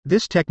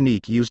 this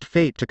technique used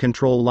fate to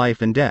control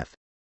life and death.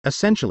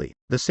 Essentially,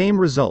 the same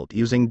result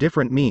using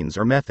different means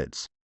or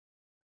methods.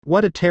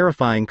 What a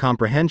terrifying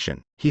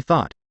comprehension, he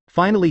thought,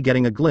 finally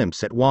getting a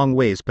glimpse at Wang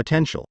Wei's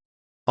potential.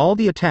 All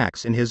the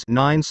attacks in his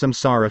 9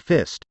 Samsara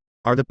fist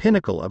are the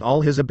pinnacle of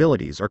all his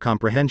abilities or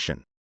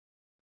comprehension.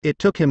 It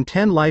took him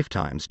 10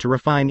 lifetimes to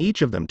refine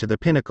each of them to the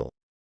pinnacle.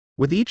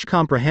 With each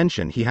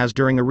comprehension he has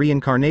during a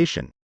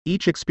reincarnation,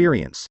 each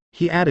experience,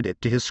 he added it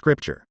to his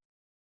scripture.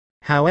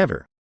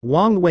 However,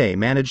 Wang Wei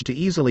managed to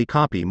easily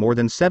copy more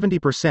than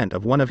 70%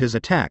 of one of his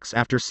attacks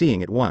after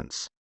seeing it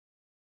once.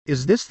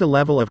 Is this the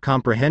level of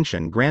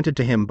comprehension granted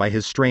to him by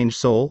his strange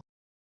soul?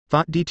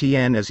 Thought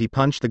DTN as he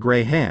punched the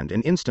gray hand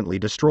and instantly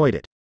destroyed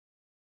it.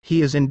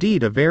 He is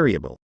indeed a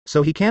variable,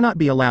 so he cannot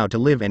be allowed to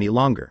live any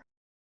longer.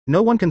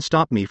 No one can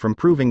stop me from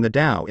proving the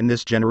Tao in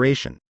this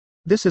generation.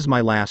 This is my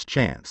last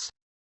chance.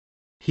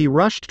 He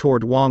rushed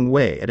toward Wang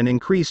Wei at an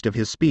increase of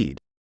his speed.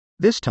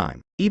 This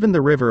time, even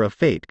the river of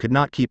fate could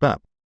not keep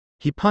up.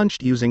 He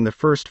punched using the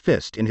first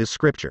fist in his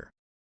scripture.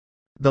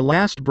 The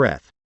last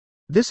breath.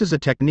 This is a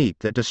technique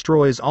that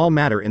destroys all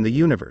matter in the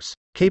universe,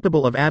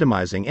 capable of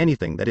atomizing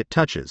anything that it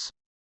touches.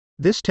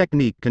 This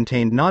technique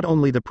contained not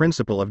only the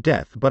principle of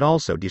death but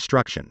also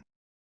destruction.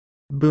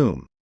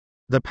 Boom.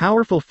 The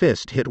powerful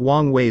fist hit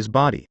Wang Wei's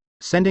body,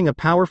 sending a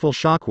powerful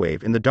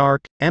shockwave in the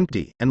dark,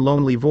 empty, and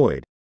lonely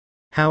void.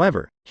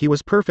 However, he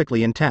was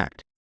perfectly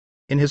intact.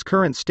 In his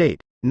current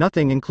state,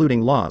 nothing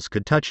including laws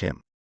could touch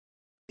him.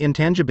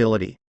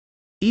 Intangibility?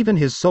 Even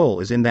his soul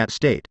is in that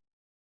state.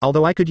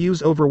 Although I could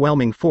use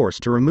overwhelming force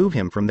to remove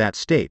him from that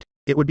state,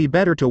 it would be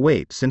better to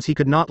wait since he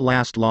could not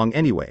last long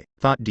anyway,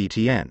 thought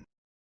DTN.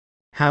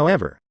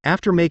 However,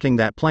 after making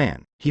that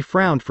plan, he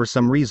frowned for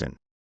some reason.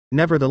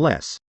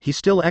 Nevertheless, he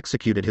still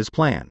executed his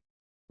plan.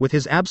 With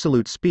his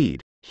absolute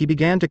speed, he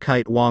began to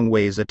kite Wang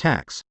Wei's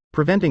attacks,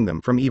 preventing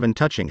them from even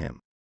touching him.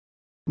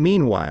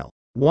 Meanwhile,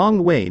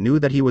 Wang Wei knew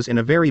that he was in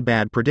a very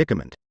bad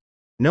predicament.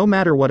 No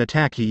matter what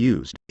attack he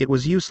used, it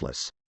was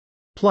useless.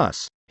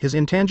 Plus, his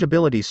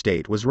intangibility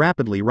state was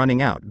rapidly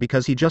running out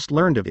because he just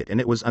learned of it and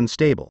it was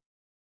unstable.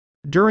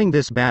 During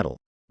this battle,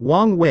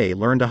 Wang Wei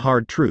learned a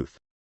hard truth.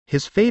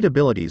 His fate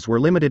abilities were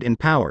limited in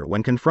power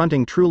when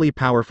confronting truly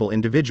powerful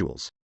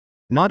individuals.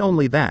 Not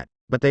only that,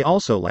 but they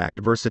also lacked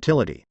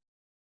versatility.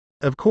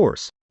 Of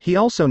course, he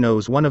also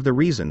knows one of the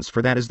reasons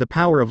for that is the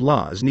power of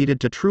laws needed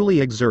to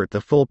truly exert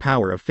the full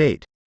power of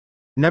fate.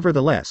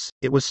 Nevertheless,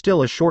 it was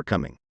still a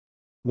shortcoming.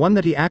 One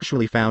that he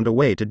actually found a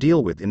way to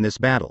deal with in this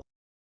battle.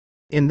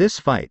 In this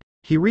fight,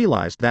 he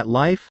realized that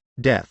life,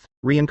 death,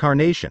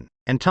 reincarnation,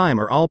 and time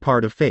are all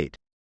part of fate.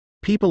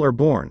 People are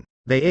born,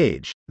 they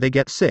age, they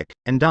get sick,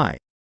 and die.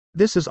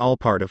 This is all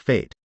part of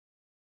fate.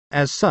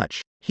 As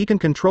such, he can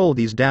control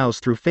these Taos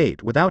through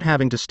fate without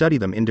having to study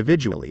them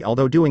individually,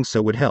 although doing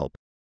so would help.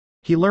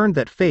 He learned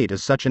that fate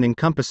is such an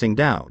encompassing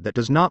Tao that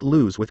does not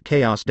lose with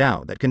chaos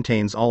Tao that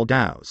contains all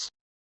Taos.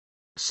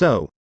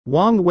 So,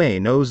 Wang Wei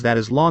knows that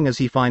as long as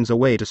he finds a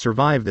way to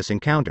survive this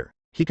encounter,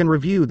 he can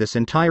review this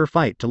entire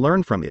fight to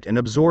learn from it and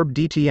absorb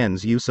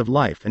DTN's use of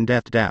life and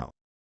death Tao.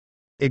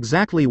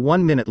 Exactly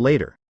 1 minute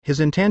later, his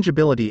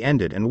intangibility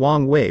ended and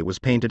Wang Wei was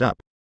painted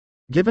up.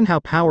 Given how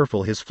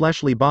powerful his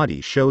fleshly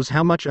body shows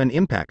how much an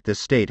impact this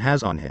state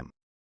has on him.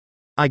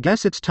 I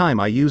guess it's time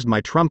I used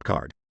my trump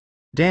card.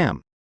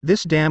 Damn,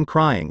 this damn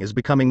crying is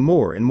becoming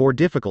more and more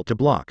difficult to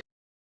block.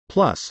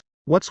 Plus,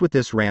 what's with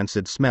this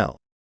rancid smell?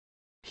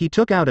 He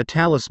took out a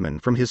talisman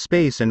from his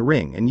space and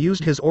ring and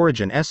used his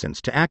origin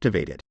essence to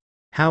activate it.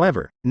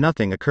 However,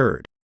 nothing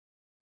occurred.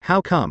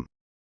 How come?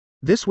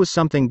 This was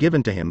something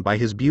given to him by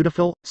his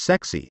beautiful,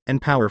 sexy,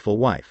 and powerful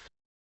wife.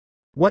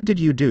 What did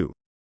you do?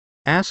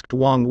 Asked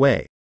Wang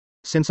Wei.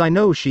 Since I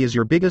know she is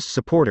your biggest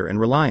supporter and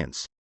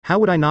reliance, how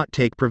would I not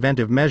take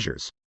preventive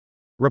measures?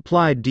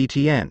 Replied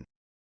DTN.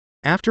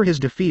 After his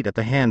defeat at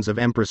the hands of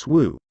Empress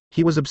Wu,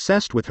 he was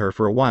obsessed with her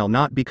for a while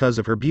not because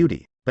of her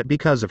beauty, but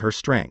because of her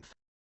strength.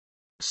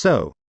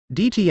 So,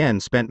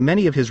 DTN spent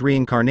many of his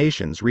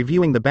reincarnations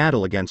reviewing the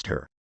battle against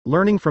her,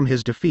 learning from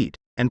his defeat,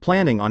 and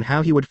planning on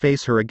how he would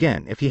face her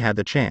again if he had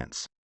the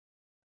chance.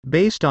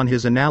 Based on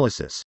his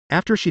analysis,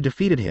 after she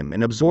defeated him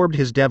and absorbed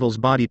his devil's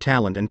body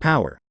talent and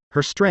power,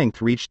 her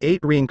strength reached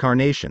 8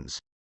 reincarnations.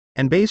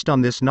 And based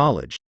on this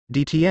knowledge,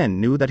 DTN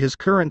knew that his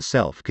current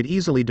self could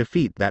easily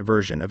defeat that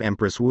version of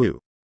Empress Wu.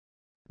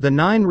 The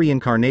 9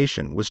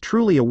 reincarnation was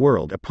truly a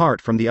world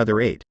apart from the other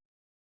 8.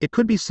 It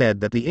could be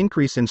said that the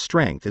increase in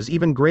strength is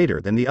even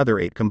greater than the other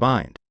 8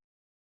 combined.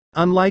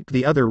 Unlike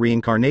the other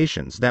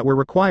reincarnations that were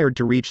required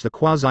to reach the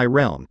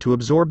quasi-realm to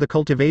absorb the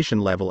cultivation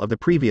level of the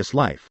previous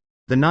life,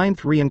 the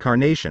 9th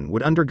reincarnation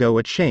would undergo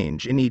a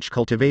change in each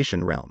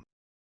cultivation realm.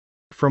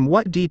 From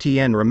what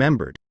DTN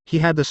remembered, he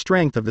had the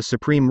strength of the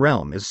Supreme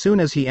Realm as soon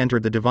as he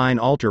entered the Divine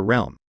Altar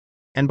Realm.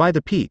 And by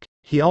the peak,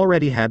 he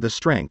already had the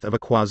strength of a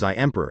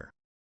quasi-emperor.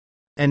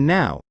 And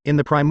now, in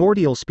the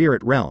Primordial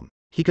Spirit Realm,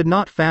 he could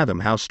not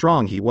fathom how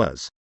strong he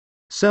was.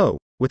 So,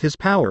 with his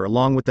power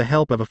along with the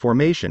help of a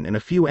formation and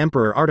a few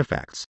Emperor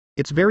artifacts,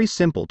 it's very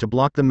simple to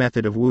block the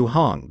method of Wu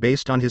Hong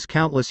based on his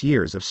countless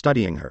years of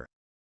studying her.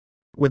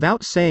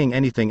 Without saying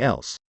anything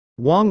else,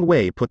 Wang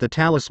Wei put the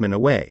talisman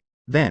away.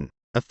 Then,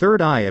 a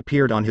third eye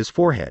appeared on his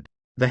forehead,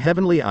 the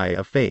heavenly eye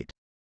of fate.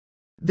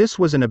 This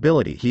was an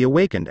ability he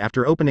awakened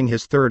after opening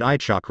his third eye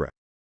chakra.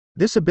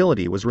 This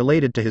ability was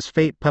related to his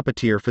fate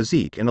puppeteer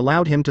physique and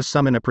allowed him to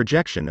summon a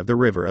projection of the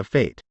river of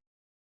fate.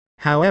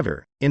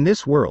 However, in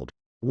this world,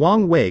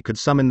 Wang Wei could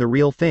summon the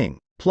real thing,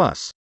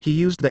 plus, he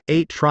used the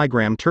 8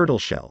 trigram turtle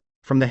shell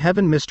from the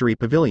Heaven Mystery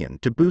Pavilion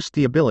to boost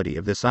the ability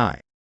of this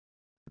eye.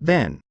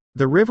 Then,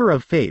 The river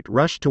of fate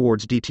rushed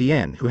towards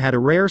DTN, who had a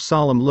rare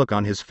solemn look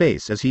on his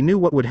face as he knew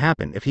what would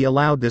happen if he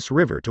allowed this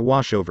river to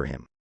wash over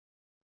him.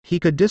 He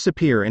could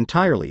disappear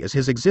entirely as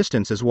his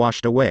existence is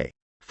washed away,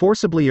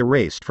 forcibly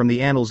erased from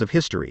the annals of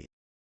history.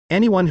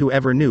 Anyone who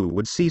ever knew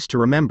would cease to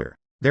remember,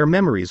 their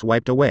memories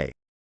wiped away.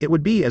 It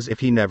would be as if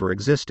he never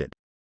existed.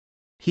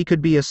 He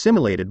could be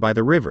assimilated by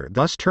the river,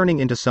 thus turning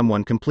into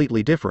someone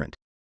completely different,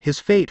 his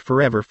fate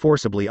forever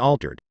forcibly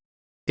altered.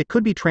 It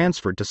could be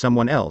transferred to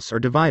someone else or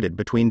divided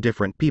between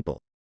different people.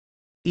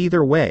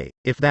 Either way,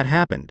 if that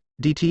happened,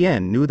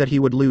 DTN knew that he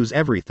would lose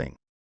everything.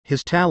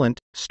 His talent,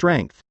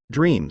 strength,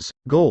 dreams,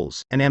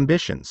 goals, and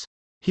ambitions.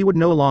 He would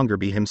no longer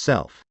be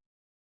himself.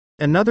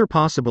 Another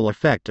possible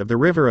effect of the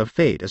river of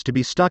fate is to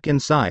be stuck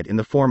inside in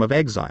the form of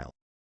exile.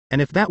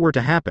 And if that were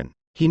to happen,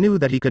 he knew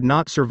that he could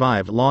not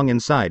survive long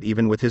inside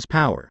even with his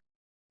power.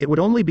 It would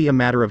only be a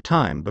matter of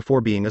time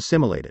before being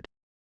assimilated.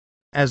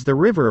 As the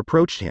river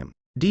approached him,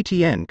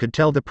 DTN could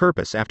tell the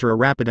purpose after a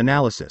rapid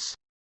analysis.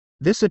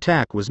 This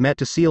attack was meant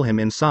to seal him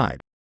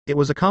inside. It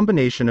was a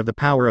combination of the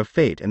power of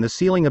fate and the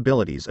sealing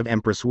abilities of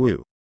Empress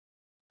Wu.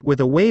 With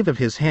a wave of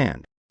his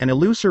hand, an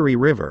illusory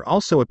river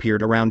also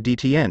appeared around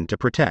DTN to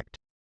protect.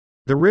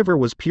 The river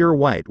was pure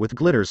white with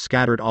glitters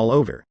scattered all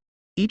over.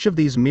 Each of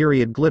these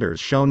myriad glitters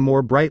shone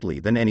more brightly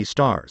than any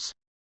stars.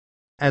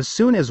 As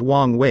soon as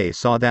Wang Wei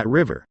saw that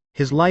river,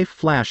 his life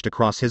flashed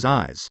across his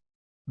eyes.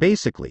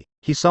 Basically,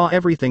 he saw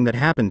everything that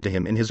happened to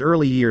him in his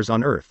early years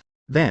on Earth.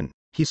 Then,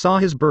 he saw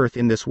his birth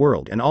in this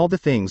world and all the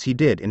things he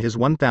did in his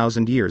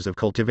 1,000 years of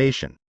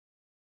cultivation.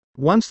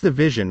 Once the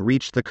vision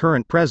reached the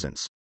current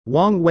presence,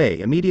 Wang Wei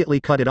immediately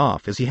cut it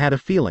off as he had a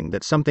feeling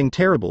that something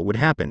terrible would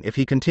happen if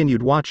he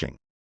continued watching.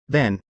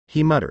 Then,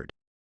 he muttered.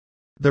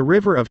 The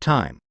River of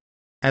Time.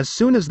 As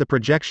soon as the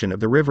projection of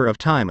the River of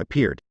Time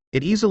appeared,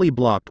 it easily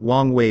blocked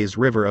Wang Wei's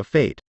River of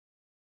Fate.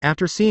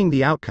 After seeing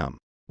the outcome,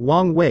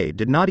 Wang Wei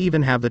did not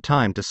even have the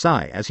time to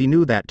sigh as he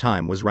knew that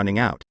time was running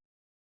out.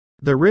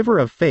 The River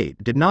of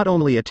Fate did not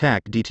only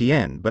attack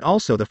DTN but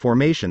also the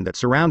formation that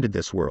surrounded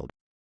this world.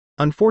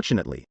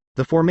 Unfortunately,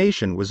 the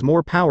formation was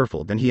more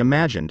powerful than he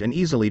imagined and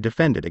easily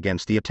defended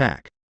against the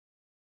attack.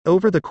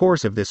 Over the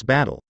course of this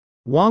battle,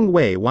 Wang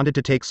Wei wanted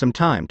to take some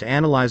time to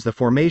analyze the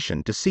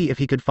formation to see if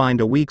he could find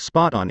a weak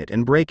spot on it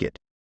and break it.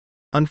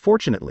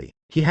 Unfortunately,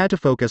 he had to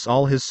focus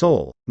all his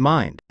soul,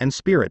 mind, and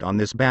spirit on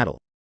this battle.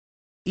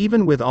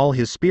 Even with all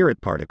his spirit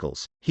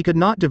particles, he could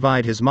not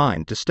divide his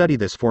mind to study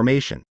this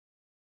formation.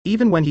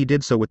 Even when he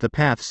did so with the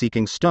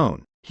path-seeking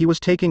stone, he was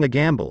taking a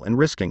gamble and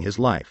risking his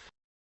life.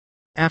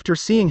 After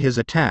seeing his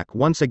attack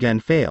once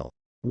again fail,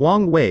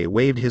 Wang Wei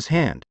waved his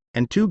hand,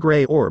 and two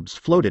gray orbs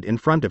floated in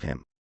front of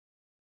him.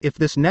 If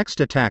this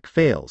next attack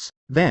fails,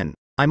 then,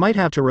 I might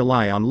have to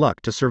rely on luck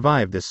to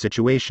survive this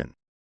situation.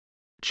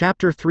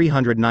 Chapter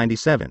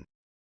 397.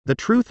 The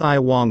Truth.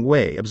 Wang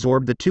Wei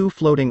absorbed the two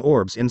floating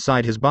orbs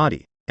inside his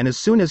body, and as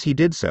soon as he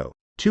did so,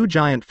 two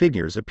giant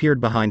figures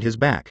appeared behind his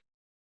back.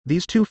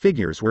 These two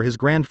figures were his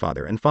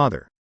grandfather and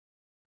father.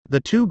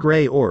 The two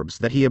gray orbs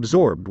that he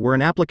absorbed were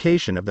an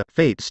application of the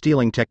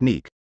fate-stealing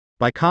technique.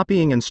 By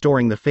copying and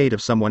storing the fate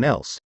of someone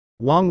else,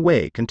 Wang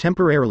Wei can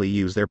temporarily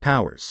use their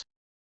powers.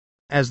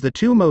 As the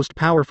two most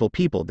powerful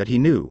people that he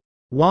knew,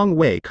 Wang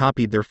Wei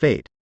copied their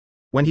fate.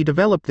 When he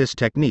developed this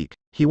technique,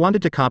 he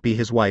wanted to copy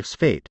his wife's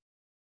fate.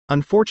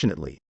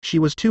 Unfortunately, she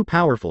was too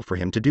powerful for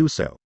him to do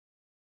so.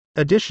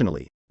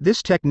 Additionally,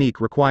 this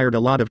technique required a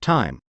lot of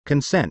time,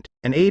 consent,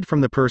 and aid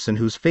from the person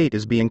whose fate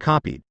is being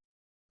copied.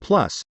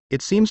 Plus,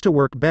 it seems to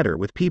work better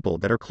with people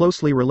that are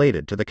closely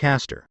related to the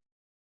caster.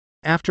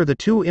 After the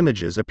two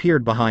images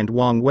appeared behind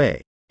Wang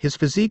Wei, his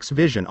physique's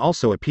vision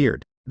also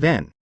appeared.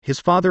 Then, his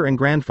father and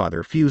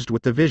grandfather fused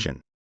with the vision.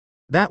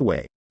 That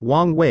way,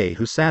 Wang Wei,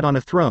 who sat on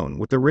a throne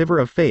with the River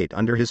of Fate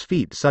under his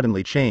feet,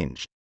 suddenly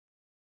changed.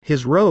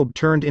 His robe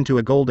turned into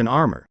a golden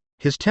armor.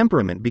 His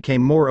temperament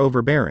became more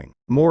overbearing,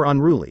 more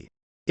unruly.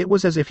 It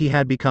was as if he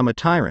had become a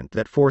tyrant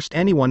that forced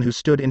anyone who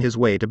stood in his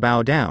way to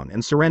bow down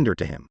and surrender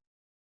to him.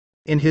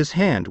 In his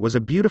hand was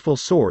a beautiful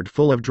sword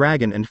full of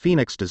dragon and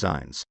phoenix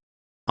designs.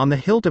 On the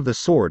hilt of the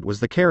sword was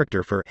the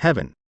character for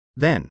heaven.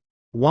 Then,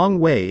 Wang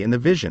Wei in the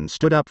vision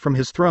stood up from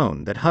his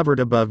throne that hovered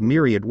above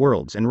myriad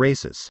worlds and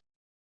races.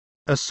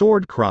 A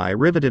sword cry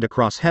riveted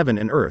across heaven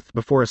and earth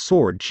before a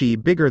sword chi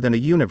bigger than a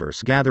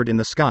universe gathered in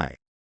the sky.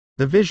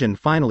 The vision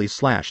finally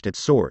slashed its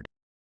sword.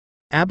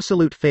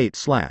 Absolute Fate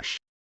Slash.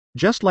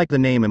 Just like the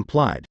name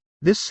implied,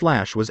 this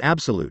slash was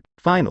absolute,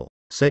 final,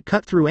 so it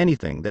cut through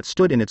anything that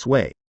stood in its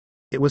way.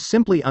 It was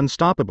simply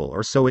unstoppable,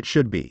 or so it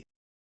should be.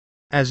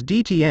 As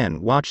DTN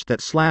watched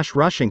that slash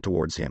rushing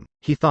towards him,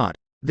 he thought,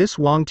 this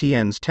Wang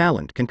Tian's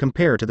talent can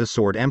compare to the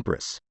Sword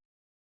Empress.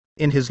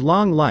 In his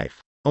long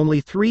life, only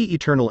 3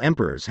 eternal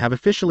emperors have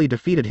officially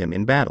defeated him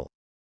in battle.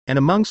 And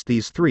amongst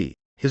these 3,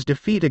 his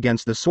defeat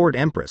against the Sword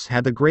Empress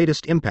had the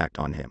greatest impact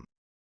on him.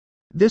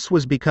 This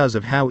was because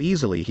of how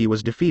easily he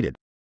was defeated.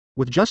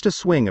 With just a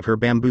swing of her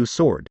bamboo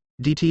sword,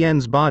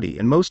 DTN's body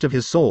and most of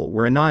his soul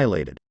were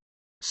annihilated.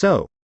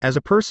 So, as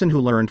a person who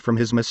learned from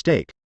his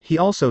mistake, he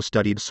also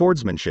studied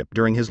swordsmanship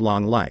during his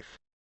long life.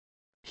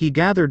 He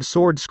gathered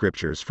sword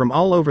scriptures from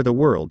all over the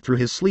world through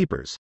his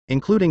sleepers,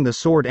 including the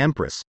Sword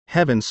Empress,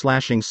 Heaven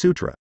Slashing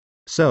Sutra.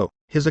 So,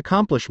 his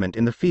accomplishment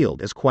in the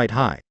field is quite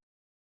high.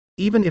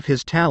 Even if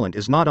his talent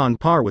is not on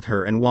par with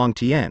her and Wang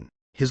Tian,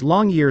 his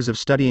long years of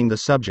studying the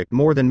subject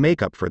more than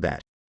make up for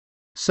that.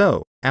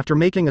 So, after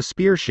making a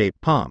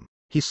spear-shaped palm,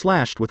 he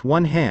slashed with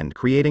one hand,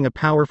 creating a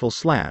powerful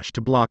slash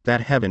to block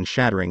that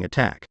heaven-shattering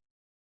attack.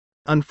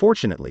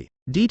 Unfortunately,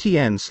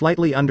 DTN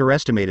slightly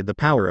underestimated the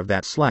power of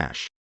that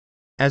slash.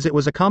 As it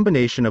was a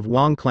combination of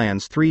Wang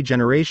clan's 3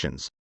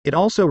 generations, it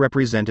also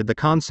represented the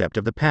concept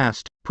of the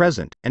past,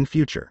 present, and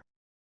future.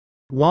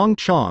 Wang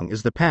Chong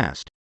is the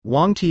past,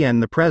 Wang Tian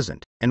the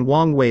present, and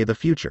Wang Wei the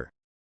future.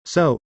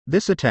 So,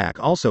 this attack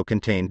also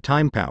contained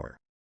time power.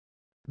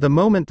 The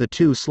moment the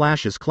 2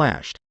 slashes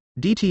clashed,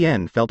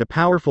 DTN felt a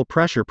powerful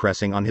pressure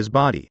pressing on his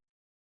body.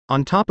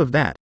 On top of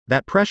that,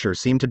 that pressure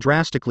seemed to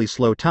drastically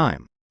slow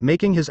time,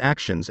 making his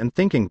actions and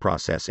thinking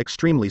process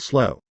extremely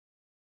slow.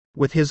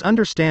 With his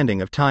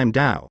understanding of time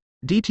Dao,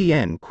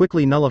 DTN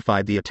quickly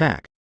nullified the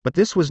attack, but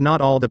this was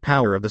not all the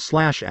power of the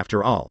slash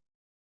after all.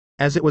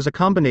 As it was a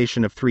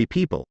combination of 3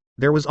 people,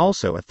 there was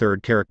also a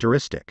third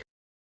characteristic.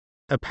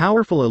 A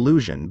powerful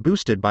illusion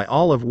boosted by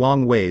all of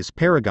Wang Wei's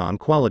paragon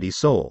quality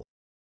soul.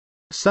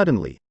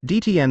 Suddenly,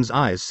 DTN's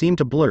eyes seemed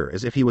to blur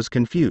as if he was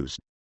confused.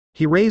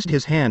 He raised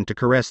his hand to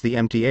caress the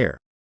empty air.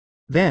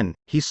 Then,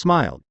 he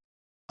smiled.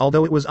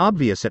 Although it was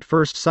obvious at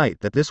first sight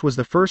that this was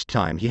the first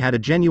time he had a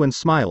genuine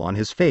smile on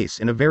his face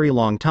in a very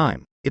long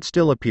time, it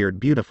still appeared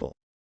beautiful.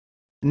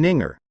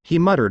 Ninger, he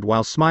muttered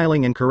while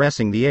smiling and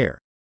caressing the air.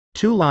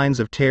 2 lines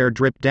of tear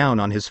dripped down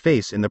on his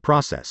face in the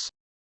process.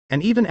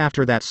 And even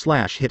after that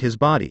slash hit his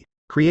body,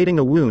 creating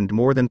a wound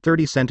more than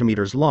 30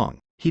 centimeters long,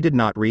 he did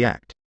not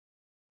react.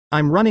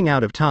 I'm running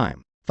out of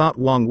time, thought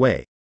Wang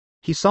Wei.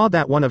 He saw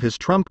that one of his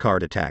trump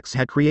card attacks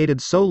had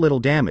created so little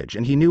damage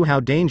and he knew how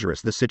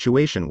dangerous the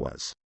situation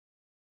was.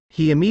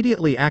 He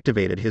immediately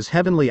activated his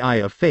heavenly eye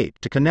of fate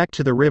to connect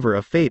to the river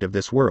of fate of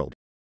this world.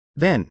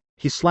 Then,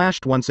 he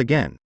slashed once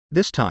again,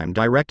 this time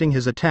directing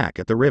his attack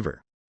at the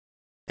river.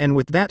 And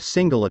with that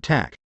single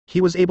attack,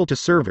 he was able to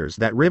servers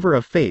that river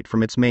of fate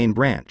from its main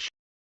branch.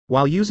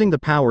 While using the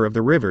power of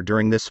the river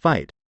during this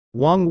fight,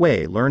 Wang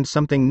Wei learned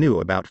something new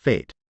about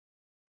fate.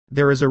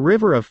 There is a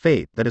river of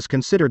fate that is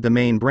considered the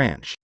main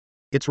branch.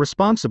 It's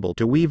responsible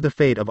to weave the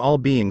fate of all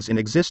beings in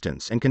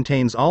existence and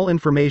contains all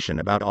information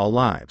about all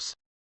lives.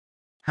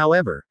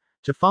 However,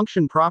 to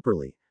function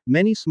properly,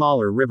 many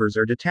smaller rivers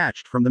are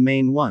detached from the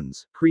main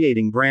ones,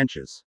 creating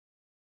branches.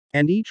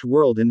 And each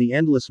world in the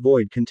endless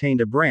void contained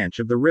a branch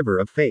of the river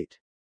of fate.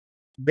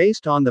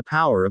 Based on the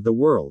power of the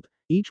world,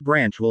 each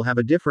branch will have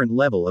a different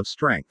level of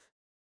strength.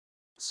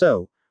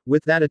 So,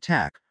 with that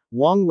attack,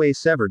 Wang Wei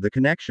severed the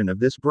connection of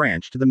this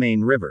branch to the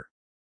main river.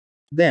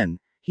 Then,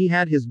 he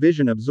had his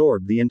vision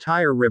absorb the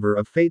entire river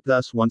of fate,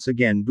 thus once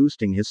again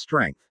boosting his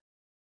strength.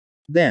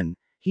 Then,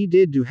 he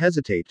did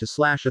hesitate to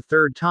slash a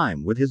 3rd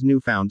time with his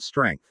newfound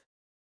strength.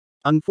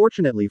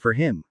 Unfortunately for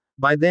him,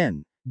 by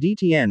then,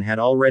 DTN had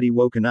already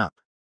woken up.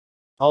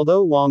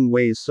 Although Wang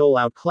Wei's soul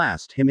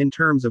outclassed him in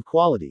terms of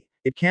quality,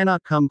 it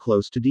cannot come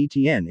close to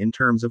DTN in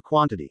terms of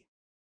quantity.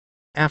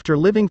 After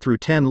living through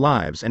 10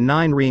 lives and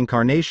 9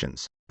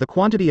 reincarnations, the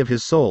quantity of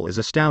his soul is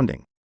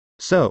astounding.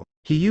 So,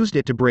 he used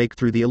it to break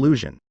through the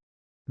illusion.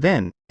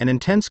 Then, an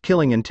intense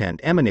killing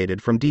intent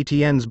emanated from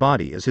DTN's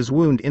body as his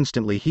wound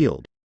instantly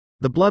healed.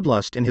 The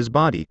bloodlust in his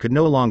body could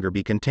no longer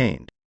be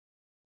contained.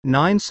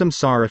 9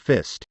 Samsara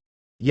Fist.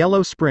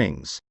 Yellow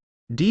Springs.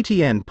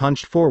 DTN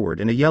punched forward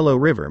and a yellow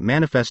river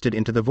manifested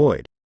into the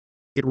void.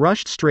 It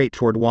rushed straight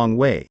toward Wang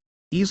Wei,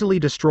 easily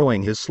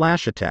destroying his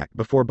slash attack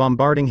before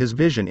bombarding his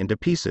vision into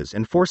pieces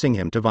and forcing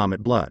him to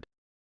vomit blood.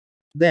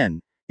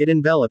 Then, it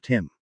enveloped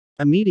him.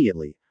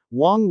 Immediately,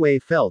 Wang Wei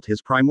felt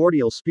his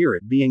primordial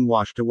spirit being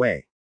washed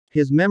away.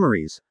 His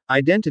memories,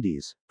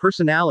 identities,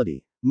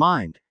 personality,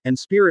 mind, and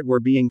spirit were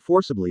being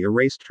forcibly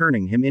erased,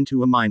 turning him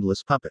into a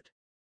mindless puppet.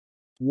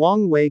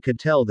 Wang Wei could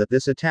tell that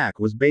this attack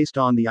was based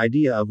on the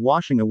idea of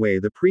washing away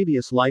the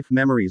previous life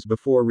memories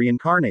before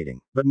reincarnating,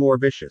 but more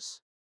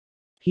vicious.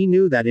 He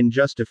knew that in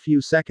just a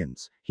few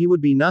seconds, he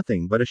would be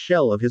nothing but a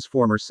shell of his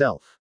former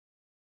self.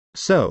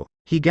 So,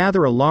 he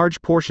gathered a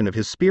large portion of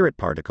his spirit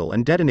particle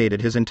and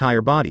detonated his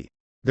entire body.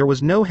 There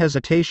was no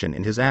hesitation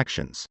in his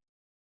actions.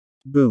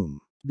 Boom.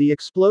 The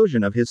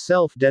explosion of his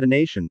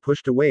self-detonation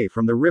pushed away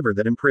from the river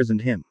that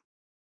imprisoned him.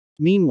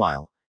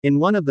 Meanwhile, in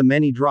one of the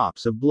many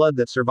drops of blood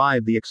that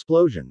survived the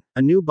explosion,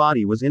 a new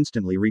body was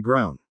instantly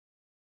regrown.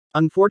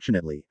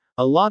 Unfortunately,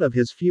 a lot of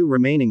his few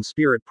remaining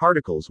spirit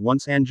particles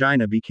once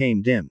angina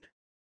became dimmed.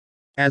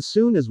 As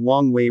soon as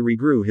Wang Wei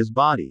regrew his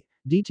body,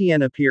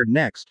 DTN appeared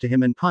next to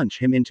him and punched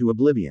him into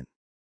oblivion.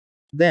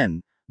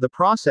 Then, the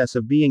process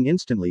of being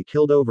instantly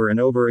killed over and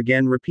over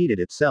again repeated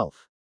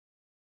itself.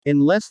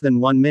 In less than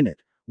 1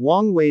 minute,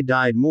 Wang Wei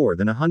died more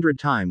than 100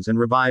 times and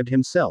revived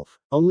himself,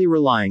 only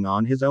relying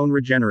on his own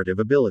regenerative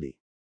ability.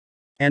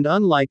 And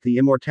unlike the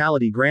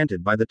immortality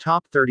granted by the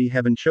top 30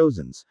 heaven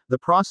chosens, the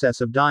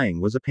process of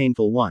dying was a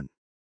painful one.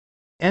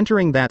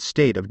 Entering that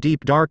state of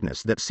deep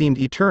darkness that seemed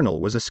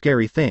eternal was a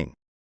scary thing.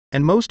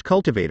 And most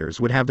cultivators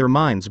would have their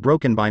minds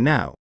broken by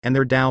now, and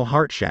their Tao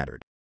heart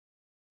shattered.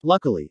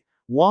 Luckily,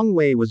 Wang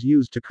Wei was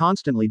used to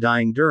constantly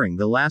dying during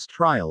the last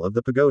trial of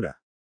the pagoda.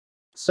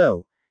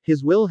 So,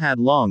 his will had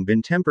long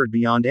been tempered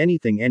beyond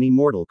anything any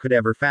mortal could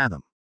ever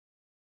fathom.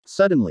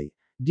 Suddenly,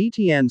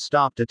 DTN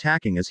stopped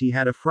attacking as he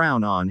had a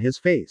frown on his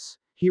face.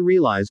 He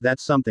realized that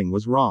something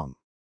was wrong.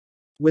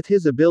 With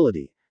his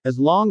ability, as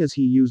long as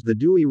he used the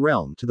Dewey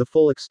realm to the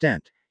full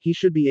extent, he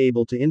should be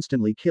able to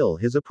instantly kill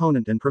his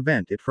opponent and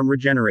prevent it from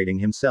regenerating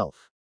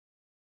himself.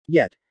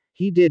 Yet,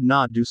 he did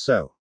not do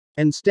so.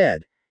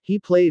 Instead, he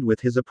played with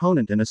his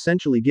opponent and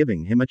essentially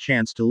giving him a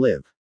chance to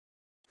live.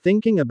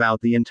 Thinking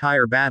about the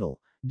entire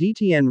battle,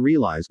 DTN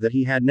realized that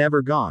he had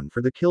never gone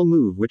for the kill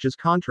move, which is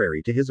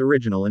contrary to his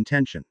original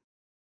intention.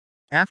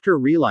 After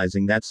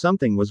realizing that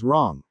something was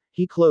wrong,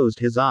 he closed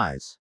his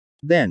eyes.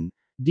 Then,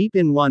 deep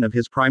in one of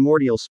his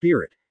primordial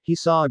spirit, he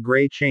saw a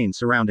gray chain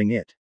surrounding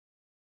it.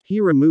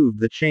 He removed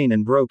the chain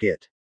and broke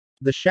it.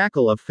 The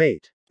shackle of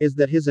fate. Is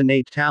that his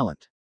innate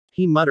talent?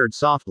 He muttered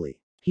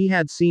softly. He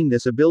had seen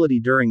this ability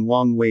during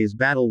Wang Wei's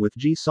battle with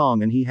Ji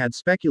Song, and he had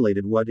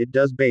speculated what it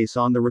does based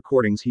on the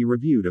recordings he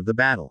reviewed of the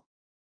battle.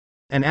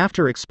 And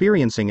after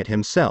experiencing it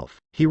himself,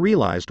 he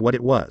realized what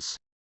it was.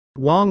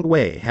 Wang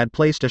Wei had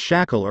placed a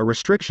shackle or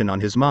restriction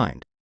on his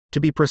mind. To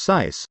be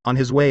precise, on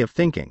his way of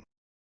thinking.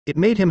 It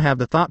made him have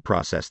the thought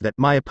process that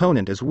my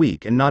opponent is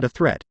weak and not a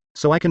threat,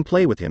 so I can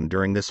play with him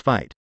during this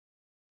fight.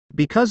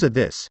 Because of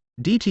this,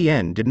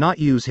 DTN did not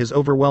use his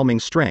overwhelming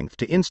strength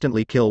to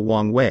instantly kill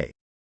Wang Wei.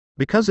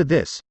 Because of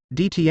this,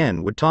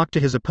 DTN would talk to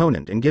his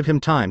opponent and give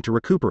him time to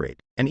recuperate,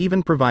 and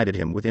even provided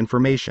him with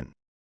information.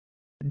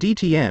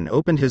 DTN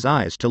opened his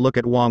eyes to look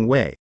at Wang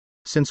Wei.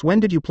 Since when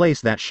did you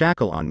place that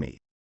shackle on me?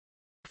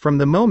 From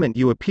the moment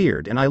you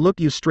appeared and I looked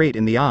you straight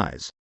in the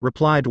eyes,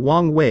 replied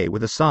Wang Wei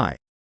with a sigh.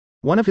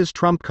 One of his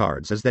trump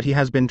cards is that he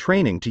has been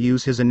training to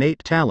use his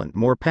innate talent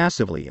more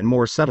passively and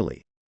more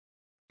subtly.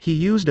 He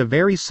used a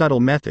very subtle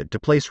method to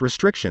place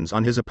restrictions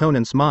on his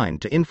opponent's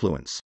mind to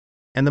influence.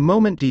 And the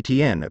moment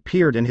DTN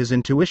appeared and his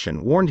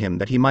intuition warned him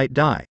that he might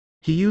die,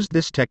 he used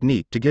this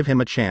technique to give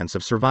him a chance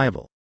of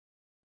survival.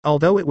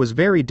 Although it was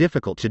very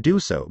difficult to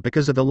do so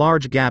because of the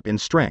large gap in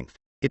strength,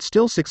 it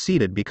still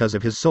succeeded because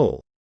of his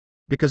soul.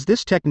 Because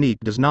this technique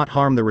does not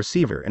harm the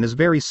receiver and is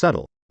very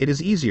subtle, it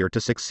is easier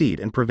to succeed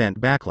and prevent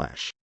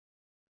backlash.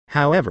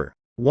 However,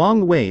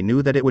 Wang Wei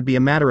knew that it would be a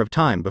matter of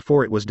time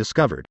before it was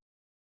discovered.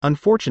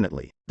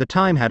 Unfortunately, the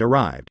time had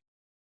arrived.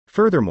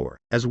 Furthermore,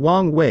 as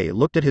Wang Wei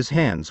looked at his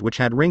hands which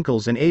had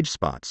wrinkles and age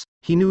spots,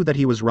 he knew that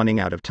he was running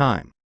out of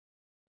time.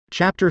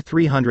 Chapter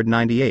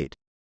 398.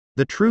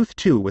 The truth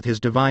too. With his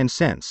divine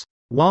sense,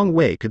 Wang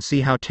Wei could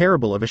see how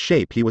terrible of a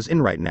shape he was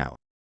in right now.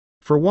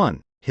 For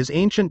one, his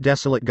ancient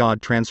desolate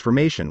god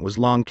transformation was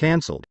long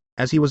cancelled,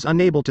 as he was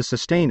unable to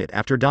sustain it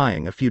after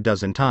dying a few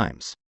dozen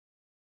times.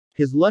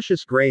 His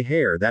luscious gray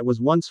hair that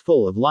was once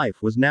full of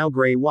life was now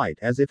gray-white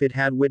as if it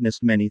had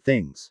witnessed many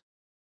things.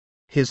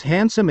 His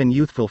handsome and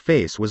youthful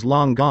face was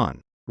long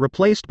gone,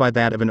 replaced by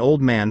that of an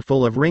old man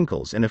full of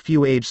wrinkles and a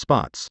few age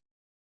spots.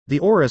 The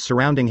aura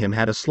surrounding him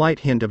had a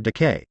slight hint of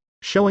decay,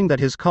 showing that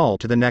his call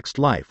to the next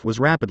life was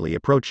rapidly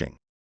approaching.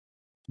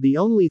 The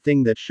only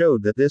thing that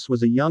showed that this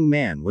was a young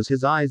man was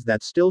his eyes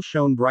that still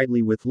shone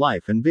brightly with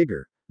life and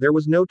vigor. There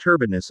was no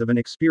turbidness of an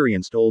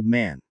experienced old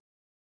man.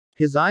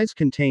 His eyes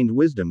contained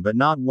wisdom, but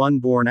not one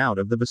born out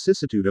of the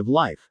vicissitude of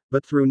life,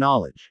 but through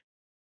knowledge.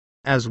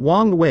 As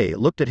Wang Wei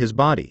looked at his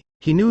body,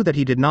 he knew that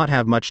he did not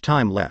have much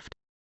time left.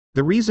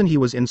 The reason he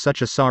was in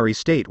such a sorry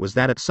state was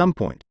that at some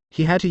point,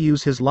 he had to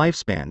use his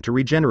lifespan to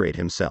regenerate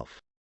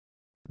himself.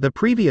 The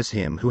previous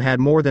him, who had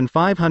more than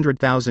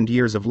 500,000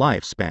 years of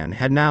lifespan,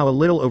 had now a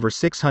little over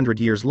 600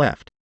 years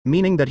left,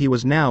 meaning that he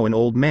was now an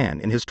old man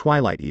in his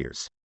twilight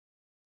years.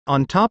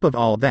 On top of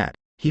all that,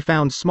 he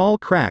found small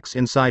cracks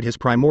inside his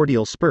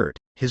primordial spurt,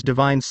 his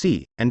divine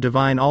sea, and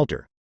divine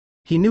altar.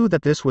 He knew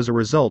that this was a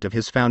result of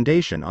his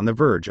foundation on the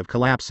verge of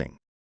collapsing.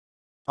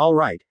 All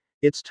right,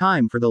 it's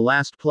time for the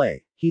last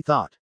play, he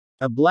thought.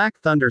 A black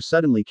thunder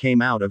suddenly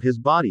came out of his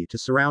body to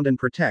surround and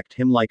protect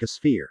him like a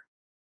sphere.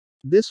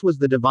 This was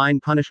the divine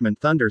punishment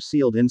thunder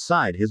sealed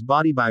inside his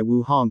body by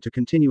Wu Hong to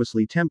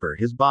continuously temper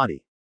his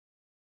body.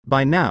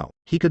 By now,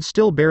 he could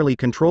still barely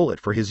control it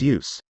for his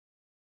use.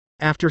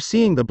 After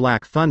seeing the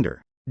black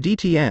thunder,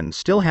 DTN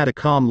still had a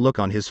calm look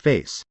on his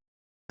face.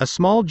 A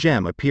small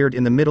gem appeared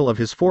in the middle of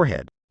his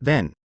forehead,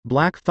 then,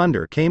 black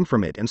thunder came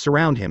from it and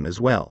surrounded him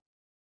as well.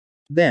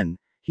 Then,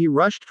 he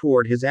rushed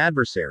toward his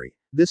adversary,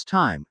 this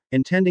time,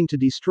 intending to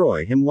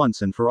destroy him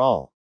once and for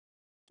all.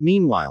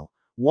 Meanwhile,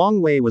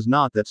 Wang Wei was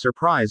not that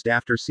surprised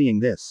after seeing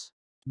this.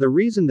 The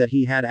reason that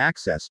he had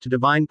access to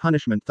divine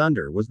punishment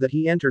thunder was that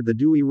he entered the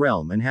Dewey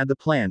realm and had the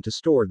plan to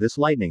store this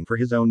lightning for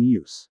his own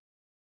use.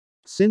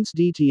 Since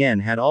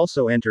DTN had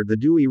also entered the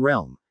Dewey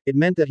realm, it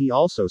meant that he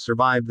also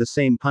survived the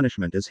same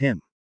punishment as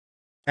him.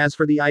 As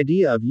for the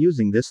idea of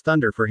using this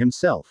thunder for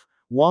himself,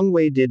 Wang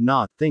Wei did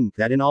not think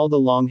that in all the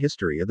long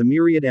history of the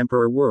Myriad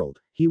Emperor world,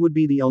 he would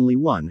be the only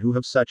one who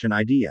have such an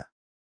idea.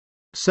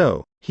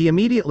 So, he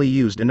immediately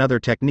used another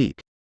technique.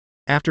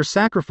 After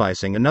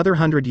sacrificing another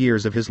 100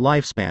 years of his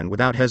lifespan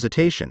without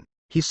hesitation,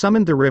 he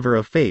summoned the River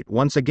of Fate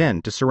once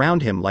again to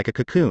surround him like a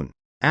cocoon,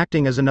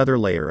 acting as another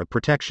layer of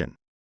protection.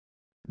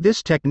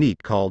 This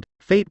technique, called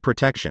Fate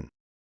Protection,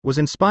 was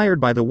inspired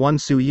by the one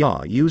Su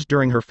Ya used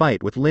during her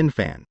fight with Lin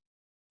Fan.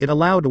 It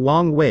allowed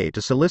Wang Wei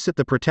to solicit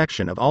the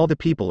protection of all the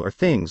people or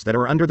things that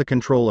are under the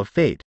control of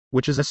fate,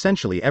 which is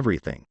essentially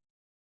everything.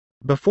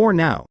 Before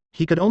now,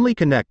 he could only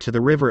connect to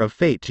the River of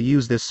Fate to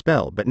use this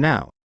spell, but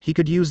now, he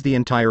could use the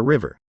entire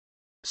river.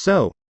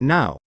 So,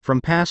 now,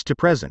 from past to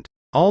present,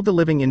 all the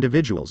living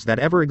individuals that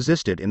ever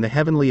existed in the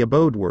heavenly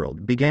abode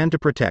world began to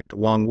protect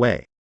Wang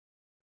Wei.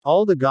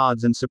 All the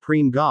gods and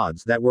supreme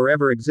gods that were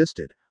ever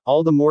existed,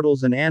 all the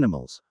mortals and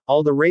animals,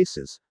 all the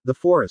races, the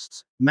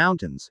forests,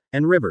 mountains,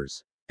 and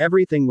rivers,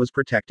 everything was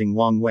protecting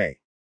Wang Wei.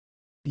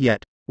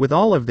 Yet, with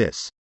all of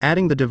this,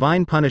 adding the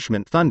divine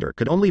punishment thunder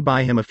could only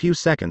buy him a few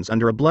seconds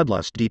under a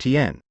bloodlust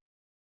DTN.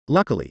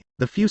 Luckily,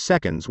 the few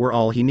seconds were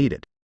all he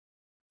needed.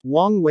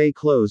 Wang Wei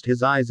closed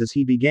his eyes as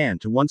he began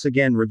to once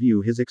again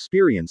review his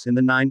experience in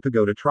the 9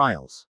 pagoda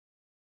trials.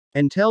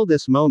 Until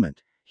this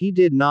moment, he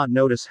did not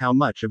notice how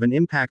much of an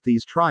impact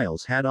these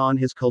trials had on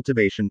his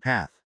cultivation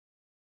path.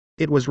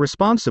 It was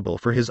responsible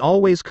for his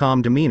always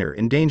calm demeanor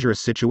in dangerous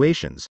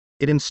situations.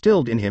 It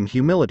instilled in him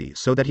humility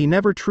so that he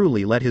never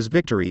truly let his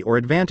victory or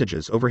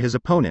advantages over his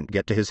opponent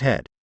get to his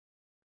head.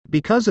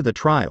 Because of the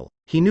trial,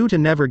 he knew to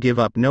never give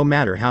up no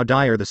matter how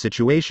dire the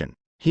situation.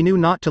 He knew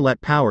not to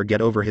let power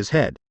get over his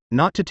head,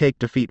 not to take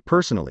defeat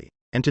personally,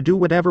 and to do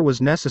whatever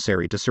was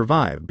necessary to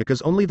survive,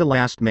 because only the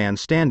last man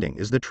standing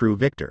is the true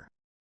victor.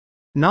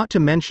 Not to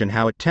mention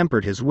how it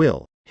tempered his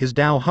will, his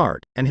Dao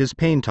heart, and his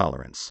pain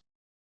tolerance.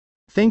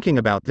 Thinking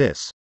about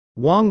this,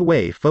 Wang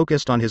Wei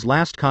focused on his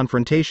last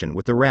confrontation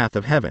with the wrath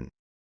of heaven.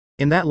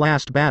 In that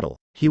last battle,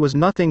 he was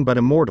nothing but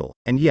a mortal,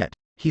 and yet,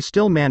 he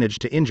still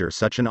managed to injure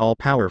such an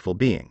all-powerful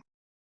being.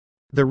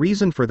 The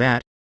reason for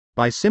that?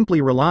 By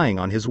simply relying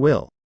on his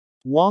will.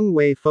 Wang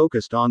Wei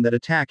focused on that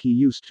attack he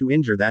used to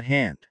injure that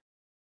hand.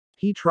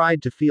 He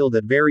tried to feel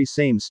that very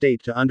same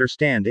state to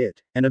understand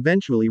it, and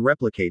eventually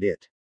replicate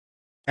it.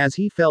 As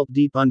he felt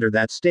deep under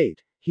that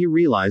state, he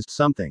realized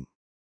something.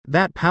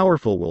 That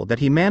powerful will that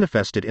he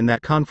manifested in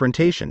that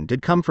confrontation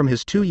did come from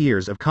his 2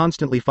 years of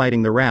constantly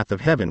fighting the wrath of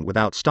heaven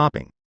without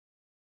stopping.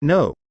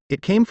 No,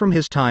 it came from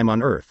his time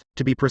on Earth,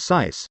 to be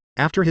precise,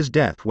 after his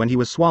death when he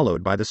was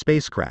swallowed by the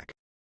space crack.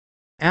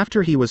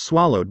 After he was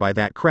swallowed by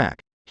that crack,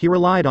 he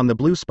relied on the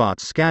blue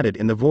spots scattered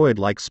in the void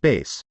like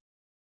space.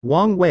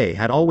 Wang Wei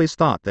had always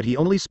thought that he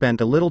only spent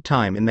a little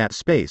time in that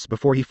space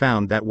before he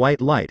found that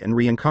white light and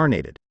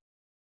reincarnated.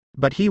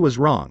 But he was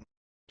wrong.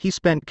 He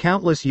spent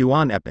countless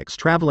yuan epochs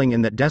traveling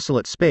in that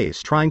desolate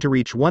space trying to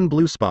reach one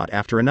blue spot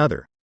after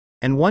another.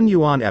 And one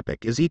yuan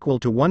epoch is equal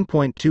to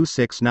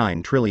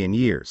 1.269 trillion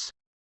years.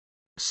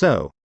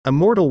 So, a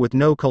mortal with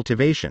no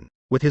cultivation,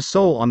 with his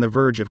soul on the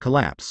verge of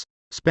collapse,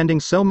 spending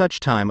so much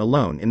time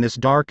alone in this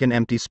dark and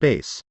empty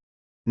space.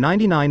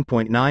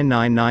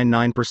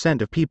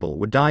 99.9999% of people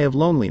would die of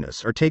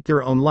loneliness or take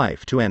their own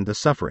life to end the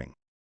suffering.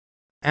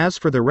 As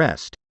for the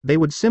rest, they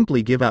would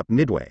simply give up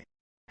midway.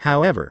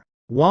 However,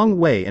 Wang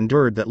Wei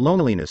endured that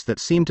loneliness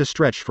that seemed to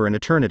stretch for an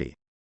eternity.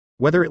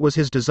 Whether it was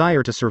his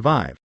desire to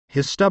survive,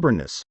 his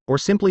stubbornness, or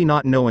simply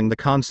not knowing the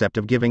concept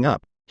of giving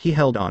up, he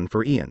held on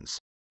for eons.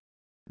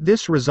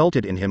 This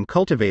resulted in him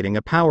cultivating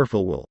a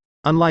powerful will,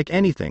 unlike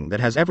anything that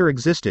has ever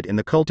existed in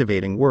the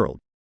cultivating world.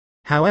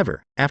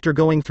 However, after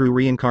going through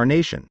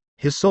reincarnation,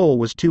 his soul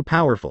was too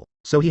powerful,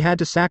 so he had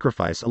to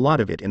sacrifice a lot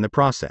of it in the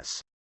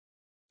process.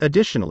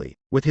 Additionally,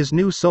 with his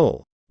new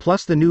soul,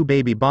 plus the new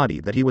baby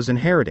body that he was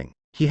inheriting,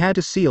 he had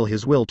to seal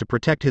his will to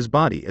protect his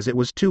body as it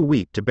was too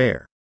weak to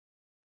bear.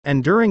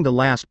 And during the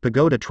last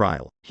pagoda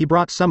trial, he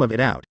brought some of it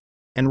out.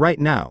 And right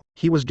now,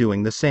 he was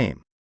doing the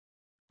same.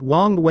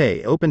 Wang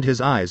Wei opened his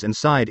eyes and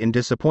sighed in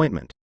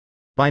disappointment.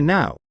 By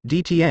now,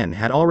 DTN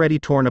had already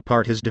torn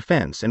apart his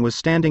defense and was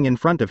standing in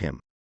front of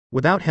him.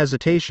 Without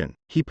hesitation,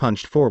 he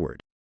punched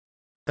forward.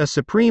 A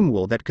supreme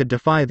will that could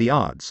defy the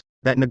odds,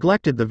 that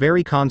neglected the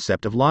very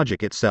concept of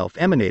logic itself,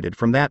 emanated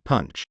from that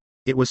punch.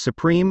 It was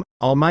supreme,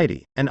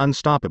 almighty, and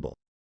unstoppable.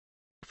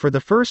 For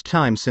the first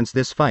time since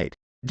this fight,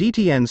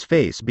 DTN's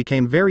face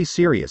became very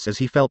serious as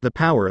he felt the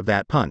power of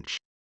that punch.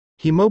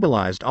 He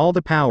mobilized all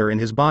the power in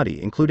his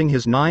body, including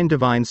his 9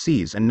 divine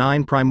seas and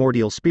 9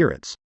 primordial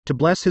spirits, to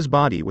bless his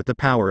body with the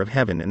power of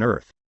heaven and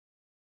earth.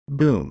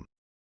 Boom.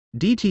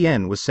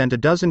 DTN was sent a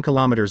dozen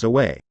kilometers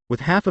away,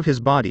 with half of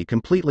his body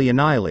completely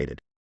annihilated.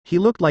 He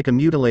looked like a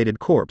mutilated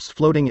corpse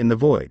floating in the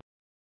void.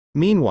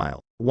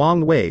 Meanwhile,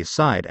 Wang Wei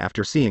sighed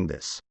after seeing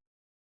this.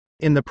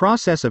 In the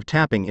process of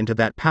tapping into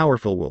that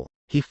powerful will,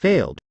 he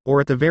failed,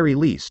 or at the very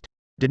least,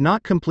 did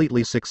not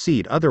completely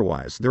succeed,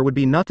 otherwise there would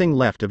be nothing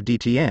left of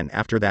DTN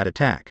after that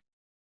attack.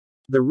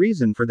 The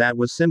reason for that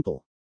was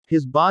simple.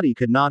 His body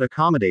could not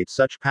accommodate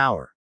such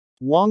power.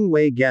 Wang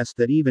Wei guessed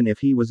that even if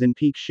he was in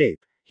peak shape,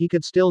 he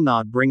could still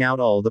not bring out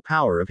all the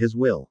power of his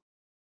will.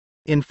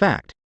 In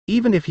fact,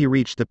 even if he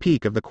reached the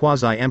peak of the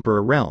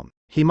quasi-emperor realm,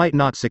 he might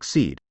not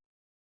succeed.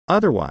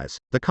 Otherwise,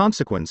 the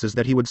consequence is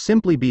that he would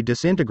simply be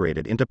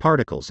disintegrated into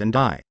particles and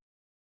die.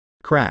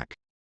 Crack.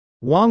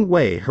 Wang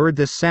Wei heard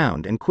this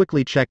sound and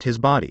quickly checked his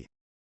body.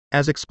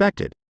 As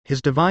expected, his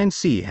divine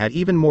sea had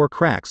even more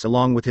cracks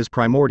along with his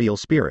primordial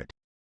spirit.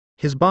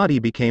 His body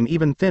became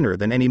even thinner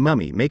than any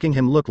mummy, making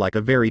him look like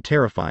a very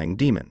terrifying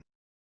demon.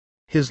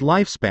 His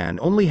lifespan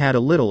only had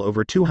a little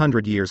over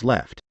 200 years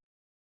left.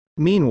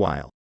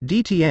 Meanwhile,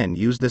 DTN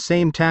used the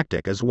same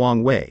tactic as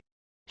Wang Wei.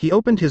 He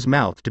opened his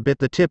mouth to bit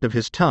the tip of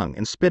his tongue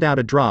and spit out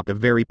a drop of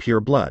very pure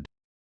blood.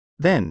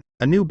 Then,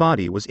 a new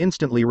body was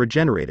instantly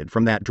regenerated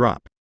from that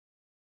drop.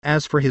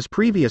 As for his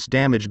previous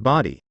damaged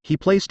body, he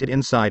placed it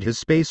inside his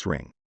space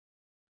ring.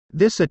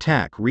 This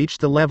attack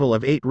reached the level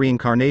of 8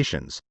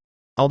 reincarnations.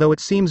 Although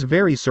it seems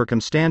very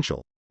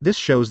circumstantial, this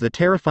shows the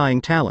terrifying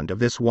talent of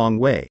this Wang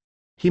Wei.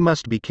 He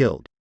must be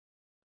killed.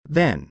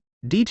 Then,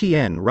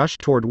 DTN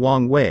rushed toward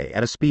Wang Wei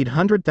at a speed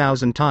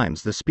 100,000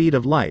 times the speed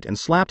of light and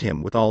slapped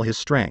him with all his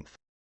strength.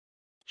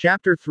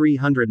 Chapter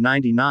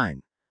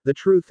 399. The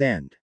Truth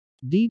End.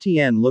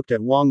 DTN looked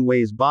at Wang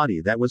Wei's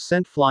body that was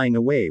sent flying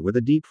away with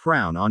a deep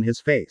frown on his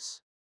face.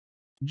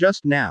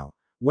 Just now,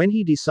 when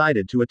he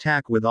decided to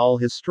attack with all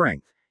his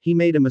strength, he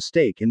made a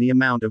mistake in the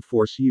amount of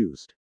force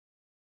used.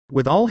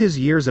 With all his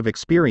years of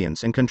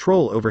experience and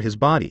control over his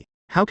body,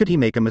 how could he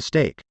make a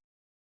mistake?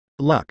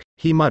 Luck,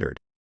 he muttered.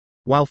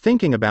 While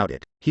thinking about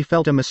it, he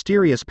felt a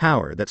mysterious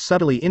power that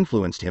subtly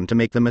influenced him to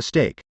make the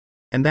mistake,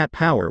 and that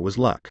power was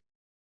luck.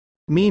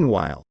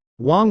 Meanwhile,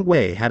 Wang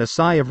Wei had a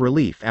sigh of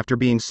relief after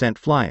being sent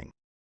flying.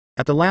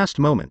 At the last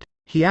moment,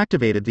 he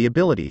activated the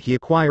ability he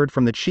acquired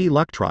from the Qi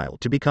luck trial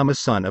to become a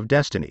son of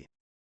destiny.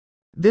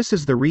 This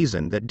is the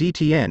reason that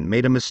DTN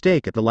made a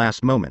mistake at the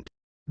last moment.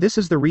 This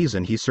is the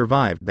reason he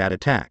survived that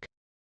attack.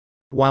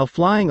 While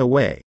flying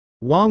away,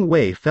 Wang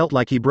Wei felt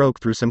like he broke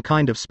through some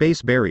kind of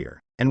space barrier,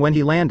 and when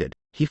he landed,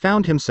 he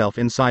found himself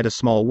inside a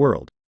small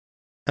world.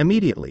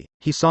 Immediately,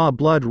 he saw a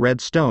blood-red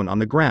stone on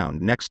the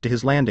ground next to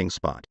his landing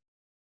spot.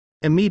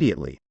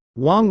 Immediately,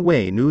 Wang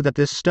Wei knew that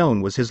this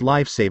stone was his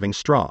life-saving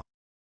straw.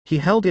 He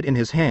held it in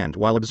his hand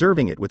while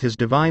observing it with his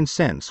divine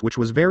sense, which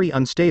was very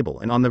unstable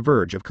and on the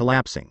verge of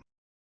collapsing.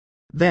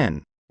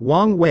 Then,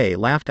 Wang Wei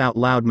laughed out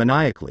loud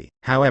maniacally.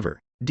 However,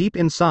 deep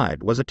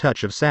inside was a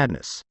touch of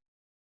sadness.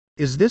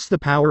 Is this the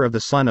power of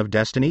the Son of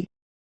Destiny?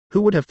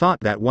 Who would have thought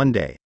that one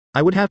day,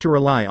 I would have to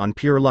rely on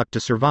pure luck to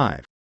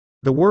survive?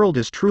 The world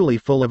is truly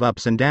full of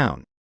ups and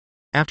downs.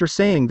 After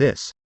saying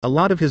this, a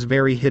lot of his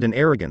very hidden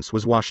arrogance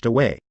was washed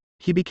away.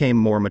 He became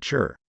more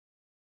mature.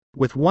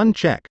 With one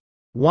check,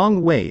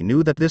 Wang Wei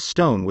knew that this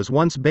stone was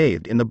once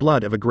bathed in the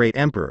blood of a great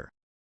emperor.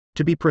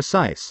 To be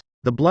precise,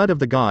 the blood of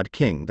the god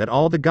king that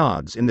all the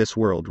gods in this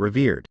world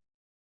revered.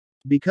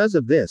 Because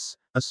of this,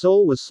 a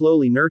soul was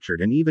slowly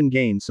nurtured and even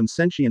gained some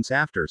sentience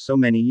after so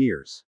many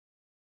years.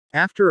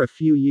 After a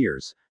few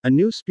years, a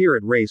new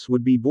spirit race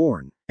would be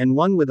born, and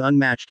one with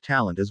unmatched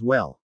talent as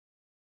well.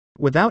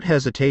 Without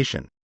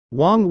hesitation,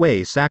 Wang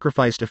Wei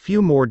sacrificed a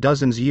few more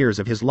dozens years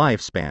of his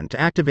lifespan to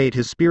activate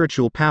his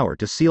spiritual power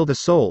to seal the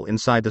soul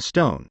inside the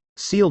stone,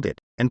 sealed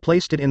it, and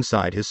placed it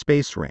inside his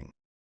space ring.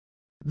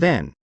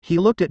 Then, he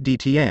looked at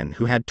DTN,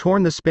 who had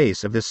torn the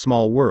space of this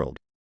small world.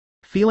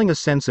 Feeling a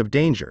sense of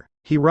danger,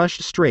 he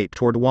rushed straight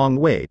toward Wang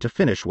Wei to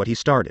finish what he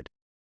started.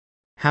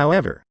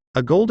 However,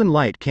 a golden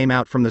light came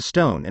out from the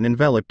stone and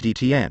enveloped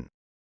DTN.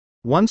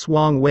 Once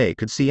Wang Wei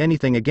could see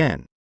anything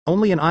again,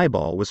 only an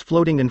eyeball was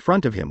floating in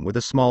front of him with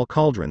a small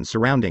cauldron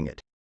surrounding it.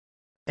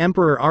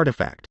 Emperor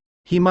artifact,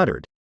 he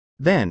muttered.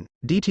 Then,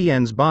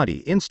 DTN's body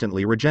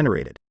instantly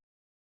regenerated.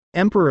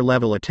 Emperor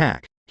level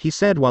attack, he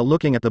said while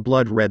looking at the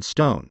blood-red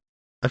stone.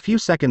 A few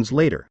seconds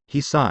later,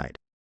 he sighed.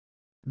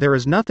 There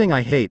is nothing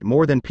I hate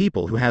more than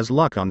people who has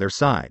luck on their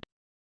side.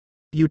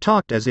 You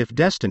talked as if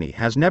destiny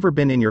has never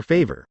been in your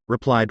favor,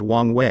 replied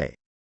Wang Wei.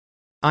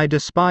 I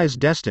despise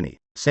destiny,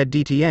 said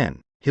DTN,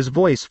 his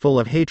voice full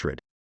of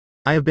hatred.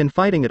 I have been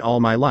fighting it all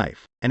my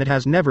life, and it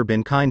has never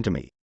been kind to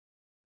me.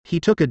 He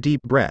took a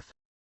deep breath.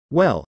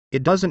 Well,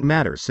 it doesn't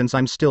matter since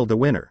I'm still the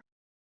winner.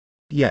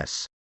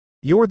 Yes.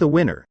 You're the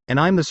winner, and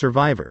I'm the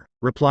survivor,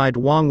 replied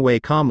Wang Wei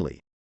calmly.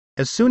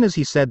 As soon as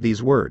he said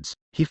these words,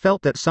 he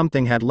felt that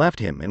something had left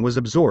him and was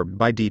absorbed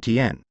by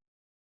DTN.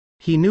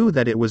 He knew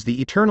that it was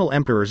the Eternal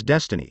Emperor's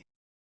destiny.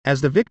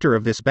 As the victor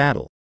of this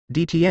battle,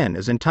 DTN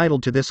is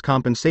entitled to this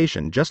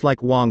compensation just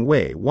like Wang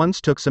Wei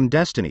once took some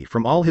destiny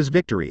from all his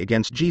victory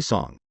against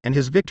Jisong, and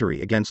his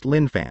victory against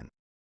Lin Fan.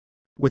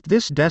 With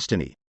this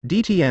destiny,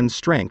 DTN's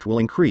strength will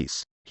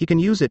increase, he can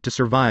use it to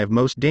survive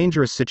most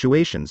dangerous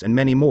situations and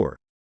many more.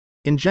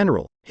 In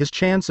general, his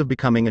chance of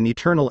becoming an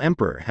Eternal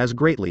Emperor has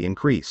greatly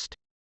increased.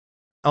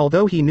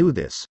 Although he knew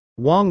this,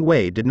 Wang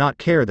Wei did not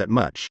care that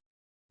much.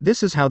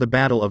 This is how the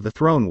Battle of the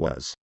Throne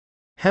was.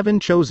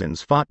 Heaven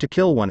Chosens fought to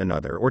kill one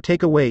another or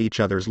take away each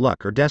other's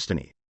luck or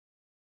destiny.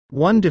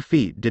 One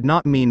defeat did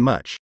not mean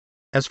much.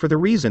 As for the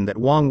reason that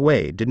Wang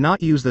Wei did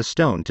not use the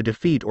stone to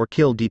defeat or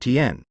kill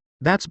DTN,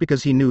 that's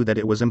because he knew that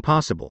it was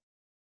impossible.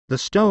 The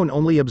stone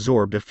only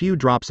absorbed a few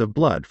drops of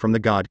blood from the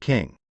God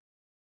King.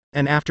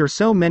 And after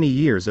so many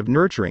years of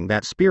nurturing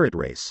that spirit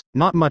race,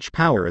 not much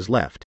power is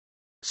left.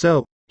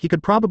 So, he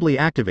could probably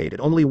activate it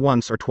only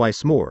once or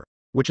twice more,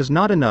 which is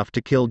not enough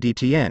to kill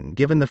DTN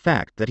given the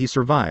fact that he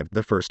survived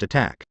the first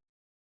attack.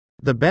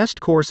 The best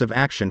course of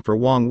action for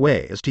Wang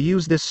Wei is to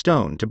use this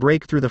stone to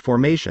break through the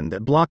formation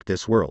that blocked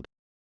this world.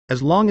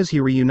 As long as he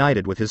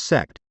reunited with his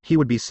sect, he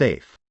would be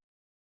safe.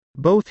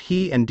 Both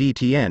he and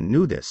DTN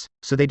knew this,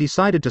 so they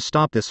decided to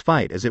stop this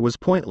fight as it was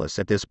pointless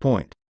at this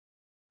point.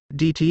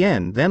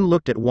 DTN then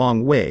looked at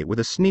Wang Wei with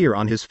a sneer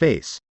on his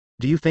face.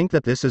 Do you think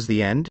that this is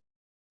the end?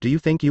 Do you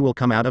think you will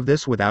come out of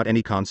this without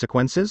any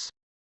consequences?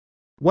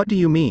 What do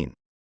you mean?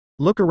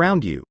 Look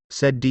around you,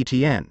 said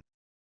DTN.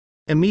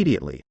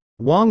 Immediately,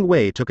 Wang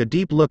Wei took a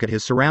deep look at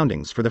his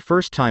surroundings for the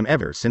first time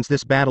ever since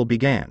this battle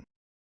began.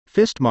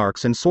 Fist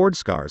marks and sword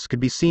scars could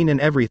be seen in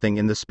everything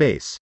in the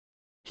space.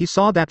 He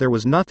saw that there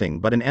was nothing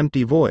but an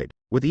empty void,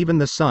 with even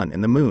the sun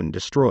and the moon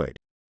destroyed.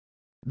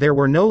 There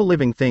were no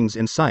living things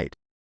in sight.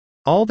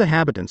 All the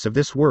habitants of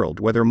this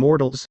world, whether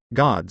mortals,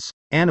 gods,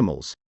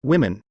 animals,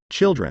 women,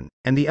 children,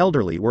 and the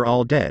elderly, were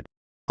all dead.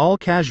 All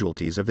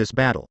casualties of this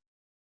battle.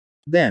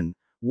 Then,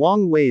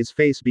 Wang Wei's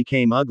face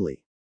became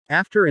ugly.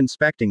 After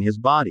inspecting his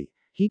body,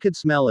 he could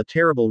smell a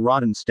terrible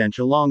rotten stench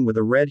along with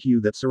a red hue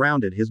that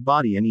surrounded his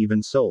body and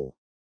even soul.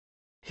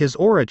 His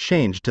aura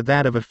changed to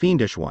that of a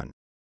fiendish one.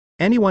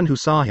 Anyone who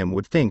saw him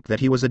would think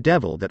that he was a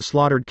devil that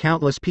slaughtered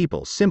countless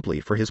people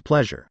simply for his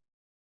pleasure.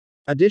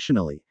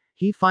 Additionally,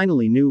 he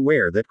finally knew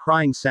where that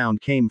crying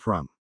sound came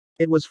from.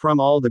 It was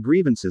from all the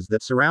grievances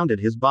that surrounded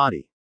his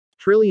body.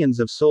 Trillions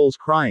of souls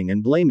crying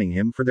and blaming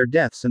him for their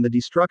deaths and the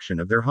destruction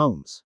of their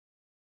homes.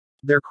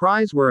 Their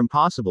cries were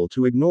impossible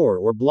to ignore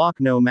or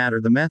block no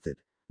matter the method.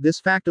 This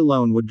fact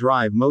alone would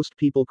drive most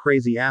people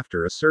crazy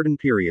after a certain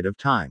period of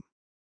time.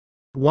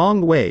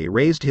 Wang Wei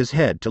raised his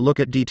head to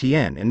look at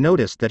DTN and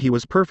noticed that he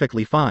was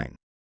perfectly fine.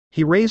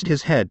 He raised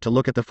his head to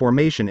look at the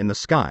formation in the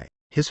sky,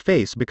 his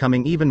face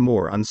becoming even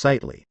more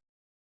unsightly.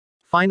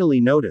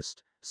 Finally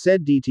noticed,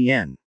 said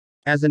DTN.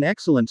 As an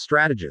excellent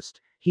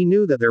strategist, he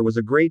knew that there was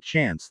a great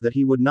chance that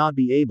he would not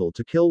be able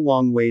to kill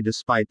Wang Wei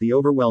despite the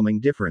overwhelming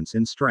difference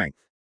in strength.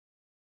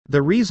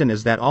 The reason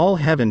is that all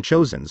heaven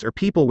chosens are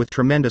people with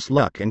tremendous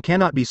luck and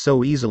cannot be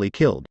so easily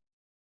killed.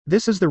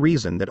 This is the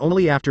reason that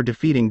only after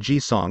defeating Ji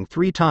Song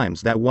 3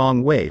 times that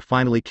Wang Wei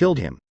finally killed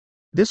him.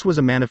 This was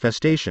a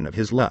manifestation of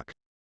his luck.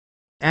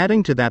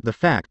 Adding to that the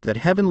fact that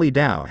Heavenly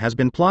Tao has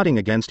been plotting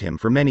against him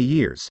for many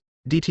years,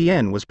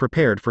 DTN was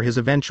prepared for his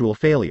eventual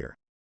failure.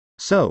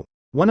 So,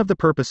 one of the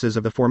purposes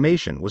of the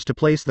formation was to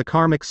place the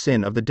karmic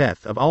sin of the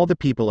death of all the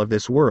people of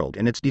this world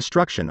and its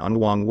destruction on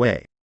Wang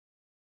Wei.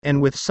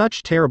 And with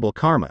such terrible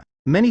karma,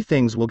 many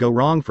things will go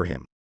wrong for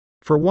him.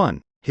 For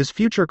one, his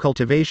future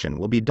cultivation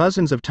will be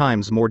dozens of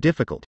times more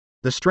difficult,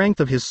 the strength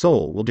of his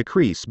soul will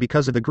decrease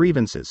because of the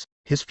grievances,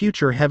 his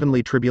future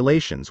heavenly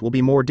tribulations will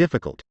be more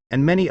difficult,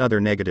 and many other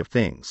negative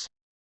things.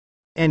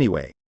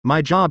 Anyway,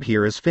 my job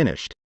here is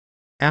finished.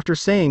 After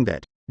saying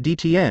that,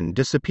 DTN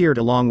disappeared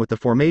along with the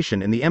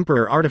formation and the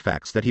Emperor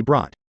artifacts that he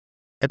brought.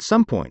 At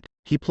some point,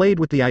 he played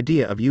with the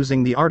idea of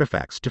using the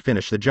artifacts to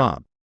finish the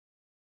job.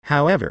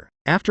 However,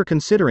 after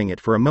considering it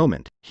for a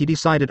moment, he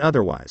decided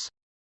otherwise.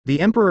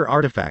 The Emperor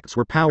artifacts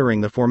were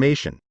powering the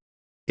formation.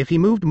 If he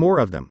moved more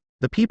of them,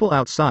 the people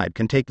outside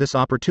can take this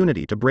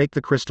opportunity to break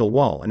the crystal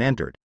wall and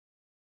entered.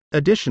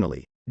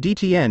 Additionally,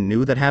 DTN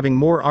knew that having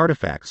more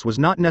artifacts was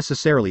not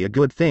necessarily a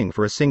good thing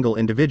for a single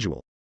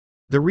individual.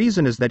 The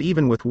reason is that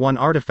even with one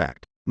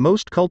artifact,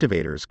 most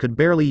cultivators could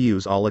barely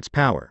use all its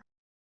power.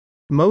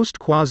 Most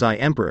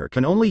quasi-emperor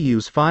can only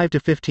use 5 to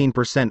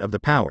 15% of the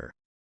power.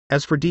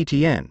 As for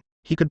DTN,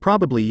 he could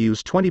probably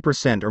use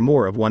 20% or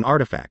more of one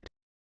artifact.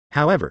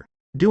 However,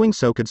 doing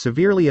so could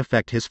severely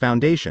affect his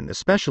foundation,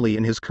 especially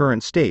in his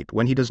current state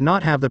when he does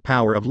not have the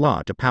power of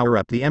law to power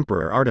up the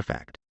Emperor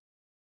artifact.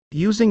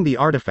 Using the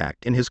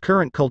artifact in his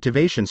current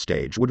cultivation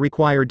stage would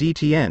require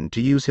DTN to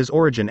use his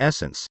origin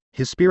essence,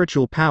 his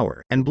spiritual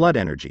power, and blood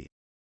energy.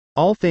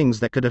 All things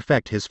that could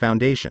affect his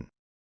foundation.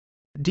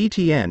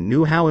 DTN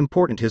knew how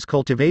important his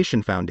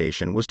cultivation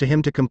foundation was to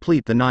him to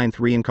complete the 9th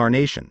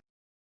reincarnation.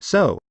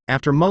 So,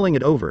 after mulling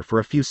it over for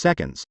a few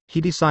seconds,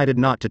 he decided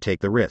not to take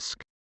the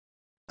risk.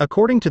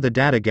 According to the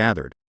data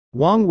gathered,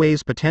 Wang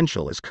Wei's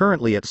potential is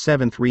currently at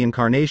 7th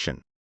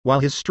reincarnation, while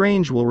his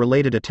strange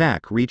will-related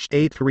attack reached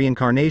 8th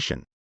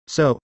reincarnation,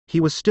 so, he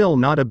was still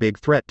not a big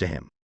threat to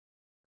him.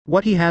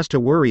 What he has to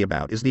worry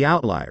about is the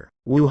outlier,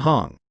 Wu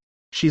Hong.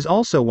 She's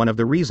also one of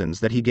the reasons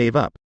that he gave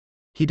up.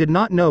 He did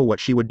not know what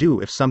she would do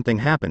if something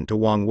happened to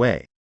Wang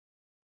Wei.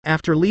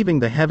 After leaving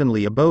the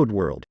heavenly abode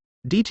world,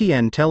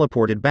 DTN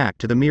teleported back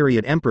to the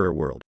Myriad Emperor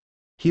world.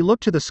 He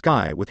looked to the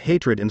sky with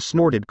hatred and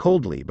snorted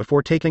coldly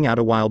before taking out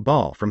a wild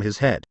ball from his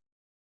head.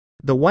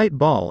 The white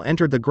ball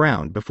entered the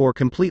ground before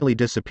completely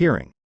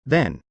disappearing.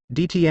 Then,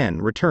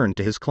 DTN returned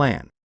to his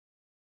clan.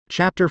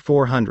 Chapter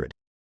 400.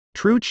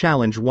 True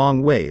challenge.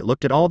 Wang Wei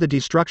looked at all the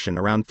destruction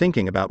around,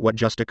 thinking about what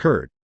just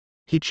occurred.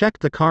 He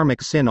checked the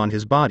karmic sin on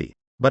his body,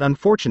 but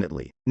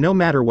unfortunately, no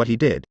matter what he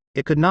did,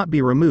 it could not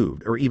be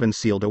removed or even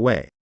sealed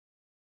away.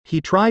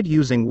 He tried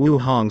using Wu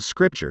Hong's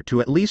scripture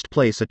to at least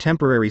place a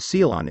temporary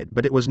seal on it,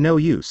 but it was no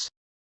use,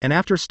 and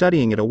after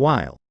studying it a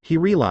while, he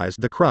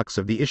realized the crux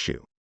of the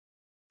issue.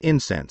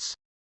 Incense.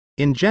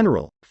 In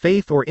general,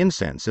 faith or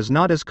incense is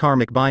not as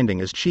karmic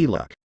binding as chi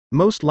luck,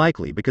 most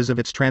likely because of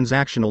its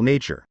transactional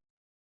nature.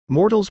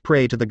 Mortals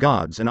pray to the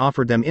gods and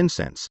offer them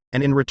incense,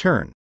 and in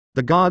return,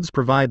 the gods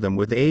provide them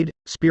with aid,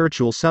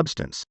 spiritual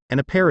substance, and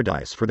a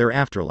paradise for their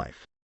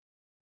afterlife.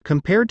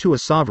 Compared to a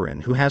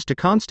sovereign who has to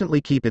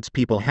constantly keep its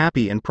people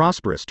happy and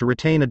prosperous to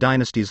retain a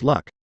dynasty's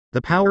luck,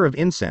 the power of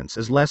incense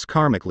is less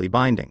karmically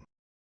binding.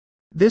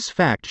 This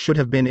fact should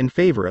have been in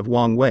favor of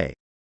Wang Wei.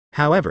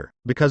 However,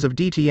 because of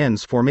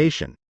DTN's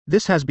formation,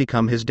 this has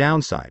become his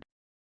downside.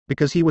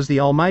 Because he was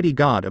the almighty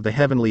god of the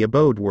heavenly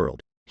abode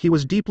world, he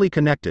was deeply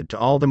connected to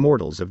all the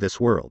mortals of this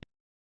world.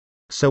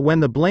 So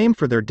when the blame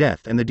for their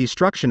death and the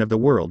destruction of the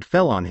world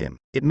fell on him,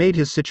 it made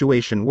his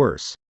situation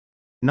worse.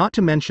 Not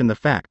to mention the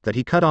fact that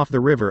he cut off the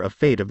river of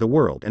fate of the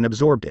world and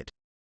absorbed it.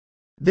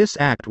 This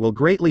act will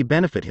greatly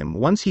benefit him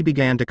once he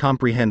began to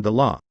comprehend the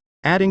law,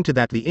 adding to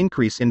that the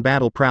increase in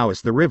battle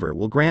prowess the river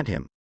will grant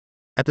him.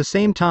 At the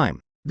same time,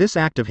 this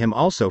act of him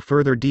also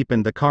further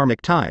deepened the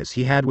karmic ties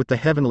he had with the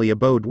heavenly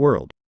abode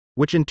world,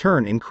 which in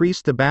turn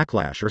increased the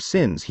backlash or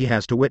sins he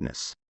has to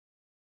witness.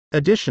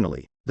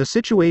 Additionally, the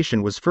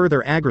situation was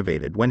further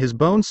aggravated when his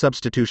bone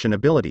substitution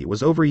ability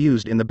was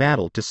overused in the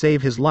battle to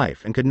save his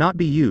life and could not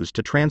be used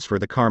to transfer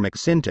the karmic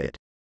sin to it.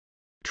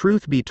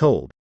 Truth be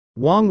told,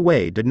 Wang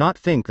Wei did not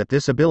think that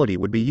this ability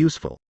would be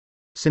useful.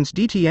 Since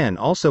DTN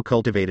also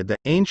cultivated the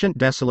ancient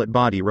desolate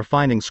body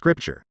refining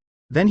scripture,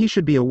 then he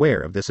should be aware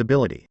of this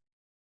ability.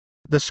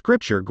 The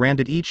scripture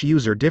granted each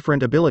user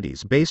different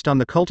abilities based on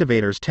the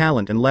cultivator's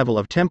talent and level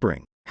of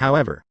tempering.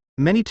 However,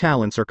 many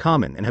talents are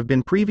common and have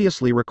been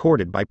previously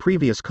recorded by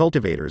previous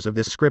cultivators of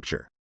this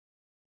scripture.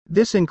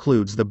 This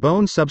includes the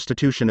bone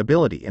substitution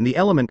ability and the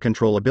element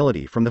control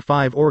ability from the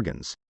 5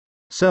 organs.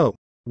 So,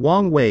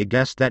 Wang Wei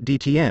guessed that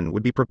DTN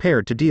would be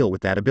prepared to deal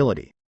with that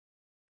ability.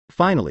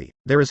 Finally,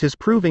 there is his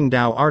Proving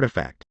Dao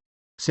artifact.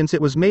 Since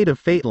it was made of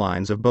fate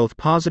lines of both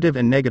positive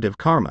and negative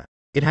karma,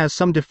 it has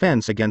some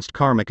defense against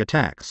karmic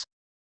attacks.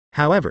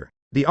 However,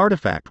 the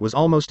artifact was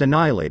almost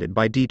annihilated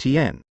by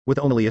DTN, with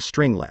only a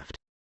string left.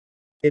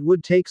 It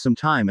would take some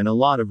time and a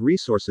lot of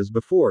resources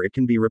before it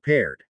can be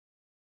repaired.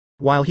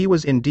 While he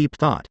was in deep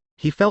thought,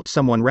 he felt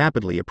someone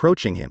rapidly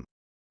approaching him.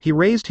 He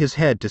raised his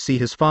head to see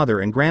his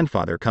father and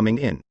grandfather coming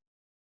in.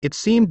 It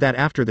seemed that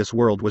after this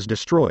world was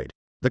destroyed,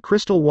 the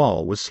crystal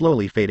wall was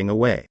slowly fading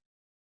away.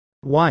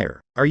 "Wire,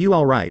 are you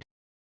all right?"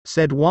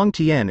 said Wang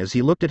Tian as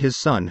he looked at his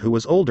son, who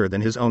was older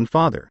than his own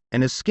father,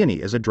 and as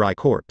skinny as a dry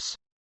corpse.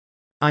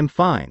 "I'm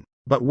fine,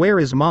 but where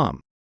is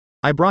Mom?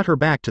 I brought her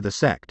back to the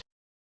sect."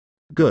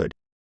 "Good.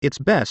 It's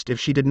best if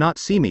she did not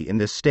see me in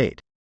this state."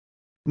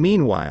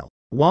 Meanwhile,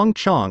 Wang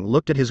Chong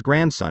looked at his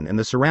grandson and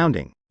the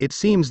surrounding. "It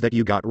seems that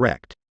you got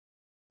wrecked."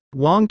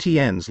 Wang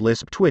Tian's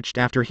lisp twitched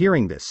after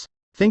hearing this,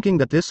 thinking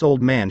that this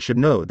old man should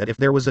know that if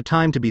there was a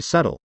time to be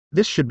subtle,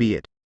 this should be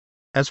it.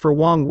 As for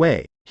Wang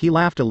Wei, he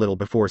laughed a little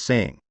before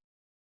saying,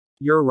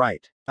 "You're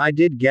right. I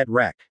did get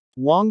wrecked."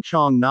 Wang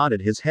Chong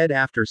nodded his head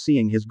after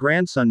seeing his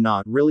grandson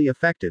not really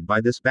affected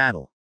by this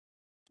battle.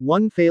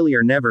 One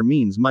failure never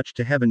means much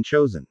to Heaven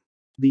Chosen.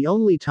 The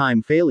only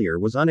time failure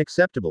was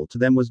unacceptable to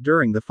them was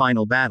during the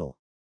final battle.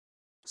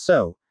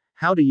 "So,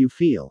 how do you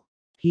feel?"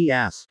 he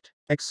asked.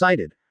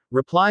 "Excited,"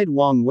 replied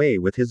Wang Wei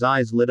with his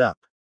eyes lit up.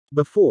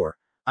 "Before,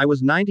 I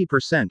was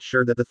 90%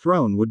 sure that the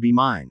throne would be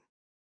mine.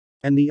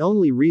 And the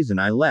only reason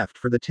I left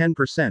for the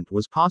 10%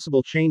 was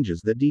possible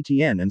changes that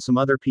DTN and some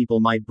other people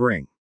might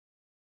bring.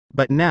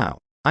 But now,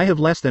 I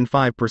have less than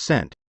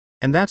 5%.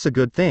 And that's a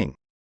good thing?"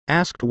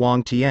 asked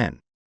Wang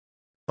Tian.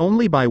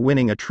 "Only by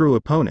winning a true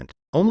opponent,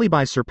 only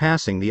by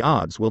surpassing the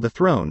odds will the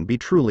throne be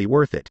truly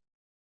worth it."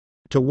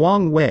 To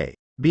Wang Wei,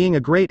 being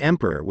a great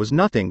emperor was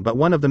nothing but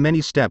one of the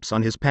many steps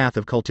on his path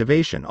of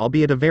cultivation,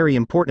 albeit a very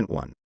important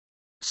one.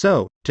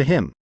 So, to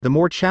him, the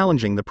more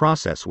challenging the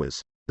process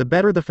was, the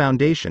better the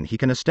foundation he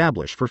can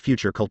establish for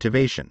future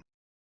cultivation.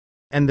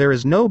 And there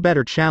is no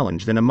better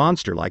challenge than a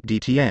monster like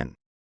DTN.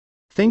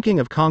 Thinking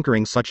of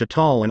conquering such a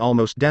tall and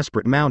almost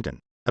desperate mountain,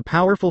 a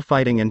powerful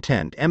fighting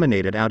intent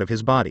emanated out of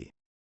his body.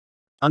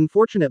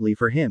 Unfortunately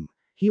for him,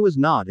 he was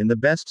not in the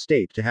best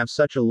state to have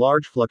such a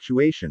large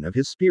fluctuation of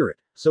his spirit,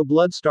 so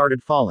blood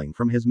started falling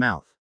from his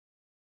mouth.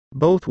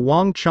 Both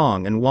Wang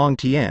Chong and Wang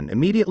Tian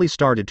immediately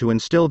started to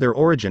instill their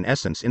origin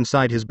essence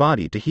inside his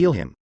body to heal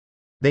him.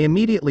 They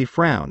immediately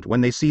frowned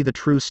when they see the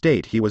true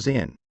state he was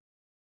in.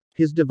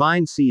 His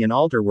divine sea and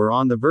altar were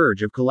on the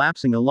verge of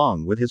collapsing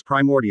along with his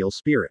primordial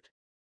spirit.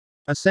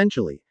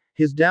 Essentially,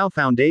 his Tao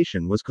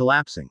foundation was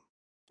collapsing.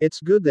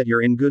 "It's good that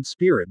you're in good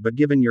spirit, but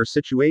given your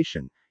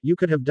situation, you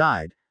could have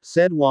died,"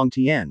 said Wang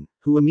Tian,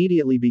 who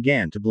immediately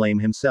began to blame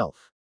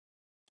himself.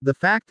 The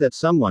fact that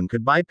someone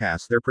could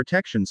bypass their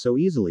protection so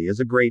easily is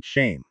a great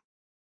shame.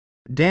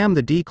 "Damn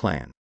the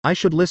D-clan, I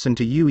should listen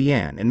to Yu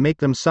Yan and make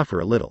them suffer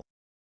a little.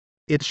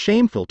 It's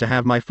shameful to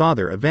have my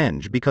father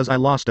avenged because I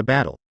lost a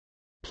battle.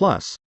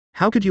 Plus,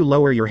 How could you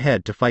lower your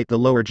head to fight the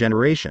lower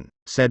generation,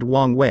 said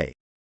Wang Wei.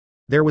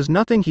 There was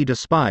nothing he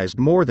despised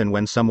more than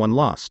when someone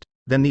lost,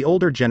 then the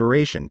older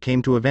generation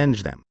came to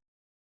avenge them.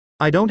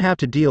 I don't have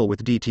to deal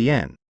with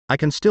DTN, I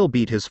can still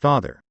beat his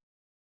father.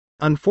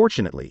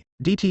 Unfortunately,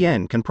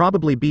 DTN can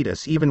probably beat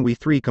us even we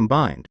three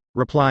combined,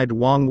 replied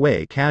Wang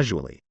Wei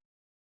casually.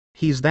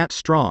 He's that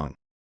strong.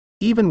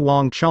 Even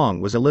Wang Chong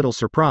was a little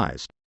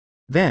surprised.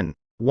 Then,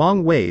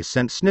 Wang Wei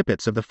sent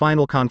snippets of the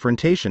final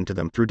confrontation to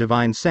them through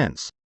divine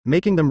sense,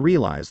 making them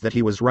realize that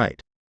he was right.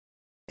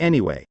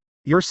 Anyway,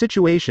 your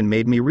situation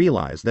made me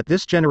realize that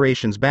this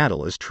generation's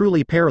battle is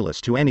truly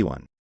perilous to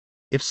anyone.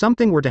 If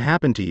something were to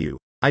happen to you,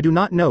 I do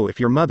not know if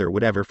your mother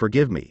would ever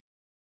forgive me.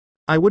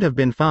 I would have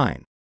been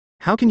fine.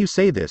 How can you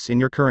say this in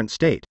your current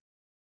state?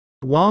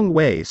 Wang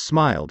Wei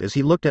smiled as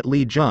he looked at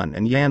Li Jun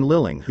and Yan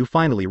Liling, who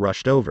finally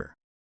rushed over.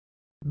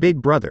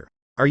 Big brother,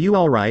 are you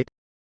all right?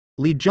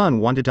 Li Jun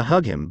wanted to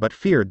hug him but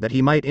feared that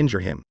he might injure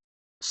him.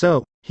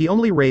 So, he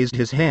only raised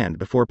his hand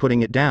before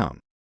putting it down.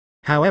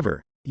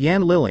 However,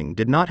 Yan Liling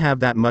did not have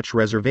that much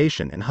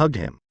reservation and hugged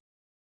him.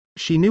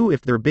 She knew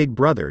if their big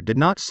brother did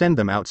not send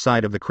them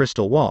outside of the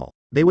crystal wall,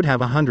 they would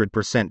have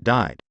 100%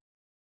 died.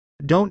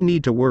 Don't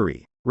need to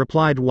worry,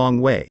 replied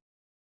Wang Wei.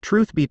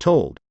 Truth be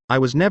told, I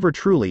was never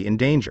truly in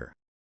danger.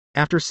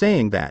 After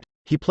saying that,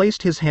 he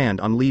placed his hand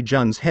on Li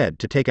Jun's head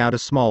to take out a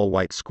small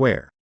white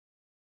square.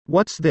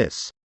 What's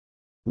this?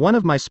 One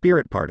of my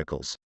spirit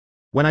particles.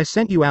 When I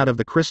sent you out of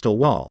the crystal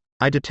wall,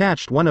 I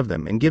detached one of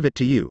them and give it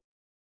to you.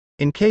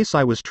 In case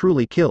I was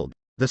truly killed,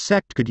 the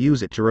sect could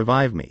use it to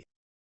revive me.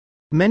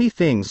 Many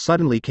things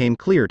suddenly came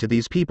clear to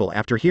these people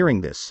after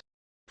hearing this.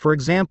 For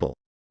example,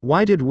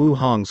 why did Wu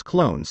Hong's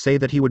clone say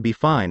that he would be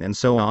fine and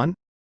so on?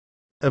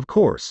 Of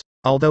course,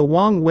 although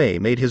Wang Wei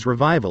made his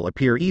revival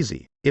appear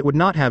easy, it would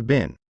not have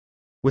been.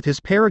 With his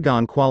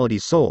paragon quality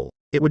soul,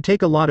 it would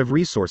take a lot of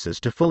resources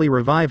to fully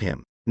revive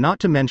him, not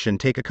to mention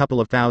take a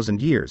couple of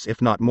thousand years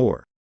if not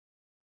more.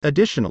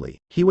 Additionally,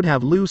 he would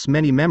have lost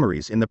many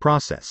memories in the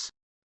process.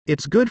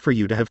 It's good for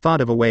you to have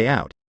thought of a way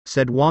out,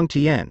 said Wang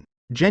Tian,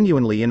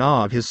 genuinely in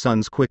awe of his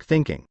son's quick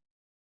thinking.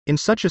 In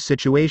such a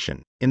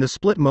situation, in the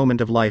split moment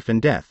of life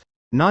and death,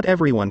 not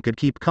everyone could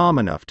keep calm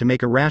enough to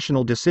make a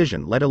rational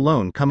decision, let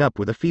alone come up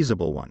with a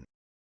feasible one.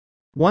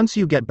 Once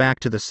you get back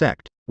to the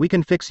sect, we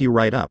can fix you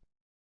right up.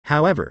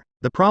 However,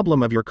 the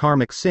problem of your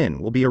karmic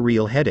sin will be a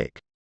real headache.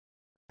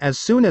 As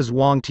soon as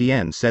Wang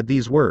Tian said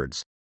these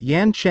words,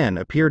 Yan Chen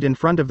appeared in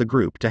front of the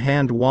group to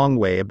hand Wang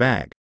Wei a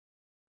bag.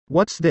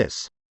 What's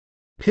this?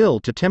 Pill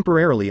to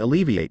temporarily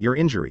alleviate your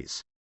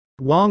injuries.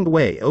 Wang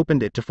Wei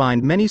opened it to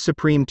find many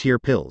supreme tier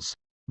pills.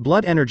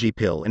 Blood energy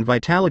pill and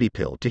vitality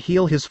pill to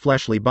heal his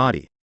fleshly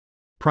body.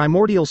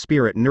 Primordial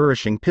spirit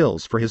nourishing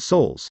pills for his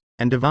souls,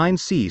 and divine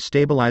C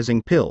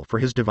stabilizing pill for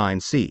his divine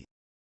C.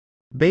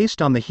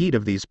 Based on the heat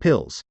of these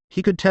pills,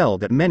 he could tell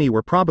that many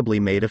were probably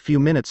made a few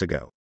minutes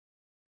ago.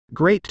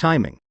 Great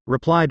timing,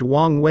 replied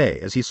Wang Wei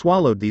as he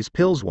swallowed these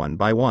pills one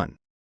by one.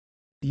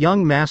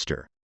 Young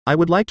master, I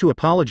would like to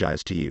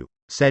apologize to you,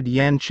 said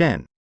Yan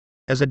Chen.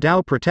 As a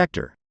Tao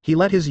protector, he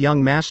let his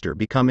young master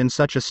become in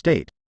such a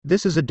state.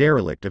 This is a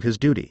derelict of his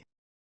duty.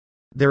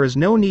 There is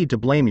no need to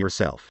blame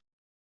yourself.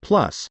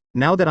 Plus,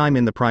 now that I'm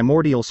in the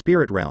primordial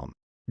spirit realm,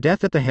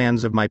 death at the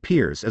hands of my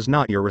peers is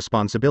not your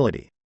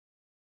responsibility.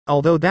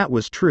 Although that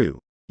was true,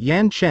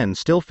 Yan Chen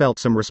still felt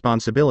some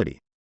responsibility.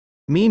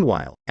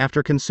 Meanwhile,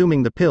 after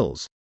consuming the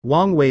pills,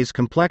 Wang Wei's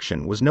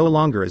complexion was no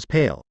longer as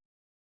pale.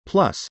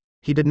 Plus,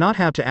 he did not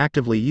have to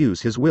actively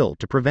use his will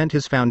to prevent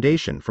his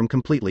foundation from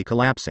completely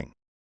collapsing.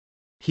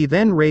 He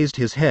then raised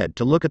his head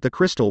to look at the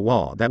crystal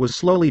wall that was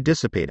slowly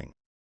dissipating.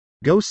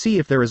 Go see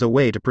if there is a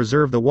way to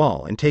preserve the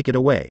wall and take it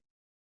away.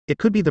 It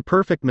could be the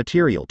perfect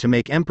material to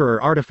make Emperor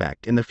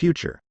artifact in the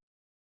future.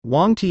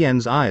 Wang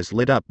Tian's eyes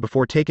lit up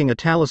before taking a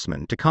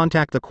talisman to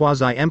contact the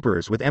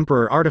quasi-emperors with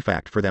Emperor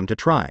artifact for them to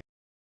try.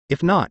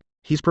 If not,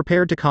 he's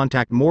prepared to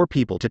contact more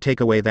people to take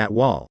away that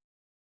wall.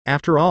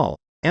 After all,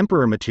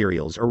 Emperor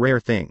materials are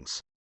rare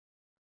things.